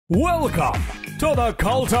Welcome to the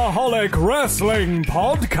Cultaholic Wrestling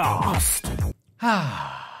Podcast.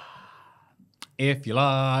 If you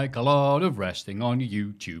like a lot of wrestling on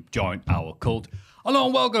your YouTube, join our cult. Hello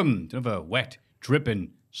and welcome to another wet,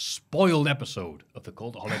 dripping, spoiled episode of the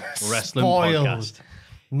Cultaholic Wrestling Podcast.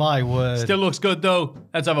 My word. Still looks good though.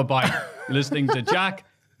 Let's have a bite. You're listening to Jack,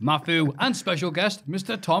 Maffew, and special guest,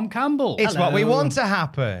 Mr. Tom Campbell. It's what we want to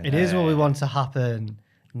happen. It is what we want to happen.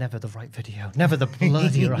 Never the right video. Never the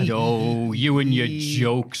bloody right. No, you and your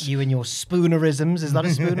jokes. You and your spoonerisms. Is that a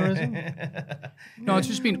spoonerism? No, it's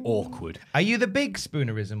just been awkward. Are you the big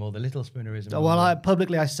spoonerism or the little spoonerism? Well,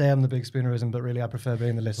 publicly I say I'm the big spoonerism, but really I prefer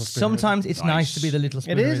being the little spoonerism. Sometimes it's nice to be the little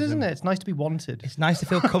spoonerism. It is, isn't it? It's nice to be wanted. It's nice to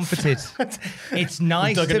feel comforted. It's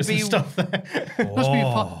nice to be... stuff there. Must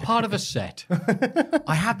be part of a set.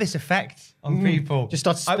 I have this effect on people. Just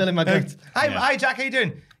start spilling my guts. Hi, Jack, how you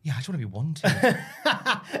doing? Yeah, I just want to be wanted.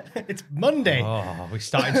 It's Monday. Oh, we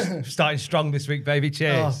started strong this week, baby.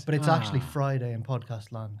 Cheers. Oh, but it's actually Friday in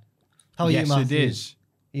podcast land. How are Yes, you, Maffew? it is.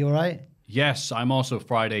 You all right? Yes, I'm also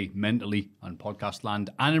Friday mentally on podcast land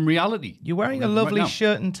and in reality. You're wearing a lovely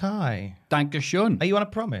shirt and tie. Dankeschön. Are you on a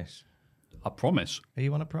promise? I promise. Are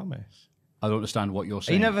you on a promise? I don't understand what you're Have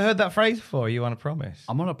saying. you never heard that phrase before? Are you on a promise?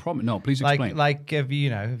 I'm on a promise. No, please explain. Like, have you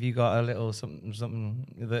got a little something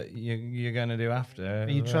that you're going to do after? Are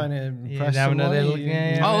you trying to impress having someone? a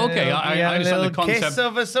little, Oh, okay. I understand a the little concept. kiss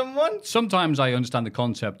over someone? Sometimes I understand the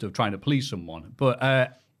concept of trying to please someone, but Are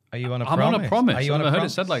you on a I'm promise? on a promise. Are you I've on a never heard it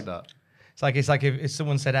promise? said like that. It's like if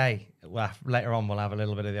someone said, "Hey, well, later on we'll have a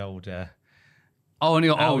little bit of the old." Oh, and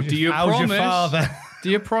you go, do you how's promise? your father?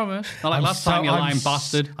 Do you promise? Not like last time, you lying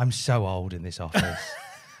bastard. I'm so old in this office.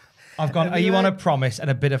 I've gone. Are you on a promise and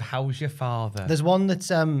a bit of how's your father? There's one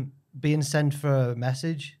that's being sent for a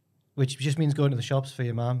message, which just means going to the shops for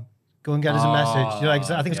your mum. Go and get us a message. You're like,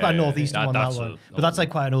 I think it's quite a northeastern one, that one. But that's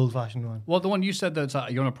like quite an old-fashioned one. Well, the one you said that's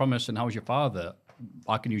you're on a promise and how's your father?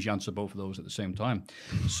 I can usually answer both of those at the same time.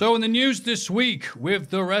 So in the news this week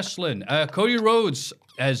with the wrestling, Cody Rhodes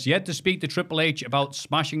has yet to speak to Triple H about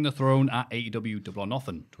smashing the throne at AEW Double or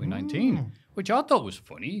Nothing 2019, which I thought was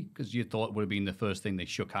funny because you thought it would have been the first thing they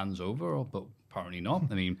shook hands over, but apparently not.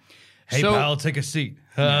 I mean, Hey pal, take a seat.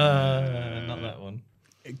 Not that one.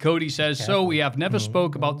 Cody says, so we have never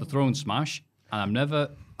spoke about the throne smash, and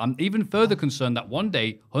I'm even further concerned that one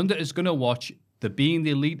day Hunter is going to watch the Being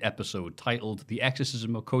the Elite episode titled The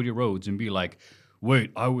Exorcism of Cody Rhodes and be like,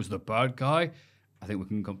 wait, I was the bad guy? I think we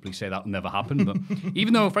can completely say that will never happen. But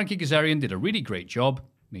even though Frankie Kazarian did a really great job,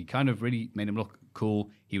 he kind of really made him look cool.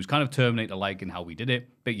 He was kind of Terminator-like in how we did it.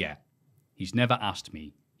 But yeah, he's never asked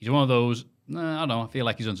me. He's one of those, I don't know, I feel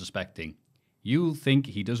like he's unsuspecting. You'll think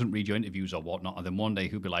he doesn't read your interviews or whatnot, and then one day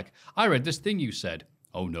he'll be like, I read this thing you said.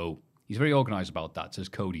 Oh no. He's very organized about that, says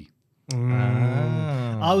Cody.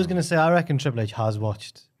 I was going to say, I reckon Triple H has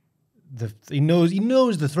watched he knows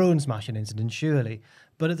the throne smashing incident, surely.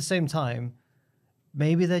 But at the same time,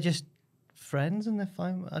 maybe they're just friends and they're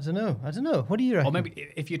fine. I don't know. What do you reckon? Or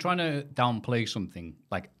maybe if you're trying to downplay something,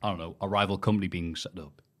 like, I don't know, a rival company being set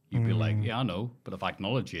up, you'd be like, yeah, I know, but if I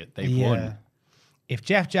acknowledge it, they've won. If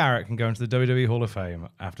Jeff Jarrett can go into the WWE Hall of Fame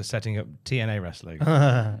after setting up TNA wrestling,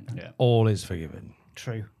 all is forgiven.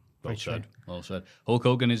 True. Well said. Well said. Hulk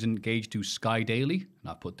Hogan is engaged to Sky Daily,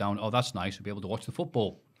 and I put down, oh, that's nice. We'll be able to watch the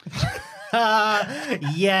football.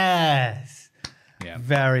 Yes. Yeah.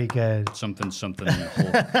 Very good. Something.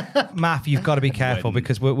 Maff, you've got to be careful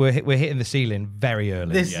because we're hitting the ceiling very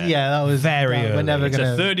early. That was very early. We're never It's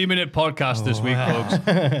gonna... a 30-minute podcast this week,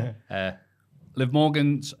 folks. Liv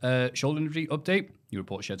Morgan's shoulder injury update. Your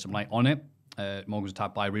report shed some light on it. Morgan was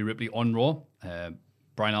attacked by Rhea Ripley on Raw.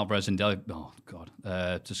 Brian Alvarez and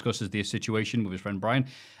discusses the situation with his friend Brian.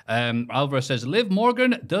 Alvarez says Liv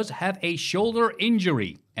Morgan does have a shoulder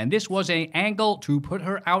injury, and this was an angle to put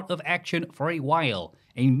her out of action for a while,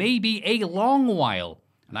 and maybe a long while.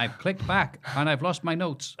 And I've clicked back, and I've lost my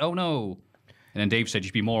notes. Oh no! And then Dave said, "You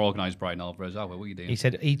should be more organized, Brian Alvarez." Oh, well, what are you doing? He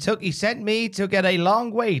said he sent me to get a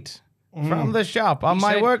long wait from the shop on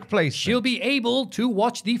my workplace. She'll be able to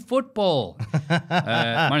watch the football.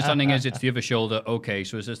 My understanding is it's the other shoulder. Okay,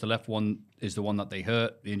 so is this the left one is the one that they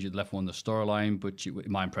hurt, the injured left one, the storyline, but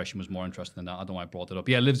my impression was more interesting than that. I don't know why I brought it up.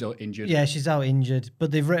 Yeah, Liv's injured. Yeah, she's out injured,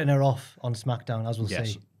 but they've written her off on SmackDown, as we'll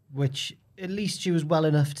see, which at least she was well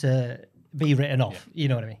enough to be written off. Yeah. You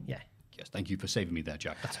know what I mean? Yeah. Yes, thank you for saving me there,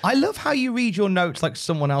 Jack. I love how you read your notes like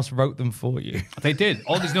someone else wrote them for you. They did.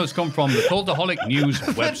 All these notes come from the Cultaholic News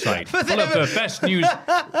website, full of the best news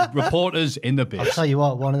reporters in the biz. I'll tell you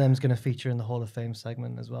what, one of them is going to feature in the Hall of Fame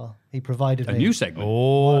segment as well. He provided A me new segment.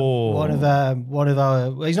 Oh. one of our.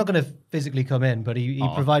 Well, he's not going to physically come in, but he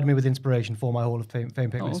provided me with inspiration for my Hall of Fame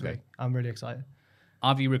pick this week. I'm really excited.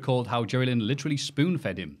 Avi recalled how Jerry Lynn literally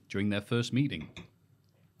spoon-fed him during their first meeting.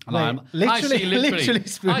 And Wait, I see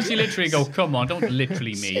literally literally go, come on, don't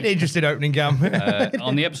literally me. An interesting opening, Gam.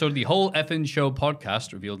 On the episode of the Whole Effin' Show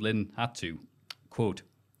podcast, revealed Lynn had to, quote,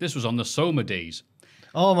 this was on the Soma days.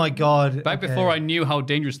 Oh my God. Back before I knew how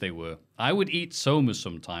dangerous they were. I would eat Somas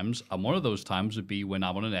sometimes, and one of those times would be when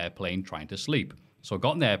I'm on an airplane trying to sleep. So I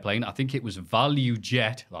got on the airplane. I think it was Value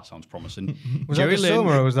Jet. That sounds promising. Was that the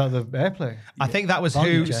Soma or was that the airplane? I think that was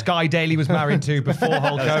Value who Jet. Sky Daly was married to before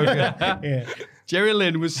Hulk Hogan. Yeah. Jerry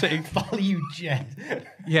Lynn was sitting. Value Jet.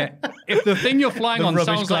 Yeah. If the thing you're flying The on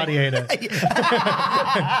rubbish sounds gladiator. like.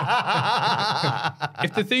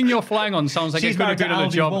 If the thing you're flying on sounds like She's it's going to married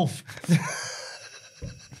be to another Aldi job. Wolf.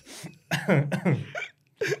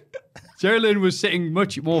 Jerry Lynn was sitting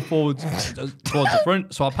much more forward towards the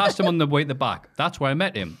front, so I passed him on the way to the back. That's where I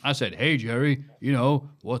met him. I said, hey, Jerry,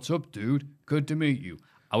 what's up, dude? Good to meet you.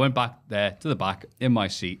 I went back there to the back in my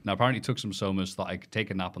seat, and I apparently took some Somas, thought I could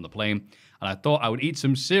take a nap on the plane, and I thought I would eat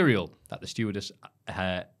some cereal that the stewardess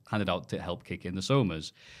handed out to help kick in the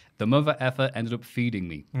Somas. The mother effer ended up feeding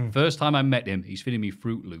me. First time I met him, he's feeding me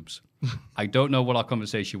Fruit Loops. I don't know what our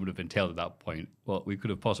conversation would have entailed at that point, what we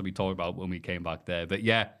could have possibly talked about when we came back there, but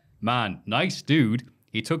yeah. Man, nice dude.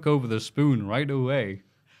 He took over the spoon right away.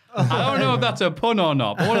 I don't know if that's a pun or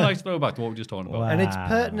not, but what a nice throwback to what we were just talking about. Wow. And it's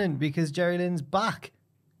pertinent because Jerry Lynn's back.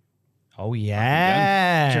 Oh,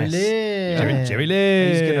 yeah. Jerry Lynn. Jerry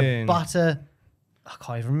Lynn. He's going to batter, I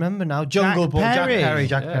can't even remember now, Jungle Boy. Jack Perry. He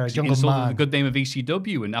Jungle insulted Man. the good name of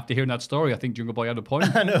ECW, and after hearing that story, I think Jungle Boy had a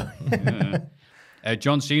point. I know.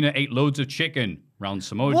 John Cena ate loads of chicken round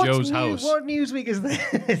Samoa Joe's house. What news week is this?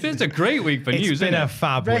 It's a great week for news, It's been isn't a it?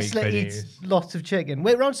 fab week Wrestler for eats news. lots of chicken.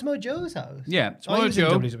 Wait, around Samoa Joe's house? Yeah, Oh, he was in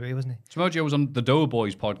WWE, wasn't he? Samoa Joe was on the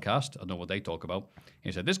Doughboys podcast. I don't know what they talk about.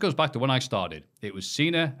 He said, this goes back to when I started. It was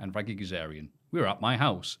Cena and Frankie Kazarian. We were at my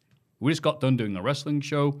house. We just got done doing a wrestling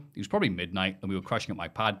show. It was probably midnight, and we were crashing at my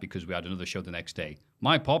pad because we had another show the next day.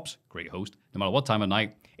 My pops, great host, no matter what time of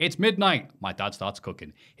night, it's midnight. My dad starts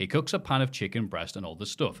cooking. He cooks a pan of chicken breast and all the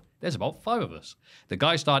stuff. There's about 5 of us. The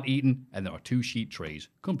guys start eating, and there are 2 sheet trays,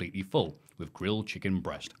 completely full, with grilled chicken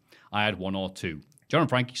breast. I had 1 or 2. John and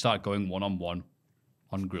Frankie start going one-on-one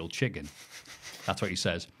on grilled chicken. That's what he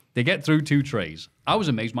says. They get through 2 trays. I was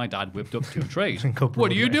amazed my dad whipped up 2 trays.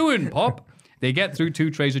 What are you doing, Pop? They get through 2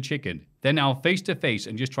 trays of chicken. They're now face to face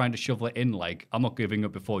and just trying to shovel it in like, I'm not giving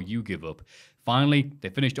up before you give up. Finally, they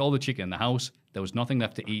finished all the chicken in the house. There was nothing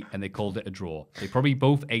left to eat, and they called it a draw. They probably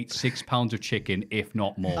both ate 6 pounds of chicken, if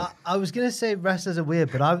not more. I was going to say wrestlers are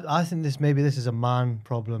weird, but I think this is a man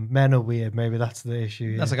problem. Men are weird. Maybe that's the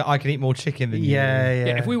issue. That's like, I can eat more chicken than you.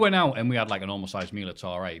 Yeah. If we went out and we had like a normal sized meal, it's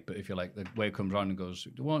all right. But if you're like, the waiter comes around and goes,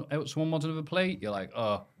 someone wants another plate? You're like,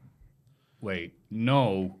 wait,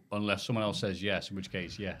 no, unless someone else says yes, in which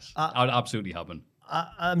case, yes. That would absolutely happen.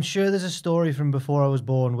 I'm sure there's a story from before I was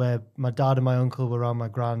born where my dad and my uncle were around my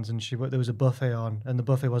grand's and there was a buffet on and the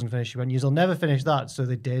buffet wasn't finished. She went, you'll never finish that. So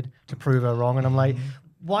they did to prove her wrong. And I'm like,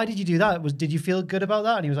 why did you do that? Did you feel good about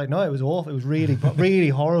that? And he was like, no, it was awful. It was really, really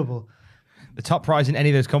horrible. The top prize in any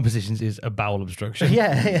of those competitions is a bowel obstruction.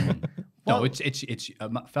 Yeah. No, it's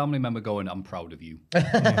a family member going, I'm proud of you.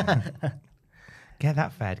 Get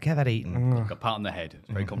that fed, get that eaten. A pat on the head. It's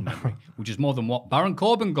very complimentary. Which is more than what Baron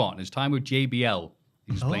Corbin got in his time with JBL.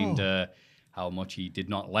 He explained how much he did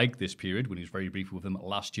not like this period when he was very brief with him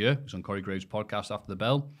last year. It was on Corey Graves' podcast After the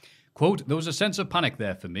Bell. Quote, there was a sense of panic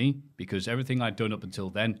there for me because everything I'd done up until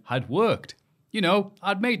then had worked.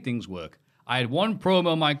 I'd made things work. I had one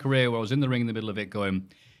promo in my career where I was in the ring in the middle of it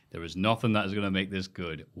going, there is nothing that is going to make this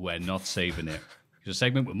good. We're not saving it. It was a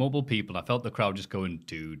segment with multiple people, and I felt the crowd just going,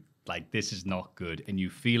 dude, like, this is not good. And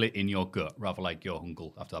you feel it in your gut, rather like your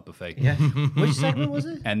uncle after that buffet. Yeah. Which segment was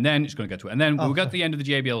it? And then, it's going to get to it. And then we got to the end of the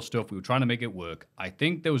JBL stuff. We were trying to make it work. I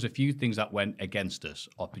think there was a few things that went against us.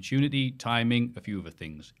 Opportunity, timing, a few other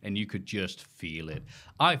things. And you could just feel it.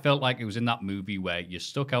 I felt like it was in that movie where you're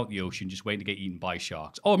stuck out in the ocean just waiting to get eaten by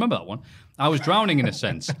sharks. Oh, I remember that one. I was drowning in a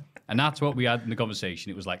sense. And that's what we had in the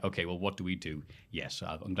conversation. It was like, okay, well, what do we do? Yes,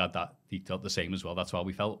 I'm glad that he felt the same as well. That's how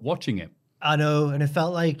we felt watching it. I know, and it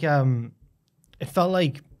felt like,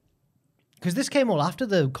 because this came all after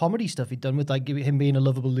the comedy stuff he'd done with like him being a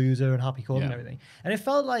lovable loser and Happy Corbin and everything. And it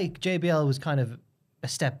felt like JBL was kind of a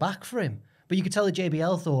step back for him. But you could tell that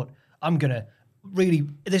JBL thought, I'm going to really,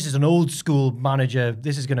 this is an old school manager.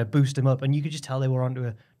 This is going to boost him up. And you could just tell they were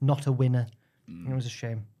onto not a winner. It was a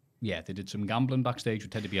shame. Yeah, they did some gambling backstage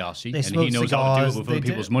with Ted DiBiase, They and he smoked knows how to do cigars, it with they other did-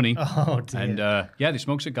 people's money. Oh, dear. And they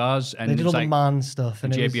smoked cigars. And They did it all was the like, man stuff.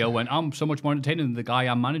 and And it was- JBL went, I'm so much more entertaining than the guy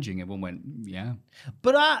I'm managing. Everyone went, yeah.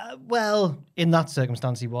 But in that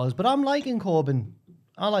circumstance he was. But I'm liking Corbin.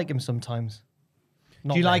 I like him sometimes.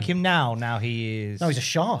 Not Do you like then. him now? Now he is. No, he's a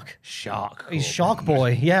shark. shark. He's Shark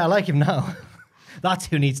Boy. Yeah, I like him now. That's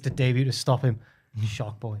who needs to debut to stop him.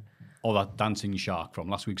 Shark Boy. Or that dancing shark from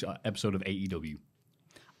last week's episode of AEW.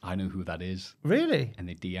 I know who that is. Really? And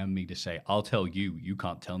they DM me to say, I'll tell you, you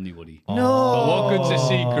can't tell anybody. No. But what good's a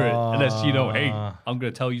secret? Unless, hey, I'm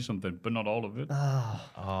going to tell you something, but not all of it.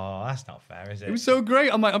 Oh, that's not fair, is it? It was so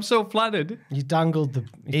great. I'm like, I'm so flattered. You dangled the.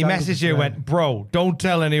 He messaged you and went, bro, don't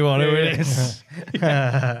tell anyone who it is.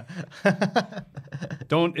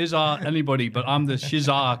 Don't Izar anybody, but I'm the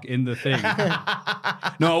Shizark in the thing.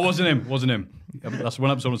 No, it wasn't him. Wasn't him. That's one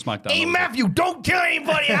episode of SmackDown. Hey, Maffew, don't tell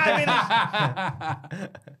anybody I'm in this.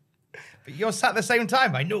 But you're sat at the same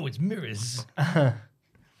time. I know it's mirrors.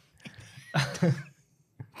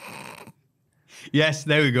 Yes,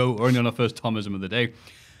 there we go. We're only on our first Thomism of the day.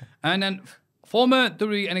 And then former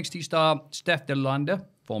WWE NXT star Steph DeLanda,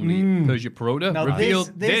 formerly Persia Perota, Now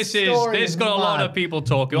revealed this story this is got a lot mad. of people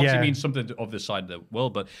talking. Obviously Yeah. means something of this side of the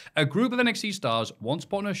world, but a group of NXT stars once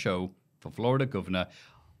put on a show for Florida Governor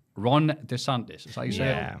Ron DeSantis. Is that how you say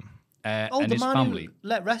Yeah. it? Oh, and the his man family. who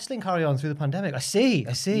let wrestling carry on through the pandemic. I see.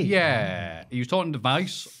 Yeah, he was talking to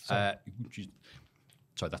Vice.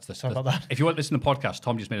 Sorry, that's the. Sorry about that. If you want to listen to the podcast,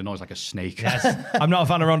 Tom just made a noise like a snake. I'm not a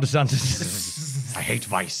fan of Ron DeSantis. I hate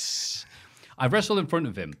Vice. I've wrestled in front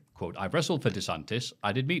of him. Quote, I've wrestled for DeSantis.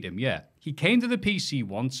 I did meet him, yeah. He came to the PC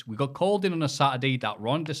once. We got called in on a Saturday that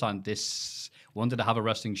Ron DeSantis wanted to have a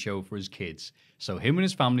wrestling show for his kids. So him and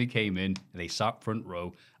his family came in, and they sat front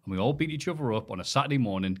row, and we all beat each other up on a Saturday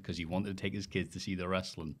morning because he wanted to take his kids to see the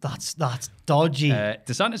wrestling. That's dodgy.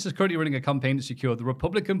 DeSantis is currently running a campaign to secure the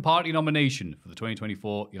Republican Party nomination for the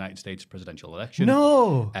 2024 United States presidential election.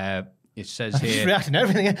 No. It says Just here... reacting to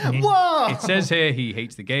everything. Whoa. It says here he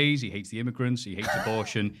hates the gays, he hates the immigrants, he hates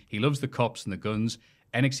abortion, he loves the cops and the guns.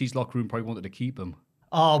 NXT's locker room probably wanted to keep him.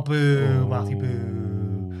 Oh, boo, Matthew,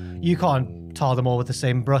 boo. You can't tar them all with the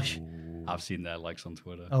same brush. I've seen their likes on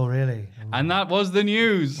Twitter. Oh, really? And that was the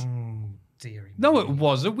news. Deary. No, it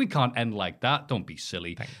wasn't. We can't end like that. Don't be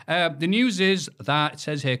silly. The news is that it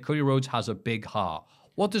says here Cody Rhodes has a big heart.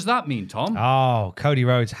 What does that mean, Tom? Oh, Cody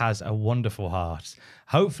Rhodes has a wonderful heart.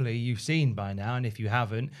 Hopefully you've seen by now, and if you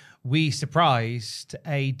haven't, we surprised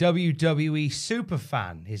a WWE super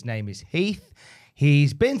fan. His name is Heath.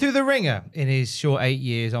 He's been through the ringer in his short 8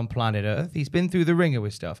 years on planet Earth. He's been through the ringer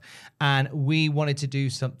with stuff. And we wanted to do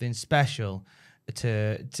something special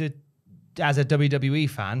to as a WWE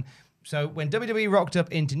fan. So when WWE rocked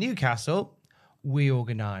up into Newcastle, we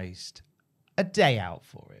organised a day out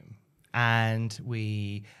for him. And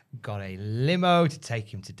we got a limo to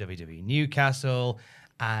take him to WWE Newcastle.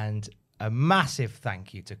 And a massive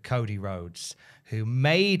thank you to Cody Rhodes, who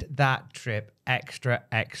made that trip extra,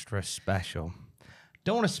 extra special.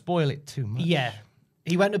 Don't want to spoil it too much. Yeah.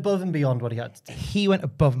 He went above and beyond what he had to do. He went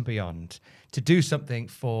above and beyond to do something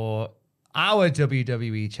for our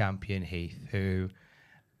WWE champion, Heath, who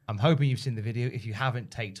I'm hoping you've seen the video. If you haven't,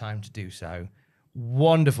 take time to do so.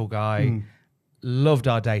 Wonderful guy. Loved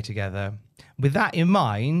our day together. With that in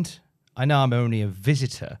mind, I know I'm only a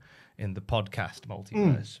visitor in the podcast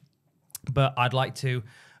multiverse, but I'd like to,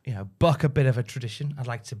 buck a bit of a tradition. I'd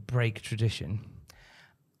like to break tradition.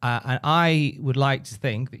 And I would like to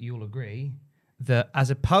think that you'll agree that as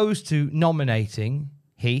opposed to nominating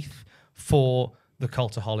Heath for the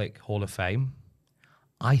Cultaholic Hall of Fame,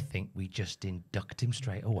 I think we just induct him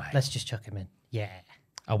straight away. Let's just chuck him in. Yeah.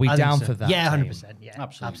 Are we I think down so. for that? Yeah, team? 100%. Yeah,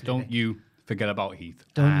 Absolutely. Don't you forget about Heath.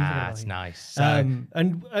 Don't you forget about That's him. nice. So,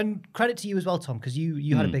 And credit to you as well, Tom, because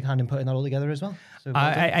you had a big hand in putting that all together as well. So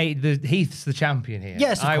well done. Heath's the champion here.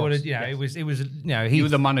 Yes, of I would course. have. It was. You Heath. were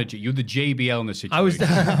the manager. You were the JBL in the situation. I was.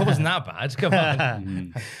 I wasn't that bad. Come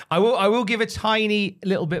on. I will give a tiny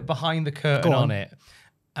little bit behind the curtain Go on. on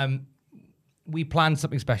it. We planned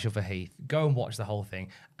something special for Heath. Go and watch the whole thing.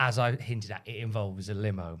 As I hinted at, it involves a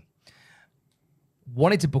limo.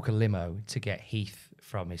 Wanted to book a limo to get Heath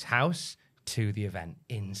from his house to the event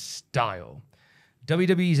in style.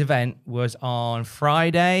 WWE's event was on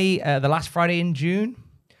Friday, the last Friday in June,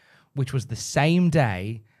 which was the same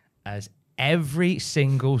day as every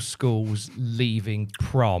single school's leaving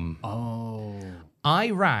prom. Oh.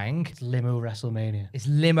 I rang. Limo WrestleMania. It's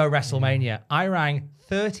limo WrestleMania. I rang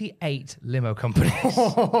 38 limo companies.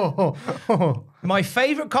 My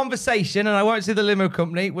favourite conversation, and I won't say the limo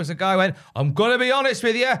company, was a guy who went, I'm going to be honest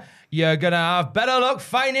with you, you're going to have better luck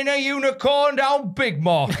finding a unicorn down Big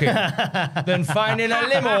Market than finding a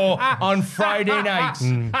limo on Friday nights.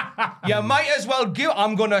 You might as well give,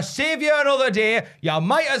 I'm going to save you another day. You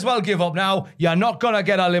might as well give up now. You're not going to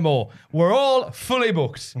get a limo. We're all fully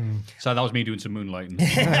booked. So that was me doing some moonlighting.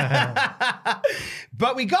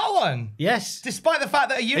 But we got one. Yes. Despite the fact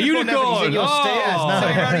that a unicorn He's in your stairs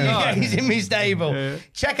now. He's in my stable. Yeah.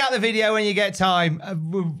 Check out the video when you get time.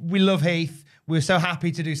 We love Heath. We're so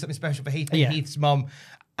happy to do something special for Heath and Heath's mum.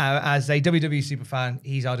 As a WWE superfan,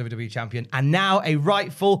 he's our WWE champion, and now a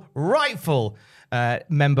rightful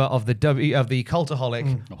member of the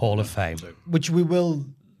Cultaholic Hall of Fame. Which we will,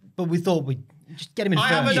 but we thought we'd just get him in I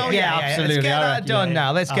first. haven't done Yeah, yet. absolutely. Let's get that done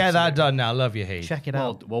now. Let's get that absolutely. done now. Love you, Heath. Check it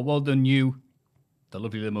out. Well done you, the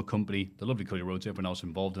lovely limo company, the lovely Cody Rhodes, everyone else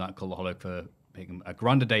involved in that Cultaholic for making a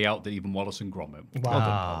grander day out than even Wallace and Gromit. Well done,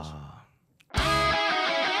 pals.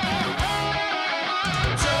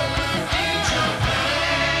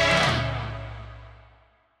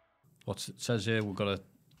 What's it says here? We've got a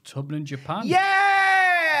Tubman in Japan. Yay!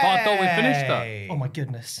 Oh, I thought we finished that. Oh my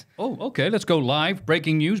goodness. Oh, okay. Let's go live.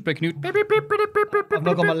 Breaking news. Beep, beep, beep, beep, beep, beep, beep, I've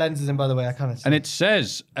not got my lenses in, by the way. I can't see. And it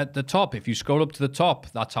says at the top, if you scroll up to the top,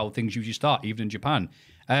 that's how things usually start, even in Japan.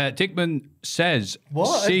 Dickman says...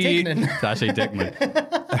 What? Dickman? I say Dickman.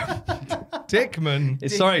 Dickman.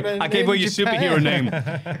 Sorry, Dickman I gave away your in Japan. superhero name.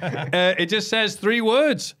 It just says 3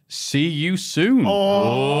 words. See you soon.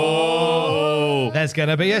 Oh. There's going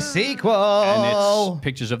to be a sequel. And it's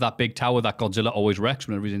pictures of that big tower that Godzilla always wrecks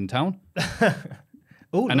whenever he's in town.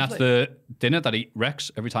 Oh, And that's the dinner that he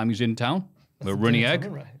wrecks every time he's in town. We're running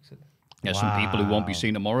egg. There's some people who won't be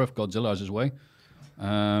seen tomorrow if Godzilla has his way.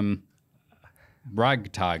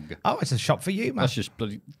 Ragtag. Oh, it's a shop for you, man. That's just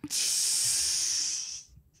bloody...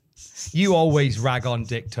 You always rag on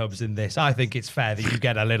Dick Tubbs in this. I think it's fair that you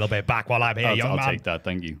get a little bit back while I'm here, young I'll man. take that,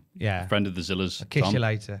 thank you. Yeah. Friend of the Zillas. Kiss Tom. you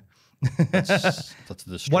later. That's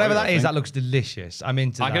the story, Whatever that I is, think. that looks delicious. I'm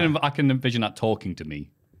into that. I can envision that talking to me.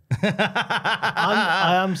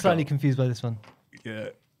 I am slightly confused by this one. Yeah.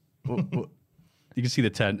 You can see the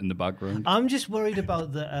tent in the background. I'm just worried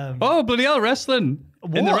about the... Oh, bloody hell, wrestling.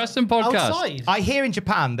 In the What? wrestling podcast. Outside? I hear in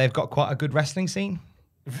Japan they've got quite a good wrestling scene.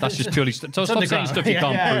 That's just purely... So stop saying underground. stuff you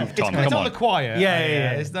can't prove, Tom. It's Come not on. the choir.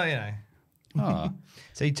 Yeah. It's not, you know. Ah.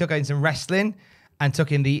 So he took in some wrestling and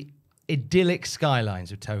took in the idyllic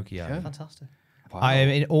skylines of Tokyo. Fantastic. I am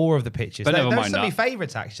in awe of the pictures. But never Those mind are my that.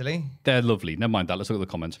 favourites, actually. They're lovely. Never mind that. Let's look at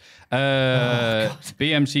the comments.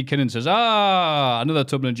 BMC Kinnan says, another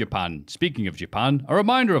Tubman in Japan. Speaking of Japan, a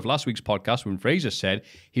reminder of last week's podcast when Fraser said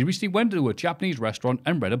he recently went to a Japanese restaurant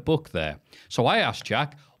and read a book there. So I asked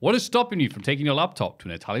Jack, what is stopping you from taking your laptop to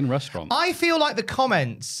an Italian restaurant? I feel like the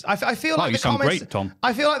comments. I feel like you the sound comments. great, Tom.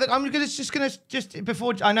 I feel like that. I'm just gonna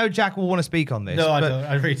before. I know Jack will want to speak on this. No, I but- don't.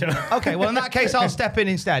 I really don't. Okay, well in that case I'll step in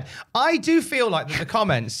instead. I do feel like that the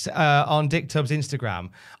comments on Dick Tubbs' Instagram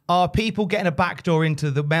are people getting a backdoor into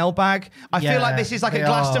the mailbag. I feel like this is like a they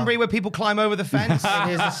Glastonbury where people climb over the fence. It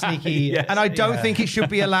is a sneaky... And I don't think it should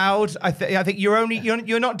be allowed. I think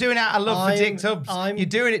you're not doing it out of love for Dick Tubbs. You're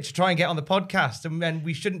doing it to try and get on the podcast, and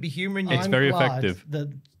we shouldn't be humouring you. It's very effective.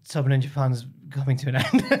 That Tubman in Japan's coming to an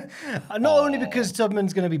end. Not only because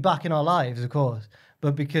Tubman's going to be back in our lives, of course,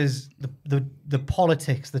 but because the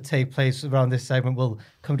politics that take place around this segment will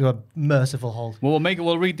come to a merciful halt. Well,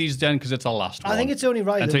 we'll read these then because it's our last one. I think it's only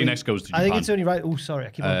right until that he next goes to Japan. I think it's only right. Oh, sorry, I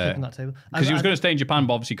keep on clicking that table. Because he was going to stay in Japan,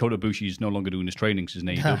 but obviously Kota Ibushi is no longer doing his training because he's in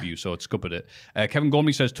AEW, so it's scuppered it. Kevin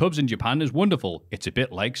Gormley says, Tubbs in Japan is wonderful. It's a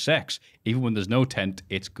bit like sex. Even when there's no tent,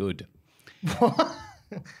 it's good.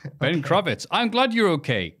 Ben Kravitz, I'm glad you're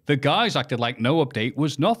okay. The guys acted like no update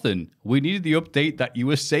was nothing. We needed the update that you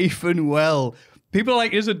were safe and well. People are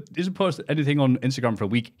like, isn't post anything on Instagram for a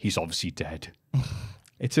week. He's obviously dead.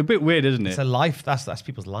 It's a bit weird, isn't it? It's a life. That's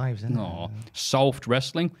people's lives, isn't it? Aw. Soft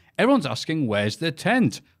wrestling. Everyone's asking, where's the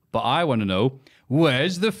tent? But I want to know,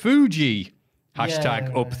 where's the Fuji?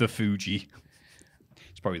 Hashtag up the Fuji.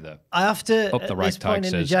 It's probably there. I have to, Up the at right this point,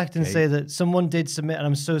 tag interject says, and okay. say that someone did submit, and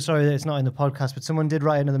I'm so sorry that it's not in the podcast, but someone did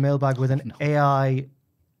write into the mailbag with an AI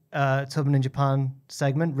Tubman in Japan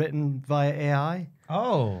segment written via AI.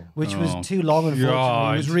 Oh. Which was too long,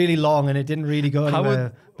 unfortunately. It was really long and it didn't really go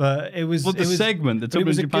anywhere. But it was... Well, the segment, the but it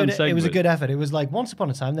was Tubman in Japan It was a segment. good effort. It was like, once upon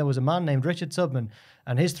a time, there was a man named Richard Tubman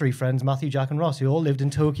and his 3 friends, Maffew, Jack, and Ross, who all lived in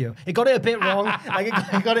Tokyo. It got it a bit wrong.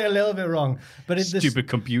 It got it a little bit wrong. But Stupid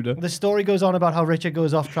computer. The story goes on about how Richard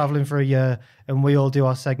goes off traveling for a year and we all do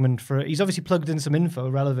our segment for... He's obviously plugged in some info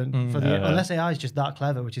relevant for the... Unless AI is just that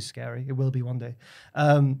clever, which is scary. It will be one day.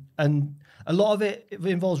 And A lot of it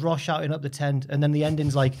involves Ross shouting up the tent, and then the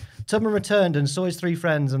ending's like, Tubman returned and saw his 3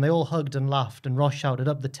 friends, and they all hugged and laughed, and Ross shouted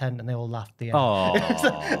up the tent, and they all laughed at the end. Oh,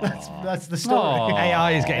 that's the story.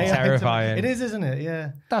 AI is getting terrifying. It is, isn't it?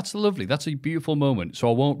 Yeah. that's lovely. That's a beautiful moment. So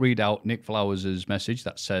I won't read out Nick Flowers' message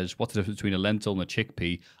that says, what's the difference between a lentil and a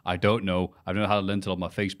chickpea? I don't know. I've never had a lentil on my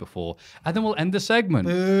face before. And then we'll end the segment.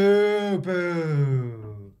 Boo,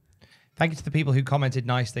 boo. Thank you to the people who commented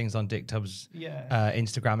nice things on Dick Tubbs'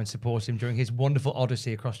 Instagram and supported him during his wonderful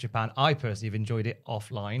odyssey across Japan. I personally have enjoyed it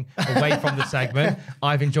offline, away from the segment.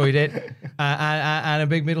 I've enjoyed it. And a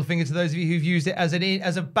big middle finger to those of you who've used it as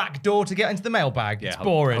a back door to get into the mailbag. It's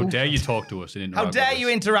boring. How dare you talk to us and interact How dare with you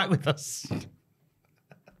us? interact with us?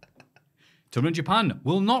 Tubman Japan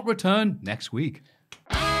will not return next week.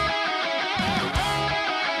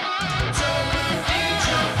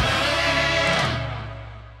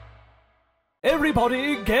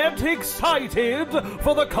 Everybody get excited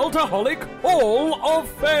for the Cultaholic Hall of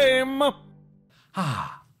Fame!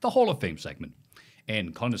 The Hall of Fame segment.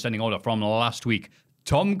 In condescending order from last week,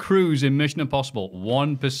 Tom Cruise in Mission Impossible,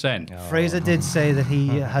 1%. Fraser did say that he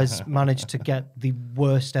has managed to get the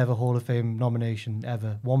worst ever Hall of Fame nomination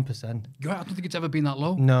ever, 1%. I don't think it's ever been that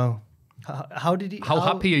low. No. How did he... How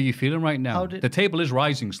happy are you feeling right now? how did- The table is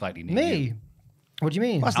rising slightly near Me? you. What do you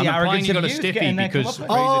mean? That's I'm the implying arrogance you got of a you stiffy getting their because comeuppance. Fraser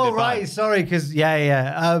Oh, did right. bad. Sorry, because,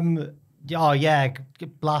 oh, yeah.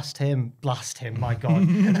 Blast him. Blast him, my God.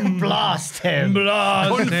 Blast him.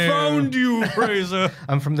 Confound you, Fraser.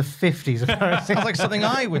 I'm from the 50s, apparently. Sounds like something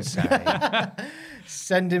I would say.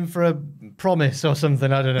 Send him for a promise or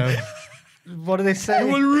something. I don't know. What do they say?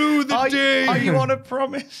 You will rue the day. Are you on a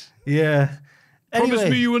promise? Yeah. Promise Anyway.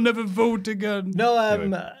 me you will never vote again. No,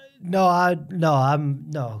 Anyway.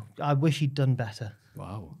 I wish he'd done better.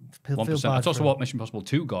 Wow. Feel 1%. bad That's also for what Mission Impossible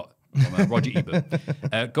 2 got from Roger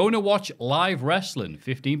Ebert. Going to watch live wrestling,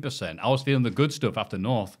 15%. I was feeling the good stuff after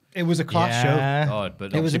North. It was a class Yeah. show. God, but It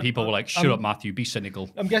was obviously an- people were like, shut up, Matthew, be cynical.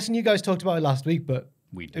 I'm guessing you guys talked about it last week, but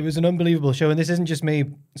We did. it was an unbelievable show. And this isn't just me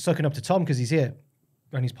sucking up to Tom because he's here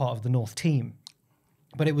and he's part of the North team.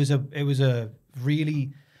 But it was a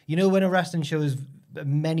really, when a wrestling show is a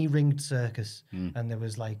many ringed circus and there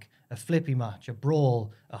was like a flippy match, a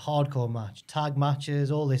brawl, a hardcore match, tag matches,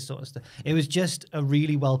 all this sort of stuff. It was just a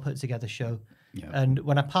really well put together show. Yeah. And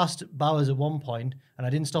when I passed Bowers at one point, and I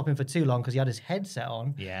didn't stop him for too long because he had his headset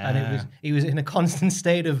on, and he was in a constant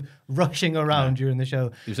state of rushing around during the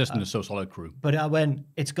show. He was listening to So Solid Crew. But I went,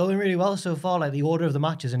 it's going really well so far, like the order of the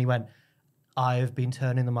matches. And he went, I've been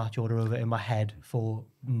turning the match order over in my head for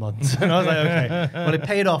months. And I was like, okay. Well, it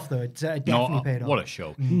paid off, though. It definitely paid off. What a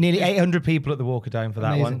show. Nearly 800 people at the Walker Dome for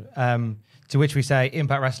that Amazing. one. To which we say,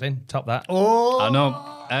 Impact Wrestling, top that. Oh! I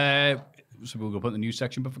know. So we'll go put in the news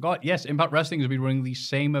section, but forgot. Yes, Impact Wrestling is going to be running the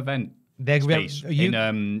same event space in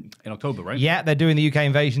October, right? Yeah, they're doing the UK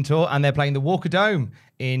Invasion Tour and they're playing the Walker Dome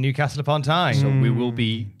in Newcastle upon Tyne. So we will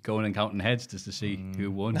be going and counting heads just to see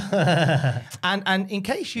who won. And in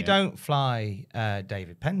case you don't fly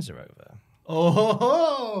David Penzer over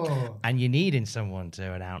Oh! and you're needing someone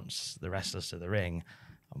to announce the wrestlers to the ring,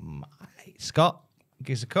 Scott,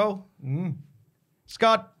 give us a call.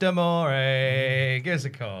 Scott D'Amore, give us a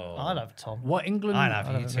call. I'd have Tom. What England? I'd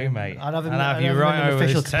have you too, mate. I'd have him, I'd have you right in an over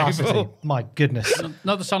official this capacity. table. My goodness.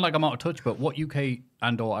 Not to sound like I'm out of touch, but what UK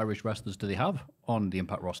and/or Irish wrestlers do they have on the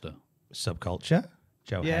Impact roster? Subculture,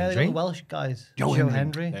 Joe Yeah, they got Hendry. the Welsh guys. Joe Joe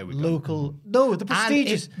Hendry. Henry. There we go. Local. No, the And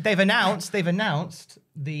prestigious. they've announced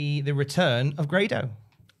the return of Grado.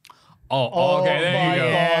 Oh, okay, there my you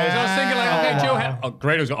go. God. So I was thinking, like, okay, Joe.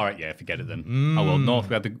 Grado's got. All right, yeah, forget it then. Oh well, North.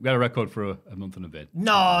 We had a record for a month and a bit.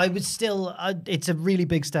 No, it was still. It's a really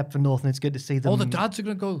big step for North, and it's good to see them. All the dads are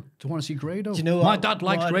going to go to want to see Grado. Do you know My what? dad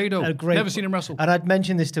likes What Grado. a great- Never seen him wrestle. And I'd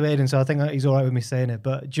mentioned this to Aidan, so I think he's all right with me saying it.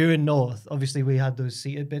 But during North, obviously we had those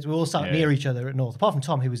seated bits. We all sat Yeah. near each other at North, apart from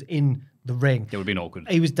Tom, who was in the ring. It would have been awkward.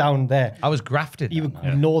 He was down there. I was grafted. You that were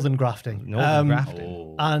night. northern grafting. Northern grafting.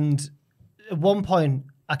 Oh. And at one point,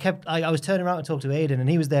 I was turning around to talk to Aidan, and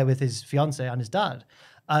he was there with his fiance and his dad.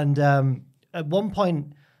 And at one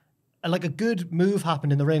point, like a good move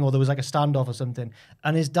happened in the ring, or there was like a standoff or something,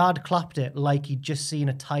 and his dad clapped it like he'd just seen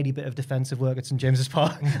a tiny bit of defensive work at St James's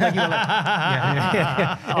Park. Like, he went like,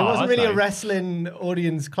 yeah. It Oh, wasn't that's really a nice. wrestling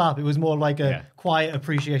audience clap. It was more like a Yeah. quiet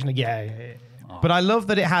appreciation. Like, yeah. But I love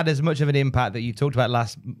that it had as much of an impact that you talked about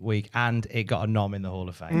last week, and it got a nom in the Hall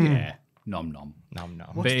of Fame. Yeah, nom nom. Nom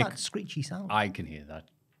nom. What's Big. that screechy sound? I can hear that.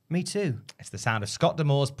 Me too. It's the sound of Scott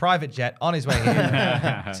D'Amore's private jet on his way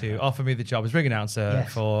here to offer me the job as ring announcer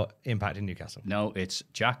Yes. for Impact in Newcastle. No, it's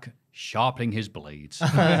Jack sharpening his blades.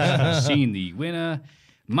 Seen the winner.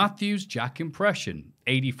 Matthew's Jack impression,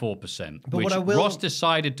 84%, But which what I will- Ross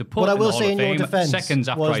decided to put What I in the will Hall say of in your Fame defense seconds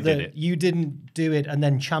after was I did that it. you didn't do it and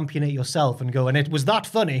then champion it yourself and go, and it was that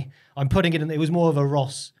funny. I'm putting it in. It was more of a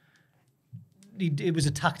Ross. It was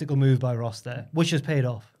a tactical move by Ross there, which has paid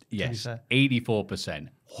off. to be Yes, fair. 84%.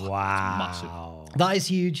 Wow. Massive. That is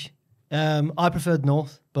huge. I preferred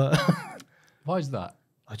North, but Why is that?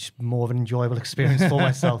 I just more of an enjoyable experience for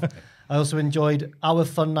myself. I also enjoyed our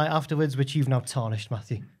fun night afterwards, which you've now tarnished,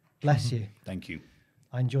 Matthew. Bless you. Thank you.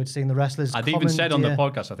 I enjoyed seeing the wrestlers. I'd even said on the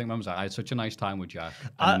commandeer- podcast, I think Mum was like, I had such a nice time with Jack.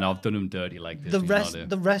 And I've done him dirty like this.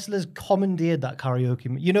 the wrestlers commandeered that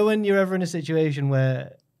karaoke. You know when you're ever in a situation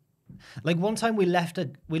where, like one time we left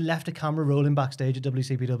a camera rolling backstage at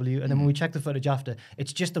WCPW, and then when we checked the footage after,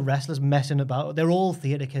 it's just the wrestlers messing about. They're all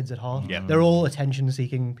theatre kids at heart. Yeah. They're all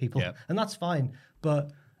attention-seeking people, Yeah. and that's fine.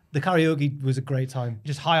 But the karaoke was a great time.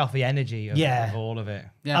 Just high off the energy of, Yeah. of all of it.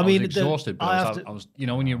 Yeah, I I mean, was the- exhausted, but I I have was, to- I was, you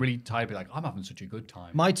know, when you're really tired, be like, I'm having such a good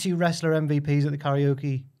time. My two wrestler MVPs at the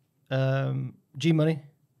karaoke, G Money.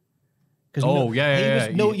 Oh, yeah.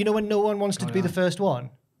 You know when no one wants to be the first one?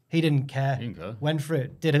 He didn't care. He didn't care. Went for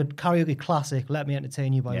it. Did a karaoke classic, Let Me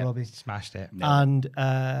Entertain You by Yeah, Robbie. smashed it. And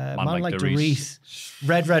Man Like DeReese,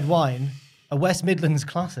 Red Wine, a West Midlands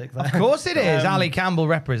classic. Of course it is. Ali Campbell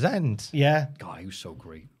represent. Yeah, God, he was so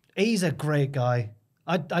great. he's a great guy.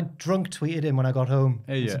 I drunk tweeted him when I got home.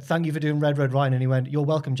 Hey, yeah. Said, thank you for doing Red Wine. And he went, you're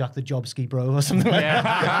welcome, Jack the Jobski bro, or something like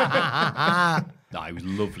that. No, he was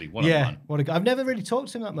lovely. What a Yeah, man. what a guy. I've never really talked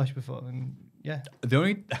to him that much before. And yeah. The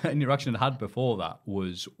only interaction I had before that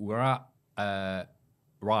was we're at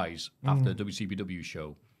Rise after the WCPW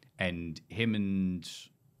show, and him and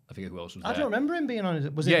I forget who else was there. I don't remember him being on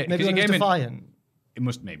it. Was Yeah, it maybe 'cause he on his came in- Defiant? It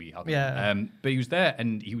must maybe have been. Yeah. But he was there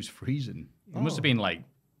and he was freezing. It must have been like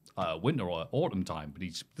winter or autumn time, but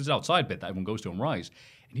there's an outside bit that everyone goes to on Rise.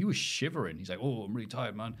 And he was shivering. He's like, oh, I'm really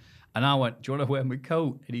tired, man. And I went, do you want to wear my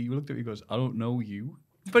coat? And he looked at me and goes, I don't know you.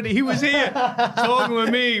 But he was here talking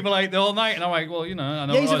with me for like the whole night. And I'm like, well, you know.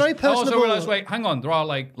 And Yeah, he's a very I also personable- realized, wait, hang on. There are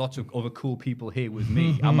like lots of other cool people here with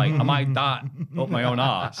me. I'm like, am I that up my own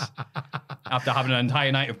ass? After having an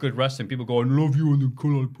entire night of good wrestling, people going, love you on the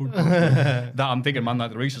Cultaholic Podcast. That I'm thinking, man,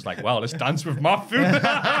 like the Reese is like, well, let's dance with Maffew.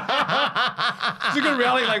 It's a good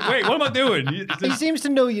reality. Like, wait, what am I doing? He seems to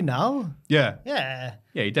know you now. Yeah. Yeah.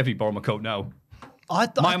 Yeah, he definitely borrowed my coat now. I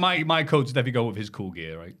My coats definitely go with his cool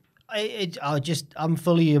gear, right? I'm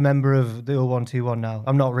fully a member of the 0121 now.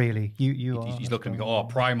 I'm not really. You are. He's looking at me, oh,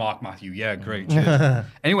 Primark, Maffew. Yeah, great. Cheers.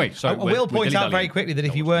 Anyway, so I will point out very quickly that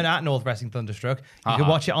if you weren't at North Wrestling Thunderstruck, you can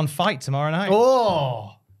watch it on Fight tomorrow night.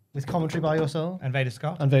 Oh, with commentary by yourself And Vader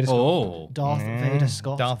Scott. and Vader Scott. Oh. Darth Vader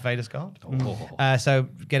Scott. Darth Vader Scott. Oh. So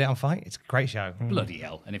get it on Fight. It's a great show. Bloody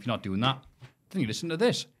hell. And if you're not doing that, then you listen to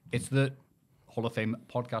this. It's the Hall of Fame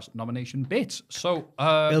podcast nomination bits. So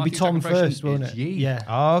It'll be Matthew's Tom second impression first, won't is it? Yee.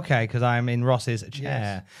 Yeah. Okay, because I'm in Ross's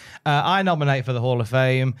chair. I nominate for the Hall of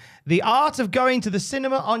Fame The Art of Going to the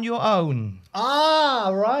Cinema on Your Own.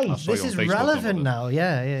 Ah, right. saw This you on is Facebook relevant on now.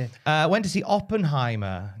 Yeah, yeah. Went to see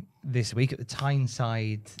Oppenheimer this week at the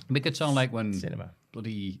Tyneside Make it sound like when Cinema.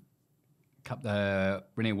 bloody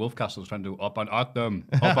Renee Wolfcastle was trying to do Oppenheimer.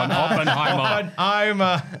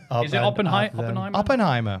 Oppenheimer. Is it Oppenheimer?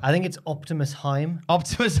 Oppenheimer. I think it's Optimus Heim,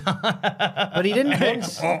 Optimus. but he didn't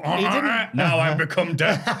once. Now I've become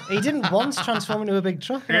death. He didn't once transform into a big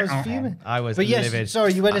truck. I was fuming. I was But yes, livid.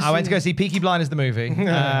 sorry, you went to I went to see- go see Peaky Blinders the movie.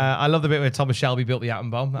 I love the bit where Thomas Shelby built the atom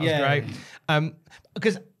bomb. That was Yeah. great.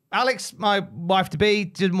 Because Alex, my wife-to-be,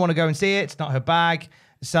 didn't want to go and see it. It's not her bag.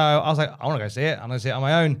 So I was like, I want to go see it. I'm going to see it on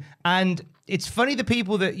my own. And it's funny the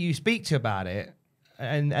people that you speak to about it,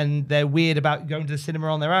 and they're weird about going to the cinema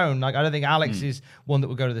on their own. Like, I don't think Alex is one that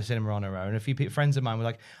would go to the cinema on her own. A few friends of mine were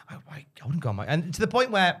like, I wouldn't go on my own. And to the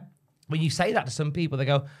point where when you say that to some people, they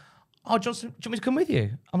go, oh, do you want me to come with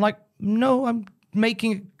you? I'm like, no, I'm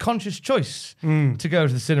making a conscious choice to go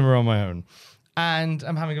to the cinema on my own. And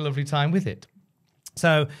I'm having a lovely time with it.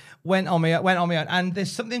 So went on my own, and there's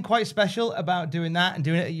something quite special about doing that and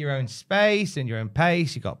doing it at your own space and your own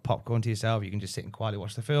pace. You got popcorn to yourself. You can just sit and quietly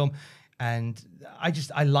watch the film, and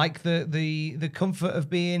I like the comfort of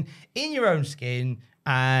being in your own skin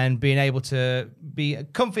and being able to be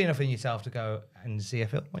comfy enough in yourself to go and see a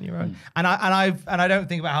film on your own. And I don't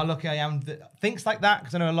think about how lucky I am that thinks like that,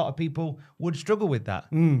 because I know a lot of people would struggle with that.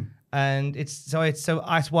 And so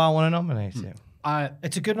that's why I want to nominate it.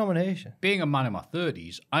 It's a good nomination. Being a man in my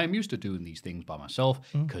 30s, I am used to doing these things by myself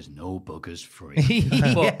because no bugger's free.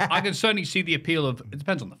 But I can certainly see the appeal of, it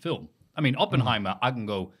depends on the film. I mean, Oppenheimer, I can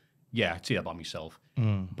go, yeah, I'd see that by myself.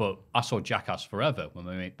 But I saw Jackass Forever with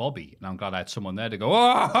my mate Bobby, and I'm glad I had someone there to go,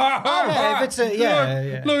 Yeah, if it's a,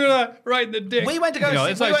 yeah. look at that, right in the dick. We went to go,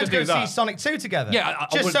 it's see, we nice went to go do that. see Sonic 2 together. Yeah,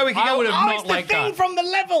 just so we could go, would have it's the liked thing that. from the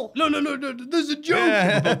level. No, there's a joke.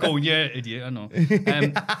 Yeah. Going, yeah, idiot, I know.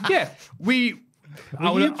 Yeah,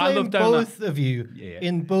 I playing loved both of you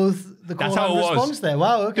in both the That's call how and it was. response there.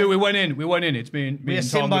 Wow, okay. Dude, we went in. It's me We're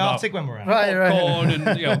and Tom about symbiotic when we're out. Right. popcorn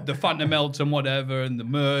and the Phantom Melts and whatever, and the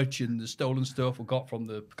merch and the stolen stuff we got from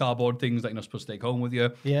the cardboard things that you're not supposed to take home with you.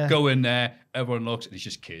 Yeah. Go in there, everyone looks, and it's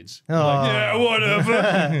just kids. Oh. Like, yeah,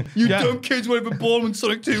 whatever. You dumb kids weren't even born when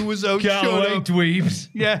Sonic 2 was out. Shut up. dweebs.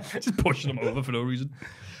 Yeah, just pushing them over for no reason.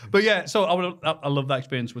 But yeah, so I love that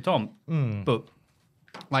experience with Tom. But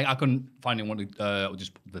like, I couldn't find anyone to,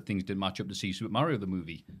 just the things didn't match up to see Super Mario the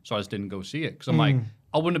movie, so I just didn't go see it. Because I'm like,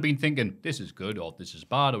 I wouldn't have been thinking, this is good or this is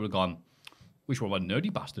bad. I would have gone, which one of my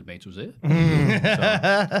nerdy bastard mates was it?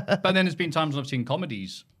 But then there's been times when I've seen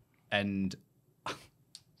comedies, and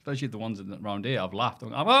especially the ones around here, I've laughed.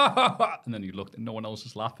 And then you looked and no one else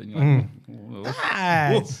is laughing. You're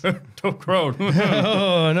like, tough crowd.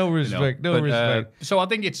 Oh, no respect, no respect. So I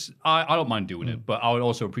think I don't mind doing it, but I would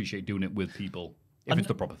also appreciate doing it with people if it's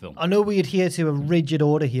the proper film. I know we adhere to a rigid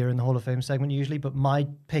order here in the Hall of Fame segment usually, but my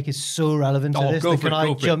pick is so relevant to this. Can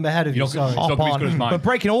I jump ahead of you? Sorry. Hop on. We're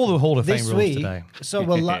breaking all the Hall of Fame This rules week, today. so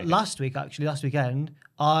well, last weekend,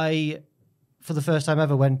 I, for the first time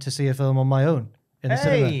ever, went to see a film on my own in the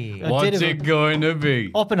cinema. What's it going to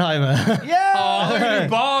be? Oppenheimer. Yeah. Oh,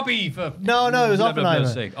 Barbie for No, it was Oppenheimer.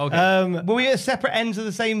 Sake. Okay. Were we at separate ends of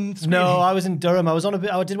the same screen? No, I was in Durham. I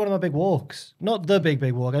did one of my big walks. Not the big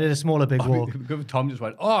walk. I did a smaller big walk. Tom just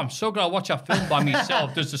went, oh, I'm so glad I watch that film by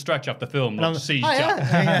myself. Just to stretch up the film, not to see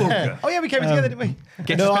Oh, yeah, we came together, didn't we?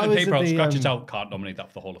 Get No, no, I pen was and paper at out, the, scratch it out, can't nominate that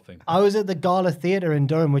for the Hall of Fame. I was at the Gala Theatre in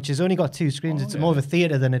Durham, which has only got 2 screens. It's more of a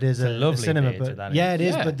theatre than it is a lovely cinema. theatre, But that yeah, is. it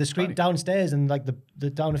is. Yeah, But the screen downstairs and like the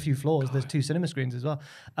down a few floors, there's 2 cinema screens as well.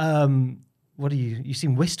 What are you? You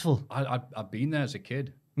seem wistful. I've been there as a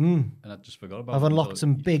kid. And I just forgot about it. I've unlocked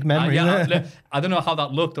some big memories. I don't know how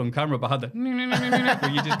that looked on camera, but I had the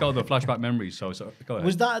where you just got the flashback memories. So go ahead.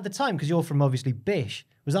 Was that at the time? Because you're from obviously Bish.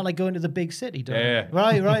 Was that like going to the big city? Yeah.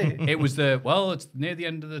 Right. It was it's near the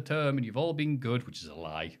end of the term and you've all been good, which is a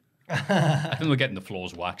lie. I think we're getting the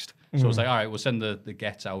floors waxed. So it's like, all right, we'll send the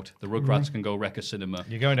gets out. The Rugrats can go wreck a cinema.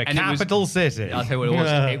 You're going to And Capital City. I'll tell you what it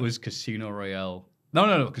was. It was Casino Royale.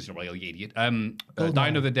 No, Casino Royale, you idiot. Die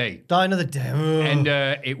Another Day. Die Another Day. And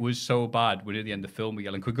it was so bad. We're at the end of the film, we're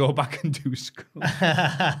yelling, could we go back and do school?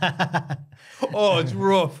 Oh, it's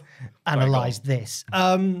rough. Analyze this.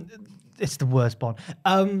 It's the worst Bond.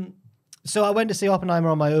 So I went to see Oppenheimer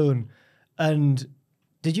on my own, and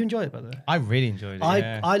did you enjoy it, by the way? I really enjoyed it.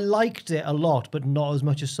 I liked it a lot, but not as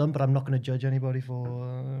much as some. But I'm not going to judge anybody for.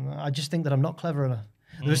 I just think that I'm not clever enough.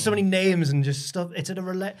 There's so many names and just stuff. It's at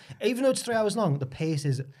a even though it's 3 hours long, the pace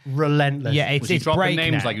is relentless. Yeah, Was he it's dropping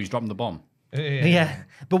breakneck. names like he was dropping the bomb? Yeah,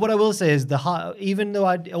 but what I will say is even though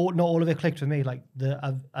not all of it clicked for me, like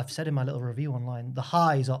I've said in my little review online, the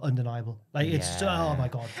highs are undeniable. Like it's oh my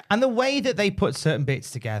god. And the way that they put certain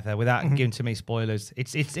bits together without giving too many spoilers,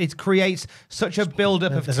 it creates such a build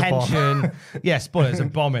up of There's a bomb. tension. Yeah, spoilers, a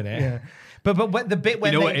bomb in it. Yeah. But the bit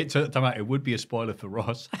when You know what? It would be a spoiler for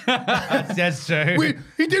Ross. that's true.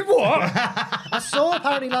 He did what? I saw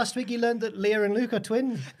apparently last week he learned that Leah and Luke are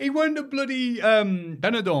twins. He went to bloody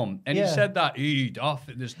Benidorm and he Yeah. said that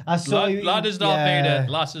this I saw you- lad is Darth yeah.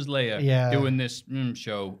 Vader, lass is Leia, Yeah. doing this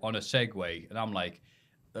show on a Segway, and I'm like,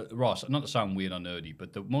 Ross, not to sound weird or nerdy,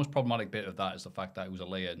 but the most problematic bit of that is the fact that it was a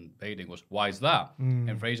Leia and Vader was, why is that?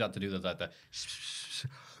 And Fraser had to do that.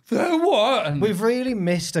 The what? And We've really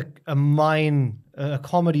missed a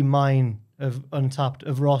comedy mine of Untapped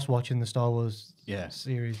of Ross watching the Star Wars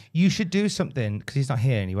series. You should do something, because he's not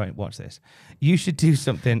here and he won't watch this. You should do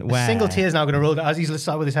something where... A single tear's now going to roll down as he's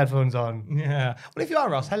sat with his headphones on. Yeah. Well, if you are,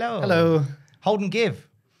 Ross, hello. Hello. Hold and Give.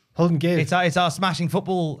 Hold and Give. It's our Smashing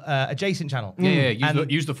Football adjacent channel.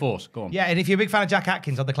 use the Force. Go on. Yeah, and if you're a big fan of Jack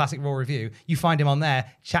Atkins on the Classic Raw Review, you find him on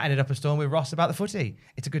there chatting it up a storm with Ross about the footy.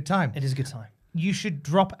 It's a good time. It is a good time. You should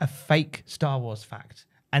drop a fake Star Wars fact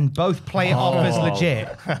and both play it off as legit.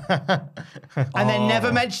 And then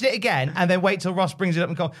never mention it again, and then wait till Ross brings it up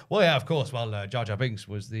and go, well, yeah, of course. Well, Jar Jar Binks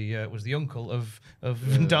was the uncle of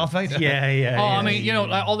Darth Vader. Yeah. Oh, I mean,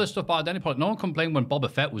 like all this stuff about identity politics. No one complained when Boba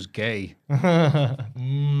Fett was gay. He's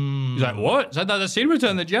like, what? Is that scene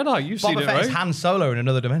Return of the Jedi? You've seen Boba it, Fett right? is Han Solo in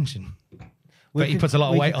another dimension. But he puts a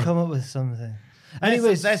lot of weight on. Come up with something.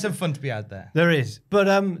 Anyways, there's some fun to be had there. There is.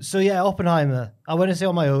 But so yeah, Oppenheimer. I went to see it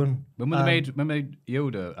on my own. When they made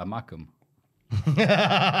Yoda a Macum.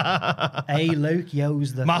 Hey, Luke,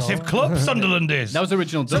 yo's the Massive club, Sunderland is. That was the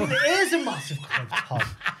original dub. It is a massive club, Tom.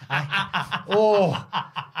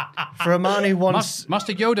 For a man who wants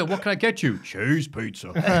Master Yoda, what can I get you? Cheese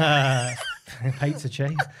pizza. pizza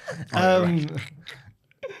cheese.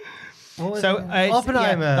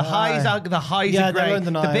 Oppenheimer. The highs are great. they're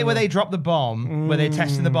The bit where they drop the bomb, where they're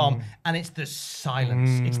testing the bomb, and it's the silence.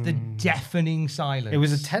 It's the deafening silence. It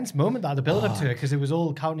was a tense moment, that the build up to it, because it was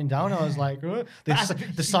all counting down. I was like,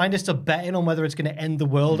 the scientists are betting on whether it's going to end the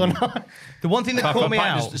world or not. The one thing that caught me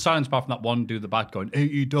out. The silence apart from that one dude at the back going,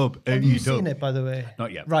 AEW. Have you seen it, by the way?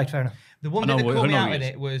 Not yet. Right, fair enough. The one thing that caught me out in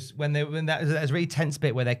it was when that was a really tense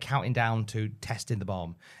bit where they're counting down to testing the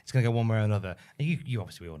bomb. It's going to go one way or another. And you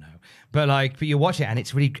obviously all know, but you watch it and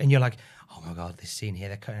it's really, and you're like, oh my god, this scene here,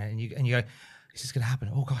 they're cutting it, and you go, is this going to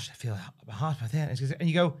happen? Oh gosh, I feel my heart right there. And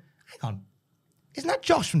you go, hang on, isn't that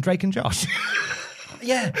Josh from Drake and Josh?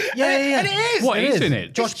 Yeah. And it is. What is in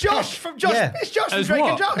it? It's Josh from Drake and Josh.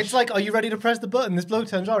 It's like, are you ready to press the button? This bloke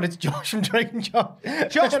turns around. It's Josh from Drake and Josh.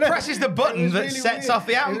 Josh presses the button that sets off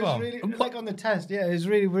the atom bomb. Like on the test. Yeah, it was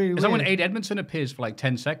really, really weird. Is that when Aid Edmondson appears for like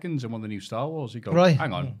 10 seconds in one of the new Star Wars? He goes, Right.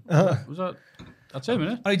 hang on. Was that? That's him,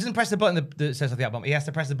 isn't it? Oh, he doesn't press the button that sets off the atom bomb. He has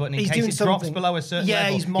to press the button in He's case doing it drops something. below a certain Yeah,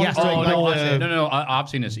 level. he's He has to monitoring. ignite it. No, I've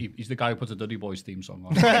seen this. He's the guy who puts the Dudley Boys theme song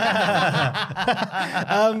on.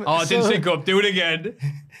 I didn't sync up. Do it again.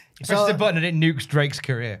 He presses the button and it nukes Drake's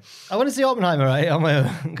career. I went to see Oppenheimer, right, on my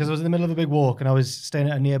own, because I was in the middle of a big walk and I was staying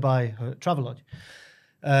at a nearby travel lodge.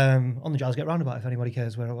 On the Jazzgate roundabout, if anybody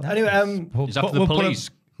cares where I was. Anyway, He's after the police.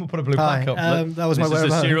 We'll put a blue plaque up. that was my This is a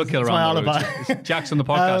whereabouts. serial killer It's my around the road. alibi. It's Jack's on the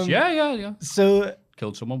podcast. Yeah. So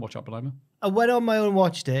Killed someone. Watch Oppenheimer. I went on my own,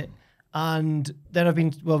 watched it, and then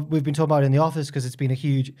we've been talking about it in the office because it's been a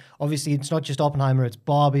huge. Obviously, it's not just Oppenheimer; it's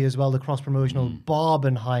Barbie as well, the cross promotional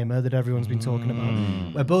Barbenheimer that everyone's been talking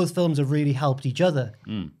about, where both films have really helped each other,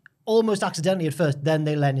 almost accidentally at first. Then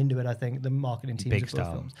they lent into it. I think the marketing teams Big of both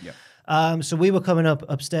style. films. Yep. So we were coming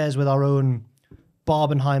upstairs with our own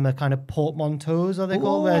Barbenheimer kind of portmanteaus, are they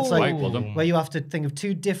called? Where it's like Right, well done. where you have to think of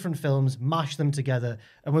two different films, mash them together,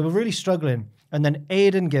 and we were really struggling. And then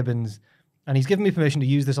Aidan Gibbons, and he's given me permission to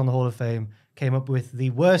use this on the Hall of Fame, came up with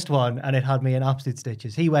the worst one, and it had me in absolute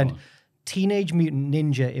stitches. He went, Teenage Mutant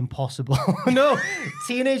Ninja Impossible. No,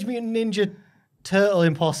 Teenage Mutant Ninja Turtle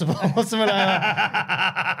Impossible. Or something like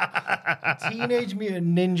that. Teenage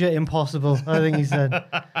Mutant Ninja Impossible, I think he said.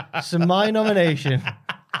 So my nomination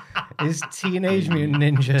is Teenage Mutant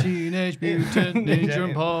Ninja. Teenage Mutant Ninja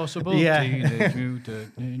Impossible. Yeah. Teenage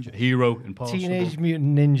Mutant Ninja Hero Impossible. Teenage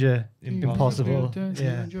Mutant Ninja Impossible. Mutant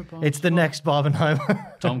Yeah. Ninja Impossible. It's the next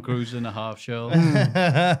Barbenheimer. Tom Cruise in a half shell.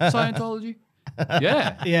 Scientology.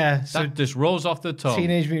 Yeah. Yeah. So That just rolls off the tongue.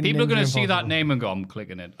 Teenage Mutant People are going Ninja to see that Impossible. name and go, I'm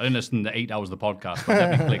clicking it. I didn't listen to 8 hours of the podcast, but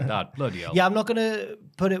definitely click that. Bloody hell. yeah, I'm not going to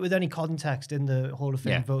put it with any context in the Hall of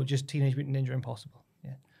Fame Yeah. vote. Just Teenage Mutant Ninja Impossible.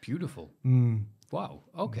 Yeah. Beautiful. Wow.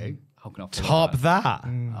 Okay. How can I follow Top that.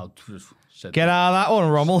 I'll just said Get out of that one,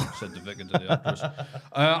 Rommel. said the vicar to the actress.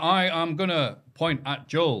 I am going to point at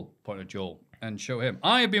Joel, and show him.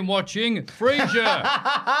 I have been watching Frasier.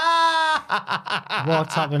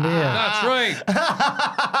 What's happened here? That's right.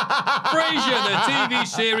 Frasier, the TV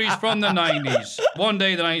series from the 90s. One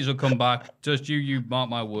day the 90s will come back. Just you mark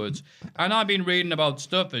my words. And I've been reading about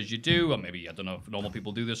stuff as you do. Or maybe, I don't know if normal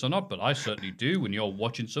people do this or not, but I certainly do. When you're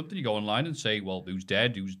watching something, you go online and say, well, who's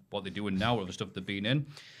dead? What they're doing now? Or the stuff they've been in.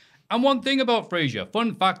 And one thing about Frasier,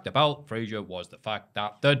 fun fact about Frasier was the fact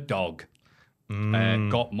that the dog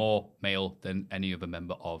got more mail than any other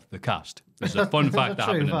member of the cast. There's a fun fact that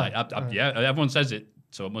True happened. fact. Yeah, everyone says it,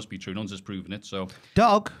 so it must be true. No one's just proven it. So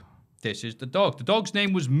Dog. this is the dog. The dog's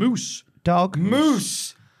name was Moose. Dog.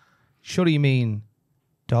 Moose. Surely you mean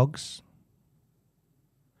dogs?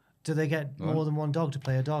 Do they get more than one dog to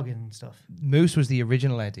play a dog and stuff? Moose was the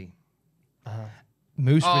original Eddie.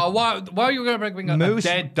 Moose. Why are you going to bring a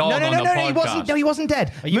dead dog on the podcast? He wasn't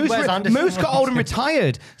dead. you Wes Anderson? Moose got old and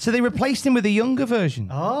retired, so they replaced him with a younger version.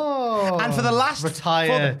 Oh. And for the last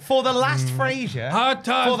for the last Frasier, Hard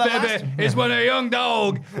times, baby, is when a young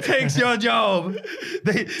dog takes your job,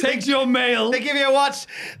 takes your mail. they give you a watch,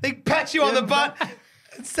 they pat you on the butt,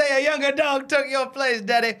 and say a younger dog took your place,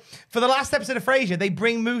 Daddy. For the last episode of Frasier, they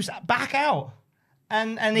bring Moose back out,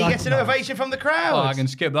 and he gets an ovation from the crowd. Oh, I can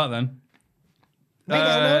skip that then.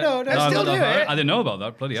 No. Still do it. I didn't know about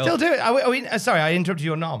that. Bloody hell. Still do it. Sorry, I interrupted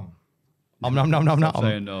your nom. Nom.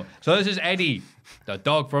 Saying no. So this is Eddie, the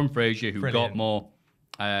dog from Frasier, who got more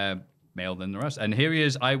mail than the rest. And here he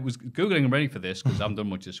is. I was Googling and ready for this because I haven't done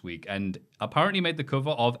much this week. And apparently made the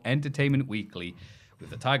cover of Entertainment Weekly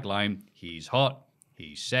with the tagline, he's hot,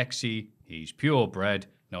 he's sexy, he's purebred.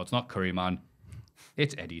 No, it's not Curry Man.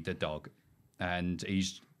 It's Eddie the dog. And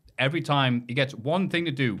every time he gets one thing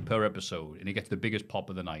to do per episode, and he gets the biggest pop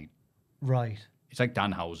of the night. Right. It's like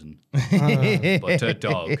Danhausen, but a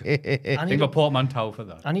dog. Think of a portmanteau for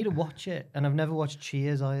that. I need to watch it, and I've never watched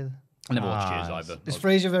Cheers either. I never watched Cheers either. Is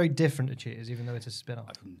Frasier very different to Cheers, even though it's a spin-off?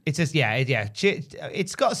 It's just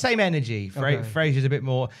it's got the same energy. Frasier's a bit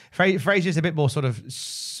more. Frasier's a bit more sort of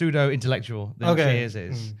pseudo-intellectual than Cheers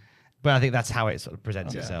is, but I think that's how it sort of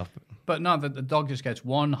presents itself. But no, the dog just gets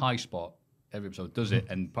one high spot every episode, does it,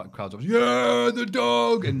 and crowds are the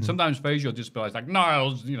dog. And sometimes Frasier will just be like,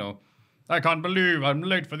 Niles, I can't believe I'm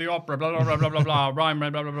late for the opera, blah, blah, blah, blah, blah, blah, rhyme, blah,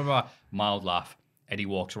 blah, blah, blah. Mild laugh. Eddie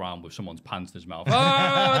walks around with someone's pants in his mouth. The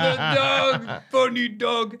dog, funny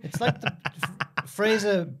dog. It's like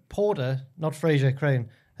Fraser Porter, not Fraser Crane,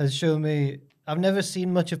 has shown me. I've never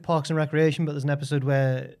seen much of Parks and Recreation, but there's an episode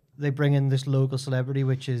where they bring in this local celebrity,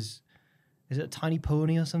 which is it a tiny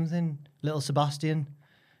pony or something? Little Sebastian.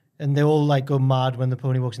 And they all like go mad when the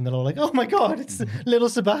pony walks in. They're all like, "Oh my god, it's little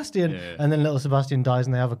Sebastian!" Yeah. And then little Sebastian dies,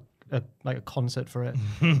 and they have a concert for it.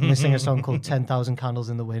 And they sing a song called 10,000 Candles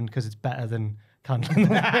in the Wind because it's better than Candle in the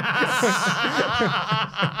Wind.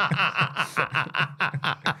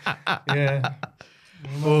 Yeah.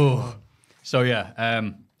 Oh. So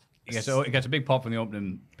yeah, it gets a big pop in the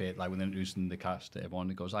opening bit, like when they're introducing the cast to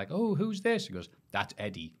everyone. It goes like, "Oh, who's this?" He goes, "That's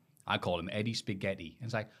Eddie. I call him Eddie Spaghetti." And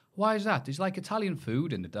it's like, "Why is that? Is like Italian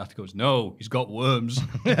food?" And the dad goes, "No, he's got worms." So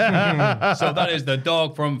that is the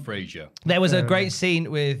dog from Frasier. There was a great scene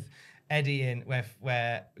with Eddie in where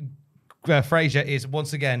Frasier is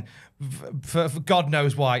once again, for God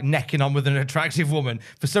knows why, necking on with an attractive woman.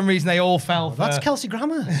 For some reason, they all fell for... That's Kelsey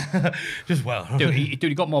Grammer. Just well. Dude, he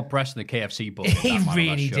got more press than the KFC ball. He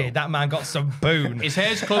really did. That man got some boon. His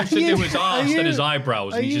hair's closer to his arse than his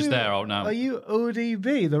eyebrows, and he's just there out now. Are you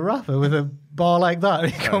ODB, the rapper, with a bar like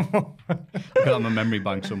that? Come on. I've got him a memory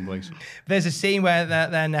bank someplace. There's a scene where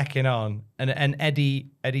they're necking on, and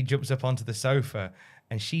Eddie jumps up onto the sofa,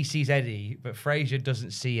 and she sees Eddie, but Frasier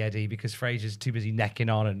doesn't see Eddie because Frasier's too busy necking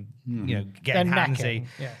on and getting handsy.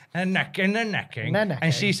 And necking.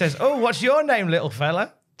 And she says, "Oh, what's your name, little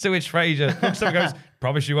fella?" To which Frasier looks up and goes,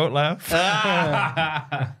 "Promise you won't laugh."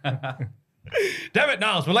 Damn it,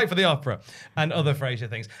 Niles, we're late for the opera. And other Frasier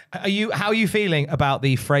things. How are you feeling about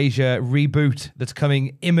the Frasier reboot that's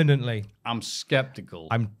coming imminently? I'm skeptical.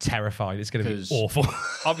 I'm terrified. It's going to be awful.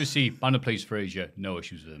 Obviously, Anna plays Frasier, no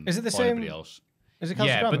issues with him. Is it the same? Anybody else? Is it Kelsey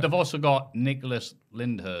Yeah, Grammer? but they've also got Nicholas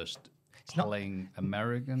Lyndhurst playing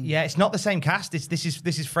American. Yeah, it's not the same cast. This is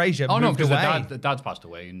Frasier. Oh no, because away. the dad's passed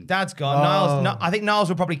away. And Dad's gone. Niles, I think Niles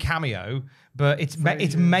will probably cameo, but it's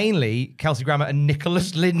mainly Kelsey Grammer and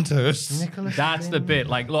Nicholas Lyndhurst. That's the bit.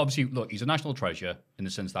 Like, obviously, look, he's a national treasure in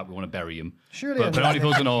the sense that we want to bury him. Surely, but only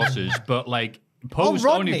fools and horses. But like. Post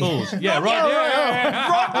Rodney. Only Fools. Yeah,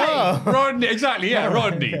 Rodney. Rodney, exactly, yeah,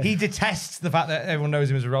 Rodney. He detests the fact that everyone knows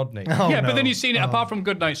him as Rodney. But then you've seen it, apart from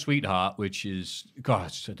Goodnight Sweetheart, which is, God,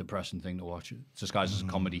 it's a depressing thing to watch. It's disguised as a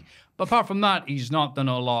comedy. But apart from that, he's not done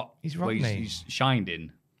a lot. He's Rodney. He's shined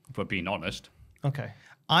in, for being honest. Okay.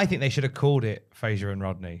 I think they should have called it Frasier and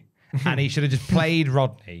Rodney. And he should have just played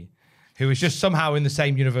Rodney, who is just somehow in the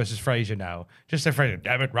same universe as Frasier now. Just say Frasier,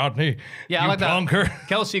 damn it, Rodney. Yeah, you I like plonker. that.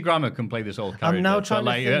 Kelsey Grammer can play this old character. I'm now trying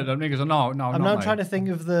to think. I'm now trying to think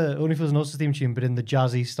of the Only Fools and Horses theme tune, but in the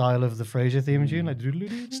jazzy style of the Frasier theme tune. Like,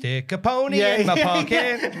 stick a pony in my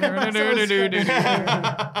pocket.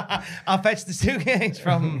 I'll fetch the suitcase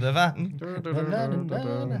from the van.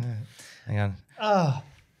 Hang on.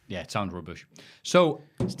 Yeah, it sounds rubbish. So,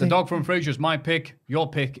 the dog from Frasier is my pick.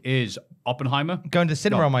 Your pick is Oppenheimer. Going to the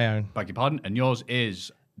cinema on my own. Beg your pardon. And yours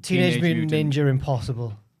is Teenage Mutant Ninja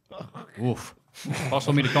Impossible. Oof. Possible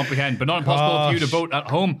for me to comprehend, but not impossible for you to vote at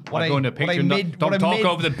home. What I'm going to Patreon. Don't talk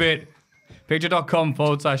over the bit.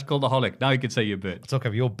 Patreon.com/Cultaholic. Now you can say your bit. I'll talk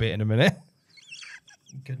over your bit in a minute.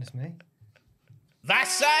 Goodness me.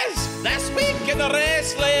 This is This Week in the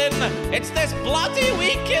Wrestling. It's this bloody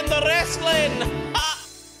week in the wrestling.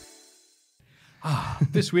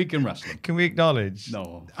 This week in wrestling. Can we acknowledge?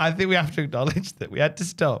 No. I think we have to acknowledge that we had to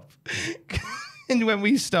stop. And when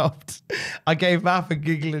we stopped, I gave Maff a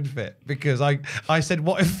giggling fit because I said,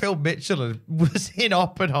 what if Phil Mitchell was in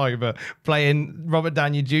Oppenheimer playing Robert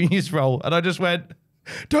Downey Jr.'s role? And I just went,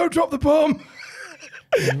 don't drop the bomb.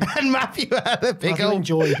 And Maffew had a big old...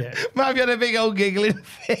 enjoyed it. Maffew had a big old giggling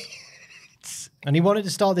fit. And he wanted to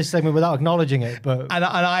start this segment without acknowledging it, but... And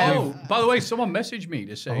I by the way, someone messaged me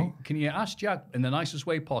to say, can you ask Jack in the nicest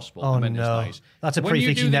way possible? Oh, I meant, no. it's nice. That's a When you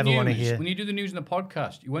prefix do you the never want to news- hear. When you do the news in the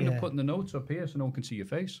podcast, you end up putting the notes up here so no one can see your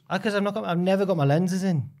face. Because I've never got my lenses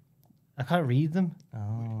in. I can't read them.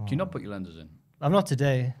 Can you not put your lenses in? I'm not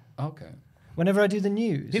today. Okay. Whenever I do the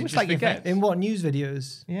news. It looks like your face. In what news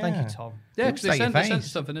videos? Yeah. Thank you, Tom. Yeah, Looks because like they your send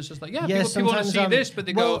face. stuff and it's just like, Yeah, people want to sometimes see this, but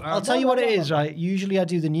they go, I'll tell you what it is, right? Usually I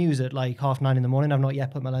do the news at like 9:30 in the morning. I've not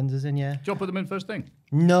yet put my lenses in yet. Do you put them in first thing?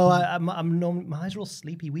 No, my eyes are all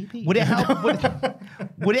sleepy weepy. Would it help?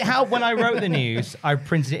 Would it help when I wrote the news? I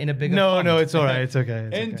printed it in a bigger font? No, it's all right. It's okay.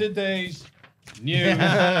 In today's news.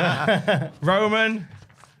 Roman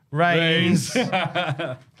Reigns.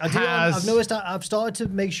 I've noticed I've started to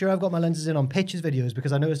make sure I've got my lenses in on pictures videos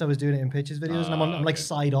because I noticed I was doing it in pictures videos and I'm like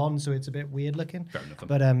side on, so it's a bit weird looking. Fair enough.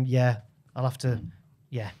 But yeah, I'll have to.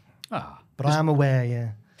 Yeah. Ah, But I am aware. Yeah.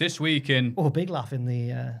 this week in Oh, big laugh in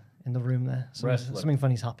the room there. Something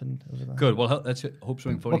funny's happened over there. good. Well, let's hope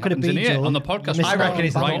something funny What could it happens be, in here Joel? on the podcast. Missed I reckon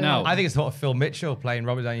it's right now. I think it's sort of Phil Mitchell playing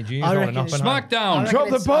Robert Downey Jr. I rolling reckon up it's and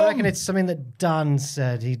SmackDown. I reckon it's something that Dan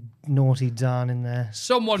said. He naughty Dan in there.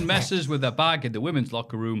 Someone messes with a bag in the women's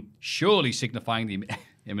locker room, surely signifying the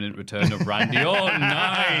imminent return of Randy. Oh,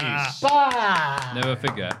 nice. Never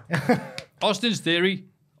forget. Austin's theory.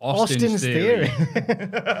 Austin's theory.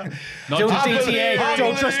 Not just DTA.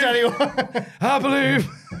 Don't trust anyone. I believe.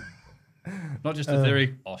 Not just a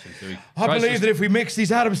theory. Austin's theory. I believe that if we mix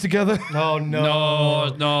these atoms together. Oh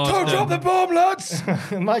No. Don't drop the bomb, lads.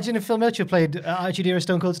 Imagine if Phil Mitchell played Attitude Era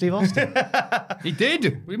Stone Cold Steve Austin. He did.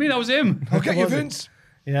 What do you mean that was him? I'll get you, Vince.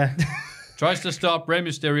 Yeah. Tries to stop Rey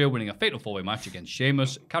Mysterio winning a fatal four-way match against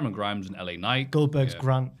Sheamus, Cameron Grimes, and LA Knight. Goldberg's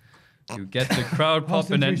Grant. To get the crowd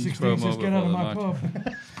popping and promo before the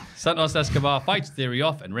match. Santos Escobar fights Theory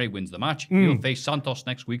off and Ray wins the match. He'll face Santos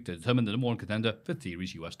next week to determine the number one contender for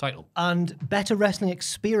Theory's US title. And Better Wrestling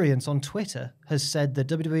Experience on Twitter has said that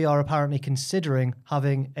WWE are apparently considering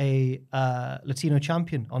having a Latino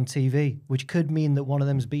champion on TV, which could mean that one of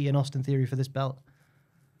them's beating Austin Theory for this belt.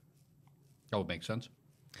 That would make sense.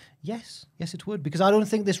 Yes, it would, because I don't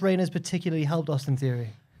think this reign has particularly helped Austin Theory.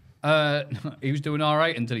 He was doing all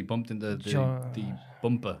right until he bumped into the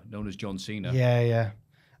bumper known as John Cena. Yeah.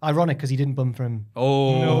 Ironic, because he didn't bump for him.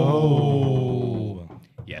 Oh. No.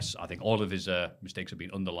 Yes, I think all of his mistakes have been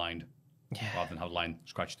underlined rather than have a line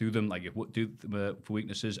scratched through them like you would do for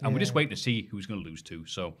weaknesses. And we're just waiting to see who's going to lose to.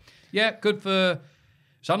 So, yeah, good for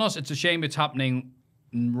Santos. It's a shame it's happening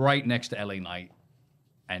right next to LA Knight.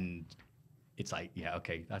 And it's like, yeah,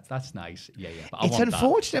 okay, that's nice. Yeah. But It's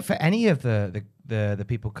unfortunate for any of the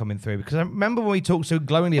people coming through, because I remember when we talked so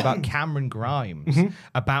glowingly about Cameron Grimes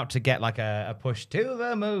about to get like a push to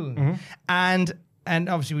the moon, and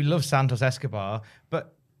obviously we love Santos Escobar,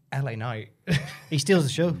 but LA Knight, He steals the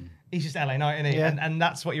show. he's just LA Knight, isn't he? Yeah. And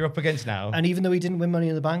that's what you're up against now. And even though he didn't win Money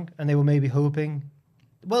in the Bank, and they were maybe hoping,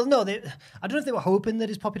 well, no, I don't know if they were hoping that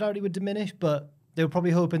his popularity would diminish, but they were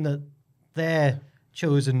probably hoping that their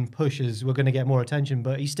chosen pushes were going to get more attention.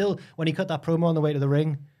 But he still, when he cut that promo on the way to the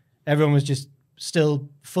ring, everyone was just still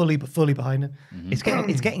fully behind him. It's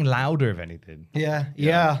getting louder, if anything. Yeah.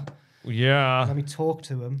 Yeah. Let me talk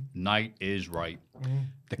to him. Knight is right.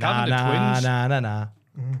 The Nah, Cavender twins.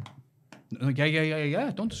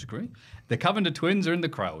 Yeah. Don't disagree. The Cavender twins are in the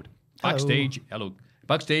crowd. Backstage, hello.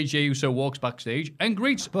 Backstage, Jey Uso walks backstage and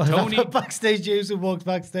greets Tony. Backstage, Jey Uso walks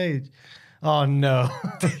backstage. Oh, no.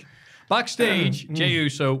 Backstage, Jey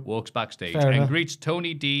Uso walks backstage Fair and enough. greets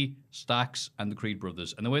Tony D, Stacks, and the Creed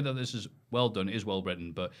brothers. And the way that this is well done is well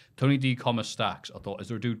written, but Tony D, Stacks, I thought, is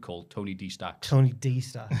there a dude called Tony D Stacks? Tony D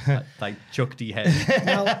Star. like Chuck D Head.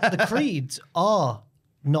 Now, the Creeds are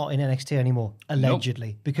not in NXT anymore,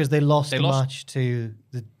 allegedly, because they lost the match to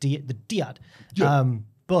the Diad. Yeah.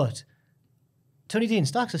 But Tony D and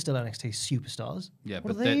Stacks are still NXT superstars. Yeah,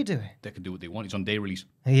 what but are they doing? They can do what they want. He's on day release.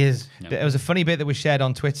 He is. There was a funny bit that was shared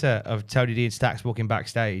on Twitter of Tony D and Stacks walking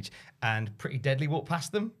backstage, and Pretty Deadly walked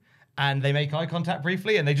past them, and they make eye contact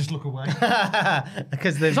briefly, and they just look away.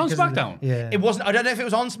 It's on SmackDown. Yeah. It wasn't. I don't know if it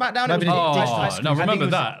was on SmackDown. Maybe no, remember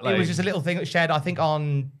that. It was just a little thing that was shared. I think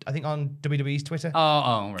on WWE's Twitter.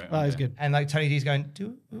 Oh, right. That was good. And like Tony D's going,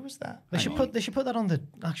 who was that? They should put that on the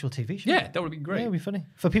actual TV show. Yeah, that would be great. Yeah, it would be funny.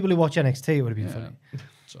 For people who watch NXT, it would have been funny.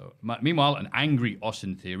 So, meanwhile, an angry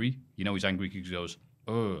Austin Theory, you know he's angry because he goes,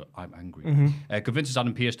 "Oh, I'm angry." Convinces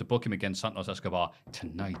Adam Pearce to book him against Santos Escobar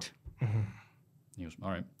tonight. He goes, "All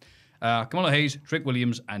right." Kamala Hayes, Trick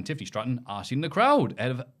Williams, and Tiffany Stratton are seen in the crowd ahead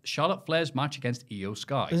of Charlotte Flair's match against Io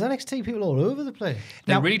Sky. There's NXT people all over the place.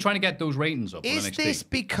 They're really trying to get those ratings up on Is NXT. this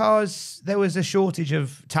because there was a shortage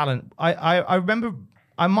of talent? I remember,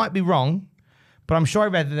 I might be wrong, but I'm sure I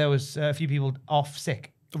read that there was a few people off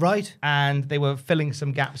sick. Right. And they were filling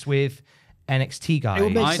some gaps with NXT guys. It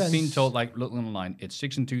would make I've sense. been told, like, looking online, it's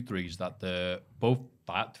 6 and 2 3s that the both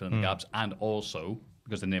that filling the gaps and also,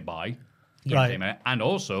 because they're nearby, Right. and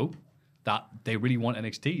also that they really want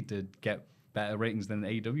NXT to get better ratings than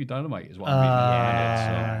AEW Dynamite, is what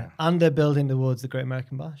I'm reading. And they're building towards the Great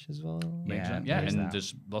American Bash as well.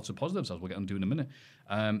 There's lots of positives, as we'll get onto in a minute.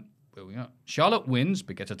 Where we are. Charlotte wins,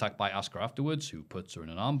 but gets attacked by Asuka afterwards, who puts her in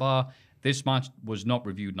an armbar. This match was not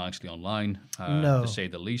reviewed nicely online, to say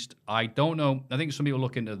the least. I don't know. I think some people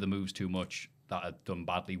look into the moves too much that are done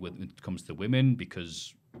badly when it comes to women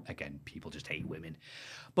because, again, people just hate women.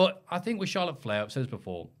 But I think with Charlotte Flair, I've said this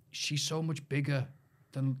before, she's so much bigger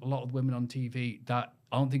than a lot of women on TV that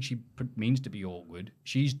I don't think she means to be awkward.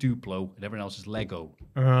 She's Duplo and everyone else is Lego.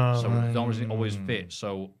 So it doesn't always fit.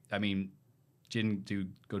 So, I mean, she didn't do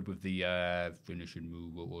good with the finishing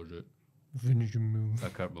move. What was it? Finishing move. I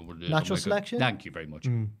can't remember what it is. Natural selection? Thank you very much.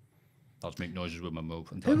 I was making noises with my mouth.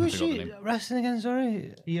 Who was she wrestling against?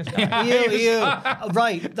 Sorry.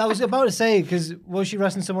 Right. That was about to say, because was she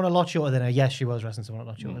wrestling someone a lot shorter than her? Yes, she was wrestling someone a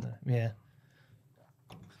lot shorter than her. Yeah.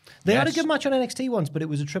 They had a good match on NXT once, but it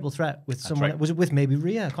was a triple threat with someone. Right. Was it with maybe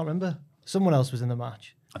Rhea? I can't remember. Someone else was in the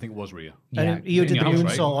match. I think it was Rhea. And Io did the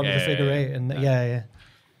moonsault onto the figure eight. And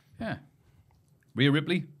Yeah. Rhea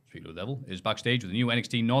Ripley, speaking of the devil, is backstage with the new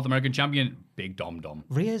NXT North American champion, Big Dom.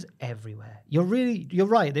 Rhea's everywhere. You're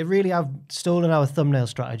right. They really have stolen our thumbnail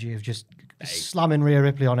strategy of just slamming Rhea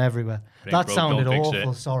Ripley on everywhere. That sounded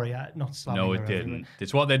awful. Sorry, not slamming. No, it didn't. Everywhere.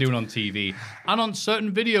 It's what they're doing on TV and on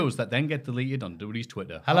certain videos that then get deleted on WWE's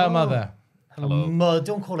Twitter. Hello, mother. Hello.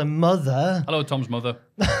 Don't call her mother. Hello, Tom's mother.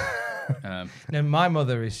 No, my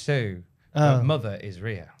mother is Sue. Her mother is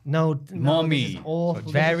Rhea. No, Mommy.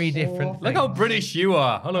 Very different. Look how British you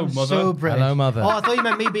are. Hello, mother. So British. Hello, mother. Oh, I thought you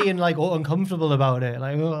meant me being like uncomfortable about it.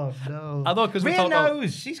 Like, oh no. I thought because Rhea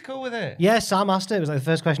knows. She's cool with it. Yeah, Sam asked her. It was like the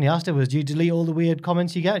first question he asked her was, "Do you delete all the weird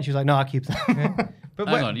comments you get?" And she was like, "No, I keep them." But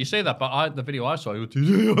hang on, you say that, but the video I saw, you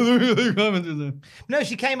No,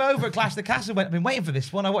 she came over at Clash of the Castle. Went, I've been waiting for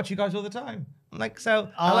this one. I watch you guys all the time. I'm like, so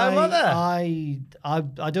hello, mother.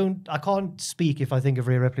 I can't speak if I think of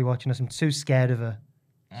Rhea Ripley watching us. I'm too scared of her.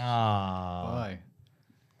 Why?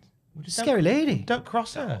 Scary lady. Don't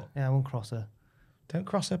cross her. Yeah, I won't cross her. Don't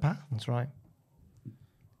cross her path. That's right.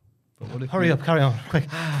 Hurry up, carry on, quick.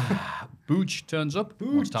 Booch turns up,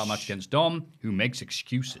 wants a title match against Dom, who makes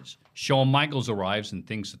excuses. Shawn Michaels arrives and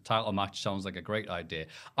thinks the title match sounds like a great idea.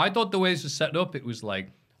 I thought the way this was set up, it was like,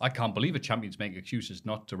 I can't believe a champion's making excuses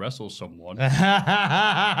not to wrestle someone. Then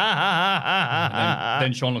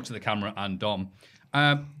Shawn looks at the camera and Dom.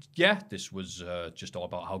 This was just all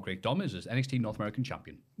about how great Dom is as NXT North American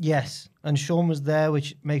champion. Yes, and Shawn was there,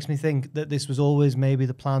 which makes me think that this was always maybe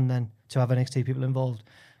the plan then to have NXT people involved.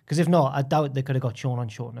 Because if not, I doubt they could have got Shawn on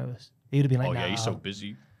short notice. He would have been like, nah. He's so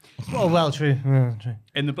busy. Oh, well, true. True.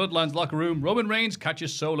 In the Bloodlines locker room, Roman Reigns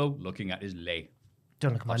catches Solo looking at his lay.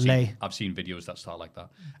 Don't look at my lay. I've seen videos that start like that.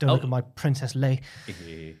 Don't look at my Princess Lay.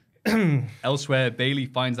 Elsewhere, Bayley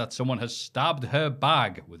finds that someone has stabbed her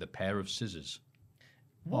bag with a pair of scissors.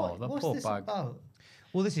 What's poor this bag. about?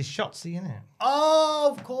 Well, this is Shotzi, isn't it? Oh,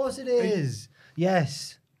 of course it is.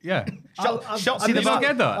 Yes. Yeah. Shotzi the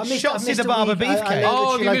Barber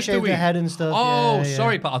Beefcake. She like shaved her head and stuff. Oh,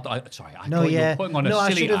 sorry, but I thought you were putting on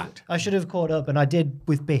a silly act. I should have caught up, and I did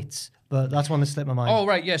with bits, but that's one that slipped my mind. Oh,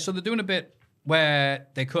 right, yeah. So they're doing a bit where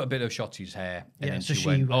they cut a bit of Shotzi's hair, and then she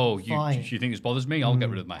went, you think this bothers me? I'll get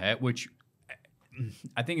rid of my hair, which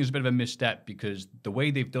I think is a bit of a misstep because the way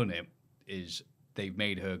they've done it is they've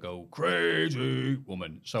made her go crazy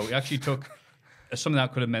woman. So it actually took something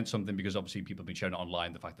that could have meant something because obviously people have been sharing it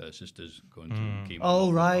online, the fact that her sister's going to chemo.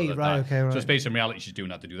 Oh, right, right. So it's based on reality, she's doing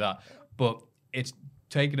that to do that. But it's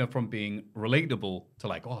taken her from being relatable to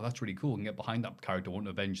like, oh, that's really cool. I can get behind that character, I want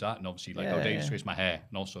to avenge that. And obviously like, they disgrace my hair.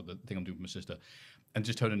 And also the thing I'm doing with my sister. And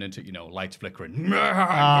just turning into, lights flickering.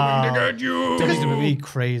 I'm going to get you. It's going to be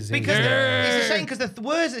crazy. Because it's a shame because the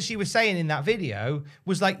words that she was saying in that video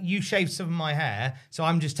was like, you shaved some of my hair, so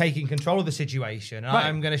I'm just taking control of the situation. Right.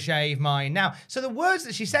 I'm going to shave mine now. So the words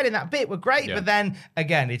that she said in that bit were great, but then,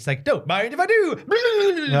 again, it's like, don't mind if I do. We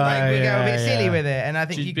go a bit silly with it. And I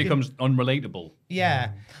think she becomes unrelatable.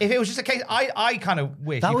 Yeah. If it was just a case, I kind of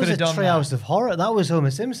wish that you could have done that. That was a Treehouse of Horror. That was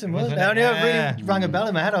Homer Simpson, wasn't it? I really rang a bell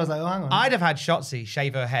in my head. I was like, oh, hang on. I'd have had Shotzi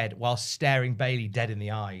shave her head while staring Bayley dead in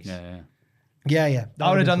the eyes. Yeah. I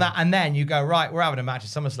would have done that. And then you go, right, we're having a match at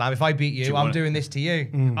SummerSlam. If I beat you, I'm doing this to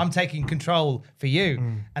you. I'm taking control for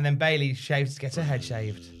you. And then Bayley gets her head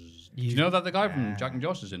shaved. Do you know that the guy from Jack and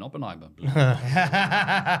Josh is in Oppenheimer?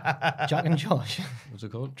 Jack and Josh. What's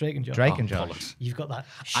it called? Drake and Josh. Drake and Josh. You've got that.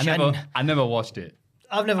 I never watched it.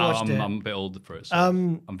 I've never watched it. I'm a bit older for it, so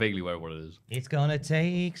I'm vaguely aware of what it is. It's gonna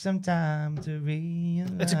take some time to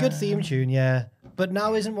realize. It's a good theme tune, yeah. But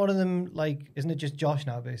now isn't one of them isn't it just Josh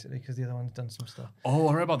now basically because the other one's done some stuff? Oh,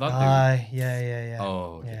 I heard about that, dude. Aye, yeah.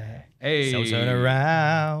 Oh, yeah. Hey, So turn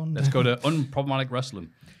around. let's go to unproblematic wrestling.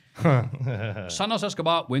 Santos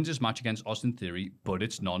Escobar wins his match against Austin Theory, but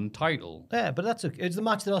it's non-title. Yeah, but that's okay. It's the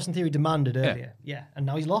match that Austin Theory demanded earlier. Yeah, and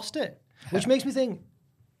now he's lost it, which makes me think.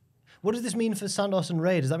 What does this mean for Santos and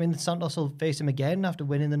Ray? Does that mean that Santos will face him again after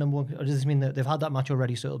winning the number one? Or does this mean that they've had that match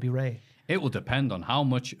already, so it'll be Ray? It will depend on how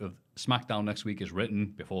much of SmackDown next week is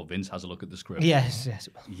written before Vince has a look at the script. Yes.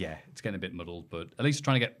 Yeah, it's getting a bit muddled, but at least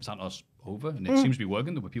trying to get Santos over, and it seems to be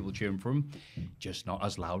working. There were people cheering for him, just not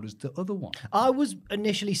as loud as the other one. I was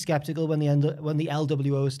initially skeptical when the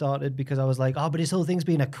LWO started because I was like, but his whole thing's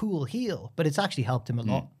being a cool heel, but it's actually helped him a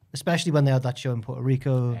lot, especially when they had that show in Puerto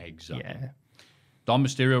Rico. Exactly. Yeah. Dom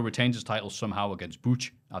Mysterio retains his title somehow against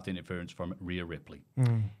Butch after interference from Rhea Ripley.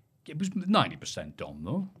 It was 90% Dom,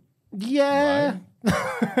 though. Yeah.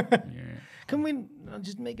 Right? Can we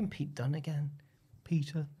just make him Pete Dunne again?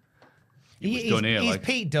 Peter. He was done here. He's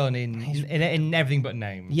Pete Dunne in everything but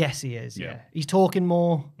name. Yes, he is. Yeah. Yeah. He's talking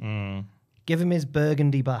more. Give him his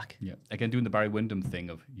burgundy back. Yeah. Again, doing the Barry Windham thing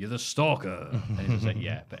of, you're the stalker. And he's just like,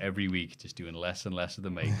 yeah, but every week just doing less and less of the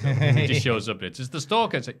makeup. He just shows up and it's just the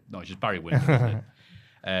stalker. It's like, no, it's just Barry Windham, isn't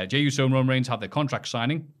it? Jey Uso and Roman Reigns have their contract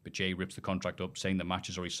signing, but Jey rips the contract up, saying the match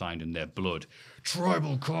is already signed in their blood.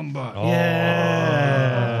 Tribal combat. Yeah.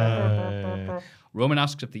 Roman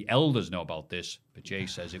asks if the elders know about this, but Jey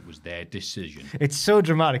says it was their decision. It's so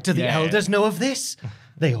dramatic. Do the Yeah. elders know of this?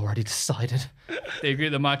 They already decided. They agree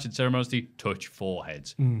the match and ceremoniously touch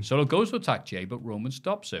foreheads. Solo goes to attack Jey, but Roman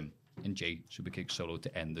stops him, and Jey super kicks Solo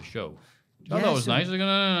to end the show. I thought it was nice. Like,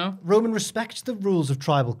 no. Roman respects the rules of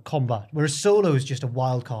tribal combat, whereas Solo is just a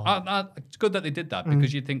wild card. It's good that they did that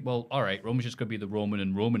because you think, well, all right, Roman's just going to be the Roman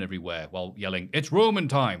and Roman everywhere while yelling, it's Roman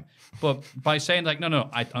time. But by saying, like, no,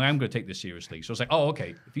 I am going to take this seriously. So it's like, oh,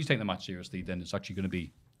 okay, if he's taking the match seriously, then it's actually going to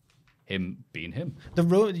be him being him.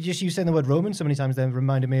 Just you saying the word Roman so many times then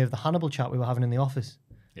reminded me of the Hannibal chat we were having in the office.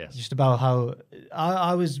 Yes. Just about how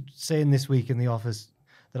I was saying this week in the office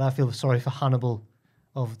that I feel sorry for Hannibal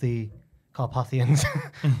of the Carpathians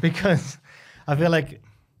because I feel like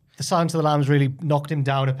the Silence of the Lambs really knocked him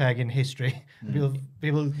down a peg in history.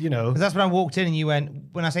 People, you know. Because that's when I walked in and you went,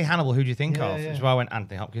 when I say Hannibal, who do you think of? Yeah. Which is why I went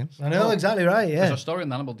Anthony Hopkins. I know, exactly right, yeah. There's a story on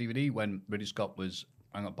the Hannibal DVD when Ridley Scott was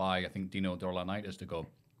hung up by, I think, Dino De Laurentiis to go,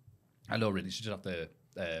 hello, Ridley, so just have to...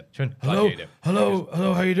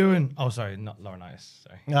 Hello, how you doing? Oh, sorry, not Laurinaitis.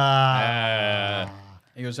 Sorry.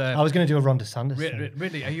 He goes, I was going to do a Ron DeSantis.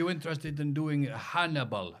 Ridley, are you interested in doing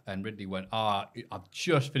Hannibal? And Ridley went, I've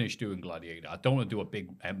just finished doing Gladiator. I don't want to do a big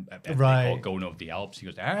epic or going over the Alps. He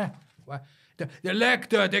goes, what? The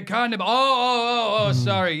Lecter, the Cannibal.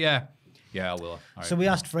 Sorry, yeah. Yeah, I will. All right. So we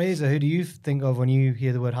asked Fraser, who do you think of when you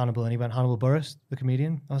hear the word Hannibal? And he went, Hannibal Buress, the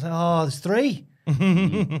comedian. I was like, there's three.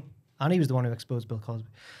 And he was the one who exposed Bill Cosby.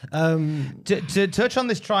 To touch on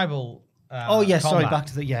this tribal sorry, combat, back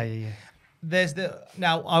to the... Yeah. There's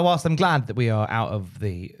whilst I'm glad that we are out of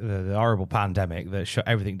the horrible pandemic that shut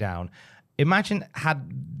everything down, imagine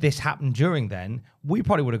had this happened during then, we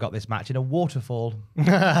probably would have got this match in a waterfall.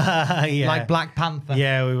 Yeah. Like Black Panther.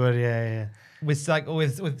 Yeah, we would, yeah. With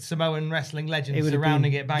Samoan wrestling legends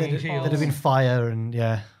surrounding it, banging shields. There'd have been fire and,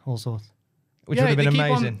 all sorts. Which would have been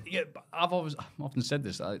amazing. I've often said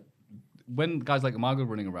this. When guys like Umaga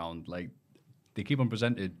running around, like, they keep on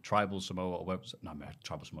presented tribal Samoa or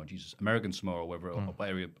tribal Samoa, American Samoa or wherever what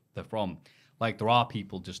area they're from. Like, there are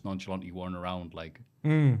people just nonchalantly running around like,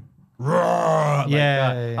 roar, like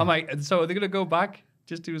that. I'm like, so are they going to go back,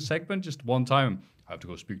 just do a segment, just one time? I have to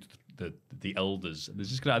go speak to the elders. And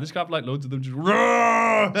just gonna have like loads of them just roar.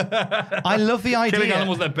 I love the idea. Killing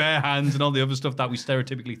animals with their bare hands and all the other stuff that we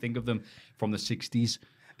stereotypically think of them from the 60s.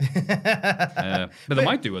 But they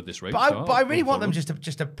might do at this rate. But I really want them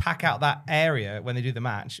just to pack out that area when they do the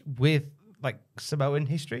match with like Samoan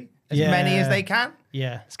history, as many as they can.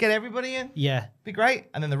 Yeah. Let's get everybody in. Yeah. Be great.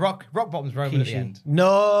 And then the rock bottom's Roman at the end. No.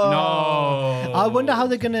 I wonder how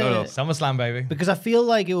they're going to... SummerSlam, baby. Because I feel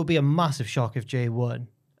like it would be a massive shock if Jey won.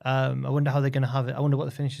 I wonder how they're going to have it. I wonder what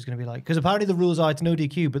the finish is going to be like. Because apparently the rules are it's no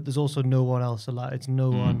DQ, but there's also no one else allowed. It's no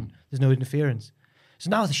one... There's no interference. So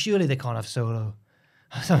now surely they can't have Solo.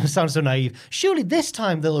 Sounds so naive. Surely this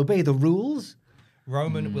time they'll obey the rules.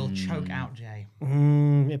 Roman will choke out Jey.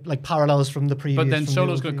 Like parallels from the previous. But then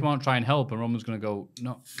Solo's going to come out and try and help, and Roman's going to go,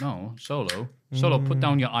 no, Solo, put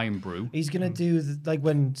down your iron brew. He's going to do like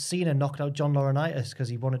when Cena knocked out John Laurinaitis because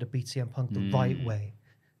he wanted to beat CM Punk the right way.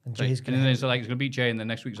 And Jey's going to... And then it's like, he's going to beat Jey, and then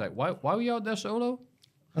next week he's like, why were you out there, Solo?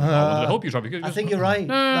 I hope you try. Because I think you're right.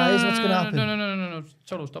 That is what's going to happen. No.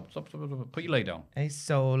 Solo, stop. Put your lay down. A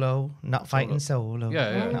solo, not fighting solo.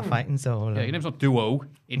 Yeah. Not fighting solo. Yeah, your name's not Duo,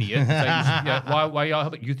 idiot. Why you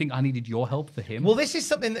helping? You think I needed your help for him? Well, this is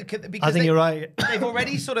something that could, because I think you're right. They've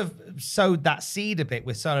already sort of sowed that seed a bit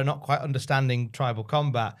with Solo not quite understanding tribal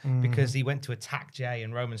combat because he went to attack Jay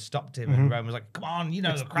and Roman stopped him and Roman was like, "Come on, you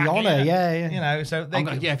know the crack." The honor, yeah. You know, so they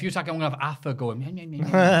if you attack, I'm gonna have Afa going.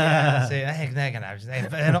 yeah, so they're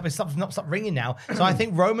gonna stop ringing now. So I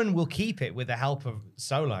think Roman will keep it with the help of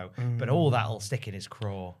Solo, but all that'll stick in his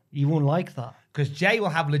craw. You won't like that. Because Jay will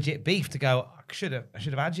have legit beef to go, I should have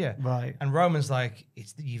had you. Right. And Roman's like,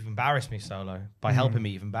 you've embarrassed me, Solo. By helping me,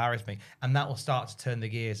 you've embarrassed me. And that will start to turn the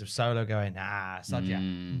gears of Solo going, sod ya.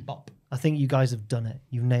 Bop. I think you guys have done it.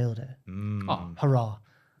 You've nailed it. Oh, Hurrah.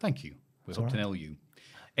 thank you. We hope to nail you.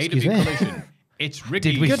 Excuse AEW me. Collision. It's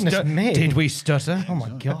Ricky. Goodness me. Did we stutter? Oh my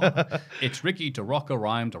God. It's Ricky to rock a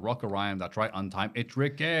rhyme. That's right, on time. It's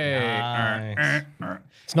Ricky. Nice.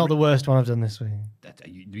 It's not the worst one I've done this week.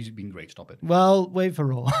 These have been great. Stop it. Well, wait for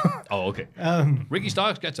Raw. Oh, okay. Ricky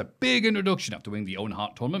Starks gets a big introduction after winning the Owen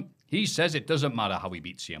Hart tournament. He says it doesn't matter how he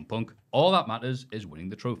beats CM Punk. All that matters is winning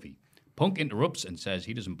the trophy. Punk interrupts and says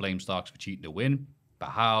he doesn't blame Starks for cheating to win. But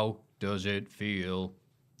how does it feel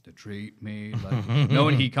to treat me like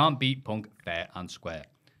knowing he can't beat Punk fair and square?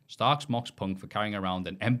 Starks mocks Punk for carrying around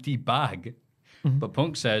an empty bag. But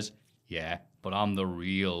Punk says, yeah, but I'm the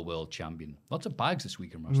real world champion. Lots of bags this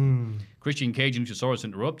week in wrestling. Christian Cage and Luchasaurus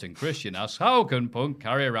interrupt, and Christian asks, how can Punk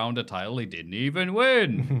carry around a title he didn't even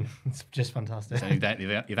win? It's just fantastic. So you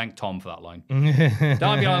thank Tom for that line.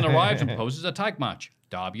 Darby Allin arrives and proposes a tag match.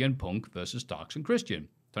 Darby and Punk versus Starks and Christian.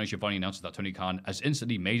 Tony Schiavone announces that Tony Khan has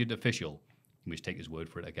instantly made it official. We just take his word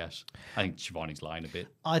for it, I guess. I think Schiavone's lying a bit.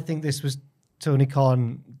 I think this was Tony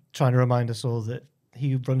Khan trying to remind us all that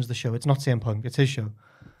he runs the show. It's not CM Punk. It's his show.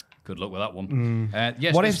 Good luck with that one.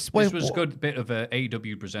 Yes, this was a good bit of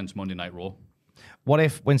AEW Presents Monday Night Raw. What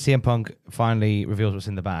if when CM Punk finally reveals what's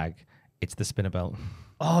in the bag, it's the spinner belt?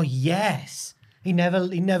 Oh, yes. He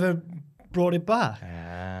never brought it back.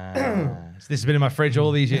 So this has been in my fridge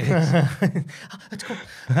all these years. It's cool.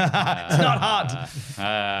 It's not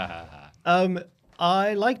hard.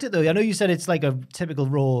 I liked it though. I know you said it's like a typical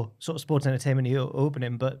Raw sort of sports entertainment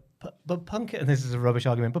opening, but Punk, and this is a rubbish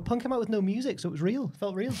argument, but Punk came out with no music, so it was real. It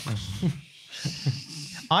felt real.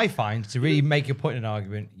 I find to really make your point in an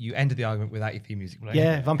argument, you ended the argument without your theme music playing.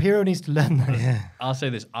 Yeah, Vampiro needs to learn that. Yeah. I'll say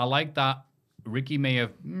this. I like that Ricky may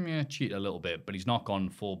have cheated a little bit, but he's not gone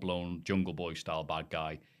full-blown Jungle Boy style bad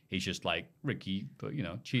guy. He's just like Ricky, but,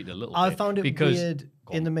 cheated a little bit. I found it weird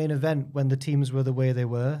in the main event when the teams were the way they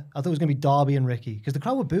were. I thought it was going to be Darby and Ricky because the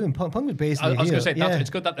crowd were booing. Punk was basically I was going to say, it's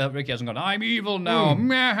good that Ricky hasn't gone, I'm evil now.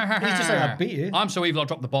 He's just like, I beat you. I'm so evil, I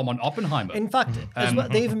dropped the bomb on Oppenheimer. In fact,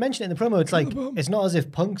 they even mentioned it in the promo. It's like, it's not as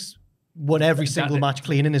if Punk's won every single match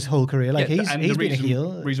clean in his whole career. Like, he's been a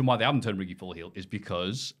heel. The reason why they haven't turned Ricky full heel is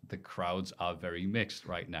because the crowds are very mixed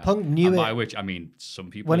right now. Punk knew by which, I mean,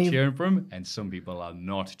 some people are cheering for him and some people are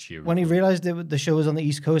not cheering When he realized that the show was on the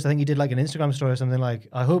East Coast, I think he did like an Instagram story or something like,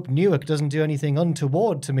 I hope Newark doesn't do anything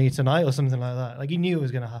untoward to me tonight or something like that. Like, he knew it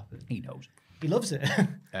was going to happen. He knows. He loves it.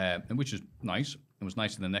 And which is nice. It was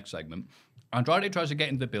nice in the next segment. Andrade tries to get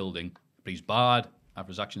into the building, but he's barred after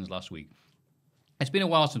his actions last week. It's been a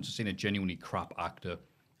while since I've seen a genuinely crap actor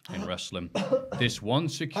in wrestling. This one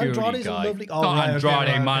security Andrade's guy. a lovely...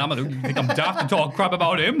 man. I think I'm daft to talk crap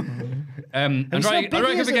about him. Andrade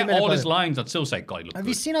can forget all his lines. I'd still say, God, he looks Have good.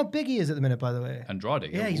 you seen how big he is at the minute, by the way?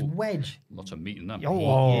 Andrade? Yeah, he's wedge. Lots of meat in that.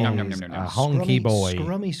 Oh, Yum, a yum. honky boy.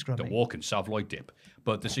 Scrummy. The walking Savoy dip.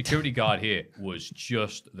 But the security guard here was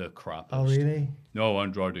just the crap. Oh, really? No,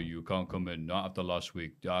 Andrade, you can't come in. Not after last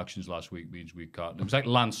week. The actions last week means we can't. It was like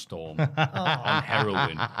Lance Storm on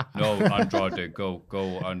heroin. No, Andrade, go,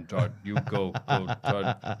 Andrade. You go.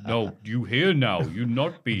 No, you here now. You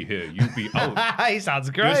not be here. You be out. He sounds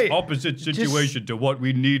great. This opposite situation to what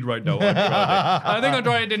we need right now, Andrade. I think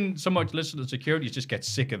Andrade didn't so much listen to the security, just get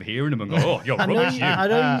sick of hearing him and go, oh, you're rubbish.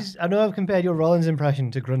 I know I've compared your Rollins impression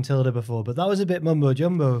to Gruntilda before, but that was a bit mumbo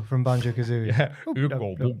jumbo from Banjo Kazooie.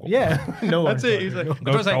 Yeah. No, that's it. He's like,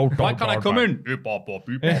 why can't I come in? Therefore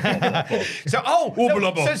he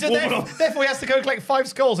has to go collect 5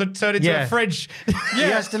 skulls and turn into a fridge. He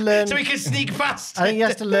has to learn. So he can sneak past. I think he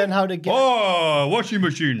has to learn how to get. Oh, washing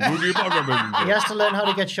machine. He has to learn how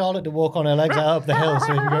to get Charlotte to walk on her legs out up the hill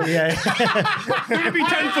so he can go. Yeah. He'd be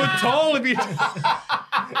 10 foot tall if he.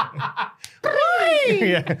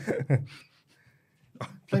 Yeah.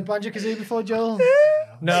 Played Banjo Kazooie before, Joel?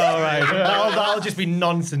 No, right. That'll just be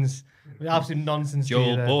nonsense. Absolute nonsense.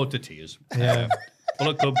 Joel bored to tears. Yeah.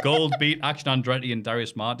 Bullet Club Gold beat Action Andretti and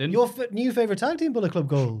Darius Martin. Your new favourite tag team, Bullet Club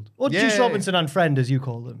Gold? Or Yeah. Juice Robinson and Friend, as you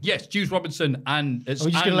call them? Yes, Juice Robinson and... Are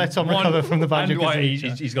we just going to let Tom recover from the banjo?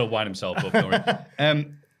 He's going to wind himself up, don't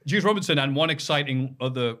worry. Juice Robinson and one exciting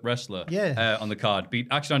other wrestler on the card beat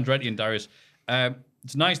Action Andretti and Darius.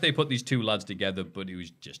 It's nice they put these two lads together, but it was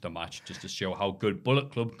just a match just to show how good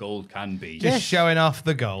Bullet Club Gold can be. Just showing off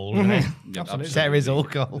the gold. Isn't it? Yeah, absolutely. There is all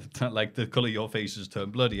gold. Like the colour of your faces turn.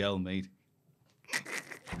 Bloody hell, mate.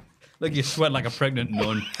 Like you sweat like a pregnant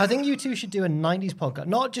nun. I think you two should do a 90s podcast.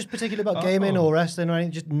 Not just particularly about gaming or wrestling or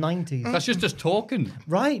anything, just 90s. That's just us talking.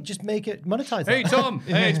 Right, just make it monetize. Hey, that. Tom.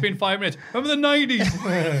 Hey, it's been 5 minutes. Remember the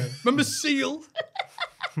 90s? Remember Seal?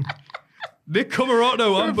 Nick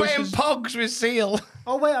Camarato We're playing ambushes... Pogs with Seal.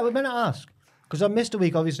 Oh, wait, I was meant to ask. Because I missed a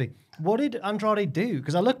week, obviously. What did Andrade do?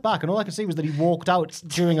 Because I looked back and all I could see was that he walked out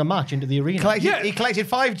during a match into the arena. He collected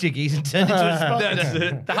 5 jiggies and turned into a spot.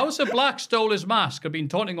 The House of Black stole his mask. Had been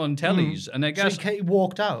taunting on tellies, and I guess So he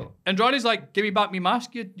walked out. Andrade's like, "Give me back me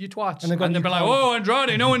mask, you twats." And And they they're go, like, "You "Oh,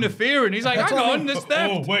 Andrade, no interfering." He's like, That's "Hang what I on, mean. it's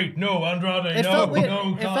theft." wait, no, Andrade, It felt weird.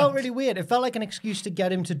 It felt really weird. It felt like an excuse to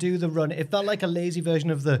get him to do the run. It felt like a lazy version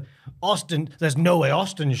of the Austin. There's no way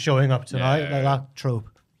Austin's showing up tonight. Yeah. Like that trope.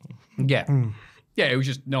 Yeah, yeah. It was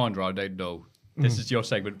just no Andrade, no. This is your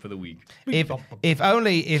segment for the week. If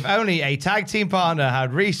only a tag team partner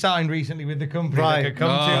had re-signed recently with the company Right. that could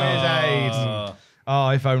come to his aid. Oh,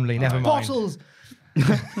 if only. Never mind. Bottles.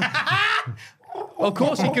 Of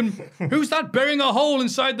course he can. Who's that burying a hole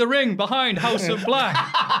inside the ring behind House of Black?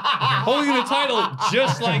 Holding the title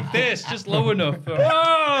just like this, just low enough.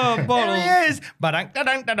 Oh, There bottle. he is.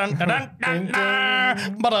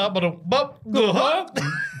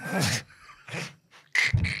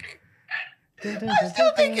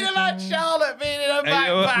 Still thinking about Charlotte being in her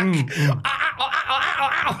backpack.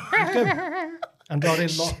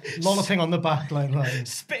 Andrade lolloping on the back like that.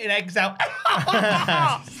 Spitting eggs out.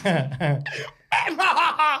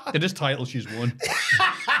 It is title she's won.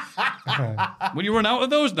 When you run out of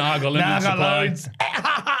those, I got limited supply. loads.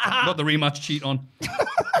 Got the rematch cheat on.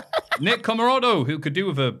 Nick Camarato, who could do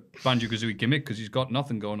with a Banjo-Kazooie gimmick because he's got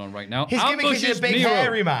nothing going on right now. His gimmick is ambushes a big Miro.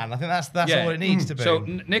 hairy man. I think that's all it needs to be. So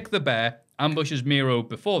Nick the Bear ambushes Miro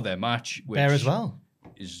before their match. Which Bear as well.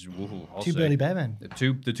 Is, I'll Two say. burly bear men.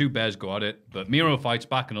 The two bears go at it, but Miro fights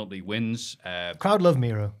back and ultimately wins. Crowd love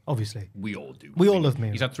Miro, obviously. We all do. We all love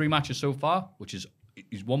Miro. He's had 3 matches so far, which is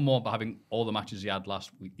he's one more by having all the matches he had last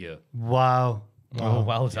year. Wow. Oh,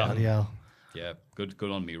 well done. Bloody hell. Yeah, good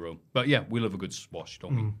on Miro. But yeah, we love a good swash,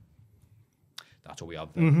 don't we? That's what we have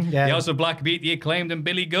there. yeah. The House of Black beat the Acclaimed and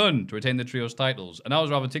Billy Gunn to retain the trios titles. And I was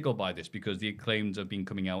rather tickled by this because the Acclaimed have been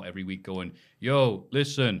coming out every week going, yo,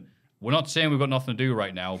 listen, we're not saying we've got nothing to do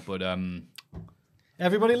right now, but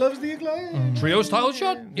Everybody loves the Acclaim. trios title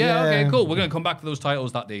shot? Yeah, Yeah. okay, cool. We're going to come back to those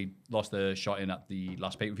titles that they lost their shot in at the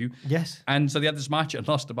last pay-per-view. Yes. And so they had this match and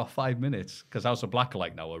lost about 5 minutes because House of Black are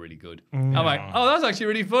like, no, we're really good. I'm like, oh, that's actually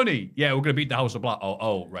really funny. Yeah, we're going to beat the House of Black.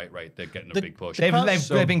 Oh, right. They're getting a big push.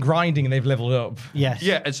 They've been grinding and they've leveled up. Yes.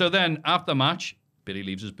 Yeah, and so then after the match, Billy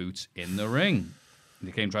leaves his boots in the ring.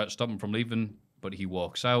 They came trying to stop him from leaving, but he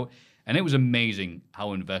walks out. And it was amazing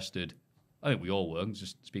how invested, I think we all were,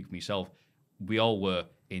 just speak for myself, we all were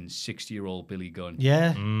in 60-year-old Billy Gunn.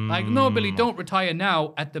 Yeah. Like, no, Billy, don't retire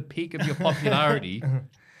now at the peak of your popularity.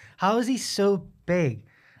 How is he so big?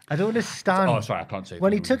 I don't understand. Oh, sorry, I can't say.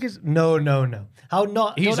 When he took his no. How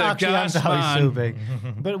not? He's don't a actually gas answer how he's so man. big.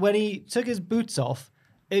 But when he took his boots off,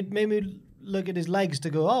 it made me look at his legs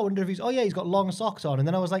to go, oh, I wonder if he's. Oh yeah, he's got long socks on. And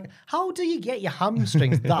then I was like, how do you get your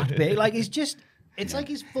hamstrings that big? Like it's just. It's like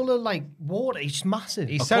he's full of like water. He's just massive.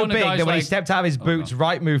 He's so big that when he stepped out of his boots,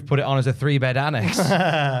 Right Move put it on as a 3-bed annex.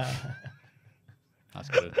 That's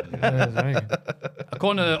good.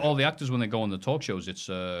 According to all the actors when they go on the talk shows, it's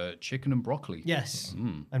chicken and broccoli. Yes.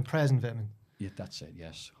 And prayers and vitamin. Yeah, that's it.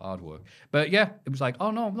 Yes, hard work. But yeah, it was like,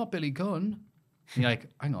 oh no, I'm not Billy Gunn. And you're like,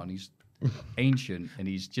 hang on, he's ancient and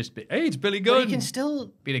he's just, hey, it's Billy Gunn. But he can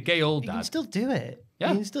still. Being a gay old He dad. can still do it. Yeah.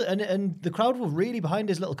 He can still, and the crowd were really behind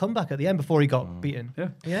his little comeback at the end before he got beaten. Yeah.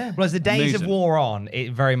 Yeah. Well, as the days Amazing. of war on,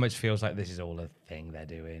 it very much feels like this is all a thing they're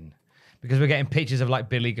doing. Because we're getting pictures of like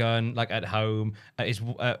Billy Gunn, like at home, at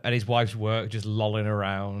his wife's work, just lolling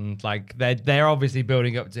around. Like they're obviously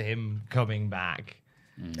building up to him coming back.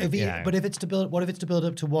 But if it's to build, what if it's to build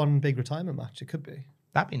up to one big retirement match? It could be.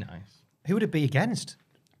 That'd be nice. Who would it be against?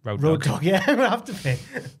 Road Road Dogg. Dogg, yeah, it would have to be.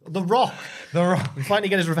 The Rock. The Rock. We finally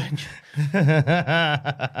get his revenge.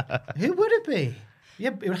 Who would it be? Yeah,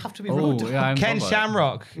 it would have to be Oh, Road Dogg. yeah, I'm Ken talking about it.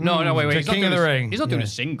 Shamrock. No, wait. The He's not King of doing the a- Ring. He's not doing Yeah. a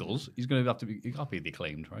singles. He's going to have to be. He can't be the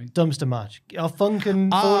acclaimed, right? Dumpster match. Are Funk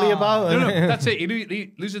and Foley about? No, that's it.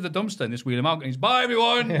 He loses the dumpster and this wheel him out and he's bye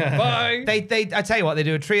everyone, bye. I tell you what, they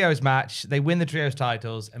do a trios match. They win the trios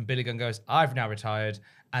titles, and Billy Gunn goes, "I've now retired."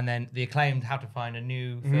 And then the acclaimed have to find a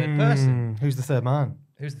new third person. Who's the third man?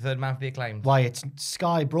 Who's the third man for the acclaimed? Why, it's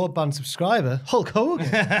Sky broadband subscriber Hulk Hogan.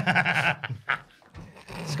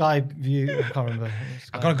 Sky View. I can't remember.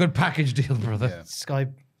 I got a good package deal, brother. Sky.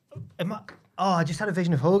 I just had a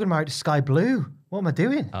vision of Hogan married to Sky Blue. What am I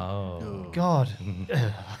doing? Oh, God.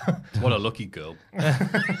 What a lucky girl.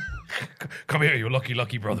 come here, you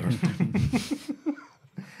lucky brother.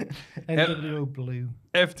 NWO Blue.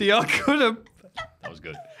 FTR could have. That was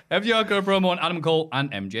good. FTR could have promo on Adam Cole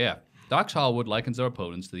and MJF. Dax Harwood likens their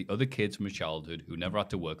opponents to the other kids from his childhood who never had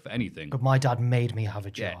to work for anything. But my dad made me have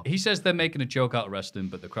a Yeah, job. he says they're making a joke out of wrestling,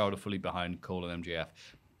 but the crowd are fully behind Cole and MJF.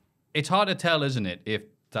 It's hard to tell, isn't it, if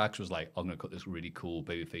Dax was like, I'm going to cut this really cool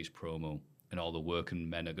babyface promo and all the working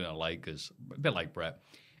men are going to like us. A bit like Brett.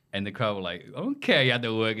 And the crowd were like, I don't care you had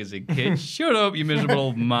to work as a kid. Shut up, you miserable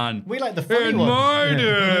old man. We like the funny In ones. my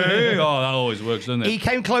day. Oh, that always works, doesn't it? He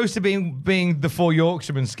came close to being the Four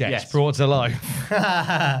Yorkshiremen sketch Yes. brought to life.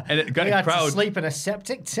 And it got We a had to crowd. sleep in a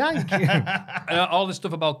septic tank. All this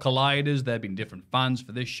stuff about colliders, there have been different fans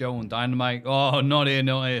for this show on Dynamite. Oh, not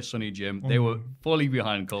here, Sonny Jim. They were fully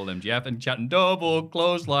behind Cole MJF and chatting double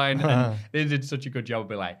clothesline. And they did such a good job of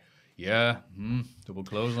being like, yeah, double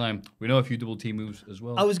clothesline. We know a few double T moves as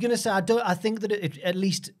well. I was gonna say I think that at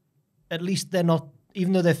least they're not,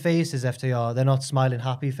 even though their faces FTR, they're not smiling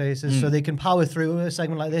happy faces, so they can power through a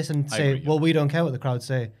segment like this and say, agree, yeah. well, we don't care what the crowd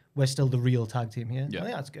say. We're still the real tag team here. Yeah. I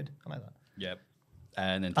think that's good. I like that. Yep.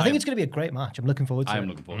 And then I think it's going to be a great match. I'm looking forward to it. I'm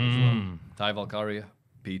looking forward as well. Ty Valkyria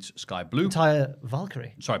beats Sky Blue. Taya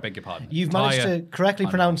Valkyrie. Sorry, beg your pardon. You've managed to correctly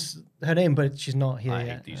pronounce her name, but she's not here I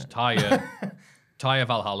yet. hate these. Taya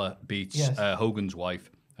Valhalla beats Yes. Hogan's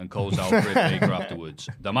wife and calls out Britt Baker afterwards.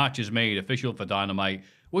 The match is made official for Dynamite,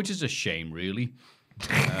 which is a shame, really.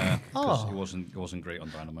 Because it wasn't great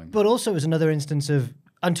on Dynamite. But also, it was another instance of,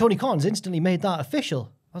 and Tony Khan's instantly made that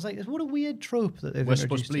official. I was like, what a weird trope that they've We're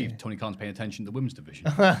supposed introduced to believe here. Tony Khan's paying attention to the women's division.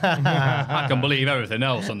 I can believe everything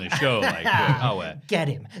else on this show. Get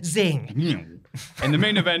him. Zing. In the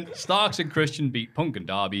main event, Starks and Christian beat Punk and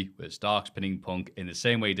Darby, with Starks pinning Punk in the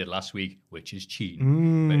same way he did last week, which is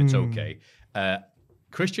cheating, but it's okay.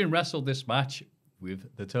 Christian wrestled this match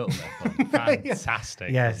with the turtleneck on.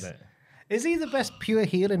 Fantastic. Yes. Wasn't it? Is he the best pure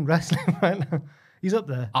heel in wrestling right now? He's up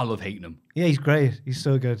there. I love hating him. Yeah, he's great. He's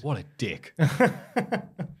so good. What a dick.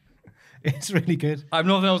 It's really good. I've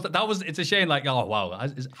nothing else. It's a shame, like, oh, wow,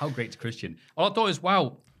 how great's Christian? All I thought is,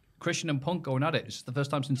 wow, Christian and Punk going at it. It's the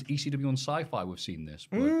first time since ECW on Sci-Fi we've seen this.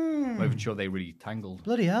 But I'm not even sure they really tangled.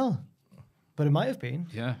 Bloody hell. But it might have been.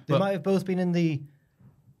 Yeah, They but- might have both been in the...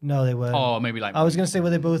 No, they weren't. Oh, maybe like... I was going to say, were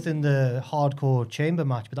they both in the hardcore chamber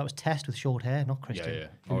match? But that was Test with short hair, not Christian. Yeah.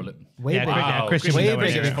 Or Way Yeah, bigger. wow, Christian Christian, way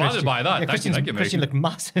bigger. flattered by that. Yeah, Thank you, Christian mate. looked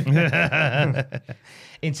massive.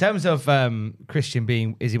 In terms of Christian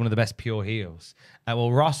being, is he one of the best pure heels?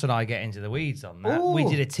 Well, Ross and I get into the weeds on that. We Ooh.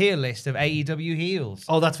 did a tier list of AEW heels.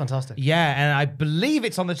 Oh, that's fantastic. Yeah, and I believe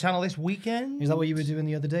it's on the channel this weekend. Is that what you were doing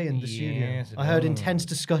the other day in the studio? Yes, it I heard was. intense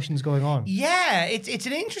discussions going on. Yeah, it's an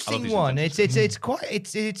I love interesting these one. intense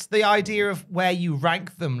It's the idea of where you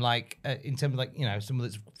rank them, like in terms of like someone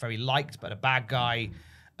that's very liked but a bad guy.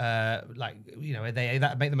 They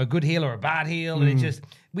that make them a good heel or a bad heel, and it just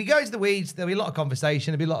we go into the weeds. There'll be a lot of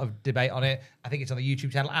conversation. There'll be a lot of debate on it. I think it's on the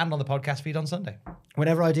YouTube channel and on the podcast feed on Sunday.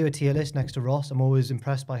 Whenever I do a tier list next to Ross, I'm always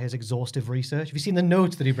impressed by his exhaustive research. Have you seen the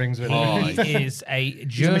notes that he brings with him? He is a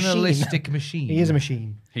journalistic machine. He is a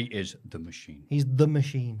machine. He is the machine. He's the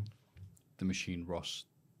machine. The machine, Ross.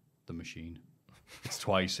 The machine. It's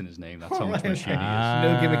twice in his name. That's how much machine he is.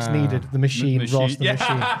 No gimmicks needed. The machine, Ross the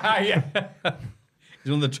machine. Yeah.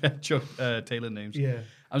 He's one of the Chuck Taylor names. Yeah.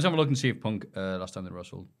 I'm just having a look and see if Punk last time they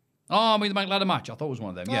wrestled. Oh, made the Bank Ladder match. I thought it was one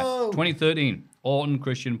of them. Yeah. Oh. 2013. Orton,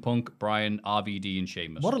 Christian, Punk, Bryan, RVD, and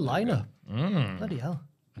Sheamus. What a lineup. Bloody hell.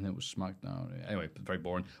 And it was SmackDown. Anyway, very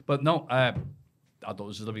boring. But no, I thought it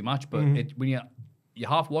was a lovely match. But when you're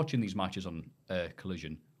half watching these matches on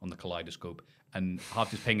Collision, on the Kaleidoscope, and half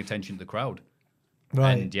just paying attention to the crowd.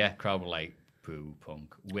 Right. And yeah, crowd were like, boo,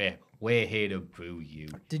 Punk. We're here to boo you.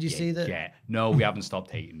 Did you see that? Yeah. No, we haven't stopped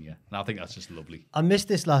hating you. And I think that's just lovely. I missed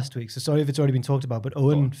this last week, so sorry if it's already been talked about, but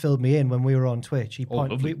Owen filled me in when we were on Twitch.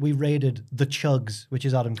 lovely. We raided The Chugs, which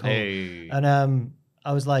is Adam Cole. Hey. And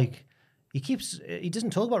I was like, he doesn't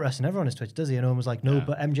talk about wrestling ever on his Twitch, does he? And Owen was like, no,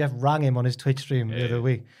 but MJF rang him on his Twitch stream the other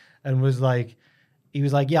week and was like, he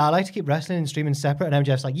was like, yeah, I like to keep wrestling and streaming separate. And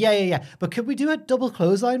MJF's like, yeah. But could we do a double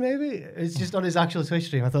clothesline maybe? It's just on his actual Twitch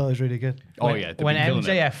stream. I thought it was really good. Oh, yeah. When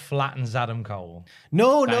MJF flattens Adam Cole.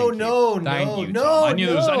 No. Thank you, Tom. I knew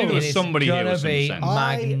there was somebody here with some sense.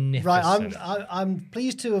 Magnificent. Right, I'm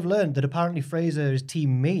pleased to have learned that apparently Fraser is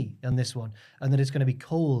team me on this one, and that it's going to be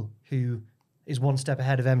Cole who is one step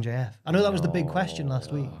ahead of MJF. I know that was the big question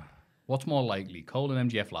last week. What's more likely, Cole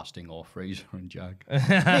and MJF lasting or Fraser and Jag? Me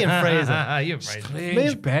and Fraser. You're Fraser.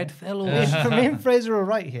 Strange bedfellows. Me and Fraser are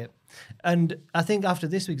right here. And I think after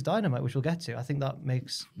this week's Dynamite, which we'll get to, I think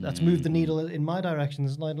that's moved the needle in my direction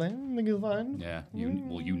slightly. I think you'll find. Yeah,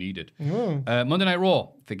 you need it. Monday Night Raw.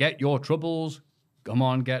 Forget your troubles. Come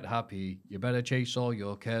on, get happy. You better chase all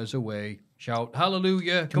your cares away. Shout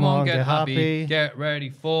hallelujah. Come on, get happy. Get ready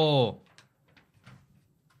for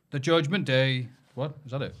the Judgment Day. What?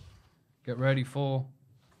 Is that it? Get ready for...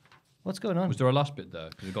 What's going on? Was there a last bit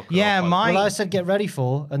there? It got cut Yeah, off Well, I said get ready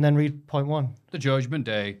for, and then read point 1. The Judgment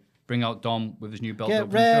Day. Bring out Dom with his new belt.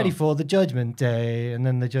 Get ready for the Judgment Day, and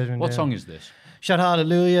then the Judgment Day. What song is this? Shout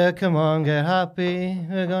hallelujah, come on, get happy.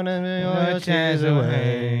 We're gonna be all your tears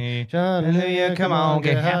away. Shout hallelujah, come on,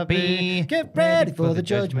 get happy. Get ready for the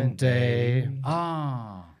Judgment Day.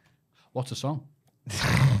 What's the song?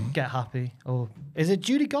 Get happy. Oh, is it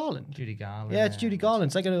Judy Garland? Judy Garland. Yeah, it's Judy Garland.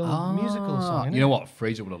 It's like a little musical song. Isn't You know what?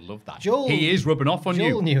 Fraser would have loved that. Joel- he is rubbing off on you.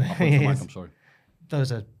 Joel knew I'll put he the mic, is. I'm sorry. That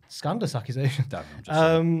was a scandalous accusation. Damn, I'm just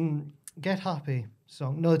saying. Get happy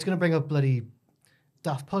song. No, it's going to bring up bloody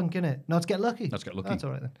Daft Punk, innit? No, it's Get Lucky. Let's Get Lucky. That's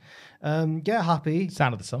all right then. Get Happy.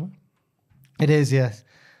 Sound of the Summer. It is, yes.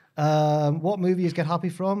 What movie is Get Happy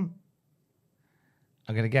from?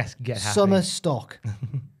 I'm going to guess Get Happy. Summer Stock.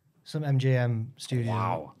 Some MGM studio.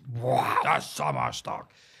 Wow. That's summer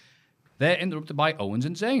stock. They're interrupted by Owens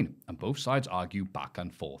and Zayn, and both sides argue back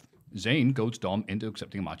and forth. Zayn goads Dom into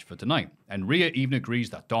accepting a match for tonight, and Rhea even agrees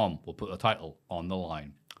that Dom will put the title on the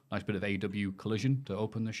line. Nice bit of AEW Collision to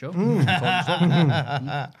open the show.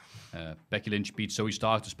 Becky Lynch beats Zoe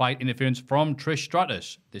Stark despite interference from Trish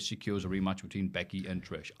Stratus. This secures a rematch between Becky and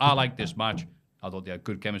Trish. I like this match. I thought they had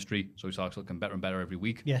good chemistry. Zoe Stark's looking better and better every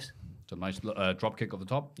week. Yes. It's a nice drop kick off the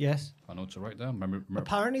top. Yes. I know it's right there.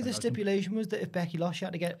 Apparently the stipulation was that if Becky lost, she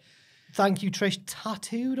had to get "Thank You Trish"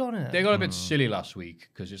 tattooed on it. They got a bit silly last week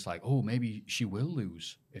because it's like, oh, maybe she will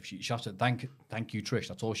lose if she has to thank you Trish.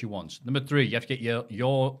 That's all she wants. Number 3, you have to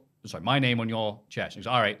get my name on your chest. It's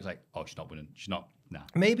all right. It's like, oh, she's not winning. She's not. Nah.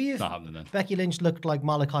 Maybe if not happening then. Becky Lynch looked like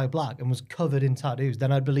Malachi Black and was covered in tattoos, then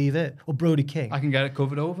I'd believe it. Or Brody King. I can get it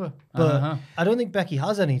covered over. But I don't think Becky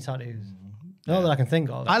has any tattoos. Not that I can think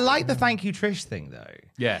of. I like the Thank You Trish thing though.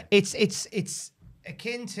 Yeah. It's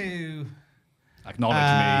akin to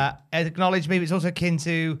Acknowledge me. but it's also akin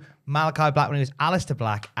to Malachi Black when he was Alistair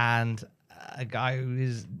Black and a guy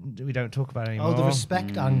we don't talk about anymore. Oh, the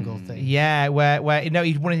respect angle thing. Yeah, where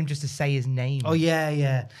he wanted him just to say his name. Oh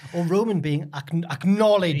yeah. Or Roman being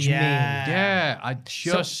acknowledge me. Yeah, I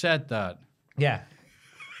just said that. Yeah.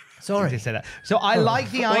 Sorry. I just said that. So I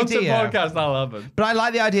like the idea. Once a podcast, that'll happen. But I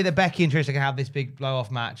like the idea that Becky and Trish are going to have this big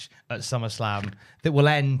blow-off match at SummerSlam that will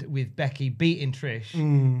end with Becky beating Trish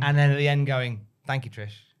and then at the end going, "Thank you,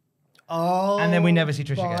 Trish." Oh. And then we never see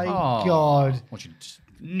Trish my again. God. What you just,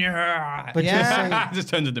 But Yeah. just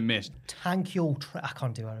turns into mist. Thank you. I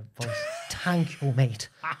can't do our voice. Thank you, mate.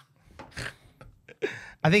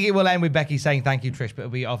 I think it will end with Becky saying "Thank you, Trish," but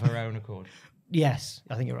it'll be of her own accord. Yes,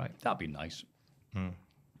 I think you're right. That'd be nice.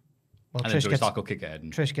 Well, And then Zoe Stark will kick ahead.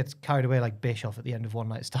 And Trish gets carried away like Bischoff at the end of One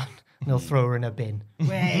Night Stand, and they'll throw her in a bin.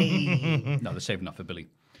 Way. no, they're saving that for Billy.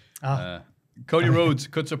 Cody Rhodes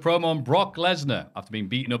cuts a promo on Brock Lesnar after being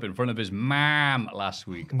beaten up in front of his mom last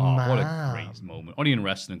week. Oh, what a great moment. Only in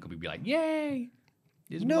wrestling could we be like, yay.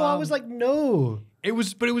 His No, I mom. was like, no. It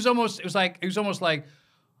was almost like,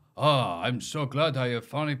 oh, I'm so glad I have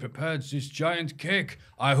finally prepared this giant cake.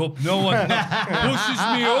 I hope no one pushes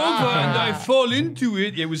me over and I fall into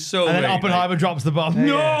it. It was so And then great, Oppenheimer drops the bomb.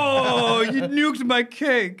 No, you nuked my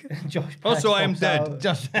cake. Josh Also, Peck I am pops dead. out.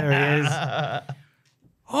 Just There he is.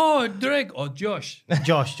 Oh, Drake or Josh.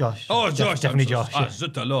 Josh. Oh, Josh. Definitely Josh. yeah.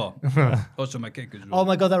 Zutalo. Also, my cake is Oh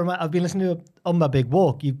my God, I've been listening to on my big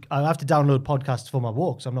walk. I have to download podcasts for my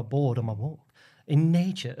walk, so I'm not bored on my walk. In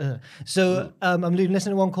nature. So I'm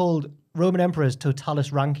listening to one called Roman Emperors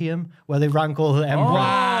Totalis Rankium, where they rank all the emperors.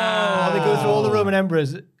 Wow. And they go through all the Roman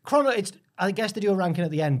emperors. I guess they do a ranking at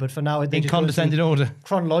the end, but for now they in just go condescending through order.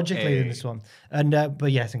 chronologically in this one. And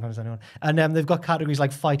but yes, in condescending order. And they've got categories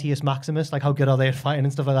like Fightius Maximus, like how good are they at fighting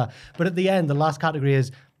and stuff like that. But at the end, the last category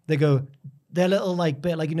is they go their little like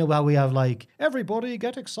bit, like you know how we have like everybody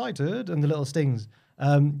get excited and the little stings.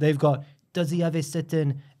 They've got does he have a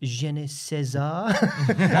certain je ne sais quoi?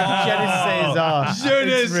 Je ne sais quoi. Je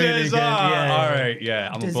ne It's really sais good, quoi. yeah. All right,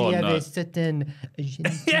 yeah, I'm Does aboard he have that. a certain je ne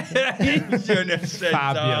sais Je ne sais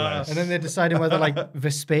Fabulous. And then they're deciding whether like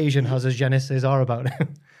Vespasian has a je ne sais quoi about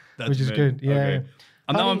him, which is me. good. Yeah. Okay.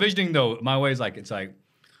 I'm now Funny- envisioning though. My way is like it's like,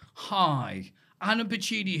 hi, Anna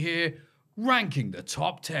Pacini here, ranking the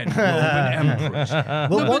top 10 Roman emperors.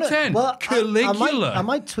 Number 10, Caligula. I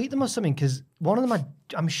might tweet them or something because one of them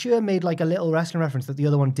I'm sure made like a little wrestling reference that the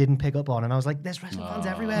other one didn't pick up on, and I was like, "There's wrestling fans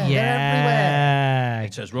everywhere. They're everywhere." Yeah.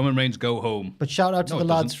 It says Roman Reigns go home. But shout out to No, the it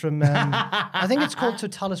lads from I think it's called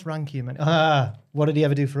Totalis Rankium. What did he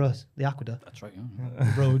ever do for us? The Aqueduct, That's right. Yeah.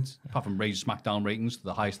 the roads. Apart from raise SmackDown ratings to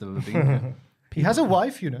the highest they've ever been. Yeah. He has a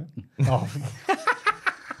wife, you know. Oh.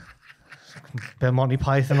 Bit of Monty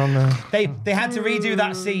Python on the. They had to redo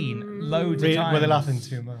that scene loads of times. Were they laughing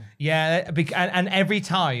too much? Yeah, and every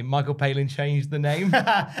time Michael Palin changed the name.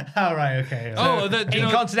 All right, okay. Oh, do you know,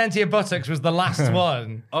 Incontinentia Buttocks was the last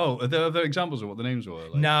one. are there other examples of what the names were?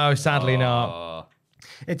 Like, No, sadly not.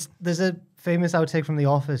 There's a famous outtake from The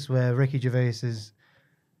Office where Ricky Gervais is.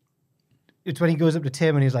 It's when he goes up to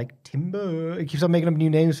Tim and he's like, Timber. He keeps on making up new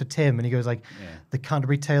names for Tim, and he goes like, the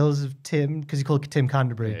Canterbury Tales of Tim, because he called Tim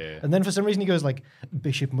Canterbury. Yeah. And then for some reason he goes like,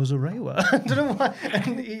 Bishop Muzarewa. I don't know why.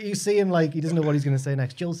 And you see him like, he doesn't know what he's going to say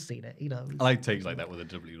next. Joel's seen it, he knows. I like takes like that with the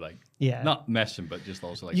W, like not messing, but just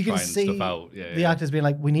also like You can trying see stuff out. Yeah, the actors being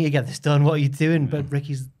like, we need to get this done. What are you doing? But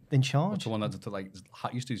Ricky's in charge. What's the one that like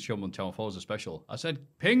used to show them on Channel 4 as a special? I said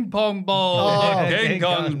ping pong ball, King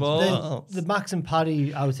Kong's ball. The Max and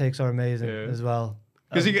Paddy outtakes are amazing as well.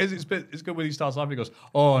 Because it's good when he starts laughing. He goes,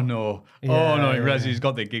 "Oh no, He realizes he's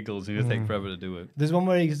got the giggles, and it'll take forever to do it. There's one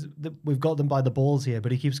where we've got them by the balls here,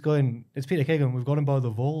 but he keeps going. It's Peter Kay going, we've got him by the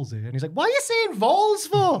balls here, and he's like, "Why are you saying balls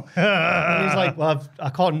for?" And he's like, "Well, I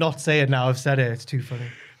can't not say it now. I've said it. It's too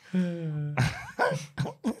funny."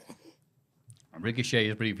 Ricochet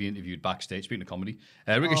is briefly interviewed backstage. Speaking of comedy,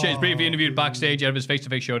 Ricochet is briefly interviewed backstage ahead of his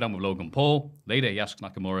face-to-face showdown with Logan Paul. Later, he asks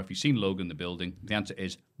Nakamura if he's seen Logan in the building. The answer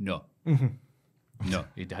is no. No,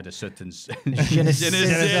 he had a certain. Je ne sais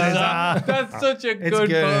quoi. That's such a It's good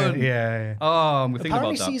good. pun. Yeah. Oh, I'm thinking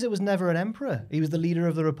Apparently, about that. Caesar was never an emperor. He was the leader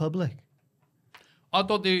of the Republic. I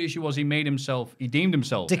thought the issue was he deemed himself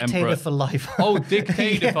Dictator emperor. for life. Oh,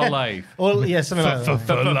 dictator for life. Well, yeah, something like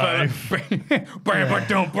that.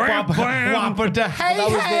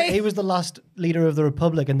 He was the last leader of the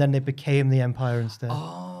Republic, and then they became the Empire instead.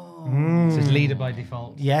 This is leader by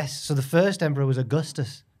default. Yes, so the first emperor was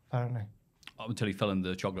Augustus, apparently. Until he fell in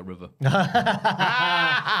the chocolate river. Yes,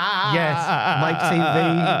 Mike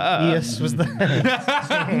TV. Yes, was there.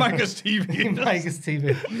 Micah's TV. Mike's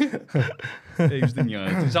TV.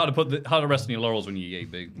 It's hard to rest on your laurels when you're yay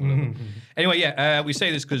big. Whatever. Anyway, we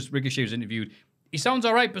say this because Ricochet was interviewed. He sounds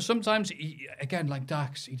all right, but sometimes, again, like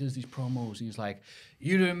Dax, he does these promos. He's like,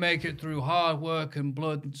 you didn't make it through hard work and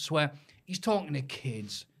blood and sweat. He's talking to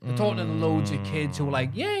kids. They're talking to loads of kids who are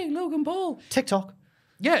like, yay, Logan Paul. TikTok.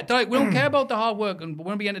 Yeah, they're like, we don't care about the hard work and we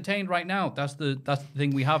want to be entertained right now. That's the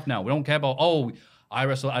thing we have now. We don't care about, I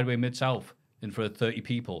wrestled Idway Mid-South in front of 30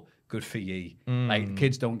 people. Good for ye. Like,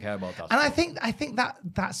 kids don't care about that. And I think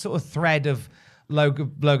that sort of thread of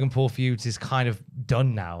Logan Paul feuds is kind of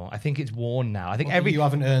done now. I think it's worn now. I think You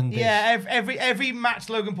haven't earned this. Yeah, every match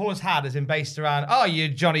Logan Paul has had has been based around, you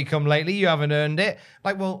Johnny come lately, you haven't earned it.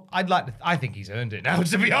 Like, well, I think he's earned it now,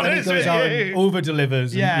 to be honest. He goes out and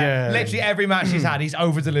over-delivers. Yeah, literally every match he's had, he's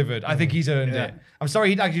over-delivered. I think he's earned it. I'm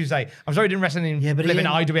sorry, like you say, I'm sorry he didn't wrestle in living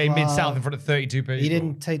IWA Mid-South in front of 32 people. He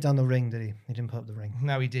didn't take down the ring, did he? He didn't put up the ring.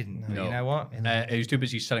 No, he didn't. No. You know what? He was too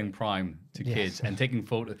busy selling Prime to kids and taking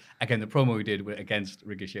photos. Again, the promo he did against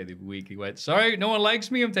Ricochet the other week, he went, sorry, no one likes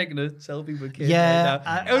me. I'm taking a selfie with kids. Yeah,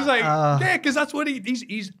 right now. It was like, because that's what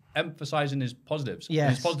he's emphasizing his positives. Yes.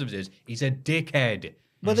 And his positives is he's a dickhead.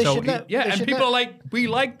 Well, they should let- they and should people let- are like, we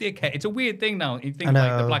like dickhead. It's a weird thing now. You think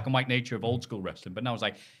like the black and white nature of old school wrestling, but now it's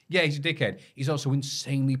like, yeah, he's a dickhead. He's also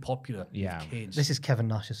insanely popular with kids. This is Kevin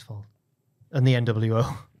Nash's fault. And the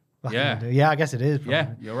NWO. Yeah. Yeah, I guess it is. Probably.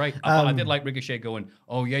 Yeah, you're right. I did like Ricochet going,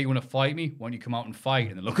 oh, yeah, you want to fight me? Why don't you come out and fight?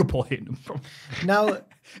 And then Logan Paul hitting him from... Now,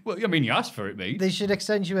 Well, I mean, you asked for it, mate. they should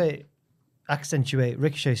accentuate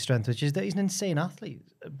Ricochet's strength, which is that he's an insane athlete.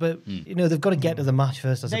 But, they've got to get to the match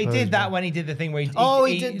first, I suppose. They did that when he did the thing where he did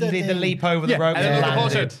the did the thing. leap over the rope and then and Logan Paul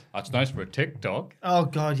landed. said, that's nice for a TikTok. Oh,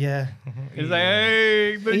 God, yeah. He's like,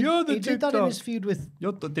 hey, but you're the He did that in TikTok. his feud with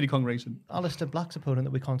You're the Diddy Kong Racing. Alistair Black's opponent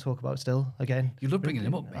that we can't talk about still, again. You love bringing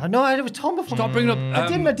him up, mate. I know, it was Tom before. Stop bringing up...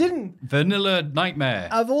 I didn't. Vanilla Nightmare.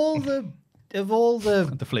 Of all the The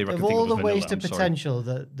flavour I can think of all is the vanilla, wasted I'm sorry. potential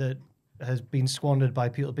that has been squandered by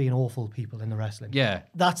people being awful people in the wrestling. Yeah.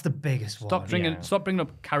 That's the biggest one. Stop bringing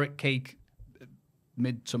up carrot cake,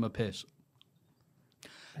 midsummer piss.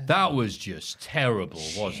 That was just terrible,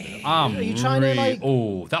 wasn't it? Are you trying to, like...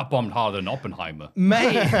 Oh, that bombed harder than Oppenheimer.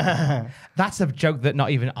 Mate, that's a joke that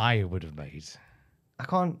not even I would have made. I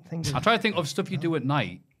can't think of... I try to think of stuff you do at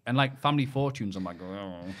night, and like Family Fortunes, I'm like,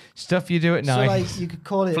 oh. Stuff you do at So, night. like, you could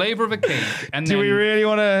call it... Flavor of a cake, and Do then... we really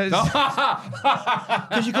want to...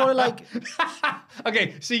 Could you call it, like...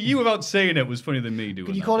 Okay, see, you without saying it was funnier than me doing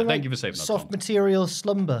Could you that. call it, Thank like, you for saving that, soft Tom. material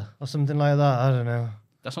slumber or something like that? I don't know.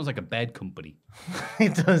 That sounds like a bed company.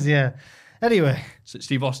 It does, yeah. Anyway. So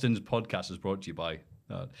Steve Austin's podcast is brought to you by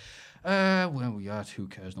that. Well, yeah, who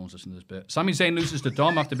cares? No one's listening to this bit. Sami Zayn loses to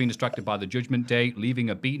Dom after being distracted by the Judgment Day,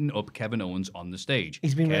 leaving a beaten-up Kevin Owens on the stage.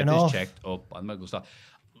 He's been Kev written is off. checked up by the medical staff.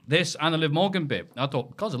 This and the Liv Morgan bit, I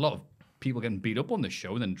thought, because a lot of people getting beat up on this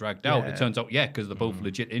show and then dragged out, it turns out, because they're both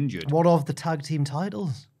legit injured. What of the tag team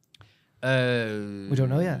titles? We don't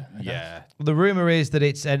know yet. Yeah. The rumor is that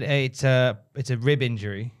it's a rib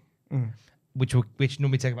injury, which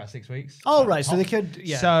normally take about 6 weeks. Oh, right. So they could...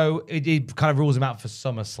 Yeah. So it kind of rules him out for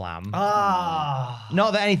SummerSlam.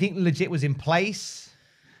 Not that anything legit was in place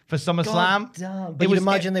for SummerSlam. Damn. But you'd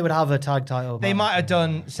imagine they would have a tag title. They match. might have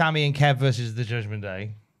done Sammy and Kev versus the Judgment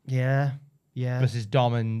Day Yeah. Yeah. versus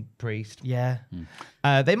Dom and Priest. Yeah.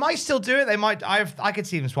 They might still do it. They might. I could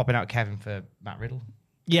see them swapping out Kevin for Matt Riddle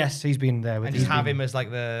Yes, he's been there with and just have him as like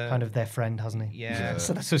the kind of their friend, hasn't he? Yeah.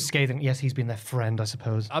 So that's so scathing. Yes, he's been their friend, I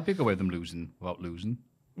suppose. I'd pick away them losing without losing.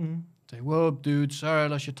 Say, whoa, dude, sorry, I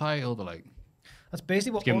lost your title. They're like, That's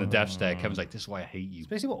basically what... give him the death stare. Kevin's like, this is why I hate you.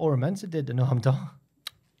 basically what Ora Mensah did to Noam Dar,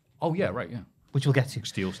 Oh, yeah, right, yeah. which we'll get to.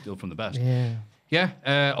 Steal from the best. Yeah. Yeah,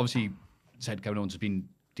 obviously, said Kevin Owens has been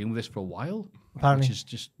dealing with this for a while. Apparently. Which is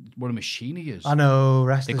just what a machine he is. I know, They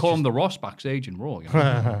wrestlers call him just- the Ross backstage in Raw. You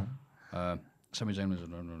know? Sami Zayn was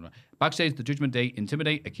backstage. The Judgment Day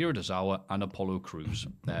intimidate Akira Tozawa and Apollo Crews.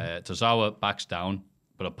 Tozawa backs down,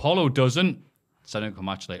 but Apollo doesn't. Setting up a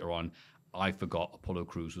match later on. I forgot Apollo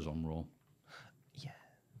Crews was on Raw,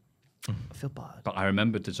 I feel bad. but I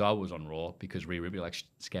remember Tozawa was on Raw because Rhea Ripley like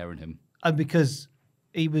scaring him. And because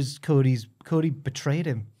he was Cody betrayed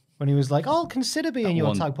him when he was like, I'll consider being your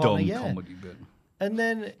One tag partner, dumb yeah. comedy bit. And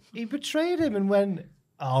then he betrayed him and went,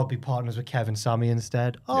 I'll be partners with Kevin Sammy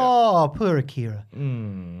instead. Oh, poor Akira.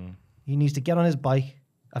 He needs to get on his bike.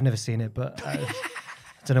 I've never seen it, but I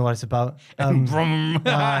don't know what it's about.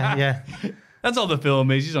 Yeah. That's all the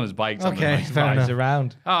film is. He's on his bike. Okay, fair enough.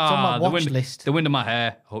 around. on my the watch wind, list. The wind in my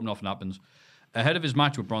hair. Hope nothing happens. Ahead of his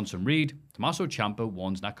match with Bronson Reed, Tommaso Ciampa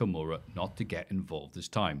warns Nakamura not to get involved this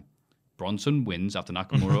time. Bronson wins after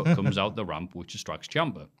Nakamura comes out the ramp, which distracts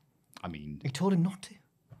Ciampa. I mean, He told him not to.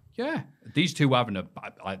 yeah, these two having a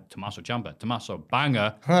Tommaso Ciampa, Tommaso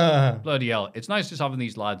banger. Bloody hell! It's nice just having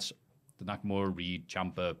these lads, the Nakamura, Reed,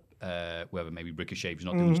 Ciampa, whoever, maybe Ricochet, who's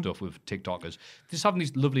not doing stuff with TikTokers. Just having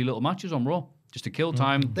these lovely little matches on Raw, just to kill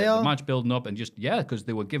time. They the are. match building up, and just because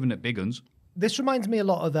they were giving it big uns. This reminds me a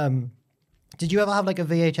lot of did you ever have like a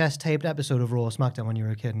VHS taped episode of Raw or SmackDown when you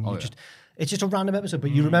were a kid? And you just it's just a random episode,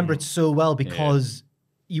 but you remember it so well because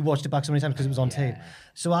you watched it back so many times because it was on tape.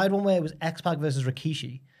 So I had one where it was X-Pac versus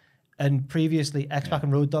Rikishi, and previously X-Pac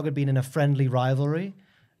and Road Dogg had been in a friendly rivalry,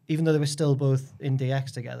 even though they were still both in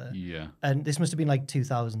DX together. Yeah. And this must have been like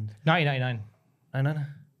 2000. 1999. I don't know.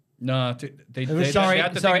 No, they had the sorry,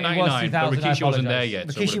 thing sorry, in it was 99, but 2000, I Rikishi wasn't there apologise.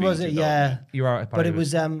 yet. so Rikishi would've was been it, 2000. yeah. You're right. But it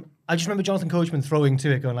was I just remember Jonathan Coachman throwing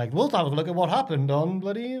to it, going like, "We'll have a look at what happened on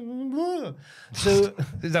bloody." So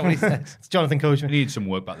Is that what he said? it's Jonathan They Coachman. needed some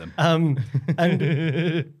work back then.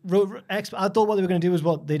 And I thought what they were going to do was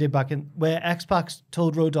what they did back in where X-Pac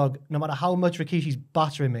told Road Dogg, no matter how much Rikishi's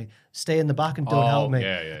battering me, stay in the back and don't help me.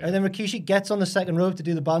 yeah. And then Rikishi gets on the second rope to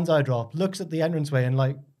do the banzai drop, looks at the entranceway and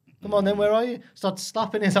like, come on then, where are you? Starts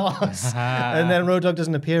slapping his ass. And then Road Dogg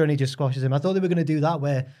doesn't appear and he just squashes him. I thought they were going to do that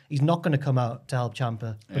where he's not going to come out to help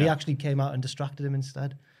Ciampa, but he actually came out and distracted him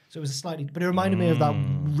instead. So it was a slightly, but it reminded me of that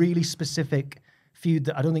really specific feud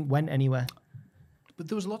that I don't think went anywhere. But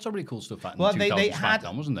there was lots of really cool stuff back in Well, the they 2000 had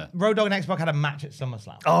SmackDown, wasn't there? Road Dogg and X-Pac had a match at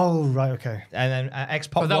SummerSlam. Oh, right, okay. And then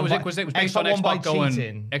X-Pac But that won was by- it, because it was based on won by X-Pac going.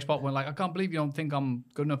 cheating. X-Pac went like, I can't believe you don't think I'm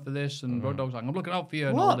good enough for this. And Road Dogg's like, I'm looking out for you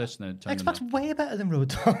and all What? this. And then it turned X-Pac's into- way better than Road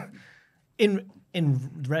Dogg in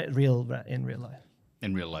real life.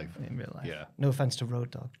 in real life. In real life. Yeah. No offense to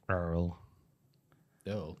Road Dogg. Earl.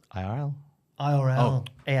 Earl. IRL. IRL.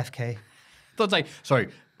 AFK. Thought like, sorry,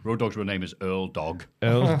 Road Dogg's real name is Earl Dog.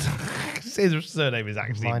 Earl. His surname is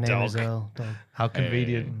actually My name Dog. is Earl Dog. How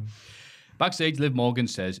convenient. Backstage, Liv Morgan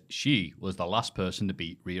says she was the last person to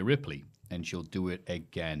beat Rhea Ripley. and she'll do it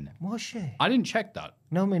again. Was she? I didn't check that.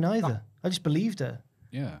 No, me neither. I just believed her.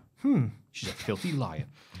 Yeah. She's a filthy liar.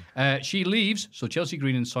 She leaves, so Chelsea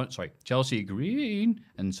Green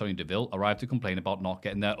and Sonya Deville arrive to complain about not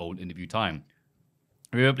getting their own interview time.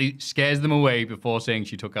 Rhea Ripley scares them away before saying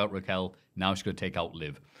she took out Raquel. Now she's going to take out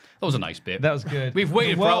Liv. That was a nice bit. That was good. We've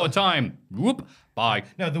waited for our time. Whoop. Bye.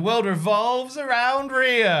 No, the world revolves around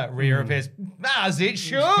Rhea. Rhea appears as it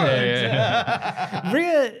should.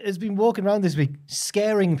 Rhea has been walking around this week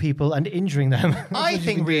scaring people and injuring them. I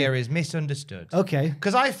think Rhea is misunderstood. Okay.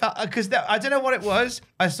 Because I don't know what it was.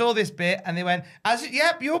 I saw this bit and they went,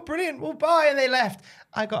 yep, you're brilliant. Well, bye. And they left.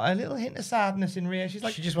 I got a little hint of sadness in Rhea. She's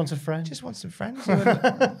like, she just wants a friend. Just want some friends.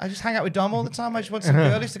 I just hang out with Dom all the time. I just want some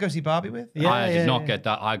girlies to go see Barbie with. I did not get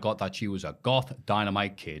that. I got that she was a goth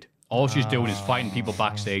Dynamite kid. All she's doing is fighting people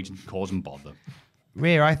backstage and causing bother.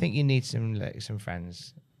 Rhea, I think you need some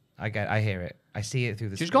friends. I hear it. I see it through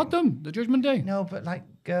the She's screen. got them, the Judgment Day. No, but like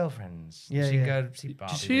girlfriends. Yeah, She yeah. go see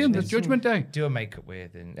Barbie. Did you see him, the with. Judgment Day? Do a makeup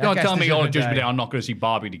with. And Don't tell me all Judgment Day I'm not going to see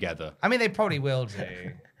Barbie together. I mean, they probably will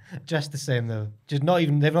do. Just the same though. Just not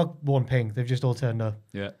even. They've not worn pink. They've just all turned up.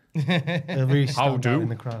 Yeah. They're really stand out in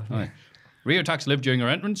the crowd. Right. Rhea attacks Liv during her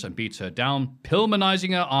entrance and beats her down,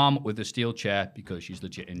 Pillmanizing her arm with a steel chair because she's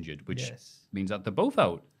legit injured, which means that they're both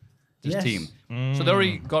out. This team. So they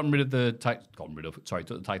already took the tag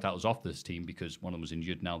titles off this team because one of them was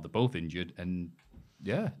injured. Now they're both injured, and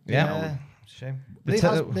Yeah. Shame. They've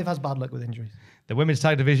had bad luck with injuries. The women's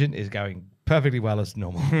tag division is going perfectly well as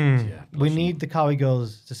normal. We need the Cowie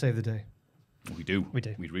girls to save the day. We do. We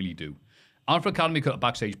do. We really do. Alpha Academy cut a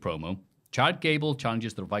backstage promo. Chad Gable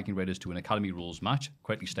challenges the Viking Raiders to an Academy Rules match,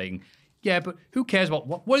 correctly stating, yeah, but who cares about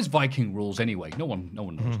what is Viking Rules anyway? No one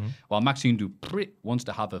knows. While Maxine Dupri wants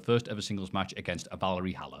to have her first ever singles match against a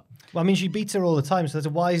Valerie Haller. Well, I mean, she beats her all the time, so that's a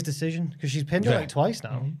wise decision because she's pinned her like twice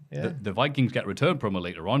now. Yeah. The Vikings get a return promo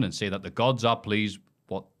later on and say that the gods are pleased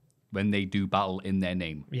when they do battle in their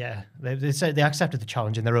name. Yeah, they said they accepted the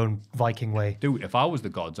challenge in their own Viking way. Dude, if I was the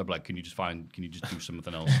gods, I'd be like, can you just do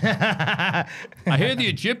something else? I hear the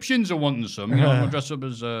Egyptians are wanting some. I'm going to dress up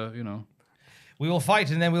as, We will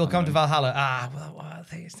fight and then we will come to Valhalla. I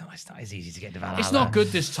think it's not as easy to get to Valhalla. It's not good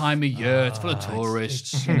this time of year. It's full of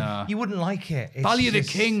tourists. You wouldn't like it. It's Valley of the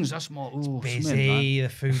just Kings, that's more busy. The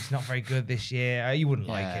food's not very good this year. You wouldn't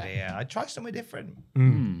like it here. I'd try somewhere different.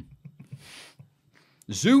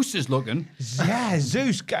 Zeus is looking. Yeah,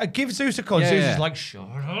 Zeus. Give Zeus a call. Yeah, Zeus yeah. is like, shut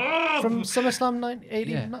up. From SummerSlam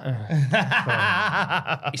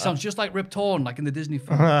 1989. He sounds just like Rip Torn, like in the Disney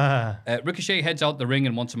film. Ricochet heads out the ring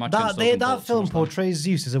and wants a match. That film portrays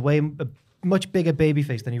Zeus as a much bigger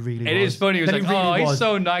babyface than he really was. It is funny. He was like, he's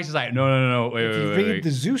so nice. He's like, no. If you read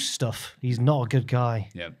the Zeus stuff, he's not a good guy.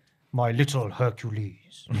 Yeah. My little Hercules.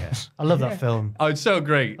 Yes. I love that film. Oh, it's so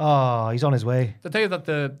great. Oh, he's on his way. To tell you that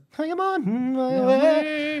I am on my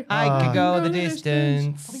way. I can go the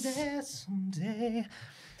distance. I'll be there someday.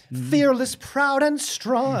 Fearless, proud, and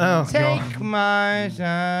strong. Oh, Take my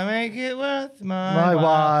time, make it worth my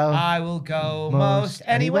while. I will go most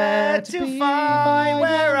anywhere to find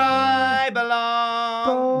where I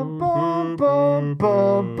belong. Boom, boom,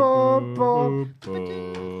 boom,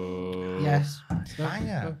 boom. Yes.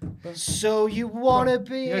 Banger. So you want to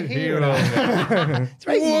be a hero.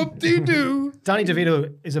 Whoop-de-doo. Danny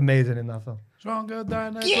DeVito is amazing in that film. Stronger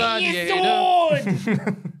than a Gladiator.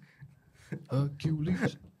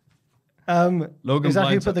 Hercules. Logan is that who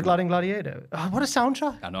Blinds- put the Gliding Gladiator? Oh, what a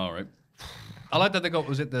soundtrack. I know, right? I like that they got,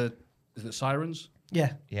 is it Sirens?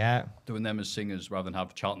 Yeah. Yeah. Doing them as singers rather than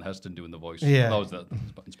have Charlton Heston doing the voice. Yeah. That was the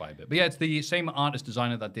inspired bit. But yeah, it's the same artist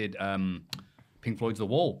designer that did Pink Floyd's The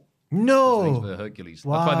Wall. No. For Hercules.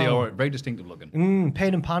 Wow. That's why they are very distinctive looking.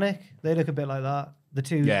 Pain and Panic. They look a bit like that. The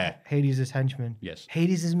two Hades' henchmen. Yes.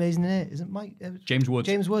 Hades is amazing in it. Isn't Mike? James Woods.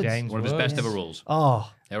 James Woods. James One of his best ever roles. Oh.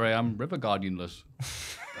 Here I am, River Guardianless.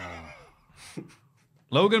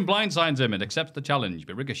 Logan blindsides him and accepts the challenge,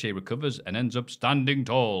 but Ricochet recovers and ends up standing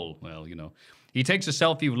tall. Well, He takes a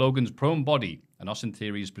selfie of Logan's prone body, and Austin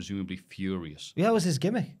Theory is presumably furious. Yeah, that was his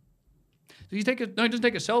gimmick. Does he take a? No, he doesn't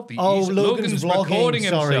take a selfie. Oh, Logan's vlogging, recording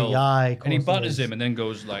sorry. himself, Yeah, of and he course it butters is. him, and then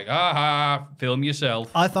goes like, "Aha, film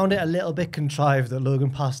yourself." I found it a little bit contrived that Logan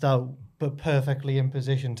passed out, but perfectly in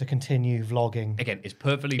position to continue vlogging. Again, it's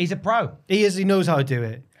perfectly. He's a pro. He is. He knows how to do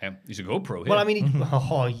it. He's a GoPro. Here. Well, I mean,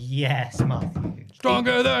 oh yes, Maffew.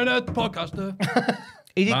 Stronger than a podcaster.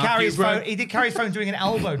 He did Maffew carry his Brad. phone. He did carry his phone doing an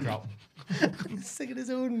elbow drop. Singing his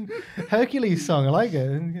own Hercules song. I like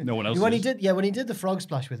it. No one else When is. he did the frog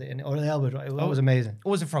splash with it, or the elbow drop, that was amazing. It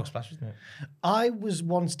was a frog splash, wasn't it? I was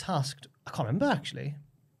once tasked. I can't remember actually.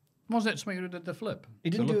 Wasn't it somebody who did the flip? He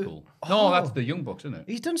didn't to look do it- cool. Oh. No, that's the Young Bucks, isn't it?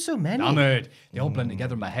 He's done so many. Damn it. They all blend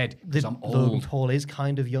together in my head because I'm Logan old. Paul is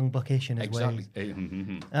kind of young buckish in his Exactly.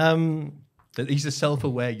 ways. He's a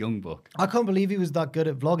self-aware young buck. I can't believe he was that good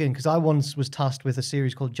at vlogging because I once was tasked with a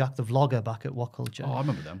series called Jack the Vlogger back at What Culture. Oh, I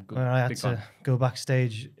remember them. Good. Where I had Big to fan. go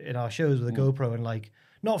backstage in our shows with a GoPro and like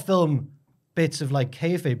not film bits of like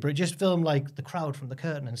kayfabe, but just film like the crowd from the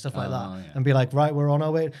curtain and stuff like that, yeah. and be like, right, we're on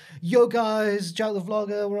our way. Yo guys, Jack the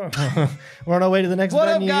Vlogger, we're on our way to the next What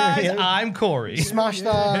up, venue. guys? Yeah. I'm Corey. Smash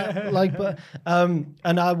that, like, but and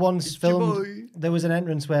I once filmed. There was an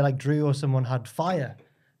entrance where like Drew or someone had fire,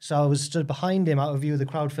 so I was stood behind him out of view of the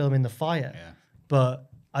crowd filming the fire. Yeah. But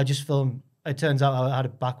I just filmed. It turns out I had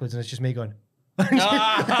it backwards, and it's just me going.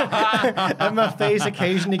 And my face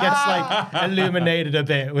occasionally gets like illuminated a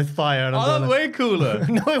bit with fire. And I'm Oh, going, that's way cooler.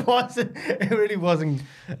 no, it wasn't. It really wasn't.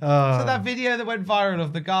 So that video that went viral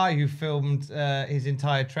of the guy who filmed his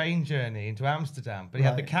entire train journey into Amsterdam, but he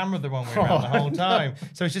had the camera the wrong way around the whole time.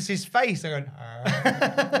 So it's just his face going,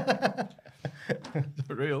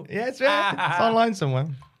 For real. yeah, it's real. It's online somewhere.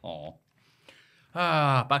 Oh.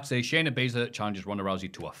 Backstage, Shayna Baszler challenges Ronda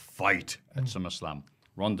Rousey to a fight at SummerSlam.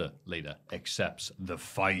 Ronda later accepts the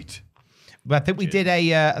fight. But I think we did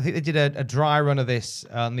I think they did a dry run of this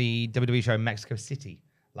on the WWE show in Mexico City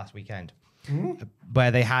last weekend,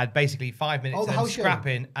 where they had basically 5 minutes Oh, the of house show.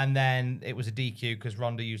 scrapping, and then it was a DQ because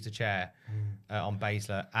Ronda used a chair on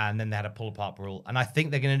Baszler, and then they had a pull apart rule. And I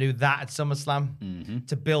think they're going to do that at SummerSlam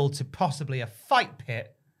to build to possibly a fight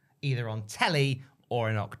pit, either on telly or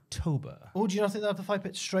in October. Oh, do you not think they have the fight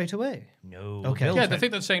pit straight away? No. Okay. build Yeah, to they it.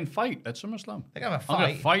 think they're saying fight at SummerSlam. They're gonna have a I'm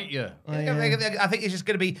going fight. to fight you. I think it's just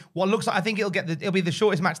going to be what looks like. I think it'll be the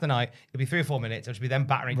shortest match of the night. It'll be 3 or 4 minutes. It'll just be them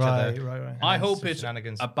battering each other. Right. I and hope some it's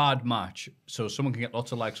shenanigans. a bad match so someone can get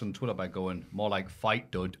lots of likes on Twitter by going more like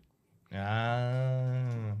fight dud.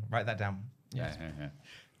 Write that down. Yeah.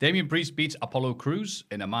 Damian Priest beats Apollo Crews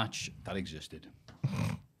in a match that existed.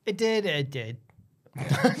 It did.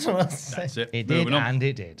 That's what I was saying. That's it. It did, Moving on. and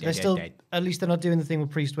it did. They're still, at least they're not doing the thing with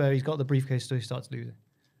Priest where he's got the briefcase so he starts losing.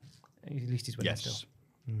 At least he's winning still.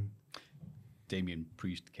 Yes. Damian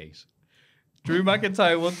Priest case. Drew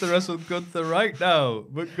McIntyre wants to wrestle Gunther right now,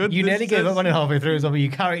 but Gunther You nearly gave up on it halfway through, so you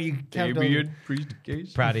kept on. Damian Priest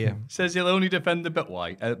case. Proud of you. Says he'll only defend the belt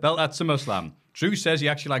at SummerSlam. Drew says he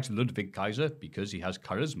actually likes Ludwig Kaiser because he has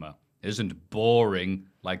charisma. Isn't boring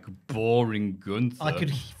like boring Gunther. I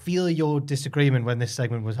could feel your disagreement when this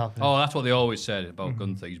segment was happening. Oh, that's what they always said about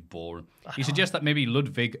Gunther. He's boring. He suggests that maybe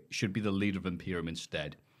Ludwig should be the leader of Imperium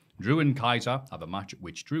instead. Drew and Kaiser have a match at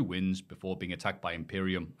which Drew wins before being attacked by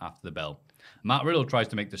Imperium after the bell. Matt Riddle tries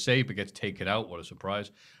to make the save but gets taken out. What a surprise.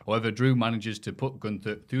 However, Drew manages to put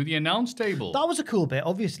Gunther through the announce table. That was a cool bit,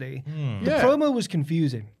 obviously. The Yeah. promo was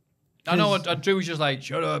confusing. I know, Drew was just like,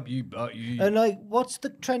 shut up, you. And like, what's the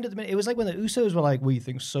trend at the minute? It was like when the Usos were like, we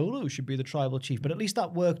think Solo should be the tribal chief, but at least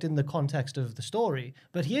that worked in the context of the story.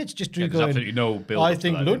 But here it's just Drew there's going, absolutely no build I up to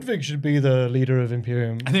think that. Ludwig should be the leader of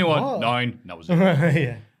Imperium. And they won What? 9. That was it.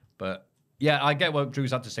 Yeah. But yeah, I get what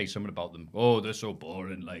Drew's had to say something about them. Oh, they're so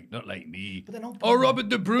boring, like not like me. But they're not Oh, Robert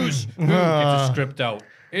the Bruce. Gets a script out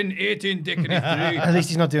in 1853. At least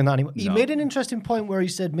he's not doing that anymore. He No. made an interesting point where he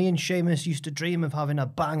said, me and Sheamus used to dream of having a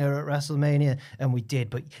banger at WrestleMania, and we did,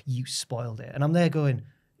 but you spoiled it. And I'm there going,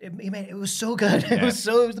 it was so good. It was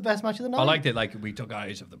the best match of the night. I liked it. Like we took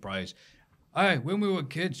eyes of the prize. Aye, when we were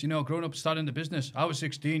kids, growing up starting the business, I was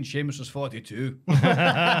 16, Sheamus was 42.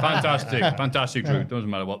 Fantastic, Drew. Doesn't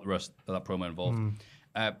matter what the rest of that promo involved.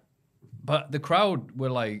 But the crowd were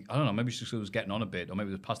like, I don't know, maybe it's just it was getting on a bit, or maybe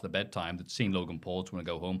it was past the bedtime. They'd seen Logan Paul to want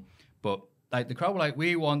to go home. But like the crowd were like,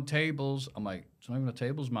 we want tables. I'm like, it's not even a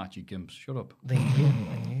tables match, you gimps. Shut up. They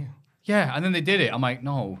knew. Yeah, and then they did it. I'm like,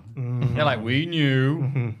 no. They're like, we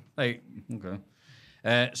knew. Like,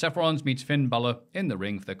 okay. Seth Rollins meets Finn Balor in the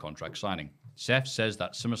ring for their contract signing. Seth says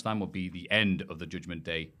that SummerSlam will be the end of the Judgment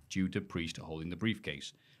Day due to Priest holding the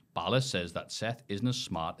briefcase. Balor says that Seth isn't as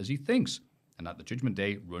smart as he thinks and that the Judgment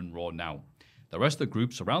Day run Raw now. The rest of the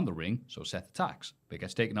group surround the ring, so Seth attacks, but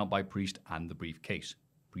gets taken out by Priest and the briefcase.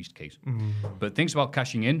 But thinks about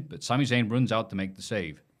cashing in, but Sami Zayn runs out to make the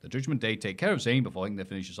save. The Judgment Day take care of Zayn before hitting their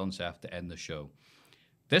finishes on Seth to end the show.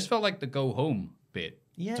 This felt like the go home bit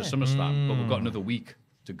Yeah. to SummerSlam, but we've got another week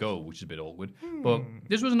to go, which is a bit awkward. But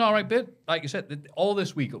this was an all right bit. Like you said, all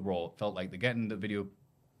this week at Raw felt like they're getting the video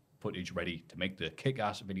footage ready to make the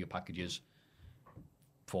kick-ass video packages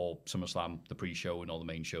for SummerSlam, the pre-show, and all the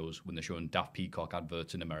main shows when they're showing Daft Peacock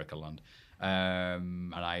adverts in America land.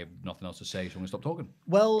 And I have nothing else to say, so I'm going to stop talking.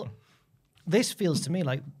 Well, this feels to me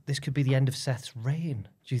like this could be the end of Seth's reign.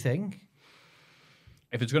 Do you think?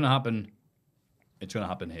 If it's going to happen, It's going to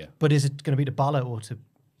happen here. But is it going to be to Balor or to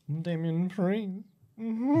Damian Priest?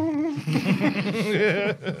 Well,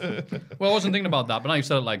 I wasn't thinking about that, but now you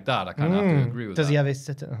said it like that. I kind of have to agree with that. Does he have his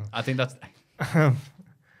sit? I think that's...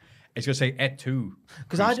 It's going to say et tu.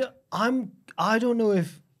 Because I don't know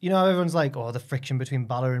if, everyone's like, oh, the friction between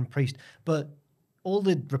Balor and Priest, but all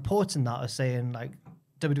the reports in that are saying like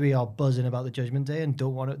WWE are buzzing about the Judgment Day and they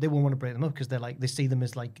won't want to break them up because they see them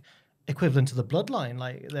as like equivalent to the bloodline,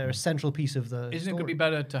 like they're a central piece of the. Isn't it going to be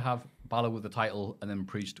better to have Balor with the title and then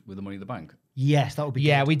Priest with the Money in the Bank? Yes, that would be.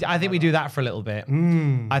 Yeah, good. I think we do that for a little bit.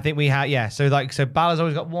 I think we have. Yeah, so Balor's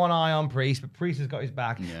always got one eye on Priest, but Priest has got his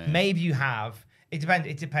back. Yeah. Maybe you have. It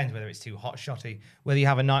depends whether it's too hot shotty. Whether you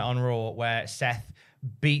have a night on Raw where Seth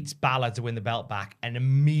beats Balor to win the belt back, and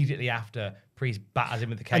immediately after Priest batters him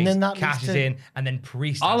with the case, and then that cashes in, and then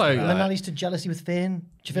Priest. And then that leads to jealousy with Finn. Do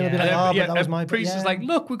you feel a bit like, but that was my Priest is like,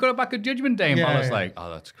 look, we got it back at Judgment Day, and Balor's like,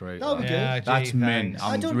 oh, that's great. That would be good. That's mint.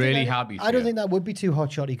 I'm really happy. I don't think that would be too hot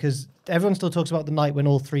shotty because everyone still talks about the night when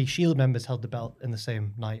all 3 Shield members held the belt in the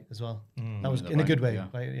same night as well. That was in a good way.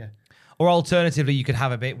 Yeah. Or alternatively, you could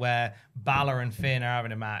have a bit where Balor and Finn are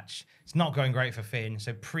having a match. It's not going great for Finn,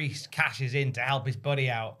 so Priest cashes in to help his buddy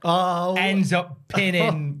out. Oh. Ends up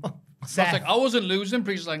pinning Seth. I wasn't losing.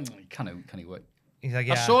 Priest is like, can he wait? He's like,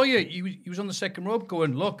 yeah. I saw you. He was on the second rope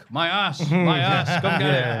going, look, my ass, come get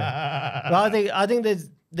it. Well, I think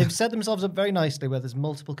they've set themselves up very nicely where there's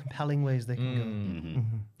multiple compelling ways they can go.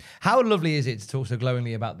 How lovely is it to talk so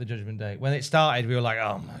glowingly about the Judgment Day? When it started, we were like,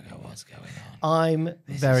 oh my God, what's going on? I'm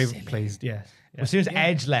very pleased, yes. As soon as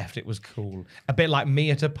Edge left, it was cool. A bit like me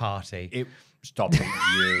at a party. Stop it,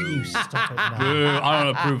 you. Stop it now. I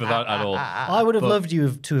don't approve of that at all. I would have loved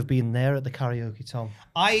you to have been there at the karaoke, Tom.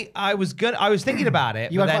 I was good. I was thinking about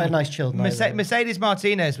it. You had quite a nice chilled night. Mercedes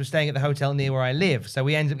Martinez was staying at the hotel near where I live, so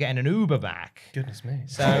we ended up getting an Uber back. Goodness me.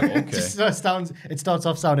 So it starts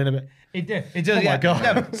off sounding a bit. It does. Oh my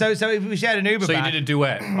God. No, so we shared an Uber. So back. you did a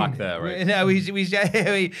duet back there, right? No,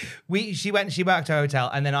 she back to her hotel,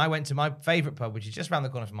 and then I went to my favourite pub, which is just around the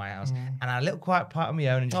corner from my house, and I had a little quiet part of my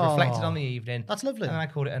own and just reflected on the evening. That's lovely. And I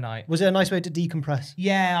called it a night. Was it a nice way to decompress?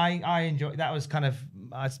 Yeah, I enjoyed. That was kind of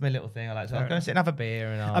that's my little thing. I like to. I'll go and sit and have a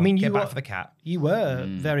beer, and I'll get back for the cat. You were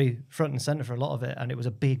very front and centre for a lot of it, and it was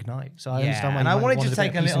a big night. So I understand why. And I wanted to to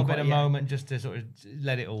take a little bit of moment just to sort of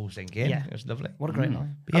let it all sink in. Yeah, it was lovely. What a great night.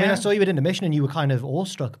 I mean, I saw you at Intermission, and you were kind of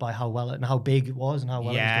awestruck by how well and how big it was and how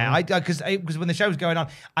well. Yeah, it was because when the show was going on,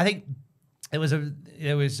 I think there was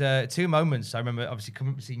 2 moments. I remember obviously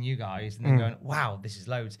coming up and seeing you guys, and then going, "Wow, this is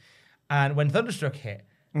loads." And when Thunderstruck hit,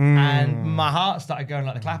 and my heart started going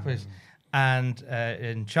like the clappers,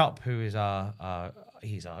 and Chop, who is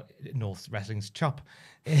he's our North Wrestling's Chop,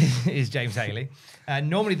 is James Haley.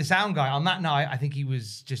 Normally the sound guy on that night, I think he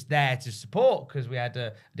was just there to support because we had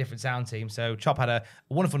a different sound team. So Chop had a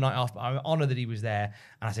wonderful night off, but I'm honoured that he was there.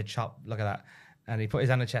 And I said, Chop, look at that. And he put his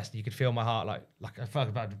hand on the chest, and you could feel my heart like I felt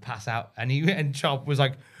about to pass out. And Chop was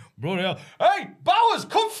like, hey, Bowers,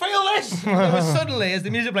 come feel this. There was suddenly, as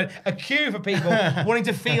the music played, a cue for people wanting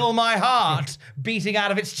to feel my heart beating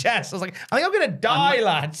out of its chest. I was like, I think I'm going to die,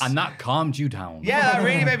 lads. And that calmed you down. Yeah, that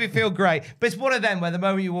really made me feel great. But it's one of them where the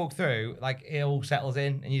moment you walk through, like, it all settles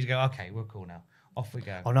in, and you just go, okay, we're cool now. Off we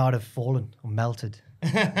go. Oh, no, I'd have fallen or melted.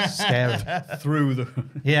 Scary. Through the...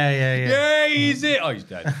 Yeah. He's it. Oh, he's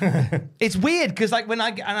dead. It's weird because like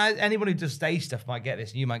anyone who does stage stuff might get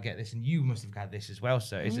this, and you might get this, and you must have had this as well.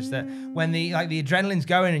 So it's just that when the adrenaline's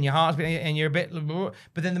going and your heart's beating and you're a bit,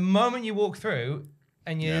 but then the moment you walk through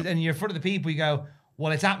and you're in front of the people, you go,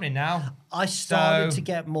 well, it's happening now. I started to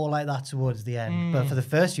get more like that towards the end, but for the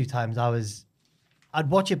first few times I'd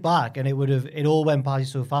watch it back and it all went by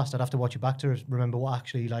so fast. I'd have to watch it back to remember what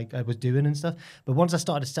actually like I was doing and stuff. But once I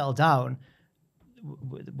started to settle down,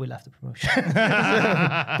 we left the promotion.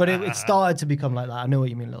 But it started to become like that. I know what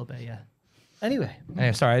you mean a little bit, yeah. Anyway.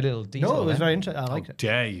 Sorry, a little detail. No, it was very interesting. I liked it.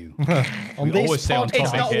 Dare you? On we always stay on topic.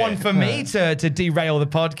 It's not one for me to derail the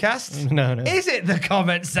podcast. No. Is it the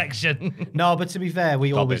comment section? No, but to be fair,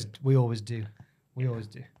 we always do. We always do.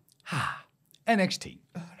 NXT.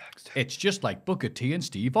 It's just like Booker T and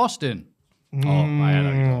Steve Austin. Oh, I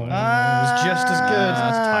know you're talking about. It was just as good.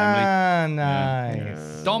 That's timely. Nice.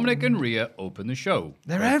 Yeah. Dominic and Rhea open the show.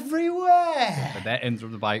 They're everywhere. But they're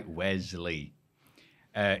interrupted by Wesley.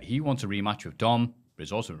 He wants a rematch with Dom, but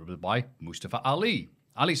is also interrupted by Mustafa Ali.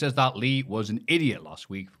 Ali says that Lee was an idiot last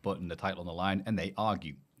week for putting the title on the line, and they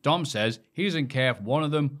argue. Dom says he doesn't care if one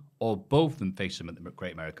of them or both of them face him at the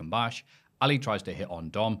Great American Bash. Ali tries to hit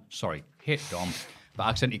Dom, but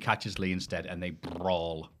accidentally catches Lee instead, and they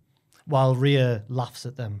brawl. While Rhea laughs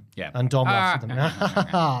at them. Yeah. And Dom laughs at them.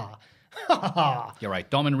 You're right.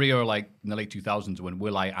 Dom and Rhea are like in the late 2000s when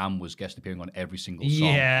Will I Am was guest appearing on every single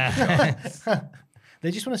song. Yeah.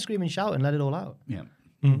 They just want to scream and shout and let it all out. Yeah.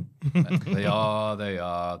 They are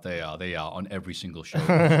on every single show.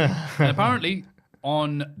 And apparently,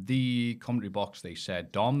 on the commentary box, they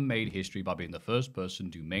said Dom made history by being the first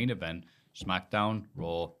person to main event SmackDown,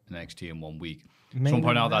 Raw, and NXT in 1 week. Someone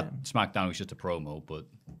pointed out that SmackDown was just a promo, but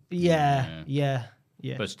Yeah.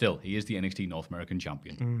 but still, he is the NXT North American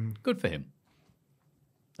champion. Good for him.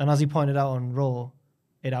 And as he pointed out on Raw,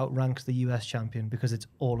 it outranks the US champion because it's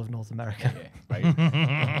all of North America. Yeah,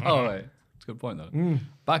 right. All right. That's a good point, though.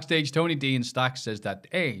 Backstage, Tony D and Stacks says that,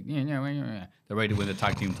 hey, they're ready to win the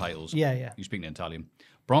tag team titles. Yeah. You speak in Italian.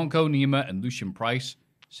 Bronco, Nima, and Lucian Price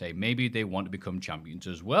say maybe they want to become champions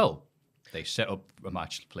as well. They set up a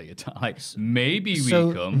match later. Like, maybe we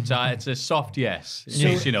come. It's a soft yes. In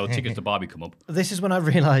case, tickets to Barbie come up. This is when I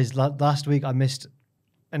realised last week I missed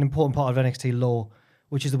an important part of NXT lore,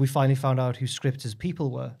 which is that we finally found out who Scripts' people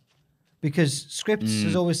were. Because Scripts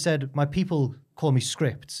has always said, my people call me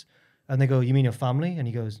Scripts. And they go, you mean your family? And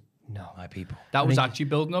he goes, no. My people. That was actually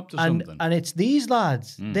building up to something. And it's these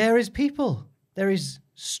lads. There is people. There is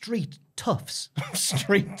street toughs.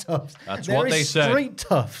 Street toughs. That's there what is they said. Street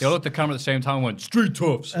toughs. They all looked at the camera at the same time and went, street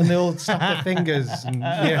toughs. And they all snap their fingers. And,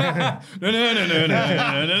 I'd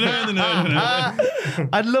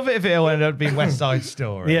love it if it all ended up being West Side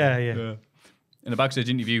Story. Yeah. In the backstage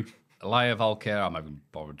interview, Elia Valkyria, I'm not even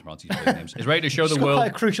bothered to pronounce these names, is ready to show She's the got world. quite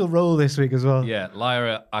a crucial role this week as well. Yeah,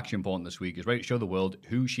 Lyra, actually important this week, is ready to show the world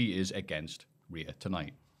who she is against Rhea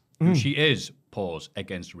tonight. Who she is,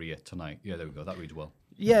 against Rhea tonight. Yeah, there we go. That reads well.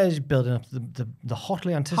 Yeah, he's building up the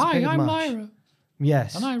hotly anticipated match. Lyra,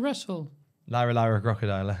 Yes. and I wrestle. Lyra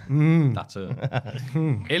Crocodile. That's her.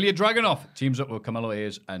 Ilya Dragunov teams up with Carmelo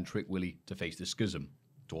Hayes and Trick Willie to face the Schism.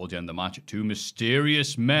 Towards the end of the match, two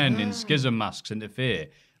mysterious men in Schism masks interfere,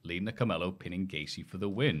 leading to Carmelo pinning Gacy for the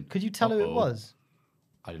win. Could you tell who it was?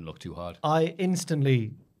 I didn't look too hard. I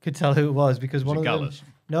instantly could tell who it was because one of them... Gallus?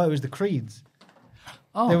 No, it was the Creeds.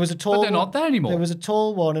 Oh, There was a tall but they're not there anymore. There was a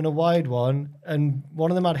tall one and a wide one, and one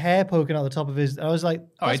of them had hair poking out the top of his... I was like...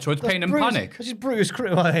 All right, that's- so it's that's Pain and Bruce- Panic. That's just Bruce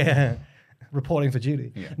Creed. Yeah. Reporting for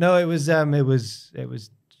duty. Yeah. No, it was...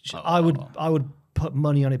 I would put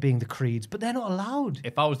money on it being the Creeds, but they're not allowed.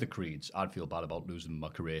 If I was the Creeds, I'd feel bad about losing my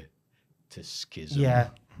career to Schism. Yeah.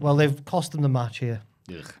 Well, they've cost them the match here.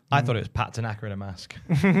 Ugh. I thought it was Pat Tanaka in a mask.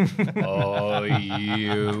 Oh,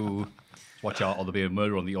 you. Watch out, or there'll be a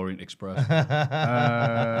murder on the Orient Express.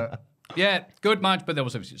 Yeah, good match, but there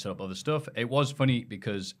was obviously set up other stuff. It was funny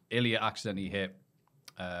because Ilya accidentally hit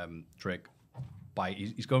Trick by...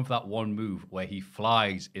 He's going for that one move where he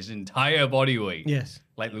flies his entire body weight. Yes.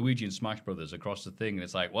 Like Luigi and Smash Brothers across the thing. And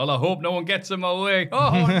it's like, well, I hope no one gets in my way. Oh,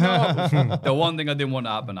 no. The one thing I didn't want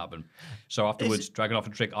to happen. So afterwards, Dragunov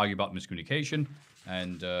and Trick argue about miscommunication.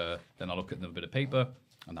 And then I look at another bit of paper,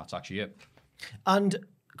 and that's actually it. And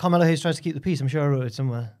Carmelo Hayes tries to keep the peace. I'm sure I wrote it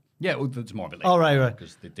somewhere. Yeah, well, it's more of it later. Oh, right.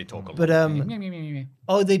 Because they talk a lot. But,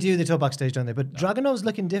 oh, they do. They talk backstage, don't they? But Dragunov's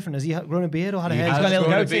looking different. Has he grown a beard or had a hair? He's got a little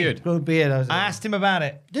grown a goatee. beard. Grown a beard. I asked him about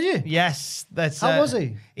it. Did you? Yes, that's. How was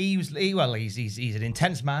he? He's an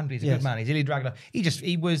intense man, but he's a good man. He's Ilya Dragunov.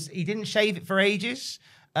 He didn't shave it for ages,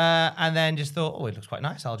 and then just thought, oh, it looks quite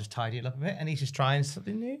nice. I'll just tidy it up a bit, and he's just trying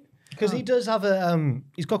something new. Because he does have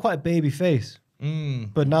he's got quite a baby face.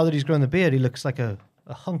 But now that he's grown the beard, he looks like a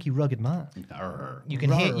hunky, rugged man. You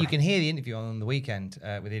can hear the interview on the weekend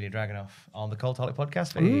with Ilya Dragunov on the Cultaholic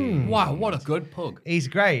Podcast. Wow, what a good pug. He's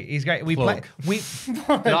great. We Plug. play.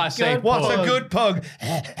 Did I say What's pug? a good pug?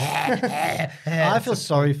 I feel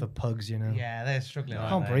sorry for pugs, you know. Yeah, they're struggling. I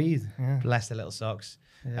can't breathe. Yeah. Bless their little socks.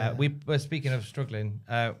 We were speaking of struggling.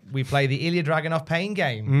 We play the Ilya Dragunov pain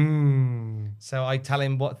game. So I tell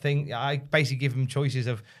him I basically give him choices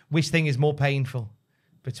of which thing is more painful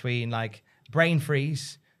between like brain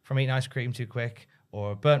freeze from eating ice cream too quick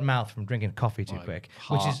or burnt mouth from drinking coffee too quick.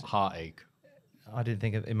 Which is heartache. I didn't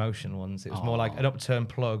think of emotional ones. It was more like an upturned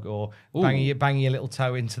plug or banging your little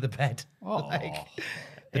toe into the bed. Like,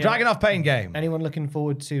 the Dragunov pain game. Anyone looking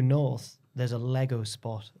forward to North? There's a Lego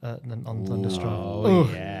spot on Thunderstruck. Oh,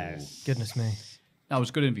 yes. Goodness me. That was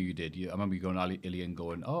a good interview you did. I remember you going to Ilya and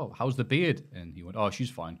going, oh, how's the beard? And he went, oh, she's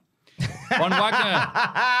fine. Von Wagner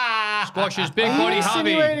squashes Big Body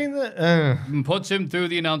Javi and puts him through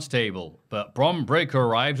the announce table. But Bron Breakker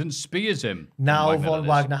arrives and spears him. Now Von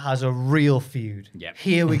Wagner has a real feud. Yep.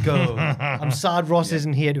 Here we go. I'm sad Ross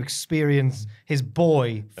isn't here to experience his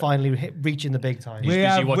boy finally reaching the big time. He's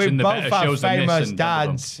busy watching the better shows than this famous and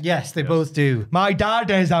dads. Yes, they both do. My dad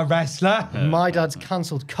is a wrestler. My dad's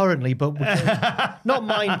cancelled currently, but not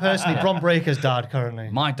mine personally. Bron Breaker's dad currently.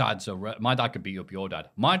 My dad could beat up your dad.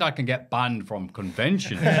 My dad can get banned from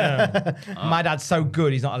conventions. My dad's so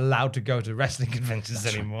good, he's not allowed to go to wrestling conventions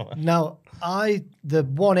anymore. Now, the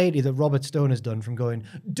 180 that Robert Stone has done from going,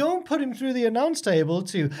 don't put him through the announce table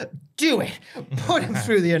to do it. Put him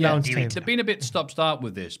through the announce table. They've been a bit stop-start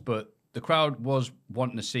with this, but the crowd was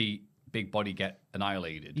wanting to see Big Body get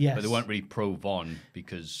annihilated. Yes. But they weren't really pro-Von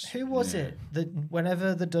because... Who was it that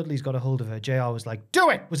whenever the Dudleys got a hold of her, JR was like, do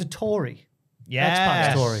it! Was it Tory? Yes.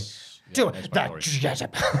 X-Pac Tory. Do it.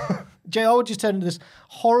 That JR would just turn into this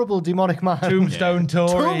horrible demonic man. Tombstone Tory.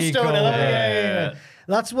 Tombstone. Yeah.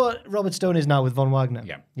 That's what Robert Stone is now with Von Wagner.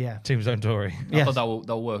 Yeah. Tombstone Tory. I thought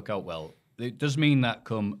that'll work out well. It does mean that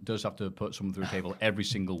does have to put someone through a table every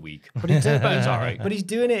single week. But it's all right. But he's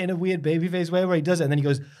doing it in a weird babyface way where he does it and then he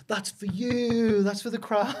goes, that's for you. That's for the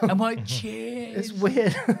crowd. I'm like, cheers. It's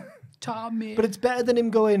weird. Tommy. But it's better than him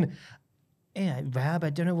going, yeah, Rab, I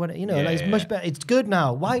don't know what, it's much better. It's good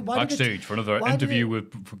now. Why Backstage for another interview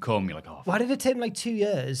with Com, you're like, oh. Why did it take him like 2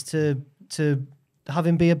 years to have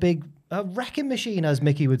him be a wrecking machine, as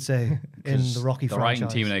Mickey would say in the Rocky the franchise? writing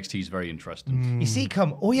team in NXT is very interesting. You see,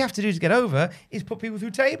 all you have to do to get over is put people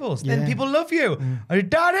through tables. Then people love you. I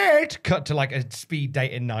done it. Cut to like a speed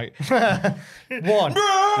dating night. One.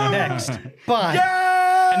 Next. Bye.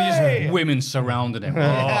 Yay! And he just women surrounding him.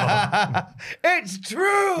 Oh. It's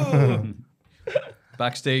true.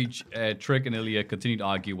 Backstage, Trick and Ilya continue to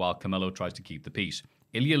argue while Carmelo tries to keep the peace.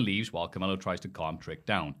 Ilya leaves while Carmelo tries to calm Trick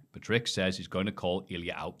down, but Trick says he's going to call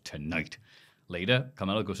Ilya out tonight. Later,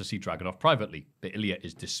 Carmelo goes to see Dragunov privately, but Ilya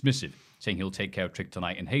is dismissive, saying he'll take care of Trick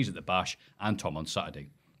tonight and Hayes at the Bash and Tom on Saturday.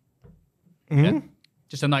 Yeah?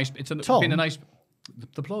 Just a nice, been a nice,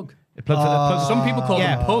 the plug. Some people call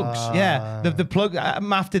them pugs. Yeah, the plug,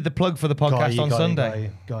 Maff did the plug for the podcast on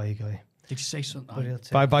Sunday. Got you. Did you say something?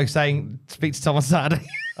 By saying, speak to Tom on Saturday.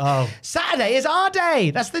 Oh. Saturday is our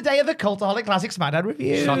day. That's the day of the Cultaholic Classic Smackdown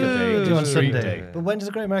review. Saturday. Do on Street Sunday. day. But when does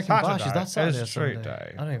the Great American Bash? Is that Saturday or It's street Sunday?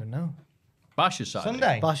 day. I don't even know. Bash is Saturday.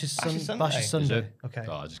 Sunday. Bash is Is Sunday. it? Okay.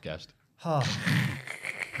 Oh, I just guessed. Oh.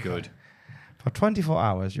 Good. For 24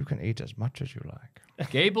 hours, you can eat as much as you like.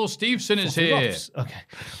 Gable Steveson is here Okay.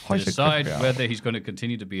 to decide whether he's going to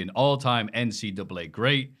continue to be an all-time NCAA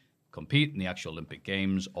great, compete in the actual Olympic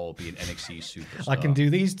Games, or be an NXT superstar. I can do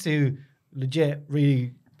these two legit,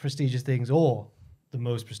 really prestigious things, or the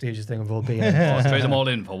most prestigious thing of all being. Trade them all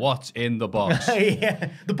in for what's in the box. Yeah,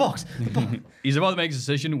 the box. He's about to make a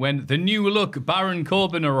decision when the new look Baron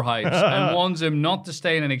Corbin arrives and warns him not to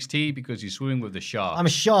stay in NXT because he's swimming with the shark. I'm a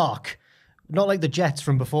shark, not like the Jets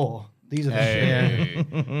from before. These are the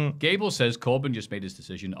Hey. Gable says Corbin just made his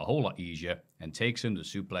decision a whole lot easier and takes him to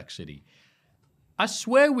Suplex City. I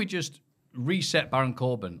swear we just reset Baron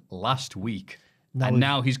Corbin last week,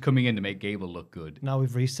 now he's coming in to make Gable look good. Now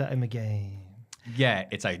we've reset him again. Yeah,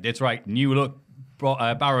 it's right. New look,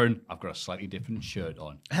 Baron. I've got a slightly different shirt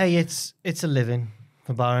on. Hey, it's a living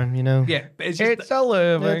for Baron, you know. Yeah, but it's just It's a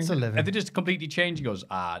living. It's a living. if they just completely change, he goes,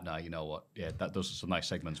 no, you know what? Yeah, those are some nice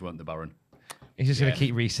segments, weren't they, Baron? He's just going to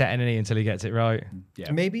keep resetting it until he gets it right.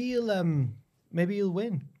 Yeah. Maybe he'll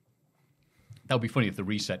win. That would be funny if the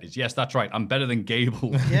reset is, yes, that's right, I'm better than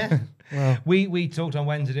Gable. Yeah. Well, We talked on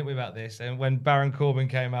Wednesday, didn't we, about this? And when Baron Corbin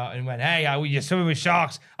came out and went, "Hey, you're swimming with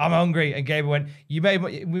sharks. I'm hungry," and Gable went,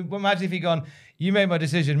 imagine if he'd gone, "You made my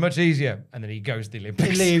decision much easier," and then he goes to the Olympics.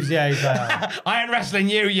 he leaves. Yeah, he's like, I ain't wrestling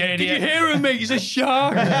you, you idiot. Did you hear him, mate? He's a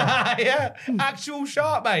shark. Yeah, actual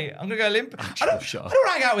shark, mate. I'm gonna go Olympic. I don't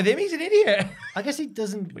hang out with him. He's an idiot. I guess he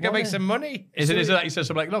doesn't. We gotta make some money. Is it that he says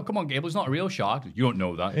something like, "No, come on, Gable, it's not a real shark." You don't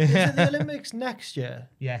know that. Is it the Olympics next year?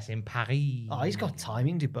 Yes, in Paris. Oh, he's got time.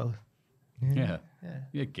 He can do both. Yeah,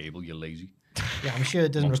 Gable, you're lazy. Yeah, I'm sure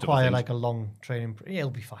it doesn't Amongst other require things. like a long training. Yeah, it'll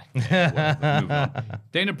be fine. Moving on.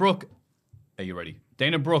 Dana Brooke, are you ready?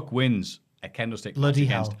 Dana Brooke wins a kendo stick match Bloody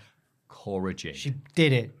against hell. Cora Jade. She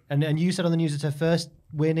did it, and you said on the news it's her first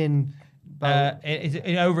win in.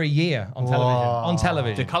 In over a year on television. On Do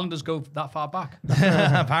television. calendars go that far back?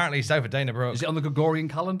 Apparently so for Dana Brooke. Is it on the Gregorian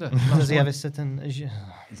calendar? Does he ever sit in?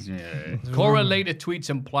 Yeah. Cora later tweets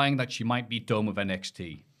implying that she might be done with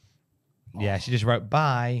NXT. Yeah, she just wrote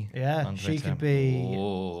bye. Yeah, on she Twitter. could be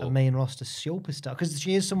Oh. a main roster superstar because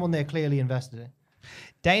she is someone they're clearly invested in.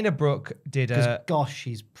 Dana Brooke did a... Gosh,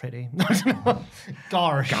 she's pretty.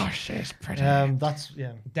 Gosh, she's pretty. That's,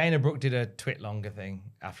 yeah. Dana Brooke did a twit longer thing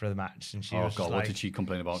after the match, and she was God, like, what did she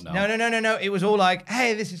complain about now? No. It was all like,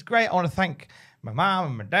 hey, this is great. I want to thank my mom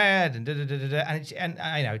and my dad and and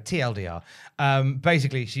I know TLDR.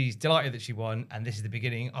 Basically, she's delighted that she won, and this is the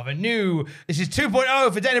beginning of this is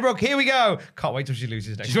 2.0 for Dana Brooke. Here we go. Can't wait till she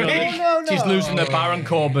loses next week. No. She's losing to Baron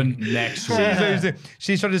Corbin next week.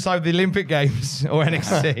 She's trying to decide the Olympic Games or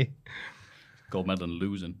NXT. Gold medal and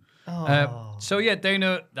losing. So yeah,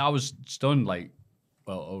 Dana, I was stunned. Like,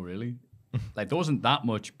 well, oh really? Like there wasn't that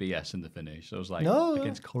much BS in the finish. I was like, No.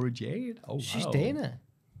 against Cora Jade. Oh, She's wow. Dana.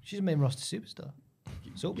 She's a main roster superstar.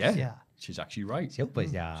 So Yeah, she's actually right.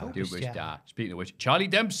 Yeah. Speaking of which, Charlie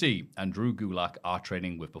Dempsey and Drew Gulak are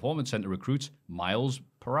training with Performance Center recruits miles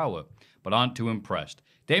per hour, but aren't too impressed.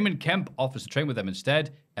 Damon Kemp offers to train with them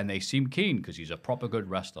instead, and they seem keen because he's a proper good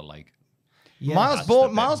wrestler. Like, Yeah.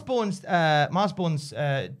 Miles Bourne's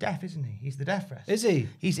deaf, isn't he? He's the deaf wrestler. Is he?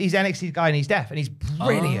 He's NXT guy and he's deaf and he's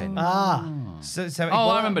brilliant. I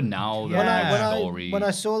remember now the story. When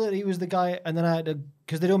I saw that he was the guy, and then I had to,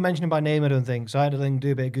 because they don't mention him by name, I don't think, so I had to then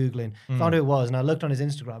do a bit of Googling, found who it was, and I looked on his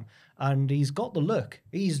Instagram, and he's got the look.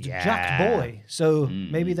 He's a jacked boy, so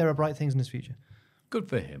maybe there are bright things in his future. Good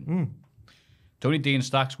for him. Tony D and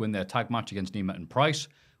Stacks win their tag match against Nemeth and Price,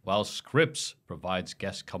 while Scripps provides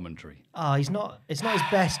guest commentary. It's not his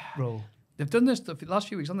best role. They've done this the last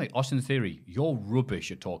few weeks, haven't they? Austin Theory, you're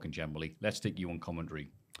rubbish at talking generally. Let's stick you on commentary.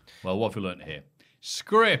 Well, what have we learned here?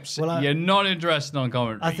 Scripps, you're not interested on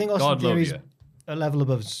commentary. I think Austin Theory's a level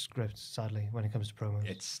above Scripps, sadly, when it comes to promos.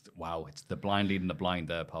 It's the blind leading the blind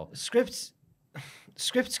there, pal. Scripps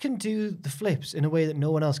can do the flips in a way that no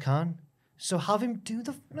one else can. So have him do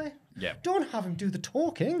the... Don't have him do the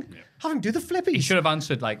talking. Yeah. Have him do the flippies. He should have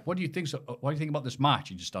answered, like, what do you think about this match?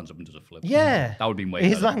 He just stands up and does a flip. Yeah. That would be way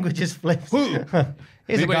His better. language is flips.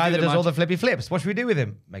 Here's a guy that does all the flippy flips. What should we do with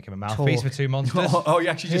him? Make him a mouthpiece for two monsters. He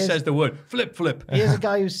actually just says the word flip. Here's a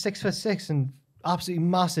guy who's 6'6" and absolutely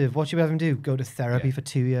massive. What should we have him do? Go to therapy for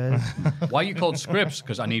 2 years. Why are you called Scripps?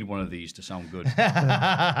 Because I need one of these to sound good.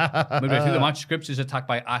 Midway through the match, Scripps is attacked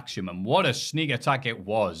by Axiom, and what a sneak attack it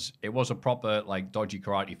was. It was a proper, like, dodgy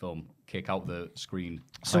karate film. Kick out the screen.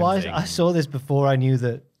 So I saw this before I knew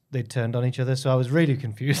that they'd turned on each other, so I was really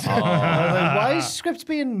confused. I was like, why is Scripps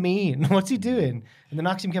being mean? What's he doing? And then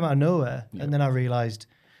Axiom came out of nowhere, and then I realised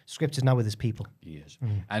Scripps is now with his people. He is.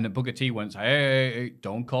 And Booker T went, hey,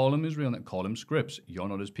 don't call him his real name, call him Scripps. You're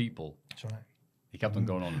not his people. That's right. He kept on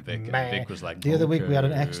going on Vic, and Vic was like, the other week we had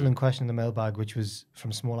an excellent question in the mailbag, which was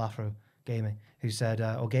from Small Afro Gaming, who said,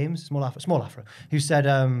 or Games? Small Afro, who said,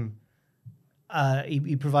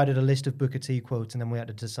 he provided a list of Booker T quotes, and then we had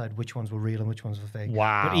to decide which ones were real and which ones were fake.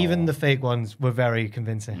 Wow. But even the fake ones were very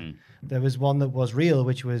convincing. There was one that was real,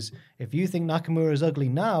 which was, if you think Nakamura is ugly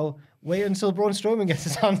now, wait until Braun Strowman gets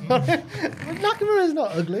his hands on it. Nakamura is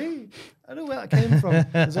not ugly. I don't know where that came from.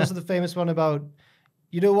 There's also the famous one about,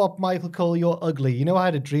 you know what, Michael Cole, you're ugly. You know I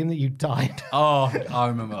had a dream that you died. Oh, I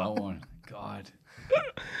remember that one. God.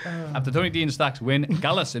 After Tony D and Stacks win,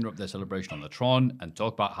 Gallus interrupt their celebration on the Tron and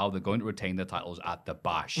talk about how they're going to retain their titles at the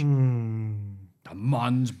Bash. The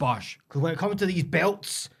man's Bash. Because when it comes to these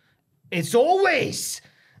belts, it's always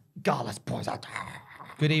Gallus boys.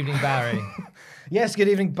 Good evening, Barry. Yes, good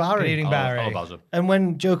evening, Barry. Good evening, Barry. Oh, Bowser. And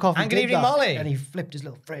when Joe Coffey And good did evening, that, Molly. and he flipped his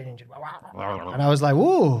little fringe, and I was like,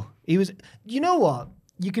 "Whoa!" He was. You know what?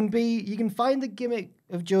 You can find the gimmick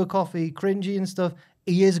of Joe Coffey cringy and stuff.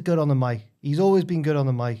 He is good on the mic. He's always been good on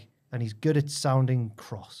the mic, and he's good at sounding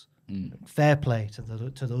cross. Fair play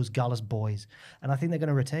to those Gallus boys, and I think they're going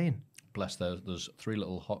to retain. Bless those three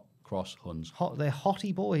little hot cross huns. They're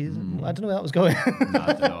hottie boys. I don't know where that was going. Nah,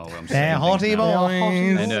 I don't know. I'm They're hottie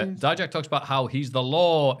boys. And Dijak talks about how he's the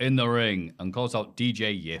law in the ring and calls out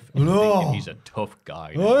DJ Yif. He's a tough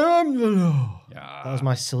guy. I am the law. Yeah. That was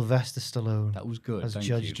my Sylvester Stallone. That was good. As Thank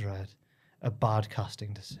Judge you. Dredd. A bad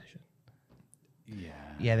casting decision.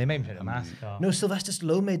 Yeah, they made him take the mask off. No, Sylvester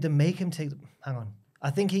Stallone made them make him take the... Hang on.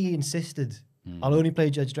 I think he insisted, I'll only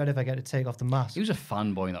play Judge Dredd if I get to take off the mask. He was a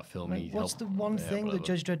fanboy in that film. Like, what's the one thing that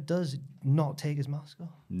Judge Dredd does? Not take his mask off?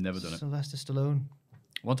 Never done it. Sylvester Stallone.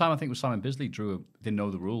 One time I think it was Simon Bisley didn't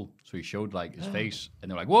know the rule, so he showed like his face,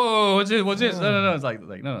 and they're like, "Whoa, what's this? What's this?" No. It's like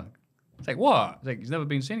no. It's like what? It's like he's never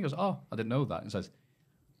been seen. He goes, "Oh, I didn't know that." And says,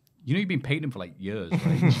 "You know, you've been paying him for like years,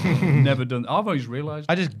 right? Never done. I've always realised."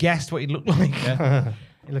 I just guessed what he looked like. Yeah.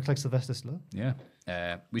 He looks like Sylvester Stallone.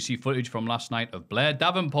 Yeah. We see footage from last night of Blair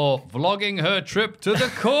Davenport vlogging her trip to the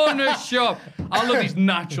corner shop. I love these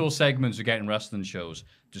natural segments of getting wrestling shows.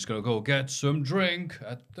 Just gonna go get some drink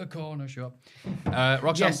at the corner shop.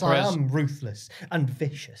 Roxanne Yes, Perez. I am ruthless and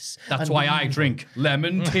vicious. That's and why I evil. drink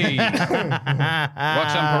lemon tea.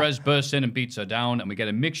 Roxanne Perez bursts in and beats her down, and we get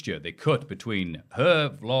a mixture. They cut between her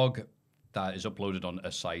vlog that is uploaded on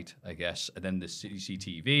a site, I guess, and then the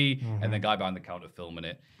CCTV, and the guy behind the counter filming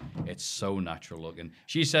it. It's so natural looking.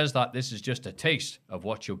 She says that this is just a taste of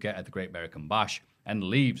what you'll get at the Great American Bash, and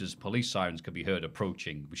leaves as police sirens could be heard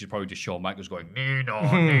approaching, which is probably just Shawn Michaels going, Nino,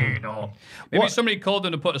 Nino. Maybe somebody called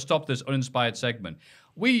them to put a stop to this uninspired segment.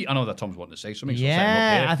 I know that Tom's wanting to say something, so I'll set him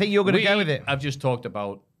up here. I think you're going to go with it. I've just talked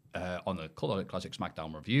about, on the Cultaholic Classic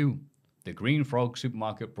SmackDown review, the Green Frog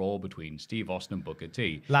Supermarket Brawl between Steve Austin and Booker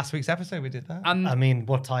T. Last week's episode, we did that. And I mean,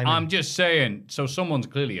 what time? I'm just saying, so someone's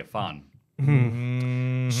clearly a fan.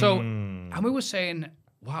 So, and we were saying,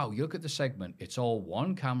 wow, you look at the segment, it's all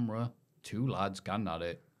one camera, two lads going at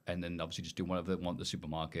it, and then obviously just doing whatever they want at the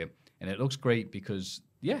supermarket. And it looks great because,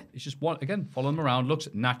 it's just one, again, follow them around. Looks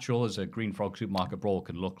natural as a Green Frog Supermarket Brawl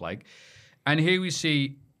can look like. And here we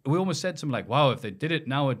see, we almost said something like, wow, if they did it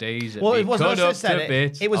nowadays, it'd be cut up to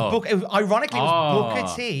bits. It was ironically, it was Ah.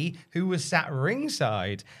 Booker T who was sat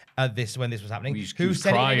ringside when this was happening, He who was said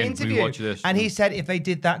in crying, an interview. rewatch this. And he said if they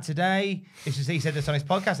did that today, he said this on his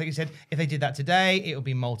podcast, like he said, if they did that today, it would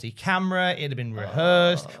be multi-camera, it'd have been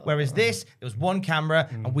rehearsed. Whereas this, there was one camera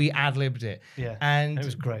and we ad-libbed it. Yeah, And it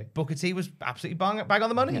was great. Booker T was absolutely bang on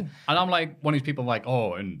the money. And I'm like, one of these people like,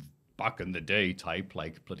 and back in the day type,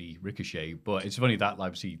 like bloody Ricochet. But it's funny that,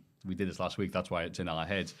 obviously, we did this last week. That's why it's in our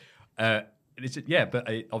heads. But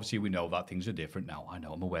obviously we know that things are different now. I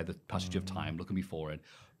know, I'm aware of the passage of time, looking before it.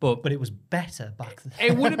 But it was better back then.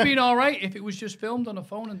 it would have been all right if it was just filmed on a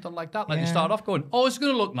phone and done like that. Like you start off going, it's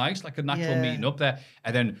going to look nice, like a natural meeting up there.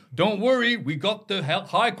 And then, don't worry, we got the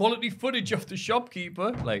high quality footage of the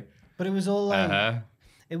shopkeeper. But it was all like,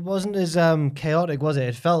 it wasn't as chaotic, was it?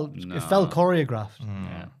 It felt choreographed.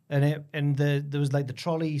 Yeah. And there was like the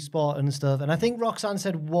trolley spot and stuff. And I think Roxanne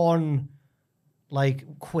said one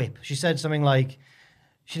like quip. She said something like,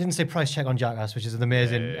 she didn't say price check on Jackass, which is an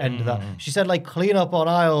amazing end of that. She said like clean up on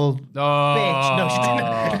aisle bitch.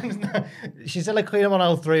 No, she didn't. She said like clean up on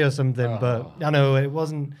aisle 3 or something. But I know it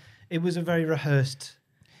wasn't. It was a very rehearsed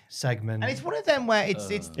segment. And it's one of them where it's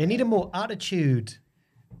It needed more attitude.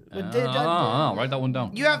 Write that one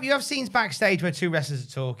down. You have scenes backstage where two wrestlers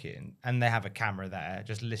are talking and they have a camera there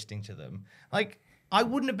just listening to them. Like, I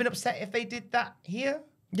wouldn't have been upset if they did that here.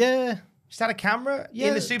 Yeah. Just had a camera Yeah,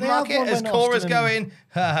 in the they supermarket have one as when Cora's Austin going,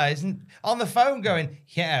 isn't on the phone going,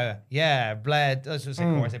 Blair. Let's just say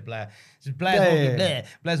Cora, I said Blair. So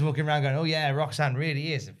Blair's walking around going, Roxanne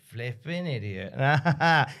really is a flipping idiot.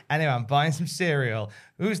 Anyway, I'm buying some cereal.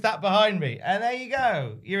 Who's that behind me? And there you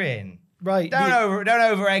go. You're in. Right. Don't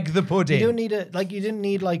over egg the pudding. You don't need you didn't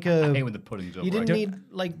need like I hate a. when the pudding's over. You didn't need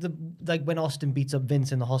like when Austin beats up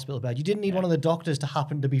Vince in the hospital bed. You didn't need one of the doctors to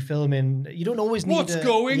happen to be filming. You don't always need. What's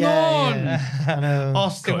going on? Yeah. I know.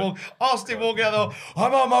 Austin walking out.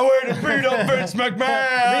 I'm on my way to beat up Vince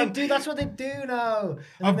McMahon. Dude, that's what they do now.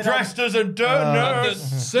 I'm dressed as a dirt At the nurse.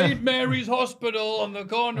 St. Mary's Hospital on the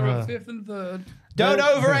corner of 5th and 3rd. Don't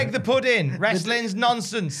over egg the pudding. Wrestling's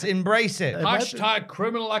nonsense. Embrace it. Hashtag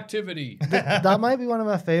criminal activity. That might be one of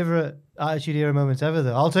my favorite Attitude Era moments ever,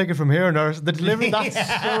 though. I'll take it from here, nurse. The delivery, that's so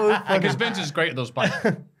funny. Because Vince is great at those bites.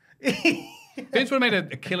 Vince would have made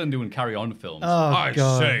a killing doing carry-on films. Oh, I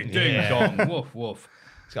God. say, ding dong, woof woof.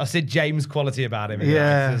 It's got a Sid James quality about him.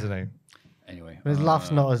 Yeah. Isn't he? Anyway. His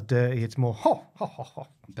laugh's not as dirty. It's more ho, ho, ho, ho.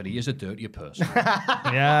 But he is a dirtier person.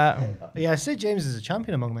 Yeah. Yeah, Sid James is a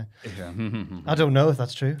champion among men. Yeah. I don't know if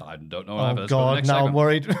that's true. I don't know. Oh, Let's go to the God, next now I'm segment.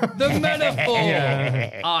 worried. The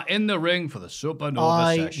Metaphor are in the ring for the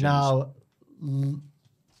Supernova sessions.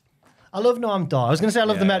 I love Noam Dar. I was going to say I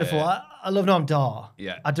love the metaphor. yeah. I love Noam Dar.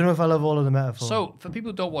 Yeah. I don't know if I love all of the metaphor. So, for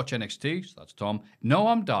people who don't watch NXT, so that's Tom,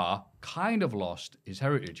 Noam Dar kind of lost his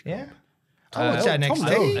heritage group. Yeah. Tom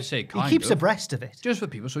NXT. knows. I say He kind keeps of. abreast of it. Just for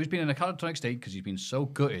people. So he's been in a Cultaholic state because he's been so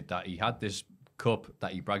gutted that he had this cup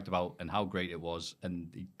that he bragged about and how great it was, and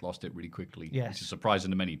he lost it really quickly. Yes. Which is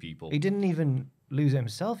surprising to many people. He didn't even lose it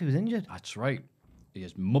himself. He was injured. That's right.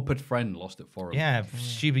 His Muppet friend lost it for him. Yeah.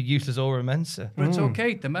 Stupid, useless aura mensa. But it's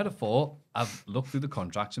okay. The Metaphor I've looked through the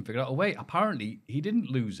contracts and figured out, oh wait, apparently he didn't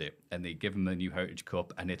lose it, and they give him a new Heritage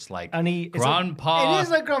Cup, and it's like Grandpa. It is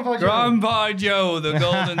like Grandpa Joe. Grandpa Joe, the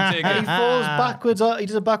golden ticket. He falls backwards. He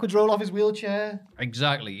does a backwards roll off his wheelchair.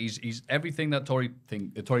 Exactly. He's everything that Tory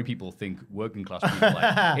people think working class people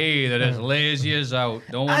like. Hey, they're as lazy as out.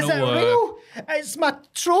 Don't want to work. Real? It's my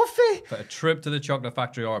trophy. For a trip to the chocolate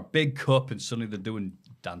factory or a big cup, and suddenly they're doing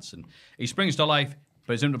dancing. He springs to life.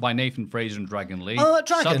 Presented by Nathan Fraser and Dragon Lee. Dragon?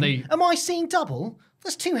 Sadly, Am I seeing double?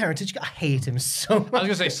 There's two Heritage. I hate him so much. I was going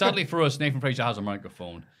to say, sadly for us, Nathan Fraser has a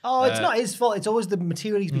microphone. Oh, it's not his fault. It's always the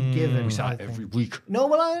material he's been given. Every week. No,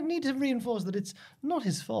 well, I need to reinforce that it's not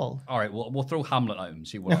his fault. All right, we'll throw Hamlet at him and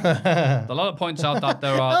see what happens. The lot points out that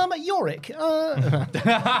there are... Yorick.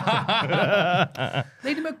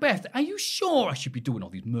 Lady Macbeth, are you sure I should be doing all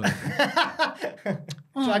these murders?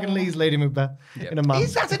 Dragon Lee's Lady Macbeth in a man.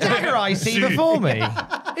 Is that a dagger I see before me?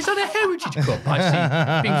 Is that a Heritage Cup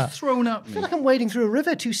I see being thrown at I me? feel like I'm wading through a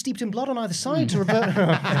river too steeped in blood on either side to revert.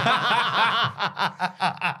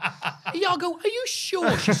 Iago, are you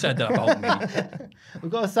sure she said that about me?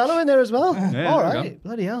 We've got Othello in there as well. Yeah, All there we right.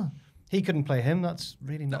 Bloody hell. He couldn't play him. That's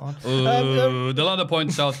really not on. The ladder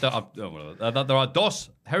points out that there are DOS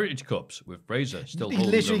Heritage Cups with Fraser still He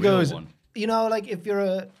holding literally the real goes, one. you know, like if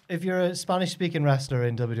you're a Spanish speaking wrestler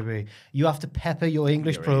in WWE, you have to pepper your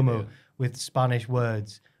English promo with Spanish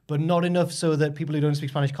words, but not enough so that people who don't speak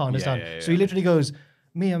Spanish can't understand. So he literally goes,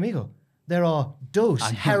 "Mi amigo, there are dos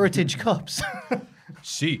Heritage Cups."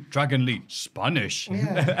 See, Dragon Lee, Spanish.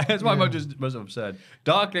 That's why I must have said.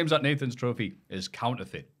 Dark claims that Nathan's trophy is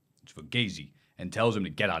counterfeit. It's for Gazy and tells him to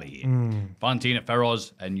get out of here. Valentina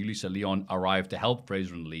Feroz and Yulisa Leon arrive to help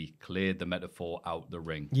Fraser and Lee clear the metaphor out the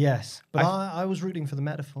ring. Yes, but I was rooting for the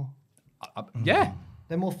metaphor. Yeah.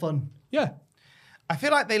 They're more fun. Yeah. I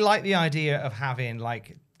feel like they like the idea of having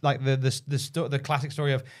like the classic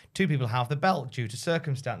story of two people have the belt due to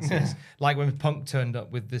circumstances, like when Punk turned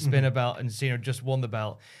up with the spinner belt and Cena just won the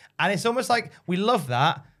belt, and it's almost like we love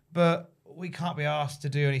that, but we can't be asked to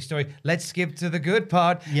do any story. Let's skip to the good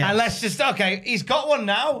part, and let's just he's got one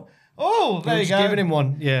now. Oh, there you go. Giving him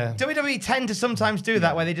one, yeah. WWE tend to sometimes do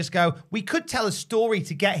that, where they just go, we could tell a story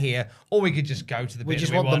to get here, or we could just go to the bit We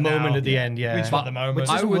just that want the moment now. at the end, yeah. We just want the moment. Which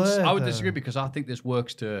I doesn't would work, disagree though. because I think this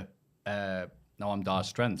works to Noam Dar's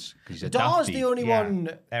strengths. He's a Dar's dafty. the only one.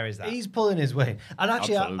 there is that. He's pulling his weight. And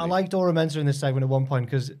actually, I Absolutely. liked Dora Mensa in this segment at one point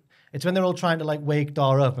because it's when they're all trying to like wake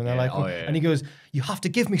Dar up and they're like, and he goes, "You have to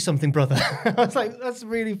give me something, brother." I was like, that's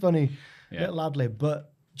really funny. Little ad lib.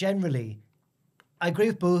 But generally, I agree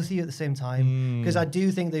with both of you at the same time because I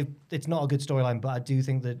do think it's not a good storyline, but I do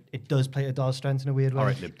think that it does play to Dar's strengths in a weird way. All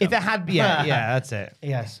right, Lib If it had, yeah, that's it.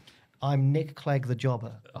 Yes. I'm Nick Clegg the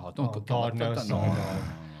Jobber. Oh, don't go God, no.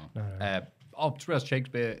 Therese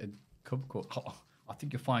Shakespeare. I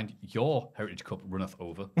think you'll find your Heritage Cup runneth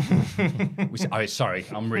over. Sorry,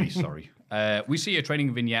 I'm really sorry. We see a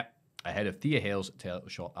training vignette ahead of Thea Hale's tail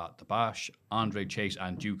shot at the Bash. Andre Chase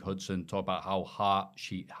and Duke Hudson talk about how hard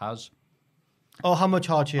she has. Oh, how much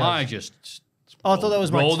heart she has. I just I thought that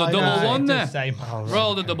was my roll the title. double one there.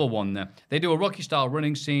 Roll the double one there. They do a Rocky-style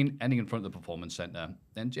running scene, ending in front of the Performance Center.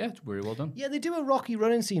 And yeah, it's very well done. Yeah, they do a Rocky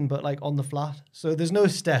running scene, but like on the flat. So there's no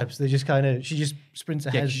steps. They just she just sprints Yeah,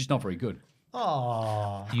 ahead. 'cause she's not very good.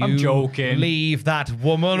 Oh, I'm joking. Leave that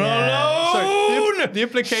woman alone. Sorry, the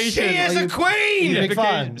implication. She is a queen. big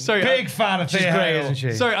fan? Sorry, Big fan of she's Thea great, Hale. isn't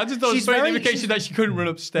she? Sorry, I just thought it was She's funny, the very- implication she's- that she couldn't run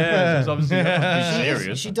upstairs. It's obviously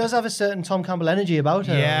serious. She does have a certain Tom Campbell energy about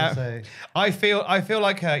her. I would Yeah, say. I feel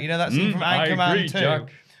like her. You know that scene from I Anchorman agree, 2,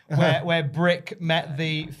 Jack. where Brick met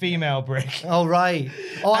the female Brick. Oh right.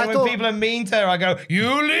 Oh, And when people are mean to her, I go, "You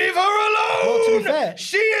leave her alone. Well, to be fair-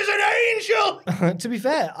 She is an angel." to be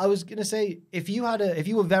fair, I was gonna say if you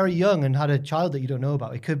were very young and had a child that you don't know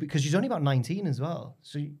about, it could because she's only about 19 as well.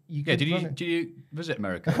 So you Yeah, could run it. did you visit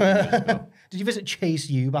America? Did you visit Chase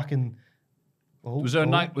U back in? Was there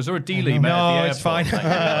a dealer you met No, at the it's fine.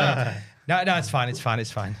 airport? No, it's fine. It's fine.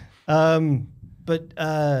 It's fine. But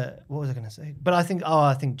what was I gonna say? But I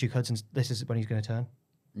think Duke Hudson's. This is when he's gonna turn.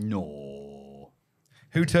 No.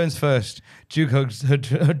 Who turns first, Duke Hudson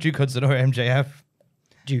or MJF?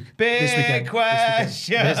 Duke. Big this weekend.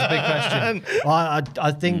 question. There's a big question.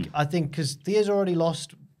 I think because Thea's already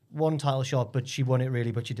lost one title shot, but she won it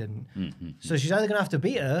really, but she didn't. So she's either gonna have to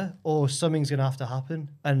beat her or something's gonna have to happen.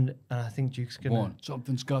 And I think Duke's gonna. One,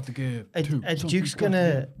 something's got to give. Two, Duke's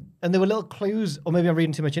gonna. And there were little clues, or maybe I'm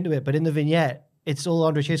reading too much into it, but in the vignette, it's all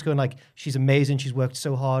Andre Chase going like, "She's amazing. She's worked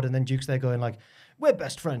so hard," and then Duke's there going like, "We're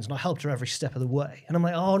best friends, and I helped her every step of the way." And I'm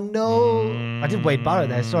like, "Oh no!" I did Wade Barrett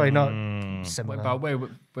there. Sorry, not similar.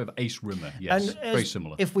 With Ace Rimmer, yes, And very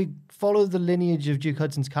similar. If we follow the lineage of Duke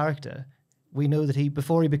Hudson's character, we know that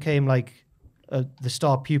before he became like the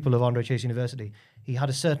star pupil of Andre Chase University, he had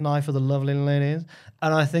a certain eye for the lovely ladies,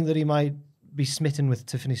 and I think that he might be smitten with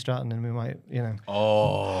Tiffany Stratton, and we might,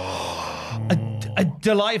 A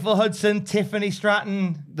delightful Hudson, Tiffany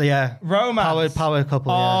Stratton. Yeah, Romance. power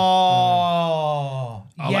couple. Oh,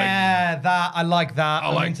 I like that.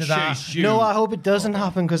 I'm like into Chase that. you. No, I hope it doesn't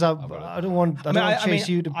happen because I don't want Chase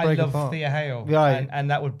you to break I love apart. Thea Hale, Right.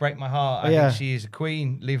 and that would break my heart. I think she is a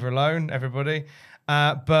queen. Leave her alone, everybody.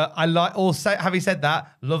 But I like. Also, having said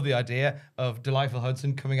that, love the idea of Delightful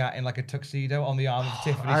Hudson coming out in like a tuxedo on the arm of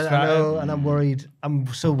Tiffany Stratton. I know, and I'm worried. I'm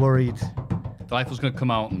so worried. Delightful's going to come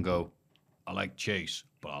out and go, I like Chase,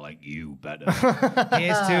 but I like you better.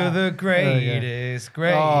 Here's to the greatest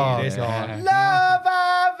God. love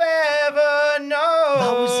I've ever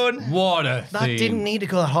known. What a That theme. didn't need to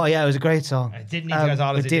go that hard. Yeah, it was a great song. It didn't need to go as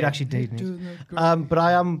hard as it did. Actually did. But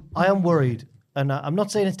I am worried, and I'm not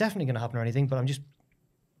saying it's definitely going to happen or anything, but I'm just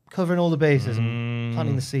covering all the bases and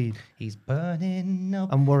planting the seed. He's burning up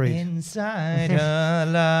I'm worried. inside her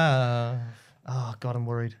love. Oh God, I'm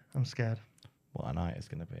worried. I'm scared. What a night it's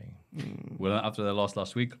going to be. Well, after their loss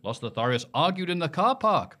last week, Los Lotharios argued in the car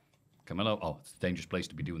park. Camilo, it's a dangerous place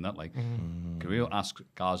to be doing that. Like, Carrillo asks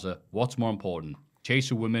Garza, what's more important,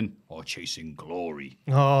 chasing women or chasing glory?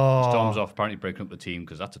 Oh, Storms off, apparently breaking up the team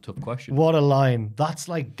because that's a tough question. what a line. That's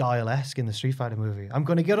like Guile-esque in the Street Fighter movie. I'm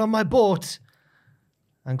going to get on my boat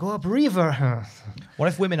and go up river. What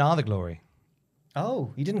if women are the glory?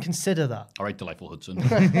 Oh, you didn't consider that. All right, Delightful Hudson.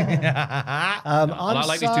 I'm I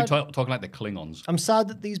like these sad. two talking like the Klingons. I'm sad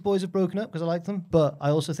that these boys have broken up because I like them, but I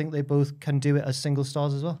also think they both can do it as single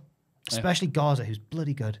stars as well. Especially Garza, who's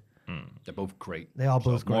bloody good. They're both great. They are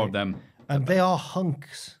both More great. of them. And they are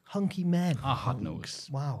hunky men. I had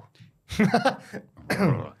noticed. Wow.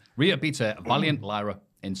 Rhea beats a valiant Lyra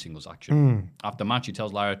in singles action. After match, she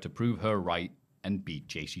tells Lyra to prove her right and beat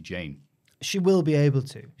JC Jane. She will be able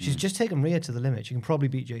to. She's just taken Rhea to the limit. She can probably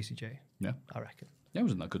beat JCJ, Yeah. I reckon. Yeah,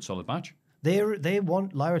 wasn't that a good, solid match? They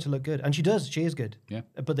want Lyra to look good, and she does. She is good. Yeah.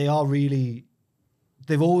 But they are really...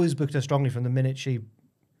 They've always booked her strongly from the minute she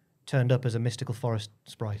turned up as a mystical forest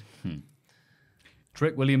sprite.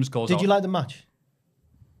 Trick Williams calls Did out... you like the match?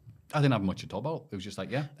 I didn't have much to talk about. It was just like,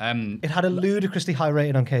 yeah. It had a ludicrously high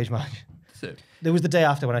rating on Cage Match. That's it. There was the day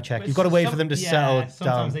after when I checked. You've got to wait for them to settle down.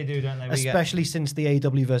 Sometimes they do, don't they? Especially since the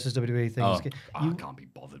AEW versus WWE thing. Oh, I can't be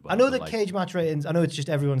bothered with I know that, that Cage Match ratings, I know it's just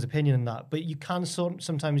everyone's opinion in that, but you can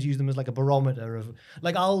sometimes use them as like a barometer of,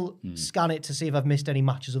 like I'll scan it to see if I've missed any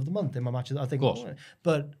matches of the month in my matches. I think, Of course.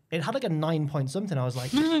 but it had like a 9 point something. I was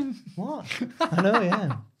like, what? I know,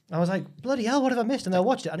 yeah. I was like, bloody hell, what have I missed? And I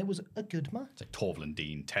watched it, and it was a good match. It's like Torvald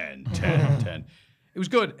Dean, 10, 10, 10. It was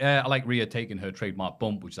good. I like Rhea taking her trademark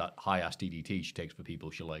bump, which is that high-ass DDT she takes for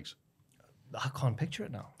people she likes. I can't picture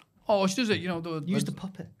it now. Oh, she does it, Use the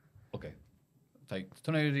puppet. Okay. Like,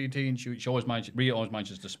 tornado DDT, and she always manages, Rhea always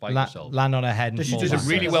manages to spike herself. Land on her head. And Does she fall She does it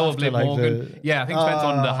back. really well with After, Liv like, Morgan. Yeah, I think it depends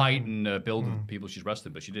on the height and build of people she's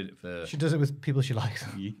wrestling, but she did it for... She does it with people she likes.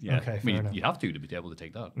 Yeah. Okay, I mean, fair enough. you have to be able to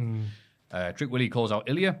take that. Trick Willie calls out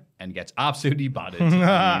Ilya and gets absolutely battered.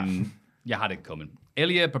 I mean, you had it coming.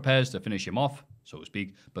 Ilya prepares to finish him off, so to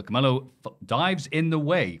speak, but Carmelo dives in the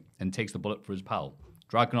way and takes the bullet for his pal.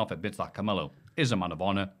 Dragunov admits that Carmelo is a man of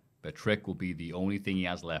honor, but Trick will be the only thing he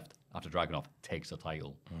has left after Dragunov takes the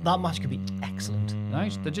title. That match could be excellent.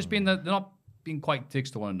 Nice. They're not being quite dicks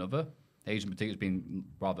to one another. Hayes in particular has been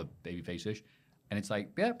rather babyface-ish. And it's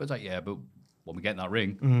like, but when we get in that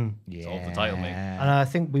ring, it's all for the title, mate. And I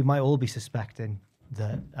think we might all be suspecting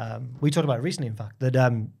that, we talked about it recently, in fact,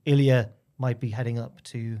 that Ilya might be heading up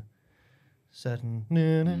to certain...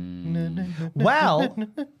 Well,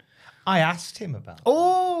 I asked him about it,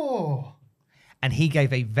 Oh! and he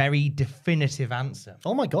gave a very definitive answer.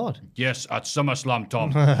 Oh my God. Yes, at SummerSlam, Tom.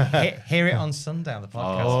 Hear it on Sunday on the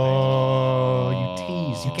podcast. Oh,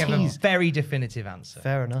 you tease. He gave a very definitive answer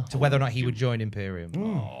Fair enough. to whether or not he would join Imperium.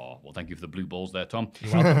 Oh, well, thank you for the blue balls there, Tom.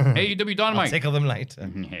 You're welcome. AEW I'll Dynamite. tickle them later.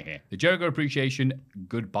 The Jericho Appreciation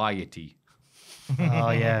Goodbye-ity. Oh,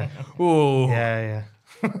 yeah. Oh. Yeah.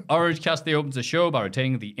 Orange Cassidy opens the show by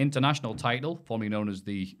retaining the international title, formerly known as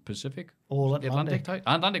the Pacific. All The Atlantic title?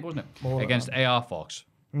 Atlantic, wasn't it? All Against AR Fox.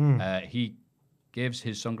 He gives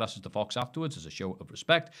his sunglasses to Fox afterwards as a show of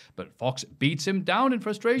respect, but Fox beats him down in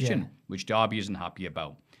frustration, Yeah. which Darby isn't happy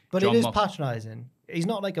about. But John it is Mox- patronising. He's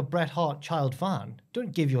not like a Bret Hart child fan.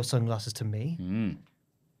 Don't give your sunglasses to me.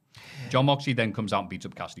 John Moxley then comes out and beats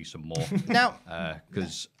up Cassidy some more. Now,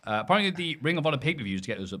 Because apparently the Ring of Honor pay-per-views, to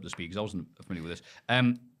get us up to speed, because I wasn't familiar with this,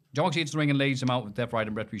 John Moxley hits the ring and lays him out with Death Rider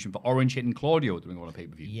and Retribution for Orange hitting Claudio at the Ring of Honor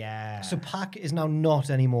pay-per-view. Yeah. So Pac is now not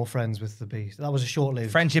anymore friends with the Beast. That was a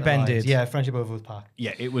short-lived Friendship alliance. ended. Yeah, friendship over with Pac.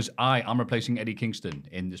 Yeah, it was I'm replacing Eddie Kingston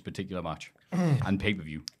in this particular match and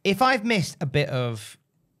pay-per-view. If I've missed a bit of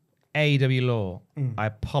AEW lore, I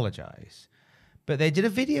apologize. But they did a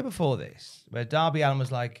video before this where Darby Allin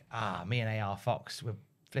was like, me and AR Fox, we're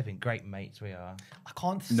flipping great mates, we are. I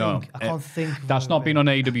can't think. No, I can't think. That's not been on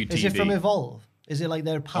AEW TV. Is it from Evolve? Is it like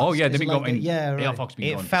their past? Oh, yeah, Is they've been it like going. yeah, right. AR Fox been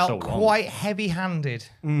It going felt for so long. quite heavy-handed.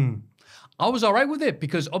 I was all right with it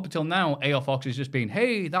because up until now, AR Fox has just been,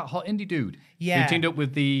 hey, that hot indie dude. Yeah. He teamed up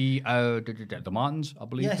with the Martins, I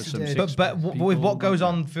believe. Yes, There's he some did. six But people with what goes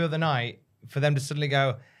on on through the night, for them to suddenly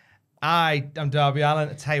go, I'm Darby Allin.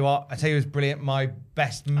 I tell you who's brilliant. My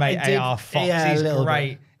best mate, I did- AR Fox. yeah, a He's little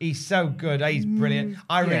great. He's so good. He's brilliant.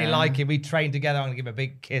 I really like him. We trained together. I'm going to give him a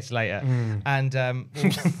big kiss later. And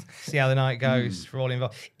we'll see how the night goes for all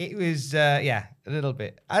involved. It was, a little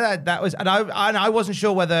bit. I wasn't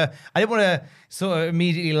sure whether, I didn't want to sort of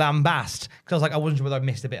immediately lambast because I was like, I wasn't sure whether I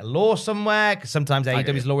missed a bit of lore somewhere because sometimes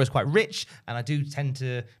AEW's lore is quite rich and I do tend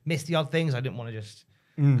to miss the odd things. I didn't want to just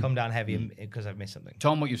come down heavy because I've missed something.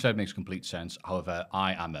 Tom, what you said makes complete sense. However,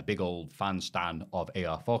 I am a big old fan stan of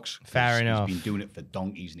AR Fox. Fair enough. He's been doing it for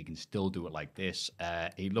donkeys and he can still do it like this.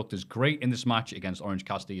 He looked as great in this match against Orange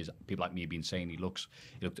Cassidy as people like me have been saying he looked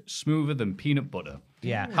smoother than peanut butter.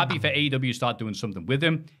 Yeah. Happy for AEW to start doing something with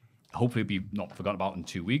him. Hopefully he'll be not forgotten about in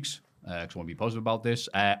 2 weeks. Because I want to be positive about this.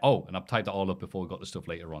 And I've tied that all up before we got the stuff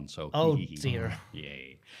later on. So, Oh, dear.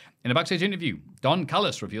 Yay. In a backstage interview, Don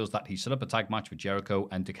Callis reveals that he set up a tag match with Jericho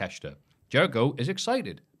and Takeshita. Jericho is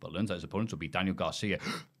excited, but learns that his opponents will be Daniel Garcia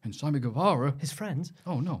and Sammy Guevara. His friends.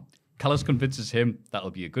 Oh, no. Callis convinces him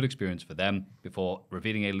that'll be a good experience for them before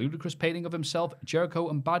revealing a ludicrous painting of himself, Jericho,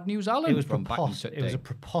 and Bad News Allen It was from back in the It was day. a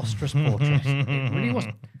preposterous portrait. It really was.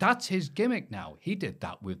 That's his gimmick now. He did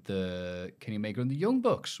that with the Kenny Omega and the Young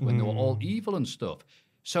Bucks when they were all evil and stuff.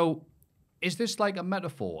 So, is this like a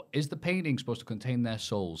metaphor? Is the painting supposed to contain their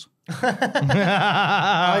souls?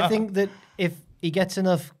 I think that if he gets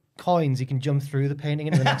enough coins, he can jump through the painting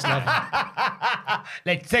into the next level.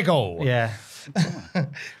 Let's go. Yeah.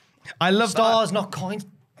 I love Stars, not coins.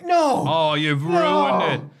 No. Oh, you've ruined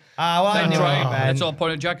it. Well, I That's knew right. it, man. Let's all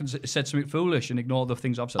point at Jack and said something foolish and ignore the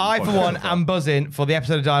things I've said. I, for one, am buzzing for the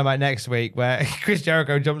episode of Dynamite next week where Chris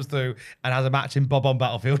Jericho jumps through and has a match in Bob on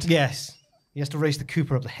Battlefield. Yes. He has to race the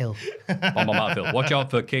Cooper up the hill. on my battlefield. Watch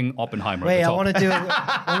out for King Oppenheimer. Wait, at the I top. want to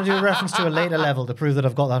do a reference to a later level to prove that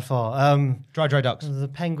I've got that far. Dry ducks. The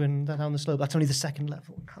penguin down the slope. That's only the second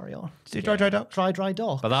level. Carry on. Do dry ducks. Dry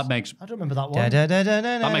dock. But that makes I don't remember that one.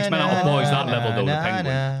 That makes Men Out of Boys that level though. The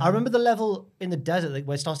penguin. I remember the level in the desert like,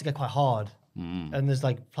 where it starts to get quite hard. And there's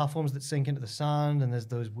like platforms that sink into the sand, and there's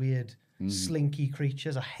those weird slinky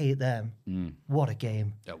creatures. I hate them. What a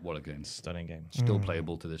game. Yeah, what a game. Stunning game. Still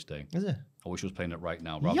playable to this day. Is it? I wish I was playing it right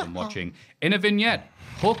now rather than watching. In a vignette,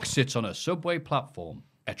 Hook sits on a subway platform.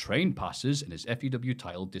 A train passes and his FEW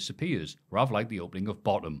title disappears, rather like the opening of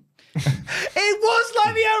Bottom. It was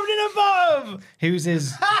like the opening above. Who's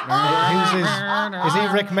his? Is he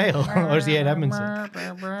Rick Mail or is he Ed Edmondson?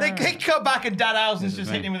 They cut back and Dan Housen's just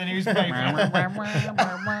hitting him with a newspaper.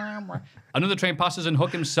 Another train passes and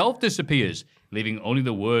Hook himself disappears, leaving only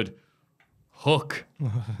the word Hook.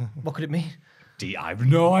 What could it mean? I have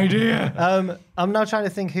no idea. I'm now trying to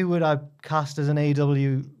think who would I cast as an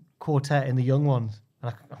AEW quartet in the young ones.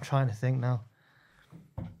 I'm trying to think now.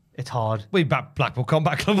 It's hard. We back Blackpool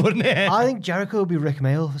Combat Club, wouldn't it? I think Jericho would be Rick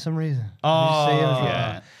Mail for some reason. Oh, Did you see anything?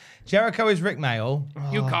 Yeah. Jericho is Rick Mail.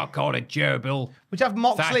 You can't call it Gerbil. Would you have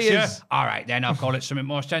Moxley Thatcher? as... All right, then I'll call it something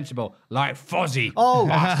more sensible, like Fozzy. Oh,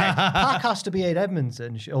 Pac has to be Ed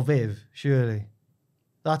Edmondson or Viv, surely.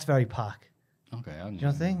 That's very Pac. Okay, I Do you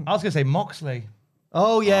not think? I was going to say Moxley.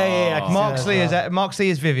 Oh, yeah. I can see that as well. Moxley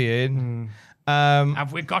is Vivian.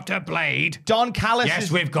 Have we got a blade? Don Callis Yes,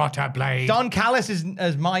 is... we've got a blade. Don Callis is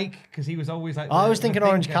as Mike, because he was always like... I was the thinking thinker.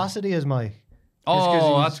 Orange Cassidy as Mike.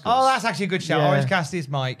 Oh, that's good. Oh, that's actually a good shout. Yeah. Orange Cassidy is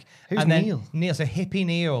Mike. Who's and then Neil? Neil, so hippie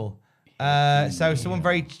Neil. So someone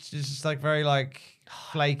very, just like very like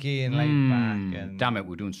flaky and laid back. And, Damn it,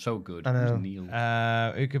 we're doing so good. I know. Who's Neil?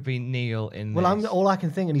 who could be Neil in Well, this? all I can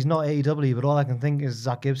think, and he's not AEW, but all I can think is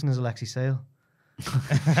Zach Gibson as Alexi Sale.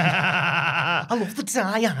 I love the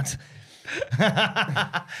Giant.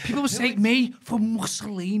 People mistake me for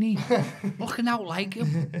Mussolini. Looking out like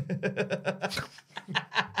him.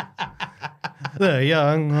 The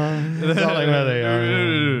young ones. Not like where they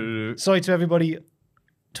are. Sorry to everybody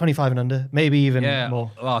 25 and under, maybe even Yeah. more.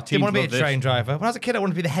 Oh, Didn't want to be a train driver. When I was a kid, I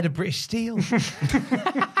wanted to be the head of British Steel.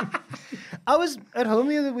 I was at home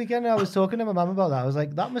the other weekend and I was talking to my mum about that. I was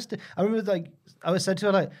like, I remember like, I was said to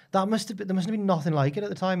her like, there must have been nothing like it at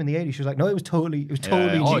the time in the 80s. She was like, no, it was totally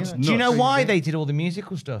genius. Do you know why they did all the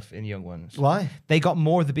musical stuff in Young Ones? Why? They got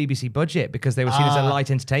more of the BBC budget because they were seen as a light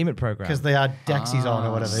entertainment program. Because they had Dexies on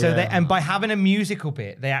or whatever. So and by having a musical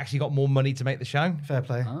bit, they actually got more money to make the show. Fair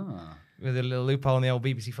play. With a little loophole in the old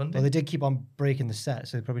BBC funding. Well, they did keep on breaking the set,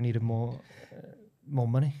 so they probably needed more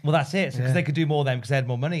money. Well, that's it. Because they could do more then because they had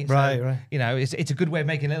more money. So, Right. You know, it's a good way of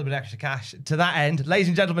making a little bit of extra cash. To that end, ladies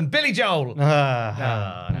and gentlemen, Billy Joel.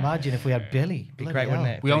 Imagine if we had Billy. Be great, wouldn't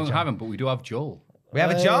it? We don't have him, but we do have Joel. We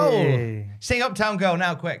have a Joel. Sing Uptown Girl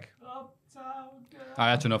now, quick. All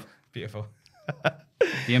right, that's enough. Beautiful. The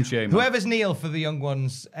MCA, man. Whoever's Neil for the Young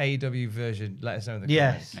Ones AEW version, let us know in the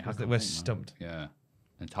Yes. comments. Because we're stumped. Yeah.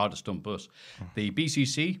 It's hard to stump us. The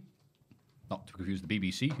BCC, not to confuse the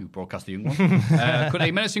BBC, who broadcast the Young One, cut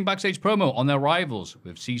a menacing backstage promo on their rivals,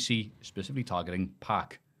 with CC specifically targeting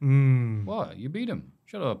Pac. What? You beat him?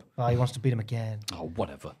 Shut up. He wants to beat him again. Oh,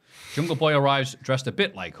 whatever. Jungle Boy arrives dressed a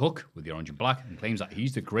bit like Hook with the orange and black and claims that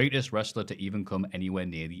he's the greatest wrestler to even come anywhere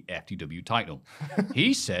near the FTW title.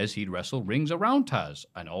 He says he'd wrestle rings around Taz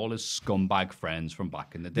and all his scumbag friends from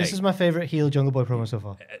back in the day. This is my favourite heel Jungle Boy promo so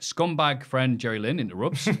far. Scumbag friend Jerry Lynn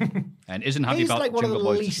interrupts and isn't happy He's about like one of Jungle the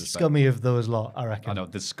Boy's least disrespect. scummy of those lot, I reckon. I know,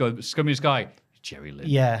 the scummiest guy, Jerry Lynn.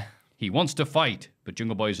 Yeah. He wants to fight, but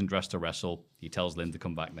Jungle Boy isn't dressed to wrestle. He tells Lynn to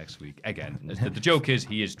come back next week. Again, the joke is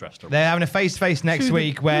he is dressed to wrestle. They're having a face-to-face next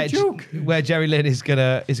week where Jerry Lynn is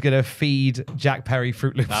gonna feed Jack Perry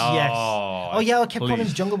Fruit Loops. Yes. Oh, yeah, I kept calling him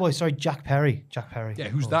Jungle Boy. Sorry, Jack Perry. Yeah,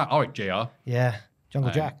 who's that? All right, JR. Yeah,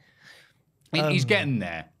 Jungle Jack. He's getting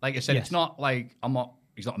there. Like I said, yes. it's not like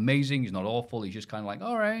he's not amazing. He's not awful. He's just kind of like,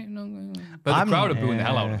 all right. No. But the crowd are booing the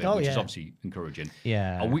hell out of it, which is obviously encouraging.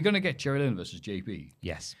 Yeah. Are we going to get Jerry Lynn versus JP?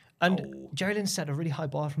 Yes. And Jerry Lynn set a really high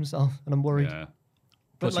bar for himself, and I'm worried. Yeah.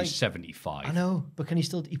 Plus like, he's 75. I know, but can he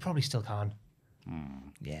still? He probably still can.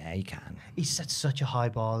 Yeah, he can. He set such a high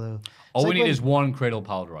bar, though. All we need is one cradle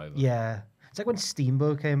pile driver. Yeah. It's like when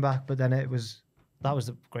Steamboat came back, but then that was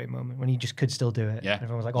a great moment when he just could still do it. Yeah.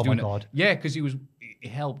 Everyone was like, He's oh my doing it. God. Yeah, because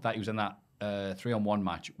it helped that he was in that 3-on-1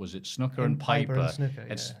 match. Was it Snooker and Piper? And Snooker,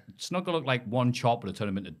 Snooker looked like one chop would have turned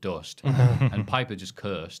him into dust, and Piper just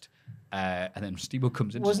cursed. And then Steamboat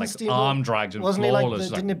comes in, just like arm drags and wasn't flawless. He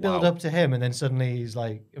like, didn't it build up to him, and then suddenly he's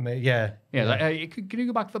like, yeah. Yeah, like, hey, can you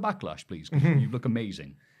go back for Backlash, please? 'Cause you look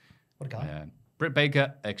amazing. What a guy. Britt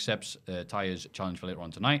Baker accepts Taya's challenge for later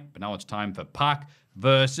on tonight, but now it's time for Pac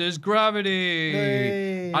versus Gravity.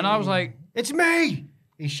 Hey. And I was like, it's me!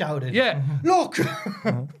 He shouted. yeah. Look!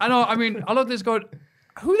 I know, I mean, I love this going,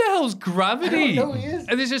 who the hell's Gravity? I don't know who he is.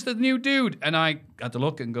 And this is the new dude. And I had to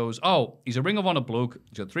look and goes, oh, he's a Ring of Honor bloke.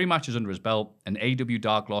 He's got 3 matches under his belt. And AW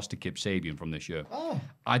Dark lost to Kip Sabian from this year. Oh,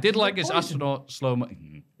 I did like his astronaut slow-mo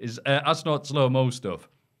stuff.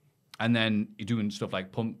 And then you're doing stuff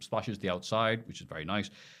like pump splashes the outside, which is very nice.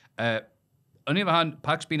 On the other hand,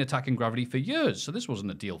 Pac's been attacking Gravity for years, so this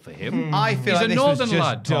wasn't a deal for him. I feel He's like a this northern was just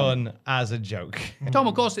lad, Tom. done as a joke. Tom,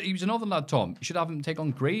 of course, he was a northern lad, Tom. You should have him take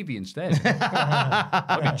on Gravy instead.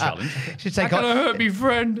 That'd be a challenge. Should take How on. can I hurt me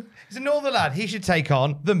friend? He's a northern lad. He should take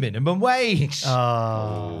on the minimum wage.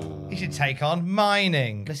 He should take on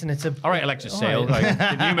mining. listen, it's a... All right, Alexis Sale. right.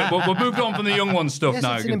 Right. We'll move on from the young one stuff Yes,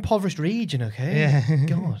 now. it's an impoverished region, okay? Yeah.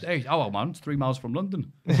 God. Hey, oh, well, man, it's 3 miles from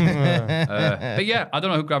London. But yeah, I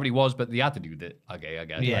don't know who Gravity was, but the attitude that, okay, I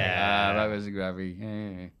guess. Yeah. That was Gravity.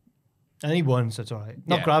 And he won, so it's all right.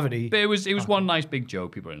 Not Yeah. Gravity. But it was one nice big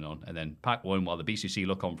joke people are in on. And then Pac won while the BCC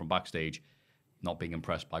look on from backstage, not being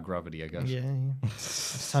impressed by Gravity, I guess. Yeah.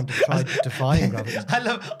 It's time to try defying Gravity. I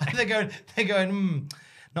love. They're going.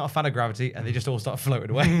 Not a fan of Gravity, and they just all start floating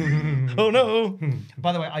away. Oh no!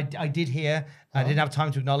 By the way, I did hear. I didn't have time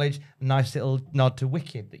to acknowledge a nice little nod to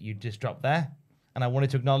Wicked that you just dropped there, and I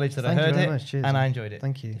wanted to acknowledge that Thank I you heard very it, much. Cheers, and I man. enjoyed it.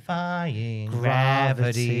 Thank you. Defying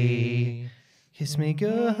Gravity. Kiss me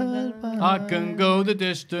goodbye. I can go the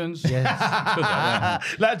distance.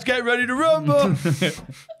 Yes. Let's get ready to rumble.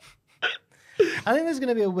 I think there's going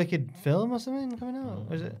to be a Wicked film or something coming out.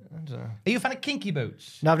 Or is it? I don't know. Are you a fan of Kinky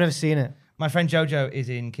Boots? No, I've never seen it. My friend Jojo is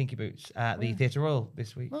in Kinky Boots at the Theatre Royal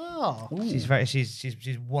this week. Oh. She's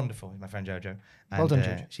wonderful, my friend Jojo. And, Well done,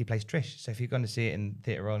 Jojo. She plays Trish. So if you're going to see it in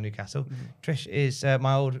Theatre Royal Newcastle, Trish is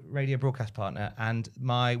my old radio broadcast partner and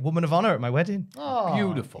my woman of honour at my wedding. Oh.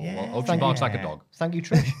 Beautiful. yeah. Well, hope she Thank barks you. like a dog. Thank you,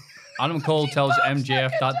 Trish. Adam Cole tells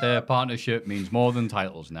MJF that their partnership means more than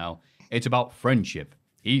titles now. It's about friendship.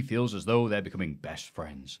 He feels as though they're becoming best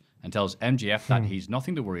friends and tells MJF that he's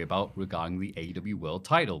nothing to worry about regarding the AEW World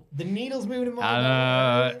title. The needle's moving him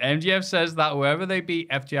And MJF says that whether they beat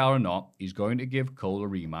FTR or not, he's going to give Cole a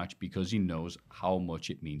rematch because he knows how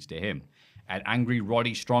much it means to him. And angry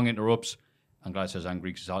Roddy Strong interrupts. I'm glad it says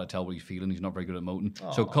angry because it's hard to tell what he's feeling. He's not very good at emoting.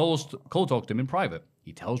 So Cole talks to him in private.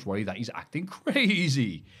 He tells Roddy that he's acting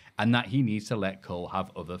crazy and that he needs to let Cole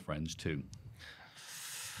have other friends too.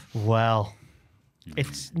 Well,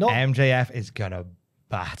 it's not. MJF is gonna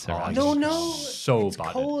batter. us. No. So It's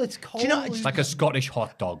bad. cold. It's cold. Do you know, It's like a Scottish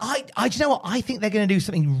hot dog. do you know what? I think they're going to do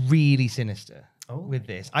something really sinister with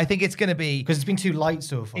this. I think it's going to be because it's been too light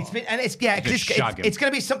so far. It's been, and it's yeah, 'cause Just shag him. it's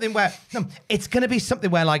going to be something where it's going to be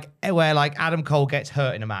something where like Adam Cole gets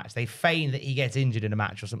hurt in a match. They feign that he gets injured in a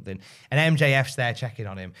match or something, and MJF's there checking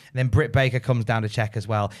on him, and then Britt Baker comes down to check as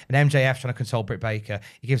well, and MJF's trying to console Britt Baker.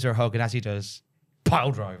 He gives her a hug, and as he does,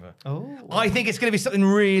 pile driver. I think it's going to be something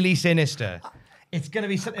really sinister. It's going to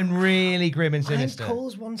be something really grim and I think sinister.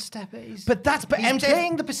 Cole's one step. He's MJF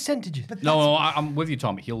playing the percentages. No, I'm with you,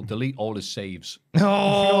 Tom. He'll delete all his saves.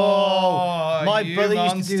 Oh, My you brother used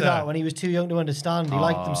to monster. do that when he was too young to understand. He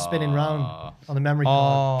liked them spinning round on the memory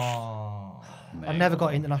card. I never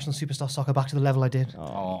got International Superstar Soccer back to the level I did.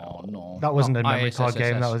 Oh, no. That wasn't a memory card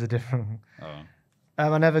ISSSS. game. That was a different.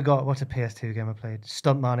 I never got what's a PS2 game I played?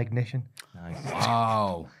 Stuntman Ignition.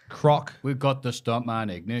 Wow. Croc. We've got the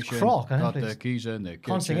Stuntman Ignition. Croc, I Got know, the please. keys in the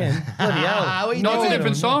Can't sing kitchen. in. Bloody hell. No, it's a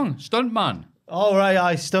different song. Stuntman. Oh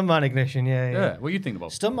right, Stuntman Ignition. Yeah. Yeah. What do you think about?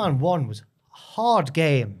 Stuntman 1 was a hard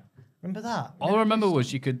game. Remember that? All I remember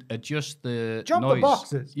was you could adjust the Jump the noise.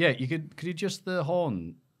 boxes. Yeah, you could adjust the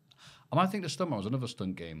horn. I might think the Stuntman was another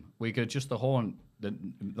stunt game where you could adjust the horn, the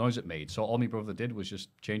noise it made. So all my brother did was just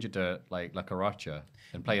change it to like La Cucaracha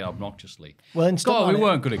and play it obnoxiously. Well, in God, Stuntman, we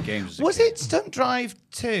weren't good at games. As a Was kid. it Stunt Drive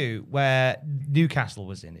 2 where Newcastle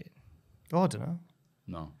was in it? Oh, I don't know.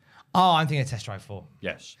 No. Oh, I'm thinking of Test Drive 4.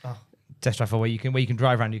 Yes. Test Drive 4 where you can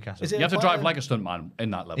drive around Newcastle. Is it You have to quite drive a- like a stuntman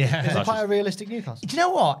in that level. Yeah. Is it That's quite a just- realistic Newcastle? Do you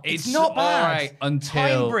know what? It's It's not bad. alright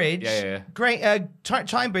until- Tyne Bridge, Yeah.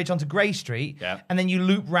 Tyne Bridge onto Grey Street, Yeah. and then you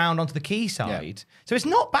loop round onto the Quayside. So it's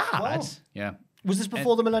not bad. Wow. Yeah. Was this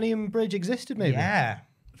before the Millennium Bridge existed? Maybe. Yeah.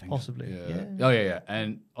 Possibly. Yeah. Oh, yeah.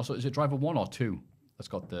 And also, is it Driver 1 or 2 that's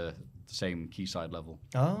got the same Quayside level?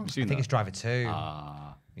 Oh. You seen I think that? it's Driver 2.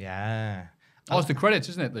 Yeah. Oh, it's the credits,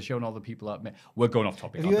 isn't it? They're showing all the people that... We're going off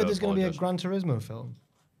topic. Have you I heard do there's going to be a apologise. Gran Turismo film?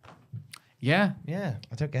 Yeah. Yeah.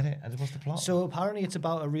 I don't get it. What's the plot? So apparently it's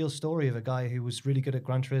about a real story of a guy who was really good at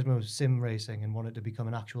Gran Turismo sim racing and wanted to become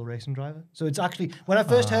an actual racing driver. So it's actually, when I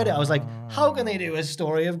first heard it, I was like, how can they do a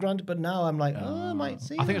story of Gran? But now I'm like, I might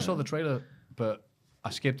see I think I that. saw the trailer, but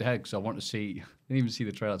I skipped ahead because I wanted to see... I didn't even see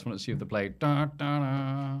the trailer. I just wanted to see if they played... Da, da,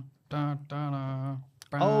 da, da, da, da,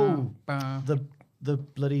 ba, Oh, ba. the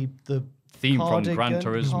bloody, the Theme from Gran cardigan-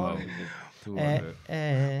 Turismo.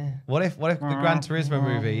 What if the Gran Turismo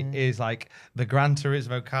movie is like the Gran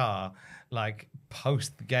Turismo car, like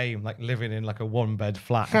post the game, like living in like a 1-bed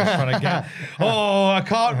flat, just trying to get. I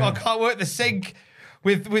can't work the sink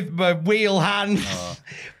with my wheel hand,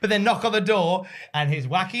 but then knock on the door and his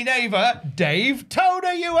wacky neighbor Dave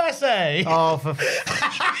Toner USA. Oh, for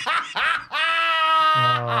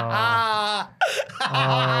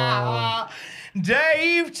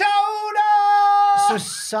Dave Toner. So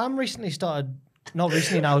Sam recently started, not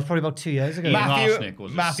recently now, it was probably about 2 years ago. Yeah. Matthew Arsenic,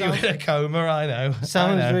 was it? in a coma. I know.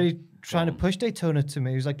 Sam I was know. really trying to push Daytona to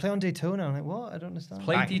me. He was like, play on Daytona. I'm like, what? I don't understand.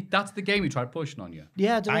 That's the game he tried pushing on you.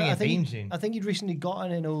 Yeah, I don't know. Banging I think, theme tune. I think he'd recently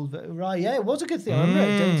gotten an old, right, yeah, it was a good thing. I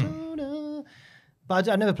remember it, Daytona. But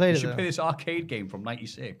I never played You it should though. play this arcade game from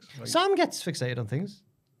 '96. Sam gets fixated on things.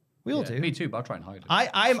 We all do. Me too, but I'll try and hide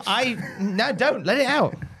it. No, don't let it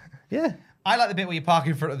out. Yeah. I like the bit where you park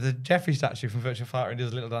in front of the Jeffrey statue from Virtual Fighter and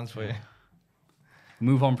does a little dance for you.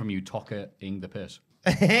 Move on from you, talking the piss.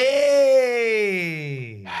 Hey!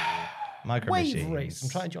 Micro Wave machines. race. I'm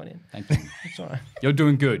trying to join in. Thank you. It's all right. You're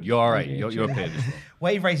doing good. You're all right. Okay, You're a pid.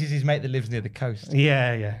 Wave race is his mate that lives near the coast.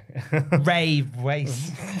 Yeah, yeah. Rave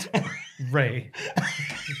race. Ray.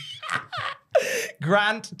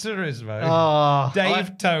 Grant Turismo. Oh,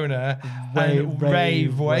 Dave Toner. And Rave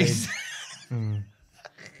Rave Waste.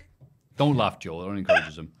 Don't laugh, Joel. It only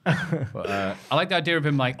encourages him. But, I like the idea of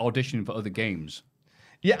him like auditioning for other games.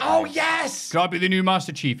 Yeah. Oh, yes! Can I be the new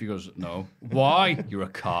Master Chief? He goes, no. Why? You're a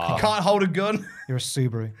car. Can't hold a gun. you're a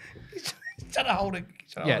Subaru. He's trying to hold a...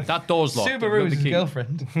 Yeah, that door's locked. Subaru is The his key.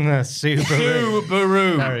 girlfriend. Subaru.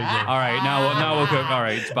 Subaru. Very good. All right, now we're good. All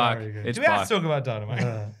right, it's back. Very good. It's Do we have back. to talk about Dynamite?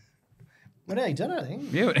 Well, no, you done anything.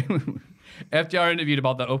 Yeah. FTR interviewed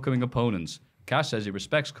about their upcoming opponents. Cash says he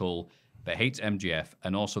respects Cole but hates MJF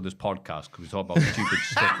and also this podcast because we talk about stupid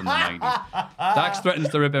stuff from the 90s. Dax threatens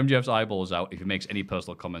to rip MJF's eyeballs out if he makes any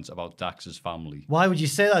personal comments about Dax's family. Why would you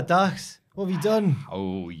say that, Dax? What have you done?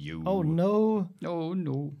 Oh, you. Oh, no. Oh,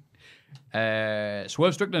 no.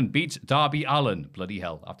 Swerve Strickland beats Darby Allin, bloody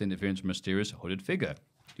hell, after interference from a mysterious hooded figure.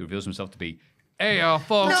 He reveals himself to be AR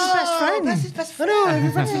Fox. That's his best friend. That's his best I know, they've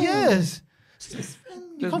been friends for years.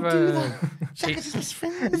 You can't do that. Jack is his best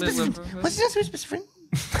friend. What's his best friend?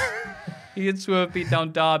 He and Swerve beat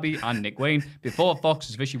down Darby and Nick Wayne before Fox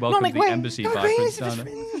is officially welcomed to the embassy by Prince Dana.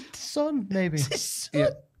 Son, maybe.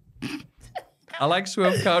 Yeah. I like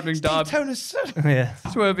Swerve countering Darby. Yeah.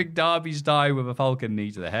 Swerving Darby's die with a Falcon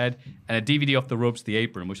knee to the head and a DVD off the ropes to the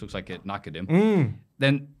apron, which looks like it knackered him.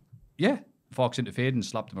 Then, yeah, Fox interfered and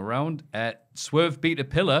slapped him around. Swerve beat a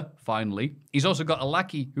pillar, finally. He's also got a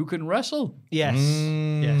lackey who can wrestle. Yes.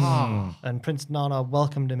 Yes. And Prince Nana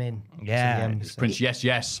welcomed him in. Yeah. Prince,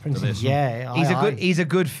 yes. Prince, to this. yeah. He's a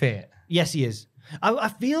good fit. Yes, he is. I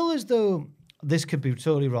feel as though this could be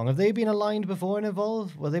totally wrong. Have they been aligned before in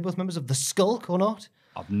Evolve? Were they both members of the Skulk or not?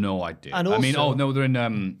 I've no idea. And I mean, also- they're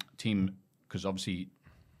in team, because obviously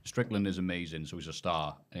Strickland is amazing, so he's a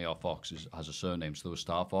star. And AR Fox has a surname, so they're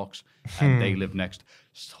Star Fox. And they live next.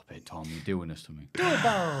 Stop it, Tom. You're doing this to me.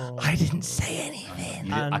 I didn't say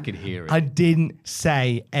anything. I could hear it. I didn't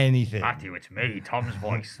say anything. Matthew, it's me, Tom's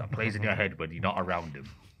voice that plays in your head when you're not around him.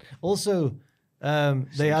 Also,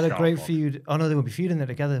 they had a great feud. Oh no, they would be feuding there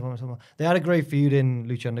together. What am I talking about? They had a great feud in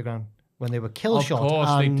Lucha Underground when they were Killshot. Of course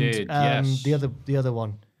and, they did, yes. The other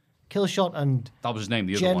one, Killshot and That was his name,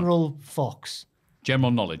 the other one. General Fox.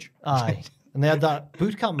 General Knowledge. Aye, and they had that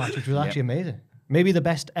boot camp match, which was actually amazing. Maybe the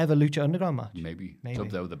best ever Lucha Underground match. Maybe. It's up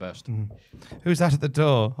there with the best. Who's that at the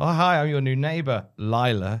door? Oh, hi, I'm your new neighbour,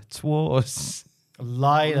 Lila Twas.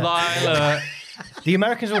 Lila. The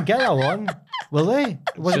Americans won't get that one, will they?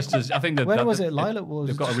 Was Just as I think that when was it? Lila was.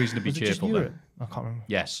 They've got a reason to be was it just cheerful Europe? there. I can't remember.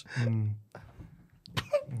 Yes.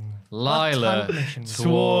 What Lila time mission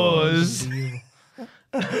was it?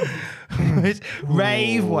 Twas. It's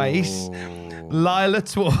Rave Waste, Lila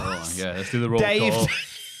Twas. Oh, yeah, let's do the roll Dave. call.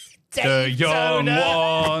 Dave The young Toner.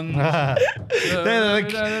 ones.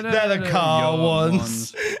 They're the car young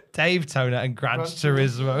ones. Dave Toner and Gran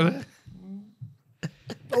Turismo.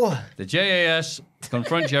 Oh, The JAS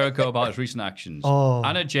confront Jericho about his recent actions. Oh.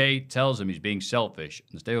 Anna Jay tells him he's being selfish,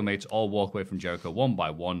 and the stablemates all walk away from Jericho one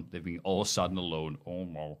by one, leaving all sad and alone. Oh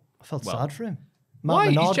no! I felt Well, sad for him. Why?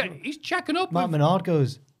 Menard, He's checking up. Matt with, Menard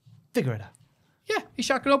goes, figure it out. yeah, he's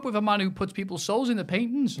checking up with a man who puts people's souls in the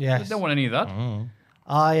paintings. Yes. They don't want any of that.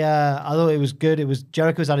 I thought it was good. It was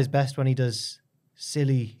Jericho's at his best when he does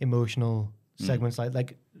silly, emotional segments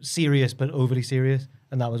like serious but overly serious,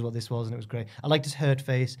 and that was what this was, and it was great. I liked his hurt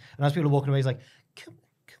face, and as people are walking away, he's like, "Come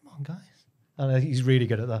on, guys!" And he's really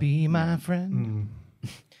good at that. Be my friend.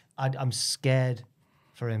 I'm scared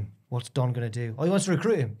for him. What's Don gonna do? Oh, he wants to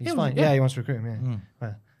recruit him. He's fine. Yeah, he wants to recruit him. Yeah.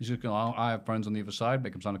 Well, He's just going, I have friends on the other side,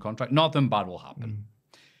 make him sign a contract. Nothing bad will happen.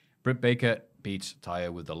 Britt Baker beats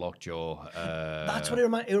Taya with the lockjaw. that's what it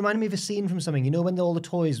reminded me of a scene from something. You know when all the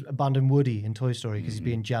toys abandon Woody in Toy Story because he's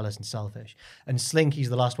being jealous and selfish, and Slinky's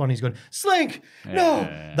the last one. He's going, Slink, no.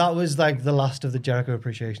 That was like the last of the Jericho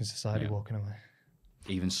Appreciation Society walking away.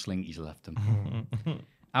 Even Slinky's left him.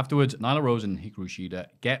 Afterwards, Nyla Rose and Hikaru Shida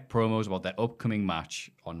get promos about their upcoming match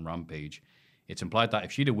on Rampage. It's implied that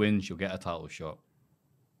if Shida wins, she'll get a title shot.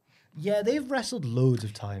 Yeah, they've wrestled loads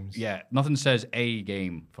of times. Yeah, nothing says a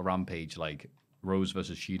game for Rampage like Rose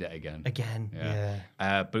versus Shida again. Yeah.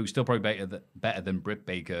 But it was still probably better than Britt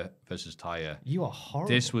Baker versus Taya. You are horrible.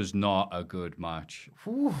 This was not a good match.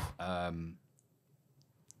 Ooh.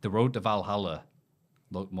 The road to Valhalla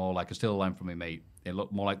looked more like, a still a line from me, mate. It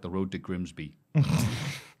looked more like the road to Grimsby.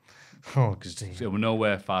 Oh, It was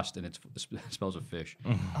nowhere fast, and it smells of fish.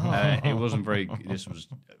 It wasn't very. This was.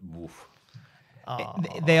 Oof.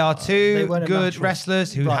 They are They two weren't a good natural-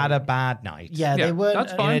 wrestlers who Right. had a bad night. Yeah, Yeah, they weren't.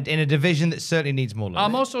 that's fine. In a division that certainly needs more love.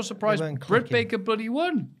 I'm also surprised weren't Britt clicking. Baker bloody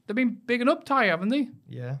won. They've been bigging up Ty, haven't they?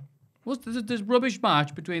 Yeah. What's this rubbish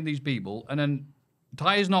match between these people, and then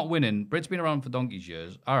Ty's not winning. Britt's been around for donkey's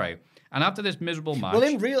years. All right. And after this miserable match. Well,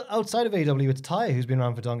 in real outside of AEW, it's Ty who's been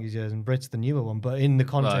around for donkey's years, and Britt's the newer one. But in the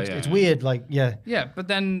context, yeah, it's yeah. weird. Like, yeah. Yeah, but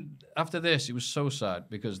then after this, it was so sad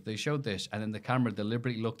because they showed this, and then the camera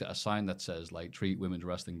deliberately looked at a sign that says, like, treat women's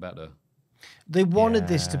wrestling better. They wanted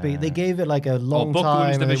this to be. They gave it like a long book women's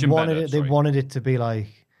time. And they division wanted better, it. They sorry. wanted it to be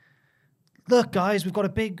like, look, guys, we've got a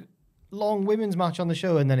big, long women's match on the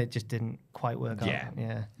show, and then it just didn't quite work Yeah.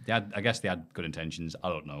 out. Yeah. I guess they had good intentions. I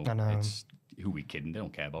don't know. I know. It's who we kidding? They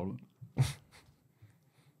don't care about it.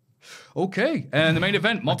 Okay, and the main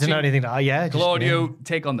event, I Moxie, didn't know anything. Just, Claudio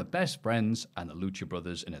take on the Best Friends and the Lucha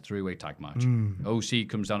Brothers in a three-way tag match. OC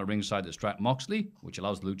comes down to ringside to distract Moxley, which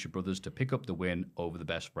allows the Lucha Brothers to pick up the win over the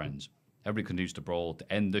Best Friends. Everybody continues to brawl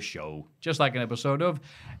to end the show, just like an episode of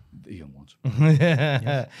The Young Ones.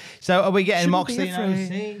 So are we getting Shouldn't Moxley be and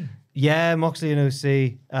afraid. OC? Yeah, Moxley and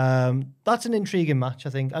OC. That's an intriguing match,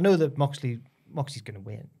 I think. I know that Moxley's going to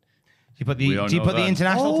win. Do you put We all the know that.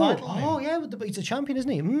 international title on him? Oh, yeah, but he's a champion,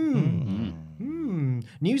 isn't he?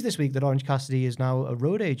 News this week that Orange Cassidy is now a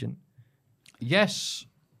road agent, Yes,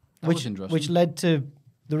 that was interesting. which led to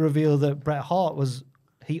the reveal that Bret Hart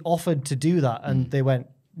he offered to do that, and they went,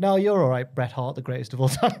 "No, you're all right, Bret Hart, the greatest of all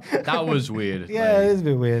time." That was weird. Yeah, it is a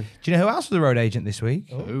bit weird. Do you know who else was the road agent this week?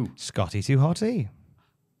 Who? Scotty 2 Hot E.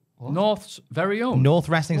 North's very own. North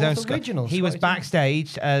Wrestling's North own Scott. original, He was Scotty 2.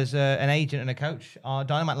 backstage as an agent and a coach on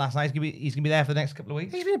Dynamite last night. He's gonna be there for the next couple of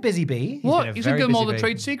weeks. He's been a busy bee. What? been a He's going to very give them all busy the week.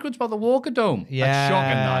 trade secrets about the Walker Dome. Yeah, That's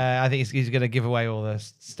shocking, that. I think he's going to give away all the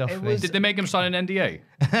stuff. Did they make him sign an NDA?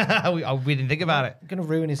 we didn't think about it. I'm going to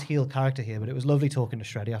ruin his heel character here, but it was lovely talking to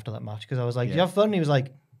Shreddy after that match because I was like, "Did you have fun?" And he was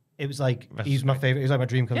like, he's my favorite. He was like my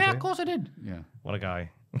dream come true. Yeah, of course I did. Yeah, What a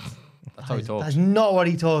guy. that's how he talks. That's not what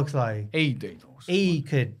he talks like. He did. He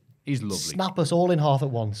could He's lovely. snap us all in half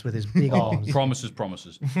at once with his big arms. Promises.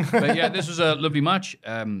 But yeah, this was a lovely match.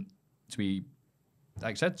 To be,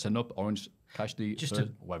 like I said, setting up Orange Cassidy, Just for,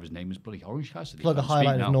 to whatever his name is, bloody Orange Cassidy. Plug a Can't speak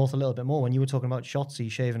highlight now. of North a little bit more. When you were talking about Shotzi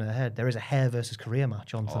shaving her head, there is a hair versus career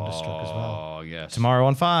match on Thunderstruck as well, Oh yes. Tomorrow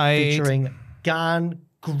on Fight. featuring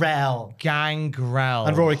Gangrel Gangrel.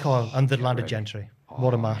 and Rory Coyle and the Landed Gentry.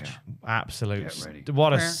 What a match! Absolute. Get ready.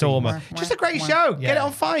 What a stormer. Just a great show. Get it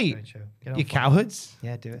on Fight. Great show. Get on You Fight. cowards.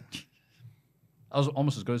 Yeah, do it. That was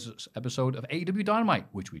almost as good as this episode of AEW Dynamite,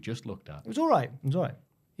 which we just looked at. It was all right. It was all right.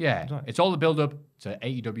 Yeah, right. it's all the build-up to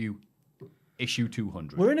AEW issue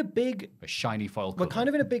 200. We're in a big. A shiny file We're cover. kind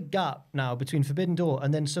of in a big gap now between Forbidden Door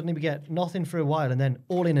and then suddenly we get nothing for a while and then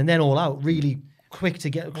all in and then all out. Really quick to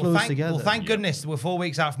get close together. Well, thank goodness we're 4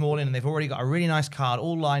 weeks out from All In, and they've already got a really nice card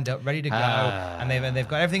all lined up, ready to go, and they've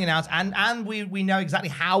got everything announced, and we know exactly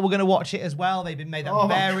how we're going to watch it as well. They've made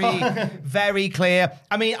that very clear.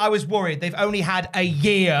 I mean, I was worried. They've only had a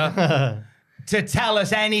year to tell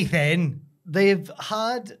us anything. They've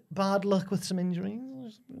had bad luck with some injuries.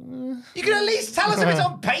 You can at least tell us if it's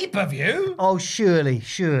on pay-per-view. Oh, surely.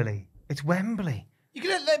 It's Wembley. You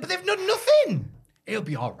can, but they've done nothing. It'll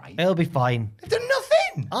be all right. It'll be fine. They've done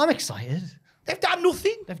nothing. I'm excited. They've done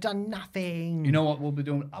nothing. They've done nothing. You know what we'll be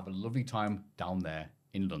doing? Have a lovely time down there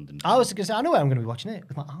in London. I was going to say, I know where I'm going to be watching it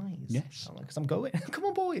with my eyes. Yes. Because I'm going. Come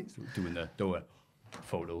on, boys. doing the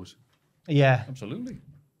photos. Yeah. Absolutely.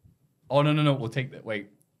 Oh, no. We'll take that.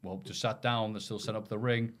 Wait. Well, just sat down. They're still set up the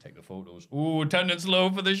ring. Take the photos. Ooh, attendance low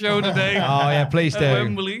for the show today. Oh yeah, please do. At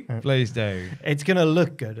Wembley. Please do. It's going to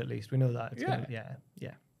look good, at least. We know that. It's Yeah. Gonna,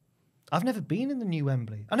 yeah. I've never been in the new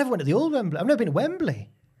Wembley. I never went to the old Wembley. I've never been to Wembley.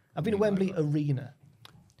 I've been to Wembley Arena.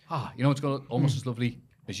 You know what's got almost as lovely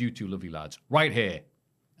as you two lovely lads? Right here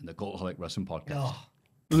in the Cultaholic Wrestling Podcast.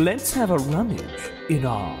 Let's have a rummage in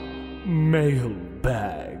our mail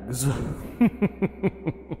bags.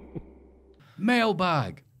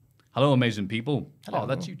 Mailbag. Hello, amazing people. Oh,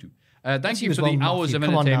 that's you two. Thank you you as for well, the hours Maffew. of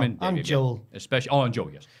Come on now. entertainment. I'm Joel. And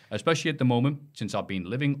Joel, yes. Especially at the moment, since I've been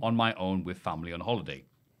living on my own with family on holiday.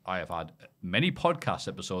 I have had many podcast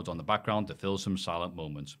episodes on the background to fill some silent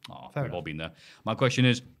moments. We've all been there. My question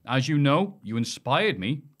is, as you know, you inspired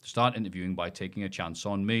me to start interviewing by taking a chance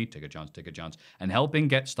on me, take a chance, and helping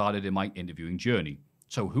get started in my interviewing journey.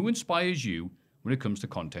 So who inspires you when it comes to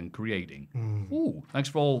content creating? Ooh, thanks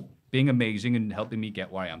for all being amazing and helping me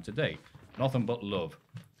get where I am today. Nothing but love.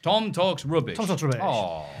 Tom Talks Rubbish. Tom Talks Rubbish.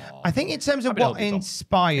 Oh, I think in terms of Happy to what help you, Tom.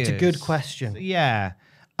 inspires, It's a good question. Yeah.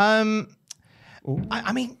 I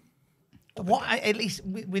mean, at least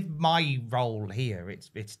with my role here,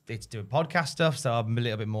 it's doing podcast stuff, so I'm a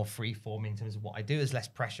little bit more free form in terms of what I do. There's less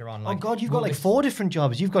pressure on. Oh, God, you've got like 4 different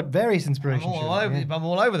jobs. You've got various inspirations. I'm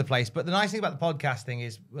all over the place. But the nice thing about the podcast thing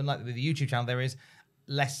is, unlike with the YouTube channel, there is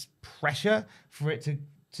less pressure for it to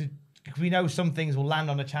because we know some things will land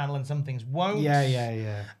on the channel and some things won't.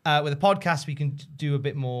 Yeah. With a podcast, we can do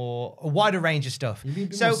a wider range of stuff. You'd be a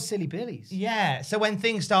bit more silly billies. Yeah. So when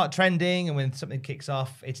things start trending and when something kicks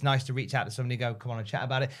off, it's nice to reach out to somebody and go, come on and chat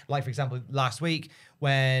about it. Like, for example, last week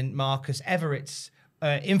when Marcus Everett's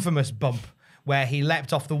infamous bump where he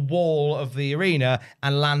leapt off the wall of the arena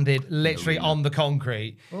and landed literally on the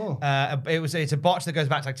concrete. It's a botch that goes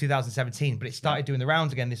back to like 2017, but it started doing the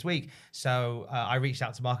rounds again this week. So I reached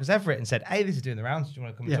out to Marcus Everett and said, hey, this is doing the rounds. Do you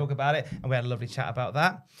want to come and talk about it? And we had a lovely chat about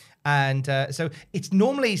that. And so it's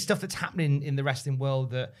normally stuff that's happening in the wrestling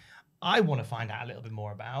world that I want to find out a little bit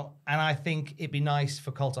more about. And I think it'd be nice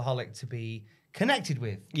for Cultaholic to be connected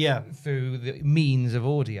with through the means of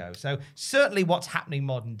audio. So certainly what's happening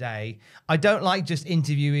modern day, I don't like just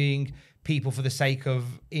interviewing people for the sake of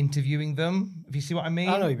interviewing them, if you see what I mean.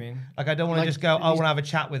 I know what you mean. Like, I don't want to just go, I want to have a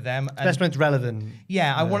chat with them. Especially when it's relevant.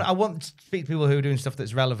 Yeah, I want to speak to people who are doing stuff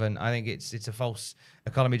that's relevant. I think it's a false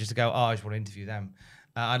economy just to go, I just want to interview them.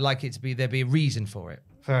 I'd like it to be, there'd be a reason for it.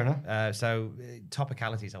 Fair enough. So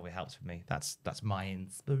topicalities always helps for me. That's my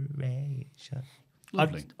inspiration.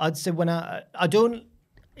 I'd say when I don't,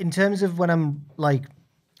 in terms of when I'm like,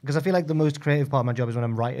 because I feel like the most creative part of my job is when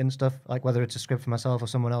I'm writing stuff, like whether it's a script for myself or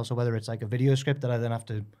someone else, or whether it's like a video script that I then have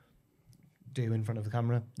to do in front of the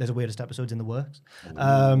camera. There's a weirdest episodes in the works.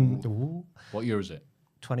 What year is it?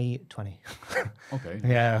 2020. Okay.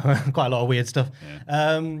 Yeah, quite a lot of weird stuff.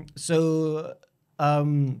 Yeah.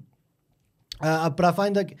 But I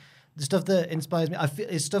find like the stuff that inspires me,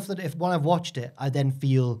 is stuff that when I've watched it, I then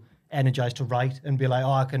feel energized to write and be like,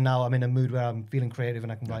 I'm in a mood where I'm feeling creative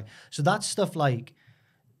and I can write. So that's stuff like,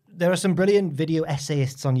 there are some brilliant video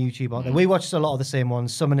essayists on YouTube out there. We watched a lot of the same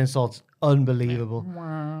ones. Summon Insults, unbelievable.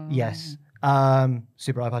 Yes.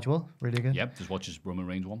 Super Eye Patch Wolf, really good. Yep, just watch his Roman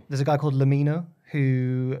Reigns one. There's a guy called Lamino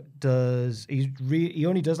who does, he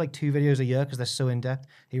only does like 2 videos a year because they're so in depth.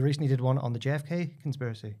 He recently did one on the JFK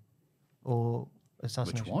conspiracy or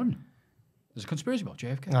assassination. Which one? There's a conspiracy about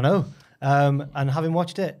JFK. I know. And having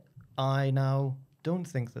watched it, I now don't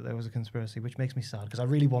think that there was a conspiracy, which makes me sad because I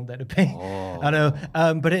really want there to be. I know.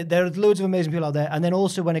 But there are loads of amazing people out there. And then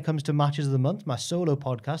also when it comes to matches of the month, my solo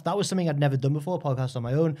podcast, that was something I'd never done before, a podcast on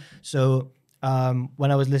my own. So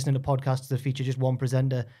when I was listening to podcasts that feature just one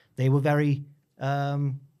presenter, they were very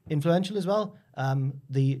influential as well.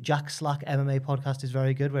 The Jack Slack MMA podcast is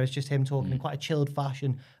very good, where it's just him talking in quite a chilled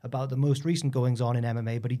fashion about the most recent goings on in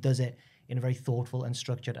MMA, but he does it in a very thoughtful and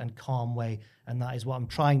structured and calm way. And that is what I'm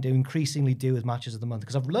trying to increasingly do with matches of the month.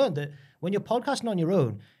 Because I've learned that when you're podcasting on your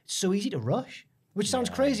own, it's so easy to rush, which sounds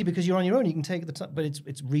crazy because you're on your own, you can take the time, but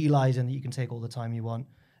it's realizing that you can take all the time you want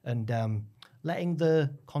and letting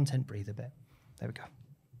the content breathe a bit. There we go.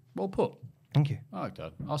 Well put. Thank you. I like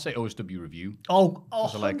that. I'll say OSW review. Oh,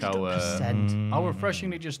 I like how 100%. how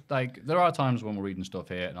refreshingly just like there are times when we're reading stuff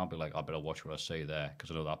here and I'll be like, I better watch what I say there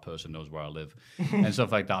because I know that person knows where I live and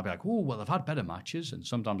stuff like that. I'll be like, oh well, I've had better matches, and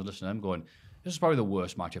sometimes I listen to them going, this is probably the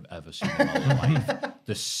worst match I've ever seen in my life.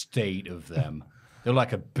 The state of them, they're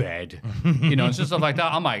like a bed, and just stuff like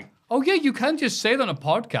that. I'm like, oh yeah, you can just say that on a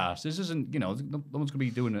podcast. This isn't, no one's gonna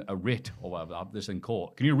be doing a writ or whatever. This in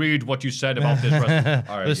court. Can you read what you said about this? All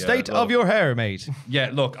right, The state of your hair, mate.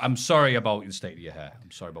 Yeah, look, I'm sorry about the state of your hair.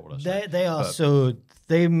 I'm sorry about what I said. They are so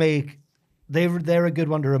they're a good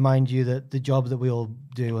one to remind you that the job that we all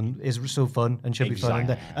do and is so fun and should be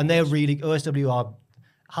fun. And they're really OSW are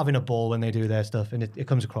having a ball when they do their stuff, and it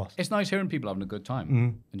comes across. It's nice hearing people having a good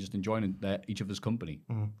time and just enjoying each other's company.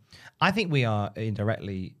 I think we are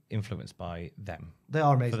indirectly influenced by them. They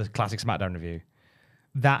are amazing. For the classic SmackDown review.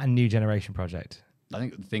 That and New Generation Project. I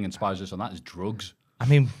think the thing that inspires us on that is drugs. I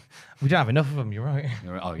mean, we don't have enough of them, you're right.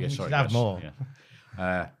 Oh, yeah, sorry. We should have more.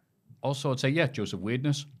 Yeah. Also, I'd say, Joseph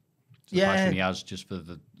Weirdness. It's the passion he has just for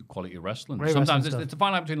the quality of wrestling. Great Sometimes wrestling it's the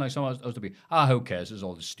fine line between like someone else to be, who cares? There's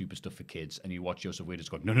all this stupid stuff for kids, and you watch Joseph Weirdness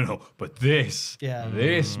going, no, but this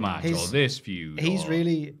match or this feud. He's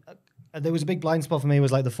really. There was a big blind spot for me.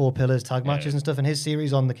 Was like the 4 pillars tag matches and stuff, and his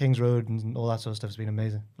series on the King's Road and all that sort of stuff has been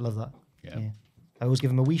amazing. Love that. Yeah. I always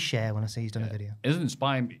give him a wee share when I see he's done a video. It doesn't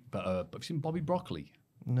inspire me, but have you seen Bobby Broccoli?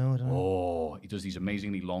 No, I don't know. Oh, he does these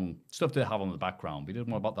amazingly long stuff they have on the background. We did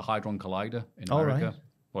one about the Hadron Collider in America. Right.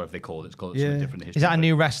 Or if they call it, something different in history. Is that a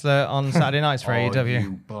new wrestler on Saturday nights for AEW?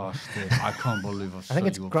 You bastard. I can't believe I think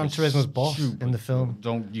it's Gran Turismo's boss in the film.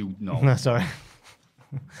 Don't you know? No, sorry.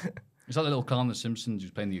 Is that the little Colin the Simpsons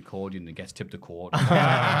who's playing the accordion and gets tipped a quart?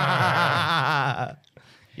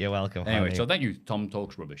 You're welcome. Anyway, honey. so thank you. Tom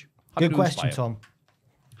Talks Rubbish. Good question, Tom.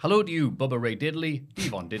 Hello to you, Bubba Ray Diddley,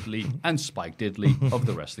 Devon Diddley, and Spike Diddley of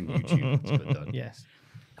the Wrestling YouTube. That's good done. Yes.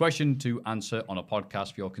 Question to answer on a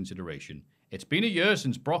podcast for your consideration. It's been a year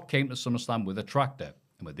since Brock came to SummerSlam with a tractor.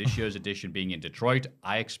 And with this year's edition being in Detroit,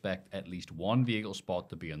 I expect at least one vehicle spot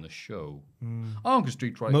to be on the show. Oh, because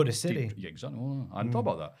Detroit... Motor City. Yeah, exactly. Oh, I hadn't thought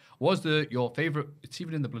about that. Was your favourite... It's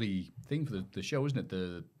even in the bloody thing for the show, isn't it?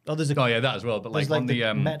 There's a... Oh, yeah, that as well. But There's on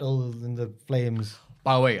the metal and the flames.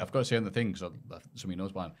 By the way, I've got to say on the thing, because somebody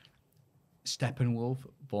knows by Steppenwolf,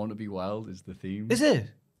 Born to be Wild is the theme. Is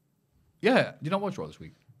it? Yeah. Did you not watch Raw this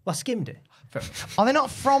week? Well, I skimmed it. Fair enough. Are they not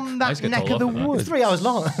from that Nice get neck told of the off for that. woods? It's 3 hours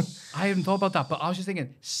long. I hadn't thought about that, but I was just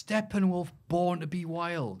thinking, Steppenwolf, Born to Be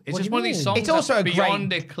Wild. It's What just do one you of these mean? songs It's also that's a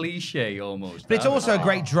beyond a cliche almost. But it's also a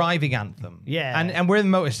great driving anthem. Yeah. And we're in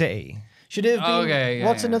Motor City. Should it have been? Okay, yeah,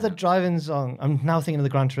 What's yeah. another driving song? I'm now thinking of the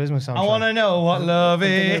Gran Turismo soundtrack. I want to know what love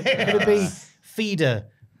is. Could it be Feeder,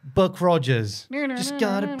 Buck Rogers? Just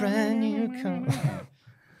got a brand new car.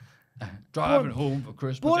 Driving home for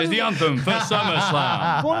Christmas. Born It's to the Be- anthem for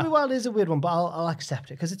SummerSlam. Born to Be Wild is a weird one, but I'll accept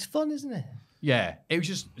it because it's fun, isn't it? Yeah, it was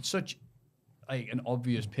just such like an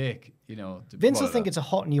obvious pick, you know. Vince will think it's a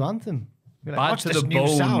hot new anthem. Be like, Bad "What's to this the new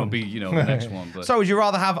Bone sound?" will be, the next one. But So would you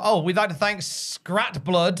rather have, we'd like to thank Scrat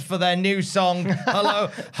Blood for their new song,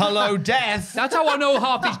 Hello Death. that's how I know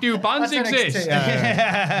half these new bands That's exist. NXT,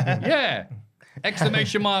 yeah. Yeah.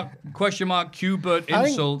 Exclamation mark, question mark, Qbert, I think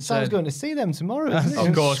insult. Sam's said- going to see them tomorrow. Isn't he?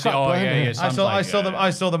 Of course. Scrap Oh, Burn. yeah, yeah. I Sam's saw like, them. I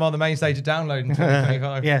saw them on the main stage of Download in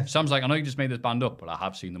 2025. Yeah. Sam's like, I know you just made this band up, but I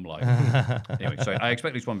have seen them live. Anyway, sorry, I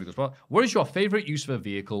expect this one because what is your favorite use of a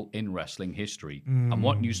vehicle in wrestling history? And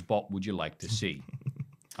what new spot would you like to see?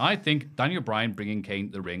 I think Daniel Bryan bringing Kane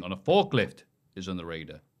to the ring on a forklift is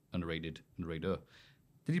underrated.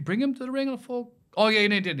 Did he bring him to the ring on a fork? Oh, yeah, he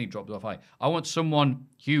didn't. He dropped it off high. I want someone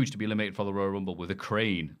huge to be eliminated for the Royal Rumble with a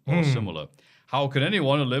crane or similar. How can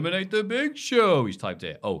anyone eliminate the Big Show? He's typed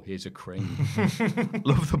it. Oh, here's a crane.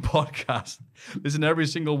 Love the podcast. Listen to every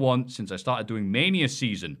single one since I started doing Mania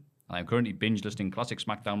season. And I'm currently binge listening classic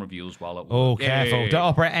SmackDown reviews while at work. Oh, careful. Yay. Don't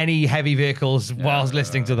operate any heavy vehicles whilst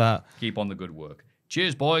listening to that. Keep on the good work.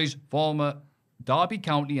 Cheers, boys. Former Derby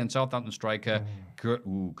County and Southampton striker.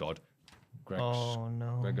 Oh, God. Greg's. Oh,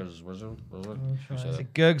 no. Gregor's, was it? Who said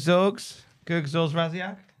that? Gugzogs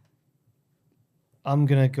Raziak. I'm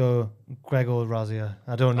going to go Gregor Razia.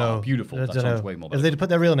 I don't know. beautiful. I That don't sounds know. way more Have they put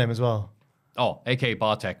their real name as well? Oh, a.k.a.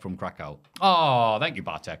 Bartek from Krakow. Oh, thank you,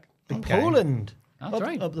 Bartek. Poland. That's up,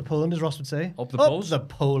 right. up the Poland, as Ross would say. Up the Poles. the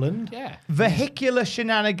Poland. Yeah. Vehicular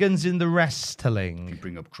shenanigans in the wrestling.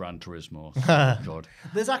 Bring up Gran Turismo. God.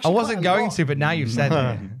 There's I actually wasn't quite a going lot. to, but now you've said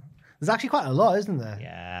it. There's actually quite a lot, isn't there?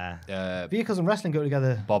 Yeah. Vehicles and wrestling go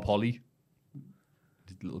together. Bob Holly.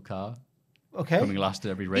 His little car. Okay. Coming last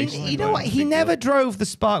at every race. You know what? He never drove the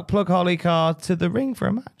Spark Plug Holly car to the ring for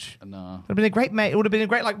a match. No. It would have been a great it would have been a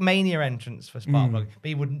great Mania entrance for Spark Plug. But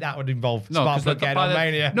he wouldn't. That would involve No, Spark 'cause Plug getting on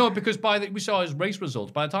Mania. No, because we saw his race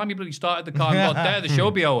results. By the time he bloody started the car and got there, the show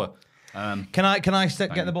would be over. Can I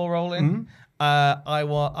get the ball rolling? I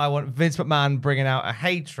want Vince McMahon bringing out a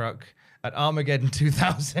hay truck at Armageddon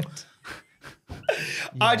 2000.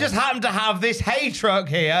 I just happen to have this hay truck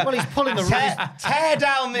here. Well, he's pulling the tear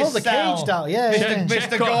down this Pull the cell. cage down, yeah, yeah.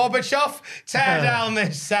 Mr. Gorbachev, tear down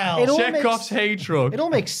this cell. It all Chekhov's hay truck. It all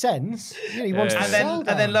makes sense. You know, he wants to And sell then,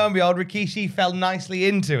 and then lo and behold, Rikishi fell nicely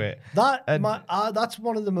into it. That's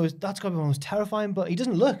one of the most. That's got to be one of the most terrifying. But he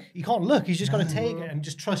doesn't look. He can't look. He's just got to take it and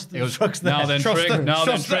just trust the trucks there. Now then, Trust Trig. the- Now then,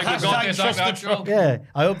 trust the Trig. We got hashtag this. trust the Actual. Yeah,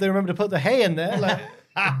 I hope they remember to put the hay in there. Like,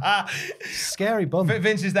 scary bum.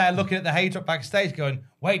 Vince is there looking at the hay truck backstage going,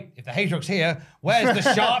 wait, if the hay truck's here, where's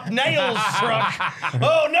the sharp nails truck?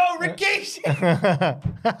 Oh no, Rikishi!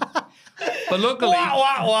 But luckily, Wah,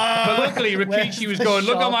 wah, wah. but luckily, Rikishi was the going,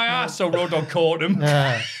 look at sharp my ass, so Road Dogg caught him.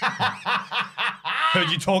 Heard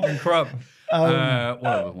you talking crap. What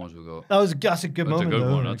other ones we got? That's a good That's a moment. good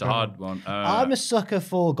though. one. That's a hard one. I'm a sucker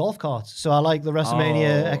for golf carts, so I like the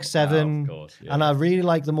WrestleMania X7, of course, yeah. and I really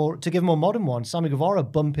like to give a more modern one. Sammy Guevara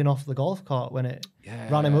bumping off the golf cart when it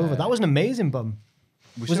ran him over. That was an amazing bump.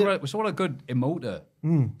 We saw what a good emoter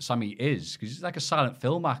Sammy is, because he's like a silent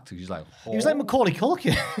film actor. He's like, He was like Macaulay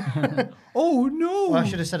Culkin. oh no. I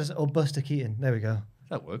should have said it. Or Buster Keaton. There we go.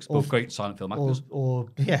 That works. Both great silent film actors. Or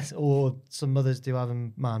some mothers do have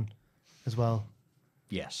him man as well.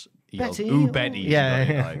 Yes. Betty. Ooh, Betty.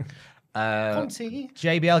 Yeah. Like,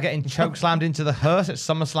 JBL getting chokeslammed into the hearse at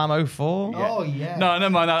SummerSlam 04. Oh yeah. no, never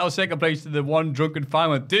mind. That'll second place to the one drunken fan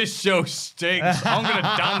went, this show stinks. I'm going to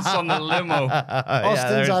dance on the limo.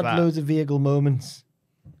 Austin's had loads of vehicle moments.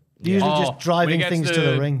 Usually just driving when he things gets to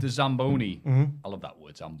the ring. The Zamboni. I love that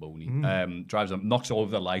word, Zamboni. Drives them, knocks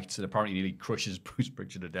over the lights, and apparently nearly crushes Bruce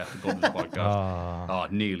Pritchard to death to go on this podcast. Oh,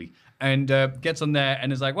 nearly. And gets on there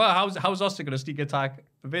and is like, well, how's Austin going to sneak attack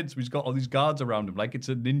Vince? He's got all these guards around him like it's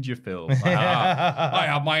a ninja film. Like, I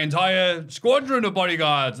have my entire squadron of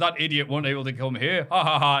bodyguards. That idiot wasn't able to come here. Ha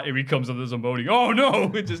ha ha. Here he comes on the Zamboni. Oh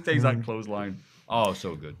no. It just takes that clothesline. Oh,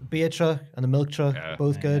 so good. Beer truck and the milk truck,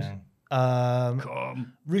 both good.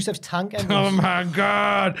 Come. Rusev's tank entrance. Oh my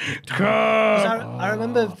God. 'Cause I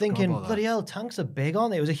remember thinking, bloody hell, tanks are big,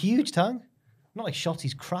 aren't they? It was a huge tank. Not like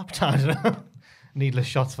Shotzi's crap tank. I don't know. Needless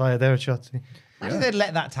shots fired there at Shotzi. Imagine they'd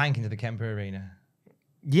let that tank into the Kemper Arena.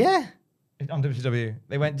 Yeah. on WCW.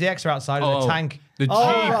 They went DX are outside of the tank. The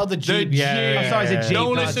Jeep. The Jeep. I'm sorry, it's a Jeep.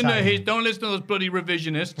 Don't not a listen to tank. Don't listen to those bloody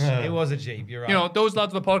revisionists. It was a Jeep. You're right. You know, those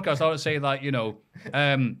lads of the podcast, I would say that,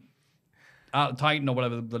 Titan or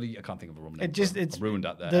whatever, bloody, I can't think of a room name. It's ruined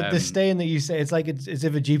that there. The stain that you say, it's like it's as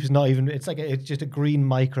if a Jeep is not even. It's like it's just a green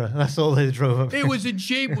Micra. That's all they drove up. It was a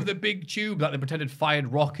Jeep with a big tube that they pretended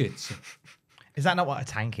fired rockets. Is that not what a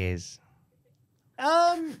tank is?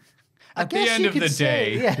 At the end of the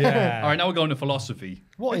day. Yeah. All right, now we're going to philosophy.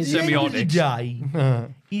 What is semiotics?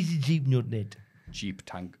 Is a Jeep nutted? Jeep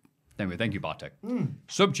tank. Anyway, thank you, Bartek.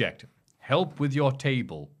 Subject: help with your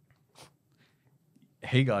table.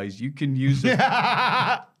 Hey guys, you can use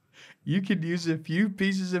a few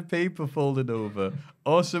pieces of paper folded over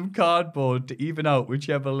or some cardboard to even out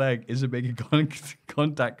whichever leg isn't making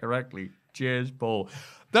contact correctly. Cheers, Paul.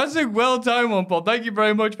 That's a well-timed one, Paul. Thank you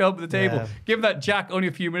very much for helping the table. Yeah. Given that Jack only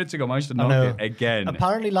a few minutes ago managed to knock it again.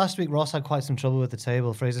 Apparently last week Ross had quite some trouble with the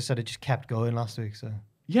table. Fraser said it just kept going last week. So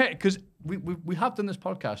Yeah, because we have done this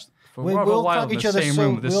podcast for we a all while crack in each the other same so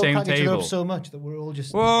room with the we all same crack each other table. up so much that we're all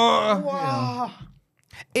just.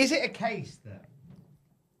 Is it a case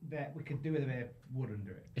that we could do with a bit of wood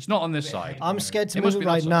under it? It's not on this side. I'm scared to It move must it be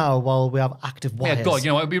right that now while we have active wires. Yeah, God,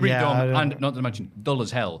 you know, it'd be really Yeah, dumb, I and don't- not to mention dull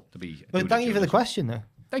as hell to be. But doing thank it you for the this way. question, though.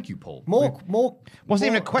 Thank you, Paul. More. Wasn't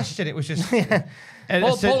even a question. It was just a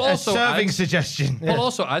Paul also serving adds- suggestion. Paul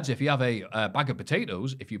also adds, if you have a bag of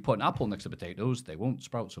potatoes, if you put an apple next to potatoes, they won't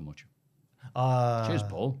sprout so much. Cheers,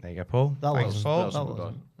 Paul. There you go, Paul. That Thanks, wasn't- Paul. that What else wasn't.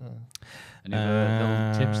 have we got? Any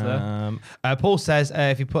other little tips there? Paul says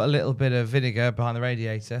if you put a little bit of vinegar behind the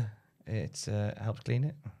radiator, it helps clean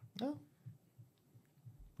it. Oh. What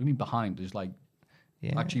do you mean behind? Is like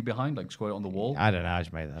actually behind, like square on the wall? I don't know. I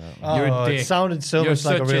just made that up. You're a Oh, dick. It sounded so You're much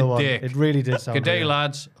like a such real a one. dick. It really did sound. Good day, real.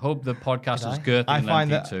 lads. Hope the podcast is girthy I and find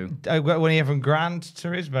lengthy that too. I got one here from Grant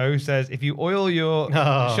Turismo who says if you oil your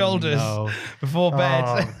Oh, shoulders no. before bed.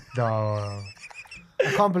 Oh, no.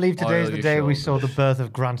 I can't believe today's Oil the your day we shoulders. saw the birth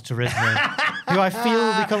of Grant Turismo, who I feel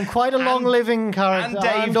will become quite a long-living character. and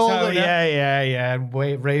Dave all the, Toner. yeah, and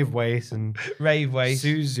Rave Waste and Rave waste.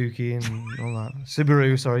 Suzuki and all that.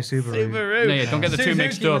 Subaru. Subaru. No, yeah, don't get the two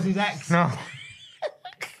mixed Suzuki up. was his ex. No.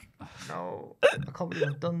 No. I can't believe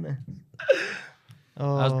I've done this.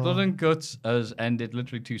 As Blood and Guts has ended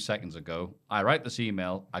literally 2 seconds ago, I write this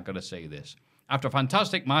email, I gotta say this. After a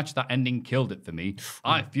fantastic match, that ending killed it for me.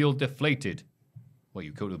 I feel deflated. What,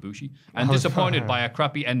 you Kota Ibushi? And disappointed by a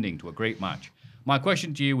crappy ending to a great match. My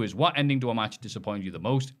question to you is, what ending to a match disappointed you the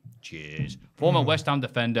most? Cheers. Former West Ham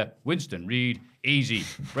defender, Winston Reed. Easy.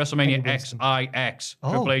 WrestleMania XIX.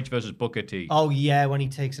 Triple H versus Booker T. Oh, yeah, when he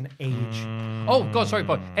takes an age. Oh, God, sorry,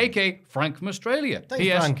 Paul. A.K. Frank from Australia. Thanks,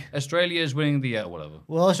 P.S. Frank. Australia is winning the, whatever.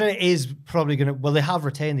 Well, Australia is probably going to... Well, they have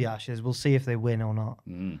retained the Ashes. We'll see if they win or not.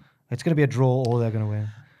 It's going to be a draw or they're going to win.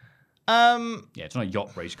 Yeah, it's not a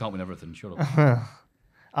yacht race. You can't win everything. Shut up.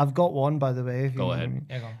 I've got one, by the way. If Go you ahead. want me.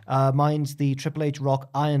 Yeah, go on. Mine's the Triple H Rock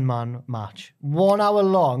Iron Man match. 1 hour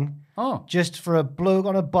long, Oh. just for a bloke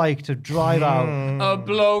on a bike to drive out A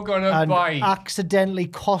bloke on a and bike. accidentally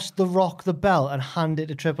cost The Rock the belt and hand it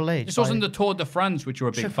to Triple H. This wasn't the Tour de France, which you're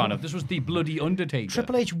a big fan of. This was the bloody Undertaker.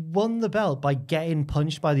 Triple H won the belt by getting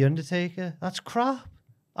punched by the Undertaker. That's crap.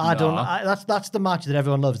 That's the match that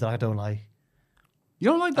everyone loves that I don't like. You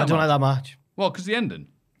don't like that I don't match? like that match. Well, because the ending.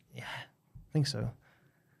 I think so.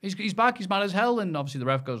 He's back, he's mad as hell, and obviously the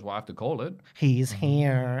ref goes, well, I have to call it. He's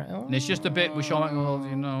here. And it's just a bit with Shawn Michaels,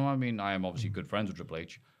 you know, I mean, I am obviously good friends with Triple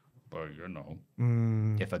H, but, you know,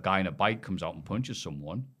 if a guy on a bike comes out and punches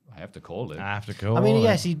someone, I have to call it. I have to go. I mean,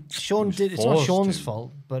 yes, Sean did. It's not forced Sean's to.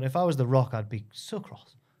 fault, but if I was The Rock, I'd be so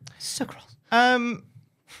cross. So cross.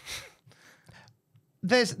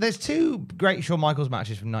 There's two great Shawn Michaels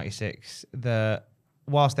matches from '96 that,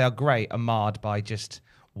 whilst they are great, are marred by just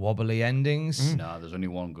wobbly endings. Nah, there's only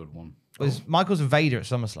one good one. There's Michaels and Vader at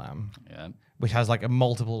SummerSlam, Yeah. which has like a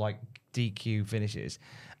multiple like DQ finishes,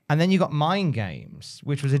 and then you got Mind Games,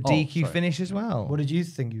 which was a DQ sorry. finish as well. What did you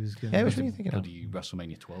think he was going to Yeah, which one are you thinking of? Bloody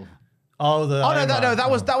WrestleMania 12. Oh, the Oh no, that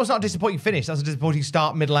was not a disappointing finish. That was a disappointing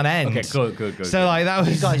start, middle, and end. Okay, good. So like that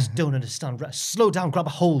was You guys don't understand. Slow down, grab a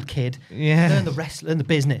hold, kid. Yeah. Learn the learn the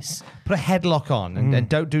business. put a headlock on and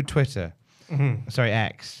don't do Twitter. Sorry,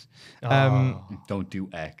 X. Don't do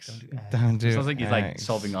X. Don't do. Sounds like he's like X.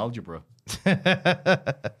 solving algebra.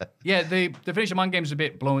 Yeah, the finish of Man Game's is a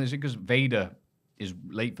bit blown. Is it because Vader is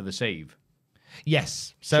late for the save?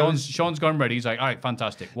 Yes. So Sean's gone ready. He's like, all right,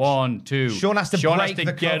 fantastic. 1, 2. Sean has to break the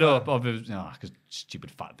get cover. up of his. Because stupid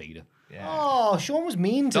fat Vader. Oh, Sean was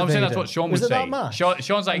mean to No, I'm Vader. saying that's what Sean would was it say. that match?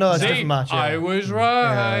 Sean's like, No, it's a see, different match, yeah. I was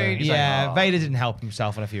right. He's Yeah, like, "Oh." Vader didn't help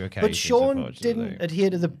himself on a few occasions. But Sean unfortunately. didn't adhere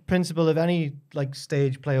to the principle of any like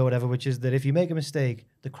stage play or whatever, which is that if you make a mistake,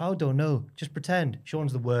 the crowd don't know. Just pretend.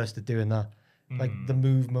 Sean's the worst at doing that. Like the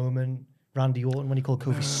move moment, Randy Orton when he called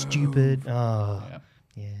Kofi stupid. Oh,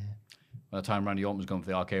 yeah. By the time Randy Orton was going for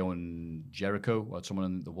the RKO and Jericho, had someone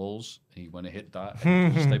in the walls, he went and hit that,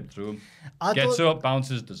 slipped through him. Gets up,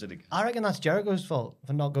 bounces, does it again. I reckon that's Jericho's fault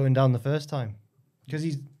for not going down the first time. Because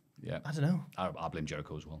he's, I don't know. I blame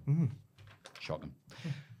Jericho as well. Shocking.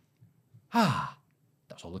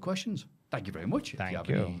 That's all the questions. Thank you very much. Thank if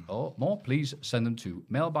you have any or more, please send them to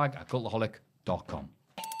mailbag@cultaholic.com.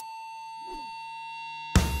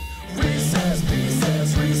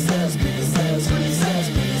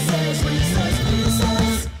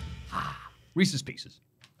 Reese's Pieces.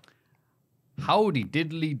 Howdy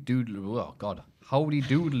diddly doodly. Oh, God. Howdy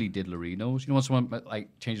doodly diddlerinos. You know when someone like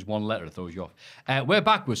changes one letter, it throws you off. We're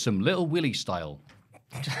back with some Little Willie style.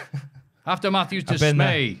 After Matthew's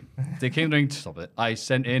dismay, they came to stop it. I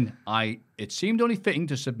sent in, it seemed only fitting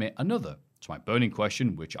to submit another. So my burning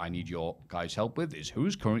question, which I need your guys' help with, is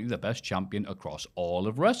who's currently the best champion across all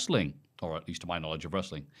of wrestling? Or at least to my knowledge of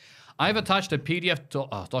wrestling. I've attached a PDF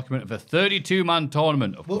document of a 32-man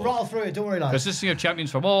tournament, of We'll course, rattle through it, don't worry, lads. consisting of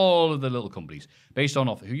champions from all of the little companies, based on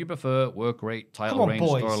who you prefer, work rate, title reigns,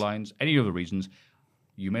 boys. storylines, any other reasons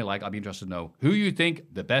you may like. I'd be interested to know who you think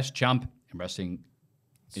the best champ in wrestling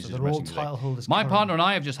is. So they're all title holders. My current. partner and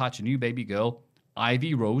I have just hatched a new baby girl,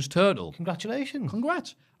 Ivy Rose Turtle. Congratulations.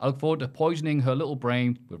 Congrats. I look forward to poisoning her little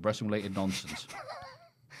brain with wrestling-related nonsense.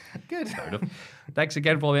 Good. Fair enough. Thanks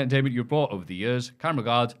again for all the entertainment you've brought over the years. Kind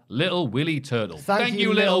regards, Little Willie Turtle. Thank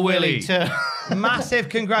you, Little Willie. Massive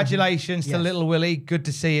congratulations to Little Willie. Good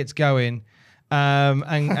to see it's going.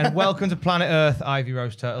 And welcome to Planet Earth, Ivy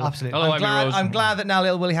Rose Turtle. Absolutely. Hello, Ivy Rose. I'm glad that now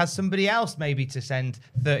Little Willie has somebody else maybe to send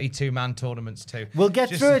 32-man tournaments to. We'll get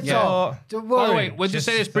through it, Tom. Don't worry. By the way, we'll just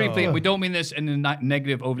say this briefly. thought. We don't mean this in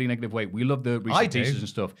a overly negative way. We love the I recent do. pieces and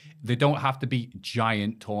stuff. They don't have to be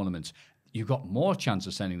giant tournaments. You've got more chance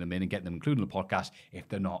of sending them in and getting them included in the podcast if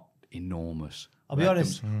they're not enormous. I'll be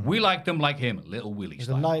honest. We like them like him, Little Willie It was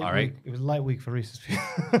a style. light All right. week. It was a light week for Reese's.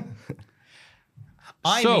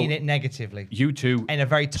 I So, mean it negatively. You two. In a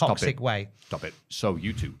very Stop toxic it. way. Stop it. So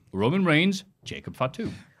you two. Roman Reigns, Jacob Fatu.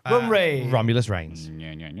 Hooray. Romulus Reigns.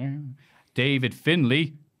 David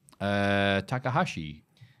Finlay, Takahashi.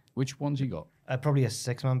 Which one's he got? Probably a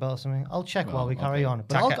 6-man belt or something. I'll check while we carry on.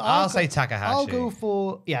 But I'll say Takahashi. I'll go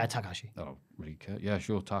for Takahashi. I don't really care. Yeah,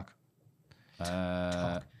 sure, Tak.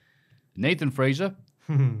 Nathan Fraser.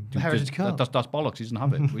 The Heritage Cup. That's bollocks. He doesn't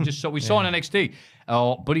have it. We saw in NXT.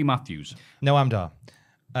 Buddy Matthews. No, I'm Dar.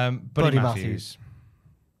 Buddy Matthews.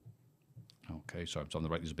 Okay, sorry, I'm trying to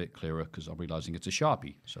write this a bit clearer because I'm realizing it's a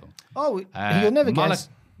Sharpie. So Oh, you'll never Malak- guess.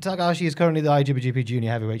 Takahashi is currently the IWGP Junior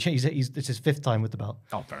Heavyweight. It's his 5th time with the belt.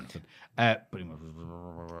 oh, fair enough.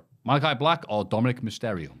 Malachi Black or Dominic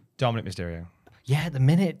Mysterio. Dominic Mysterio. Yeah, at the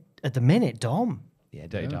minute, Dom. Yeah,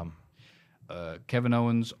 Dirty Dom. Kevin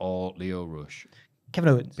Owens or Leo Rush. Kevin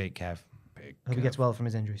Owens. Big Kev. Hope he gets well from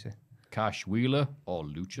his injury soon. Cash Wheeler or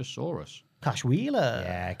Luchasaurus. Cash Wheeler.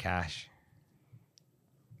 Yeah, Cash.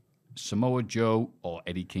 Samoa Joe or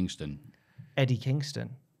Eddie Kingston. Eddie Kingston.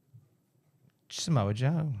 Samoa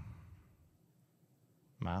Joe.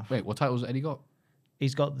 Maff. Wait, what titles has Eddie got?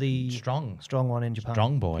 He's got the Strong one in Japan.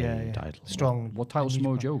 Strong boy title. Strong. What title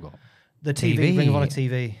Samoa Joe got? The TV. TV. Ring of Honor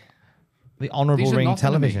TV. The Honourable These are Ring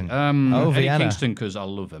nothing to me. Television. Eddie Vienna. Kingston because I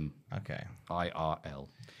love him. Okay. IRL.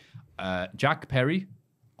 Jack Perry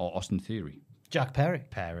or Austin Theory. Jack Perry.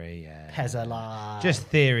 Perry, yeah. Pezzala. Just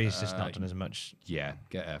Theory's just not done as much. Yeah,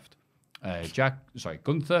 get effed.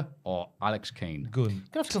 Gunther or Alex Kane. Gun.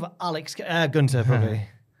 Gonna have to cover Alex Gunter probably.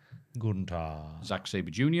 Gunter. Zack Sabre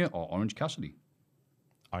Jr. or Orange Cassidy.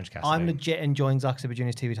 Orange Cassidy. I'm legit enjoying Zack Sabre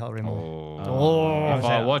Jr.'s TV title reign more. If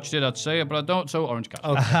I watched it, I'd say it, but I don't, so Orange Cassidy.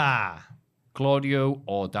 Aha. Claudio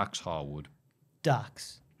or Dax Harwood.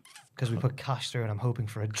 Dax. Because we put cash through and I'm hoping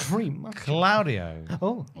for a dream. Claudio.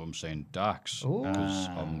 Oh, I'm saying Dax because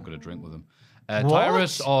I'm going to drink with him. What?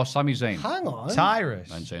 Tyrus or Sami Zayn. hang on. Tyrus.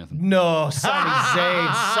 I didn't say anything. No, Sami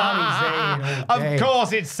Zayn. Sami Zayn. all day. Of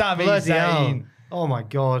course it's Sami Bloody hell. Zayn. Oh my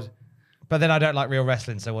God. But then I don't like real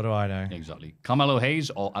wrestling, so what do I know? Exactly. Carmelo Hayes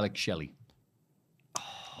or Alex Shelley.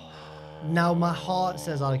 Now my heart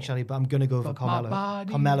says Alex Shelley, but I'm gonna go for Carmelo.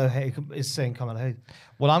 Carmelo Hayes is saying Carmelo Hayes.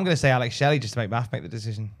 Well, I'm going to say Alex Shelley just to make Maff make the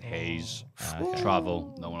decision. Hayes.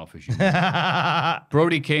 Travel. No one offers you.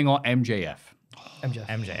 Brody King or MJF. MJF.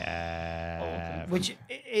 MJF. Which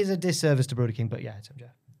is a disservice to Brody King, but yeah, it's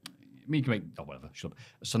MJF. me can make whatever. Shut up.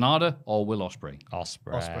 Sonata or Will Ospreay?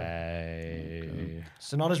 Ospreay.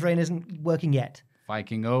 Sonata's reign isn't working yet.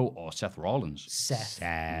 Viking O or Seth Rollins? Seth.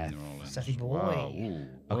 Sethy boy. Wow. Ooh,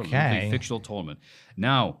 what a Okay. lovely fictional tournament.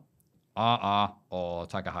 Now, RR or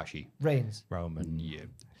Takahashi? Reigns. Roman. Yeah.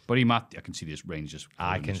 Buddy Matthews. I can see this range just.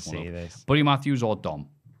 I pulling can this one see up. this. Buddy Matthews or Dom?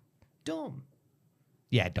 Dom.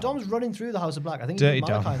 Yeah, Dom. Dom's running through the House of Black. I think Dirty he beat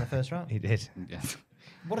Malachi Dom. in the first round. He did. Yeah.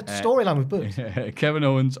 What a storyline we've booked. Kevin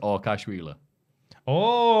Owens or Cash Wheeler?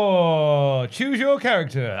 Oh, choose your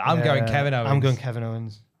character. I'm going Kevin Owens. I'm going Kevin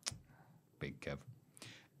Owens. Big Kev.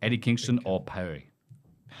 Eddie Kingston or Perry?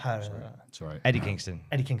 Sorry. Eddie Kingston.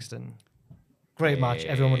 Eddie Kingston. Great match.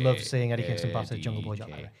 Everyone would love seeing Eddie Kingston batter Jungle Boy Jack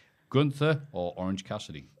Perry. Gunther or Orange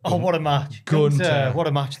Cassidy? Oh, what a match. Gunther. What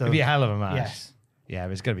a match, though. It'd be a hell of a match. Yes. Yeah,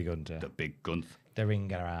 but it's going to be Gunther. The big Gunth. The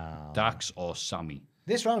ring around. Dax or Sammy?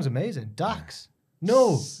 This round's amazing. Dax.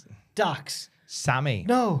 No. Dax. Sammy.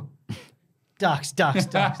 No. Dax.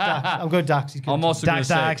 I'm going Dax. He's good. I'm also going to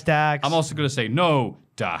Dax, say. Dax. I'm also going to say no.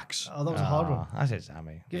 Dax. Oh, that was a hard one. I said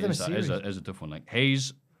Sammy. Give them a series. Is a tough one. Like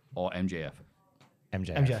Hayes or MJF?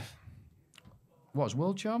 MJF. What's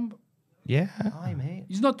world champ? Yeah. Hi, mate.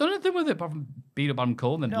 He's not done anything with it apart from beat up Adam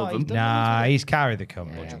Cole and then No, love he's him. done- Nah, he's carried the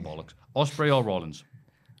company. Bunch of bollocks. Osprey or Rollins?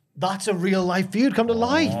 That's a real life feud come to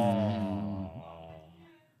life.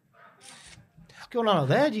 What's going on out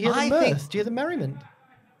there? Do you hear the I mirth? think- Do you hear the merriment?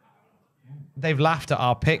 They've laughed at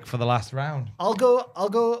our pick for the last round. I'll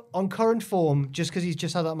go on current form just because he's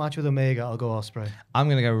just had that match with Omega. I'll go Osprey. I'm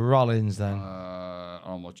going to go Rollins then.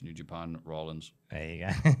 I'm watching New Japan. Rollins. There you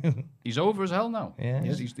go. He's over as hell now. Yeah.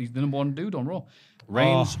 He's the number one dude on Raw.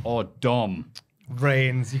 Reigns or Dom?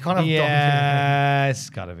 Reigns. You can't have Yeah, it's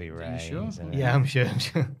got to be Reigns. sure? isn't Dom. it? Yeah, I'm sure.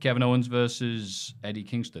 Kevin Owens versus Eddie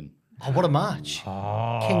Kingston. Oh, what a match.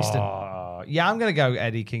 Kingston. Yeah, I'm going to go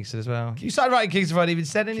Eddie Kingston as well. You started writing Kingston before I even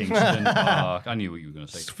said anything. Kingston. I knew what you were going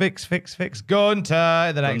to say. Fix. Gunther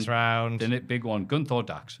in the next round. Then it big one. Gunther or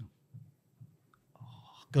Dax?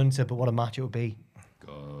 Gunther, but what a match it would be.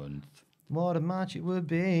 Gunther. What a match it would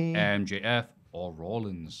be. MJF or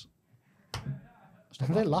Rollins?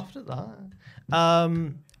 They laughed at that.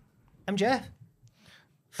 MJF.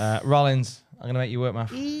 Rollins. I'm going to make you work, Maff.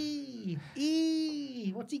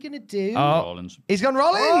 What's he going to do? Rollins. He's gone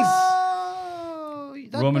Rollins. Oh,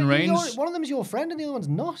 Roman Reigns. One of them's your friend and the other one's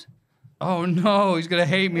not. Oh no, he's gonna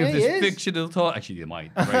hate me Yeah, with he this is. fictional talk. Actually, you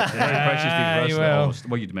might. Very precious you the will. wrestler.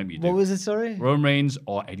 What you meant me to do? What was it, sorry? Roman Reigns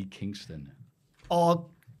or Eddie Kingston? Oh,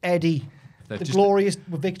 Eddie. They're The just- glorious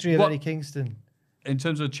victory of What? Eddie Kingston. In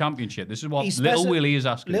terms of championship, this is what He Little speci- Willie is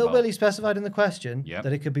asking Little about. Willie specified in the question Yep.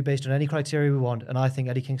 that it could be based on any criteria we want, and I think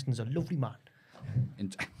Eddie Kingston's a lovely man. In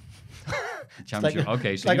It's like, championship.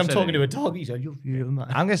 Okay, so like you I'm said talking it. to a dog. He's a lovely man.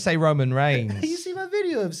 I'm going to say Roman Reigns. You see my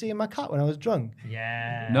video of seeing my cat when I was drunk?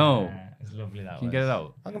 Yeah. No. It's lovely that Can you get it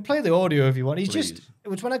out? I can play the audio if you want. He's Please. just. It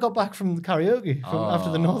was when I got back from the karaoke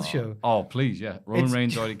after the North show. Oh, please, yeah. Roman It's-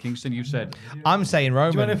 Reigns or Eddie Kingston, you said. I'm saying Do you,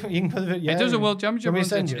 Roman. want to, you can put the video. It does a world championship. Want me It's,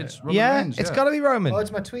 to send you it's it? Roman Yeah, Reigns, it's got to be Roman. Oh,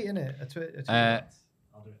 it's my tweet, innit? A tweet.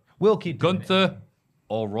 We'll keep doing it. Gunther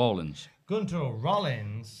or Rollins? Gunther or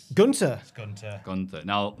Rollins? Gunther. Gunther. Gunther.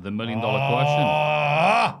 Now, the $1 million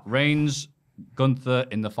question. Reigns, Gunther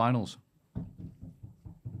in the finals.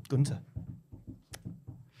 Gunther.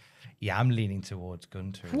 Yeah, I'm leaning towards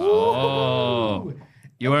Gunther. Oh.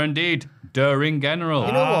 You are indeed Ring General.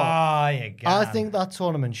 You know what? You I think that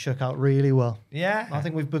tournament shook out really well. Yeah. I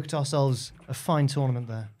think we've booked ourselves a fine tournament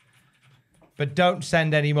there. But don't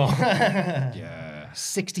send any more. Yeah.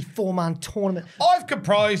 64-man tournament. I've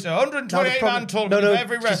comprised a 128-man tournament of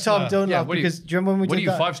every just Tom, wrestler. don't Yeah, laugh, what do you- because do you remember when we what did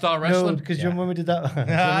are you, that? 5-star No, wrestling? because do you remember when we did that? Do you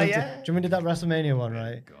remember when we did that WrestleMania one,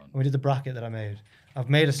 right? Go on. When we did the bracket that I made. I've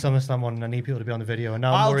made a SummerSlam one and I need people to be on the video. And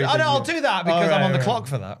now I'm I'll worried. I'll do that because Oh, I'm right, on the right. clock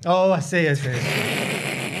for that. Oh, I see.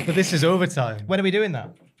 But this is overtime. When are we doing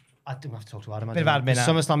that? I do have to talk to Adam. Bit of admin, Because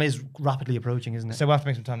Adam. SummerSlam is rapidly approaching, isn't it? So we'll have to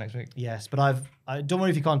make some time next week. Yes, but don't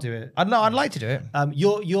worry if you can't do it. I'd like to do it.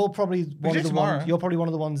 You're probably one do of the tomorrow. ones. You're probably one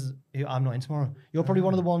of the ones. I'm not in tomorrow. You're probably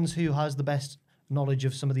one of the ones who has the best knowledge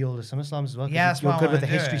of some of the older SummerSlams as well. 'cause Yeah, that's you're why I good with the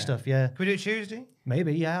wanna do history it. stuff. Yeah, Can we do it Tuesday?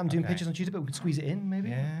 maybe. Yeah, I'm doing Okay. pictures on Tuesday, but we could squeeze it in. Maybe.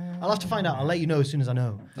 Yeah. I'll have to find out. I'll let you know as soon as I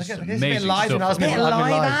know. Look at Amazing this bit live stuff. and Bit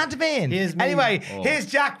live admin. admin. Here's me. Anyway, Oh. here's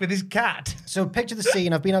Jack with his cat. So picture the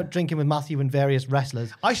scene. I've been out drinking with Maffew and various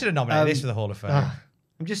wrestlers. I should have nominated this for the Hall of Fame.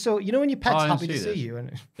 I'm just so when your pet's I didn't happy to see see this. you.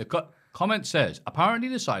 And The comment says, apparently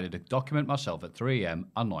decided to document myself at 3 a.m.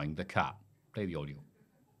 annoying the cat. Play the audio.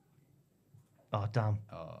 oh damn.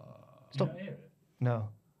 Stop. No.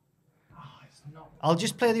 I'll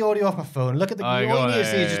just play the audio off my phone. Look at the. Oh, all go you on, need to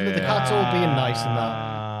see is just the cat's all being nice and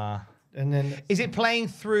that. And then Is it playing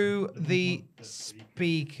through the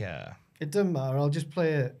speaker? It doesn't matter. I'll just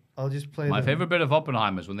play it. My favorite bit of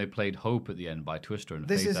Oppenheimer is when they played Hope at the end by Twister and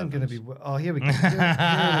This Faith isn't going to Evans. be. Oh, here we go. Here it is,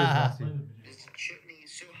 Matthew. Mr. Chutney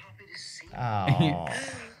is so happy to see you. Oh.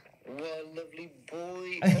 What a lovely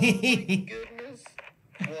boy. Oh my goodness.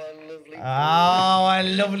 What a lovely boy. A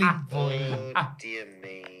lovely boy. Oh, dear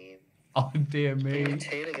me. Oh, dear me.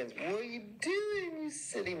 Tail against. What are you doing, you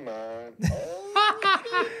silly man? Oh,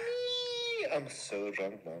 me. I'm so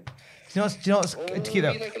drunk, man. Do you know what's cute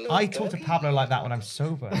though? like a little I talk to doggy. Pablo like that when I'm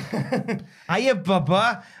sober. Hiya,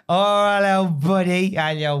 Bubba. Oh, hello, buddy.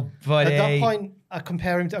 Hello, buddy. At that point, I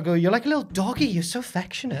compare him to. I go, "You're like a little doggy. You're so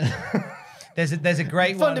affectionate." There's a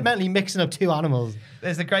great one. Fundamentally mixing up two animals.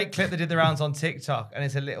 There's a great clip that did the rounds on TikTok, and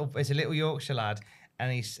it's a little Yorkshire lad,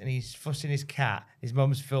 and he's fussing his cat. His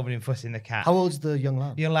mum's filming him fussing the cat. How old's the young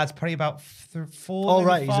lad? The young lad's probably about 4, Oh,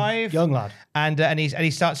 right, he's a 5. young lad. And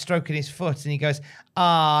he starts stroking his foot, and he goes,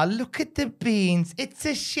 "Ah, look at the beans. It's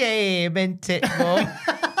a shame, isn't it, mum?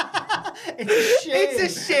 It's a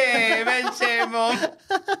shame, isn't it, mum?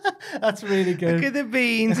 That's really good. Look at the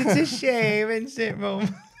beans. It's a shame, isn't it,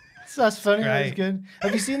 mum?" That's funny. Great. That's good.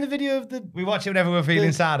 Have you seen the video of the? We watch it whenever we're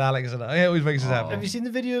feeling sad, Alex, and it always makes us happy. Have you seen the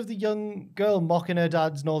video of the young girl mocking her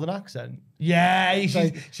dad's northern accent? Yeah,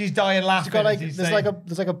 she's dying laughing. She's got like She's there's saying-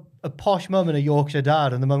 like a posh mum and a Yorkshire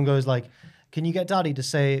dad, and the mum goes like, "Can you get daddy to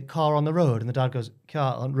say car on the road?" And the dad goes,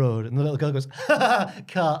 "Car on road," and the little girl goes, "Car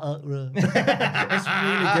on road." It's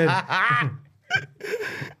really good.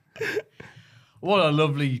 What a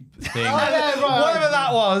lovely thing. Whatever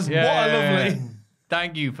that was, what a lovely.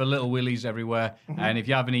 Thank you for Little Willies everywhere. And if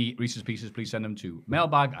you have any Reese's Pieces, please send them to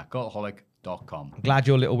mailbag@cultaholic.com. Glad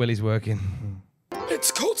your little Willy's working. It's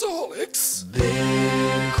Cultaholics.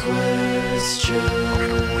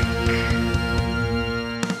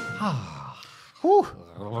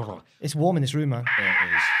 It's warm in this room, man.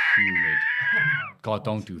 It is humid. God,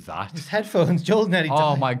 don't do that. Headphones, Joel nearly died.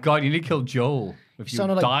 Oh my God, you need to kill Joel if you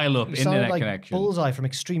dial up you sounded internet like connection. Bullseye from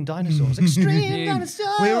Extreme Dinosaurs. Extreme Dinosaurs.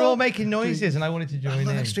 We were all making noises, and I wanted to I join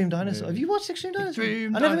love in. Extreme Dinosaurs. Have you watched Extreme Dinosaurs?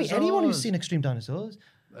 Extreme I never meet anyone who's Dinosaurs. seen Extreme Dinosaurs.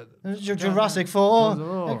 Jurassic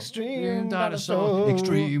 4. Extreme Dinosaurs.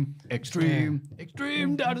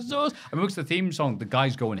 Extreme dinosaurs. Amongst the theme song, the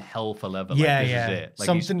guy's going hell for leather. Yeah, like, this yeah. is it. Like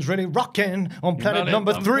he's- Something's really rocking on planet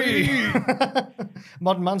number 3.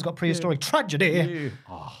 Modern man's got prehistoric tragedy.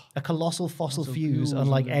 A colossal fossil fuse,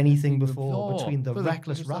 unlike anything before, between the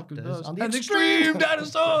reckless raptors and the extreme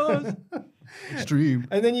dinosaurs. Extreme.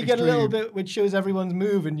 And then you get a little bit which shows everyone's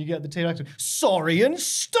move, and you get the T-Rex Saurian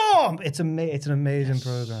Stomp. It's an amazing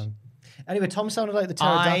program. Anyway, Tom sounded like the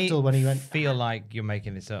pterodactyl when he went. feel like you're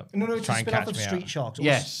making this up. No, it's a Try and spin-off catch of me Street out. Sharks.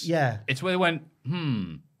 Yes. Yeah. It's where they went,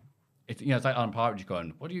 It's it's like Alan Partridge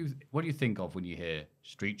going, what do you think of when you hear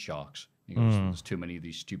Street Sharks? He goes, there's too many of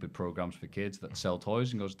these stupid programs for kids that sell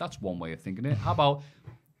toys. And goes, that's one way of thinking it. How about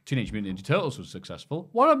Teenage Mutant Ninja Turtles was successful?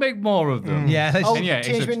 Why not make more of them? Yeah, Oh, And yeah, it's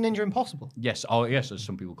Teenage a- Mutant Ninja Impossible. Yes, as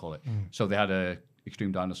some people call it. So they had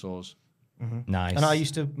Extreme Dinosaurs. Nice.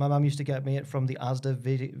 And my mum used to get me it from the Asda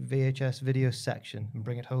VHS video section and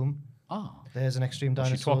bring it home. Ah. There's an Extreme Did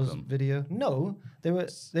she swap Dinosaurs them? video. No, they were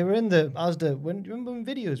in the Asda. Do you remember when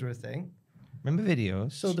videos were a thing? Remember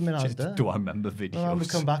videos? Sold them in Asda. Do I remember videos? My mum would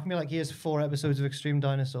come back and be like, "Here's 4 episodes of Extreme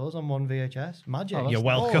Dinosaurs on one VHS. Magic." You're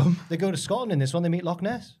welcome. They go to Scotland in this one. They meet Loch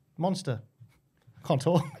Ness monster. Can't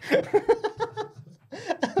talk.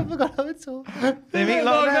 I forgot how it's all. They meet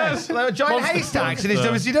Loch Ness. Giant haystacks in his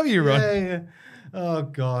WCW run. Yeah. Oh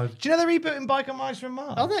God. Do you know they're rebooting Biker Mice from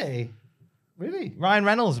Mars? Are they? Really? Ryan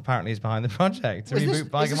Reynolds apparently is behind the project to Is this, reboot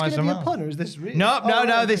Biker is this Mice going to from be a Mars. pun, or is this real? No, Oh, no.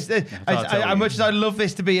 right. This, as much as I love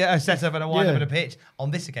this to be a setup and a wind up and a pitch,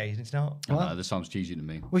 on this occasion it's not. This sounds cheesy to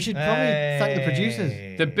me. We should probably thank the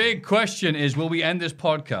producers. The big question is, will we end this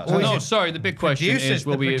podcast? The big question Producers, is,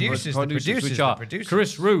 will the we producers, which are the producers.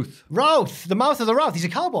 Chris Ruth, Routh, the mouth of the Routh. He's a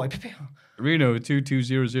cowboy. Reno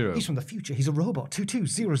 2200, He's from the future. He's a robot.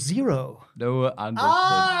 2200. Noah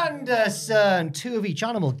Anderson. Anderson. 2 of each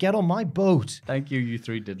animal. Get on my boat. Thank you, you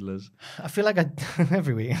 3 diddlers. I feel like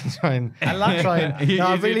every week I'm trying. I like trying. You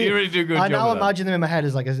I really do a good I job now with that. imagine them in my head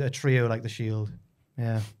as like a trio, like the Shield.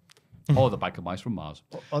 Yeah. Or the Biker Mice from Mars.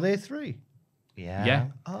 Are they 3? Yeah.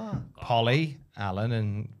 Yeah. Polly, Alan,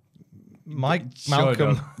 and Mike Shut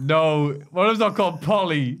Malcolm. up. No, what is that called?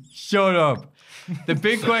 Polly. Shut up. The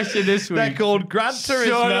big question this week. They're called Gran Turismo.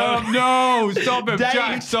 Shut up. No, stop him.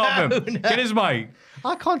 Jack, stop him. Daytona. Get his mic.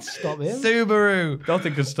 I can't stop him. Subaru.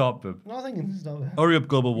 Nothing can stop him. Nothing can stop him. Hurry up,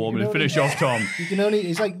 global warming, and finish off Tom. You can only.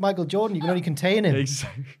 He's like Michael Jordan. You can only contain him. It's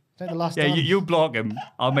like the last Yeah, dance. you block him.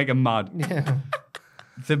 I'll make him mad. Yeah.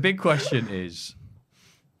 The big question is,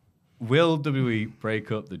 Will WWE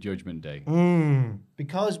break up the Judgment Day?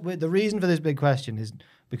 Because the reason for this big question is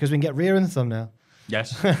because we can get Rhea in the thumbnail.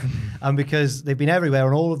 Yes. And because they've been everywhere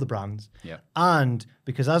on all of the brands. Yeah. And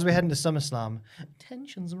because as we head into SummerSlam,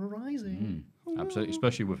 tensions are rising. Absolutely,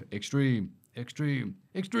 especially with extreme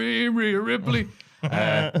Rhea Ripley.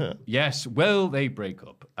 Yes, will they break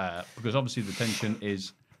up? Because obviously the tension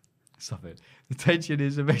is... Stop it. The tension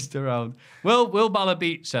is based around... Will Balor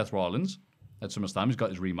beat Seth Rollins at SummerSlam? He's got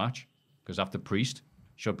his rematch. Because after Priest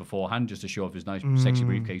showed beforehand just to show off his nice sexy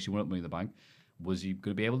briefcase, he won up Money in the Bank. Was he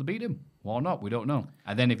going to be able to beat him or not? We don't know.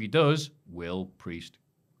 And then if he does, will Priest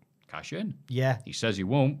cash in? Yeah. He says he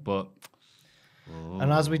won't, but...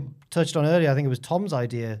 And as we touched on earlier, I think it was Tom's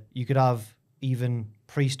idea, you could have even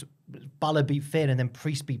Balor beat Finn and then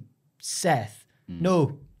Priest beat Seth.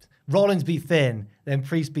 No, Rollins beat Finn, then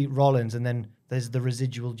Priest beat Rollins, and then there's the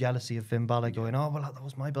residual jealousy of Finn Balor going, oh, well, that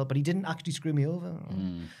was my belt, but he didn't actually screw me over.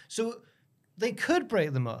 So they could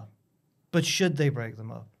break them up, but should they break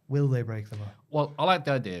them up? Will they break them up? Well, I like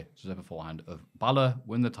the idea, as I said beforehand, of Balor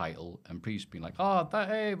win the title and Priest being like, oh,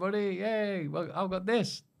 hey, buddy, hey, well, I've got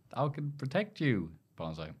this. I can protect you. But I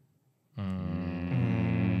was like,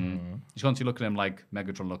 He's constantly looking at him like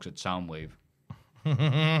Megatron looks at Soundwave.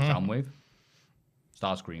 Soundwave?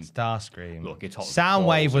 Starscream. Look, it's hot.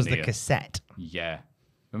 Soundwave was the cassette. Yeah.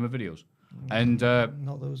 Remember videos? And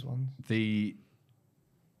Not those ones.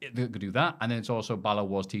 they could do that. And then it's also Balor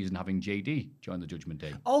was teasing having JD join the Judgment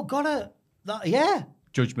Day. Oh, yeah.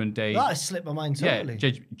 Judgment Day. That has slipped my mind totally.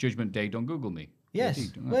 Yeah, Judgment Day, don't Google me. Yes.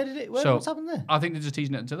 JD, What's happened there? I think they're just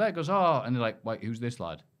teasing it until there. It goes, oh, and they're like, wait, who's this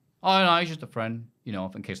lad? Oh, no, he's just a friend,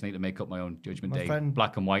 in case I need to make up my own Judgment Day friend.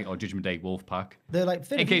 Black and White or Judgment Day Wolf Pack. They're like,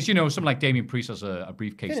 Finn, in case, someone like Damien Priest has a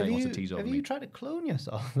briefcase that he wants to tease over have me. you tried to clone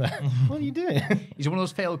yourself there? What are you doing? He's one of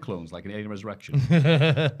those failed clones, like in Alien Resurrection. So,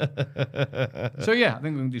 yeah, I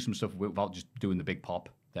think we can do some stuff without just doing the big pop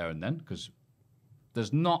there and then, because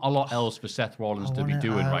there's not a lot else for Seth Rollins to be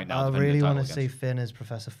doing right now. I really want to see Finn as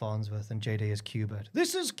Professor Farnsworth and JD as Qbert.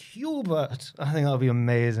 This is Qbert. I think that would be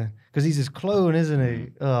amazing because he's his clone, isn't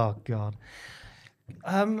he? Oh God.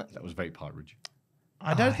 That was very Partridge.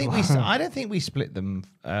 I don't think we split them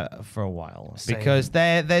for a while because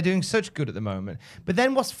they're doing such good at the moment. But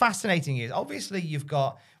then what's fascinating is obviously we've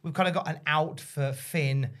kind of got an out for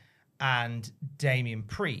Finn and Damien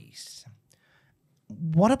Priest.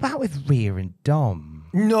 What about with Rhea and Dom?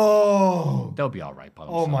 No. They'll be all right by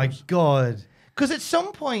themselves. Oh my God. Because at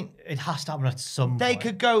some point it has to happen at some point. They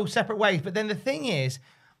could go separate ways. But then the thing is,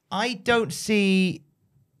 I don't see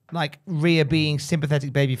like Rhea being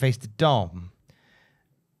sympathetic babyface to Dom.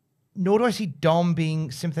 Nor do I see Dom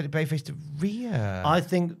being sympathetic babyface to Rhea. I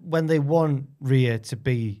think when they want Rhea to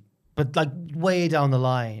be, but like way down the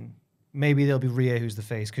line, maybe there'll be Rhea who's the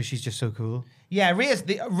face because she's just so cool. Yeah, Rhea's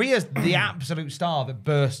the absolute star that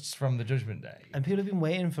bursts from the Judgment Day. And people have been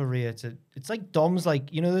waiting for Rhea to... It's like Dom's like...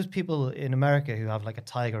 those people in America who have like a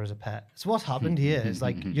tiger as a pet. It's what's happened here. It's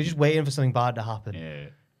like you're just waiting for something bad to happen. Yeah.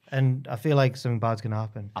 And I feel like something bad's going to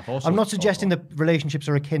happen. I'm not suggesting that relationships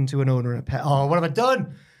are akin to an owner and a pet. Oh, what have I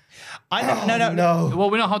done? No. Well,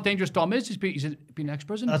 we know how dangerous Dom is. He's been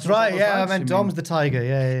ex-prison. That's right, yeah. I meant Dom's the tiger,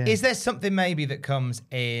 yeah. Is there something maybe that comes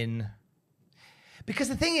in... Because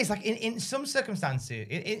the thing is, like, in some circumstances,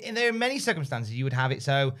 there are many circumstances you would have it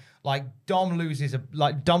so, like, Dom loses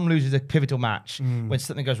a pivotal match when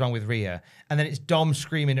something goes wrong with Rhea, and then it's Dom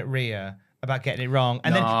screaming at Rhea about getting it wrong,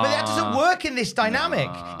 and then but that doesn't work in this dynamic.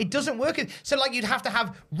 It doesn't work. So, like, you'd have to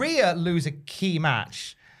have Rhea lose a key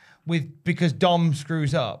match because Dom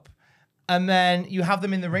screws up, and then you have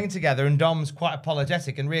them in the ring together, and Dom's quite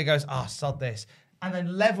apologetic, and Rhea goes, "Oh, sod this." And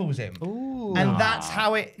then levels him. Ooh. And that's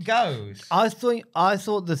how it goes. I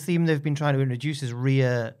thought the theme they've been trying to introduce is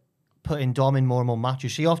Rhea putting Dom in more and more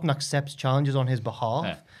matches. She often accepts challenges on his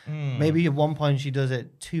behalf. Yeah. Maybe at one point she does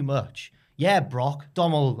it too much. Yeah, Brock,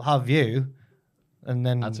 Dom will have you. And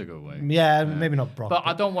then... That's a good way. Yeah, maybe not Brock. But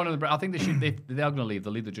I don't want to... I think they are going to leave.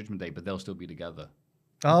 They'll leave the Judgment Day, but they'll still be together.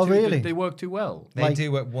 Oh, really? They work too well. They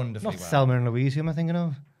do work wonderfully well. Not Thelma and Louise, who am I thinking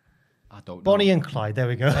of? I don't know. Bonnie and Clyde, there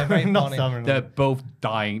we go. They're both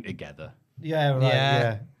dying together. Yeah, right,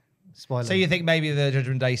 yeah. Spoiler. So you think maybe the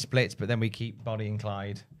Judgment Day splits, but then we keep Bonnie and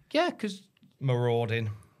Clyde? Yeah, because... Marauding.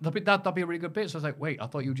 That'd be a really good bit. So I was like, wait, I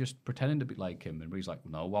thought you were just pretending to be like him. And he's like,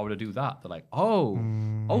 no, why would I do that? They're like, oh,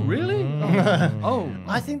 really? Oh.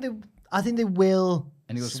 I think they will...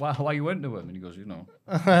 And he goes, why you went to him? And he goes,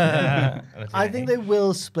 I think they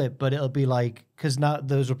will split, but it'll be like... Because now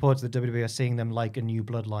those reports that WWE are seeing them like a new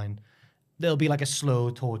bloodline. There'll be like a slow,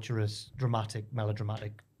 torturous, dramatic,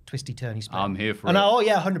 melodramatic, twisty-turny split. I'm here for it. Oh,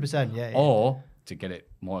 yeah, 100%. Yeah. Or to get it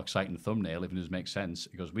more exciting thumbnail, if it does make sense,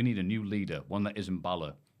 he goes, we need a new leader, one that isn't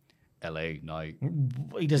Balor. LA Knight.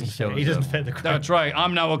 He doesn't fit. He doesn't fit the crowd. That's right.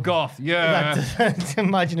 I'm now a goth. Yeah.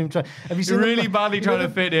 Imagine him trying. Have you seen really badly trying to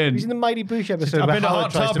fit in. Have you seen the Mighty Boosh episode I've where been to Howard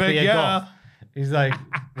Hot tries to Topic, be a yeah. goth? He's like,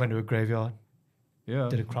 went to a graveyard, Yeah.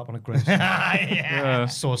 did a crap on a grave. Yeah.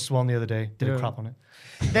 Saw a swan the other day, did a crap on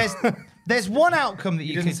it. There's one outcome that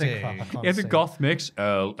you Didn't could say do. crap, I can't It's a say. goth mix.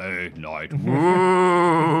 LA Knight.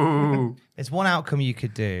 Woo. There's one outcome you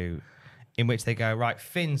could do in which they go, right,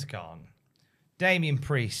 Finn's gone. Damian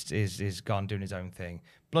Priest is gone doing his own thing.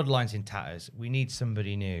 Bloodline's in tatters. We need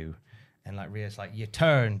somebody new. And like Rhea's like, you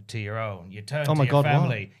turn to your own. You turn to my your God,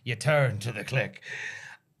 family. You turn to the clique.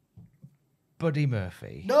 Buddy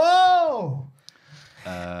Murphy. No!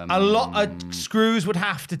 A lot of screws would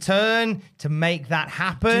have to turn to make that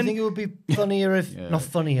happen. Do you think it would be funnier if not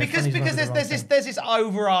funnier? Because funny's because not the there's right thing. there's this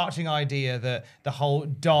overarching idea that the whole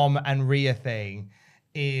Dom and Rhea thing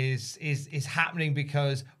is happening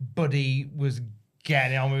because Buddy was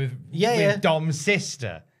getting on with Dom's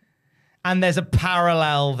sister. And there's a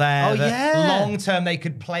parallel there. Oh, that yeah. long term they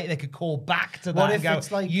could call back to that What and if go,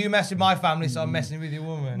 it's like- you mess with my family, so I'm messing with your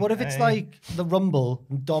woman. What if it's like the Rumble,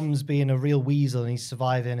 and Dom's being a real weasel and he's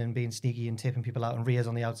surviving and being sneaky and tipping people out, and Rhea's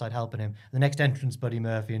on the outside helping him. The next entrance, Buddy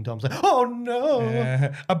Murphy, and Dom's like, "Oh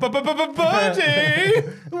no, Buddy!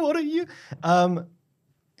 what are you?"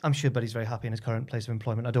 I'm sure Buddy's very happy in his current place of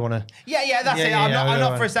employment. I don't want to. Yeah, that's Yeah, it. yeah, I'm yeah,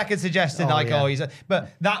 not yeah. for a second suggesting but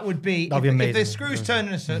that would be, That'd be if the amazing. screws turn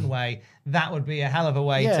in a certain way, that would be a hell of a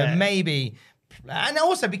way Yeah. to maybe. And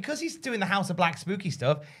also because he's doing the House of Black spooky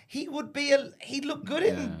stuff, he'd look good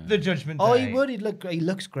in the Judgment Day. Oh, he would. He'd look great. He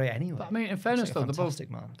looks great anyway. But I mean, in fairness, He's though, like a fantastic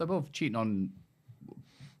man. they're both cheating on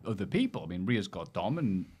other people. I mean, Rhea's got Dom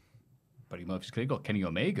and Buddy Murphy's clearly got Kenny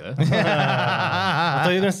Omega. I thought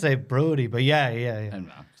you were going to say Brody, but yeah. and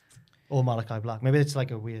Or Malachi Black. Maybe it's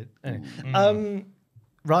like a weird. Anyway.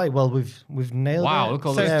 Right. Well, we've nailed it. Wow, look at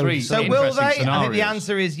all So- those three. So will interesting they? I think the scenarios.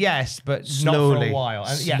 answer is yes, but not for Slowly. a while.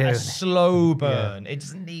 And yeah, Slowly. a slow burn. It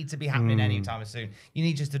doesn't need to be happening anytime soon. You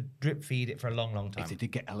need just to drip feed it for a long, long time. If they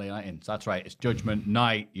did get LA Knight in, so that's right. It's Judgment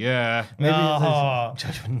Night. Yeah. Maybe Oh. if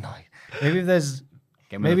there's Judgment Night. Maybe if there's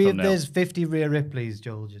Give me the maybe if thumbnail. there's 50 Rhea Ripleys,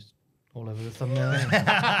 Joel, just all over the thumbnail.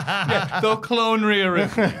 They'll clone Rhea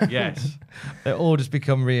Ripley. Yes. They all just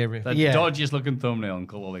become Rhea Ripley. The Yeah. dodgiest looking thumbnail on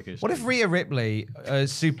Cultaholic History. What if Rhea Ripley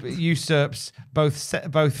usurps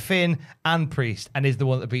both Finn and Priest and is the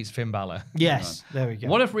one that beats Finn Balor? Yes, there we go.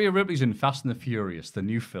 What if Rhea Ripley's in Fast and the Furious, the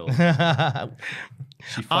new film? She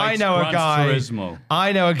I fights know a Gran guy. Turismo.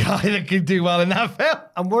 I know a guy that could do well in that film.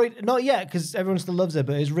 I'm worried. Not yet, because everyone still loves it.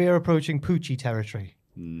 But is Rhea approaching Poochie territory?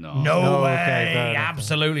 No. No Oh, way. okay, fair enough.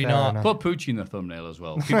 Absolutely Fair not. enough. Put Poochie in the thumbnail as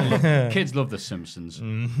well. Kids love The Simpsons.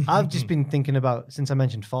 I've just been thinking about, since I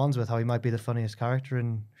mentioned Farnsworth, how he might be the funniest character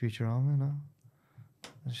in Futurama. No,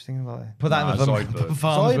 I'm just thinking about it. Put that in the Zoidberg. thumbnail.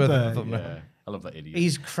 Farnsworth in the Zoidberg, thumbnail. Yeah. I love that idiot.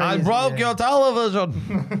 He's I crazy. broke yeah. your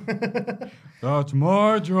television. That's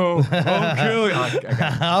my joke. I'll kill you.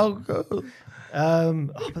 How good.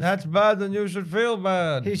 But That's bad, then you should feel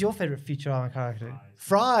bad. who's your favourite Futurama character?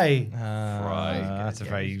 Fry. That's a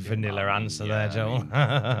very vanilla answer there, Joel.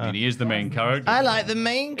 I mean, he is the main character. I like the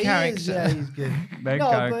main He is, yeah, he's good. Main but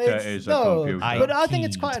character it's- is a no, computer. But I think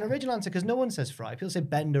it's quite an original answer because no one says Fry. People say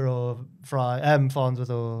Bender or Fry, Farnsworth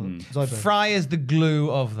or Zoidberg. Fry is the glue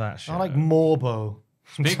of that show. I like Morbo.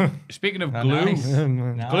 Speaking of glue, Nice. glue, the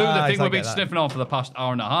Nice, thing I we've been get that. sniffing on for the past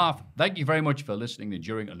hour and a half. Thank you very much for listening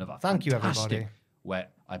during another Thank you, fantastic everybody.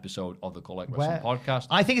 wet episode of the Cultaholic Wrestling Podcast.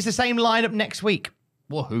 I think it's the same lineup next week.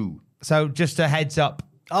 Woohoo. So just a heads up.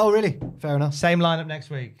 Oh, really? Fair enough. Same lineup next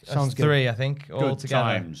week. That's Sounds good. 3, I think, all Good together.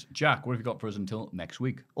 times. Jack, what have you got for us until next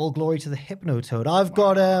week? All glory to the Hypnotoad. I've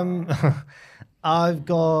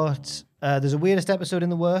got there's a weirdest episode in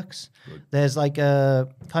the works. There's like a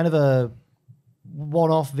kind of a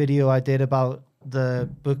one-off video I did about the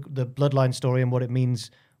book, the Bloodline story, and what it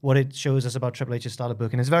means, what it shows us about Triple H's style of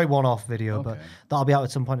booking. It's a very one-off video, but that'll be out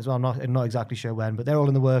at some point as well. I'm not exactly sure when, but they're all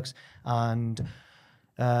in the works. And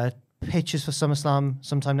pitches for SummerSlam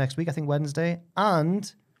sometime next week, I think Wednesday,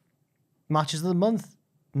 and matches of the month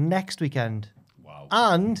next weekend. Wow.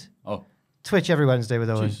 And Oh, Twitch every Wednesday with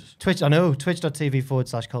Owen. Jesus. Twitch, I know,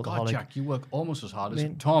 twitch.tv/Cultaholic. God, Jack, you work almost as hard as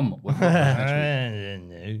mean- Tom. Would work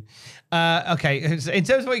next week. Okay, so in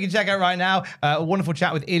terms of what you can check out right now, a wonderful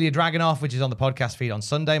chat with Ilya Dragunov, which is on the podcast feed on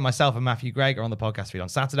Sunday. Myself and Maffew Gregg are on the podcast feed on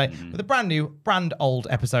Saturday with a brand old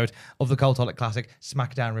episode of the Cultaholic Classic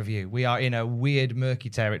Smackdown review. We are in a weird, murky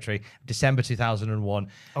territory. December 2001.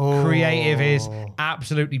 Creative is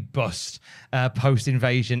absolutely bust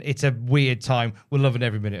post-invasion. It's a weird time. We're loving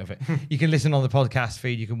every minute of it. You can listening on the podcast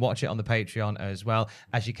feed, you can watch it on the Patreon as well,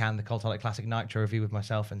 as you can the Cultaholic Classic Nitro review with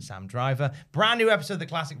myself and Sam Driver. Brand new episode of the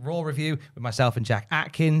Classic Raw review with myself and Jack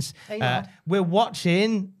Atkins. We're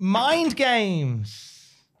watching Mind Games.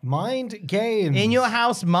 Mind Games. In Your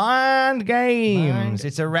House, Mind Games.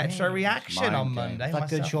 It's a retro reaction on Monday. Is that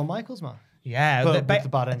good Shawn Michaels, man? Yeah. But with the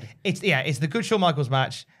bad ending. It's the good Shawn Michaels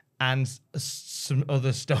match and some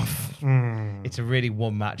other stuff. It's a really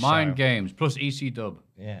one match Mind show. Games plus EC Dub.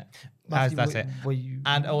 Yeah. Matthew, That's it.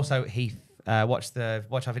 And also, Heath, watch our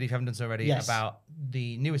video if you haven't done so already about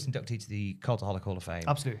the newest inductee to the Cultaholic Hall of Fame.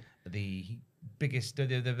 Absolutely. The biggest,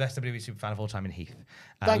 the best WWE superfan of all time in Heath.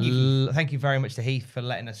 Thank you. Thank you very much to Heath for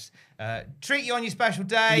letting us treat you on your special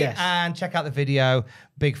day. Yes. And check out the video.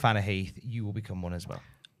 Big fan of Heath. You will become one as well.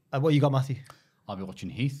 What you got, Matthew? I'll be watching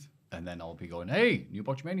Heath, and then I'll be going, hey, new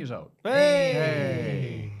Botchmania's out.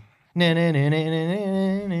 Hey! Weedy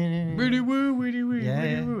woo, weedy woo, Yeah,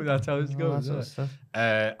 weedy yeah. woo. That's how it goes. That sort of stuff.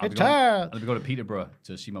 I'll be going to Peterborough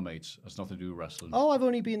to see my mates. That's nothing to do with wrestling. Oh, I've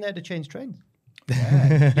only been there to change trains.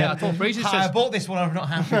 Yeah, I thought Fraser I says... bought this one. I'm not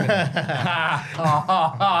happy with it.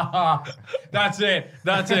 That's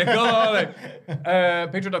it. Cultaholic.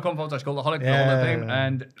 Patreon.com/Cultaholic, Yeah. Hall of Fame,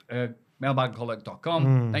 and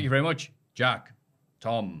mailbagcultaholic.com. Thank you very much, Jack,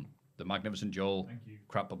 Tom, the magnificent Joel. Thank you.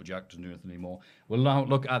 Crap Bubba Jack doesn't do anything anymore. We'll now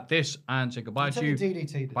look at this and say goodbye to you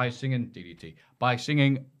DDT. by singing DDT. By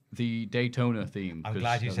singing the Daytona theme. I'm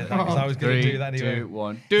glad you said that because I was going to do that anyway. 3, 2,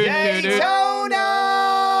 1. Daytona!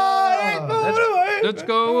 Let's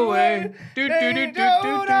go away.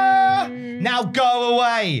 Now go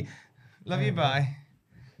away. Love you, bye.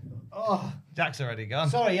 Oh, Jack's already gone.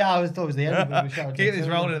 sorry, yeah, I thought it was the end. Of the Keep this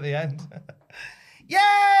rolling at the end. Yay!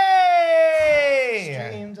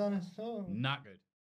 Streams on a song. Not good.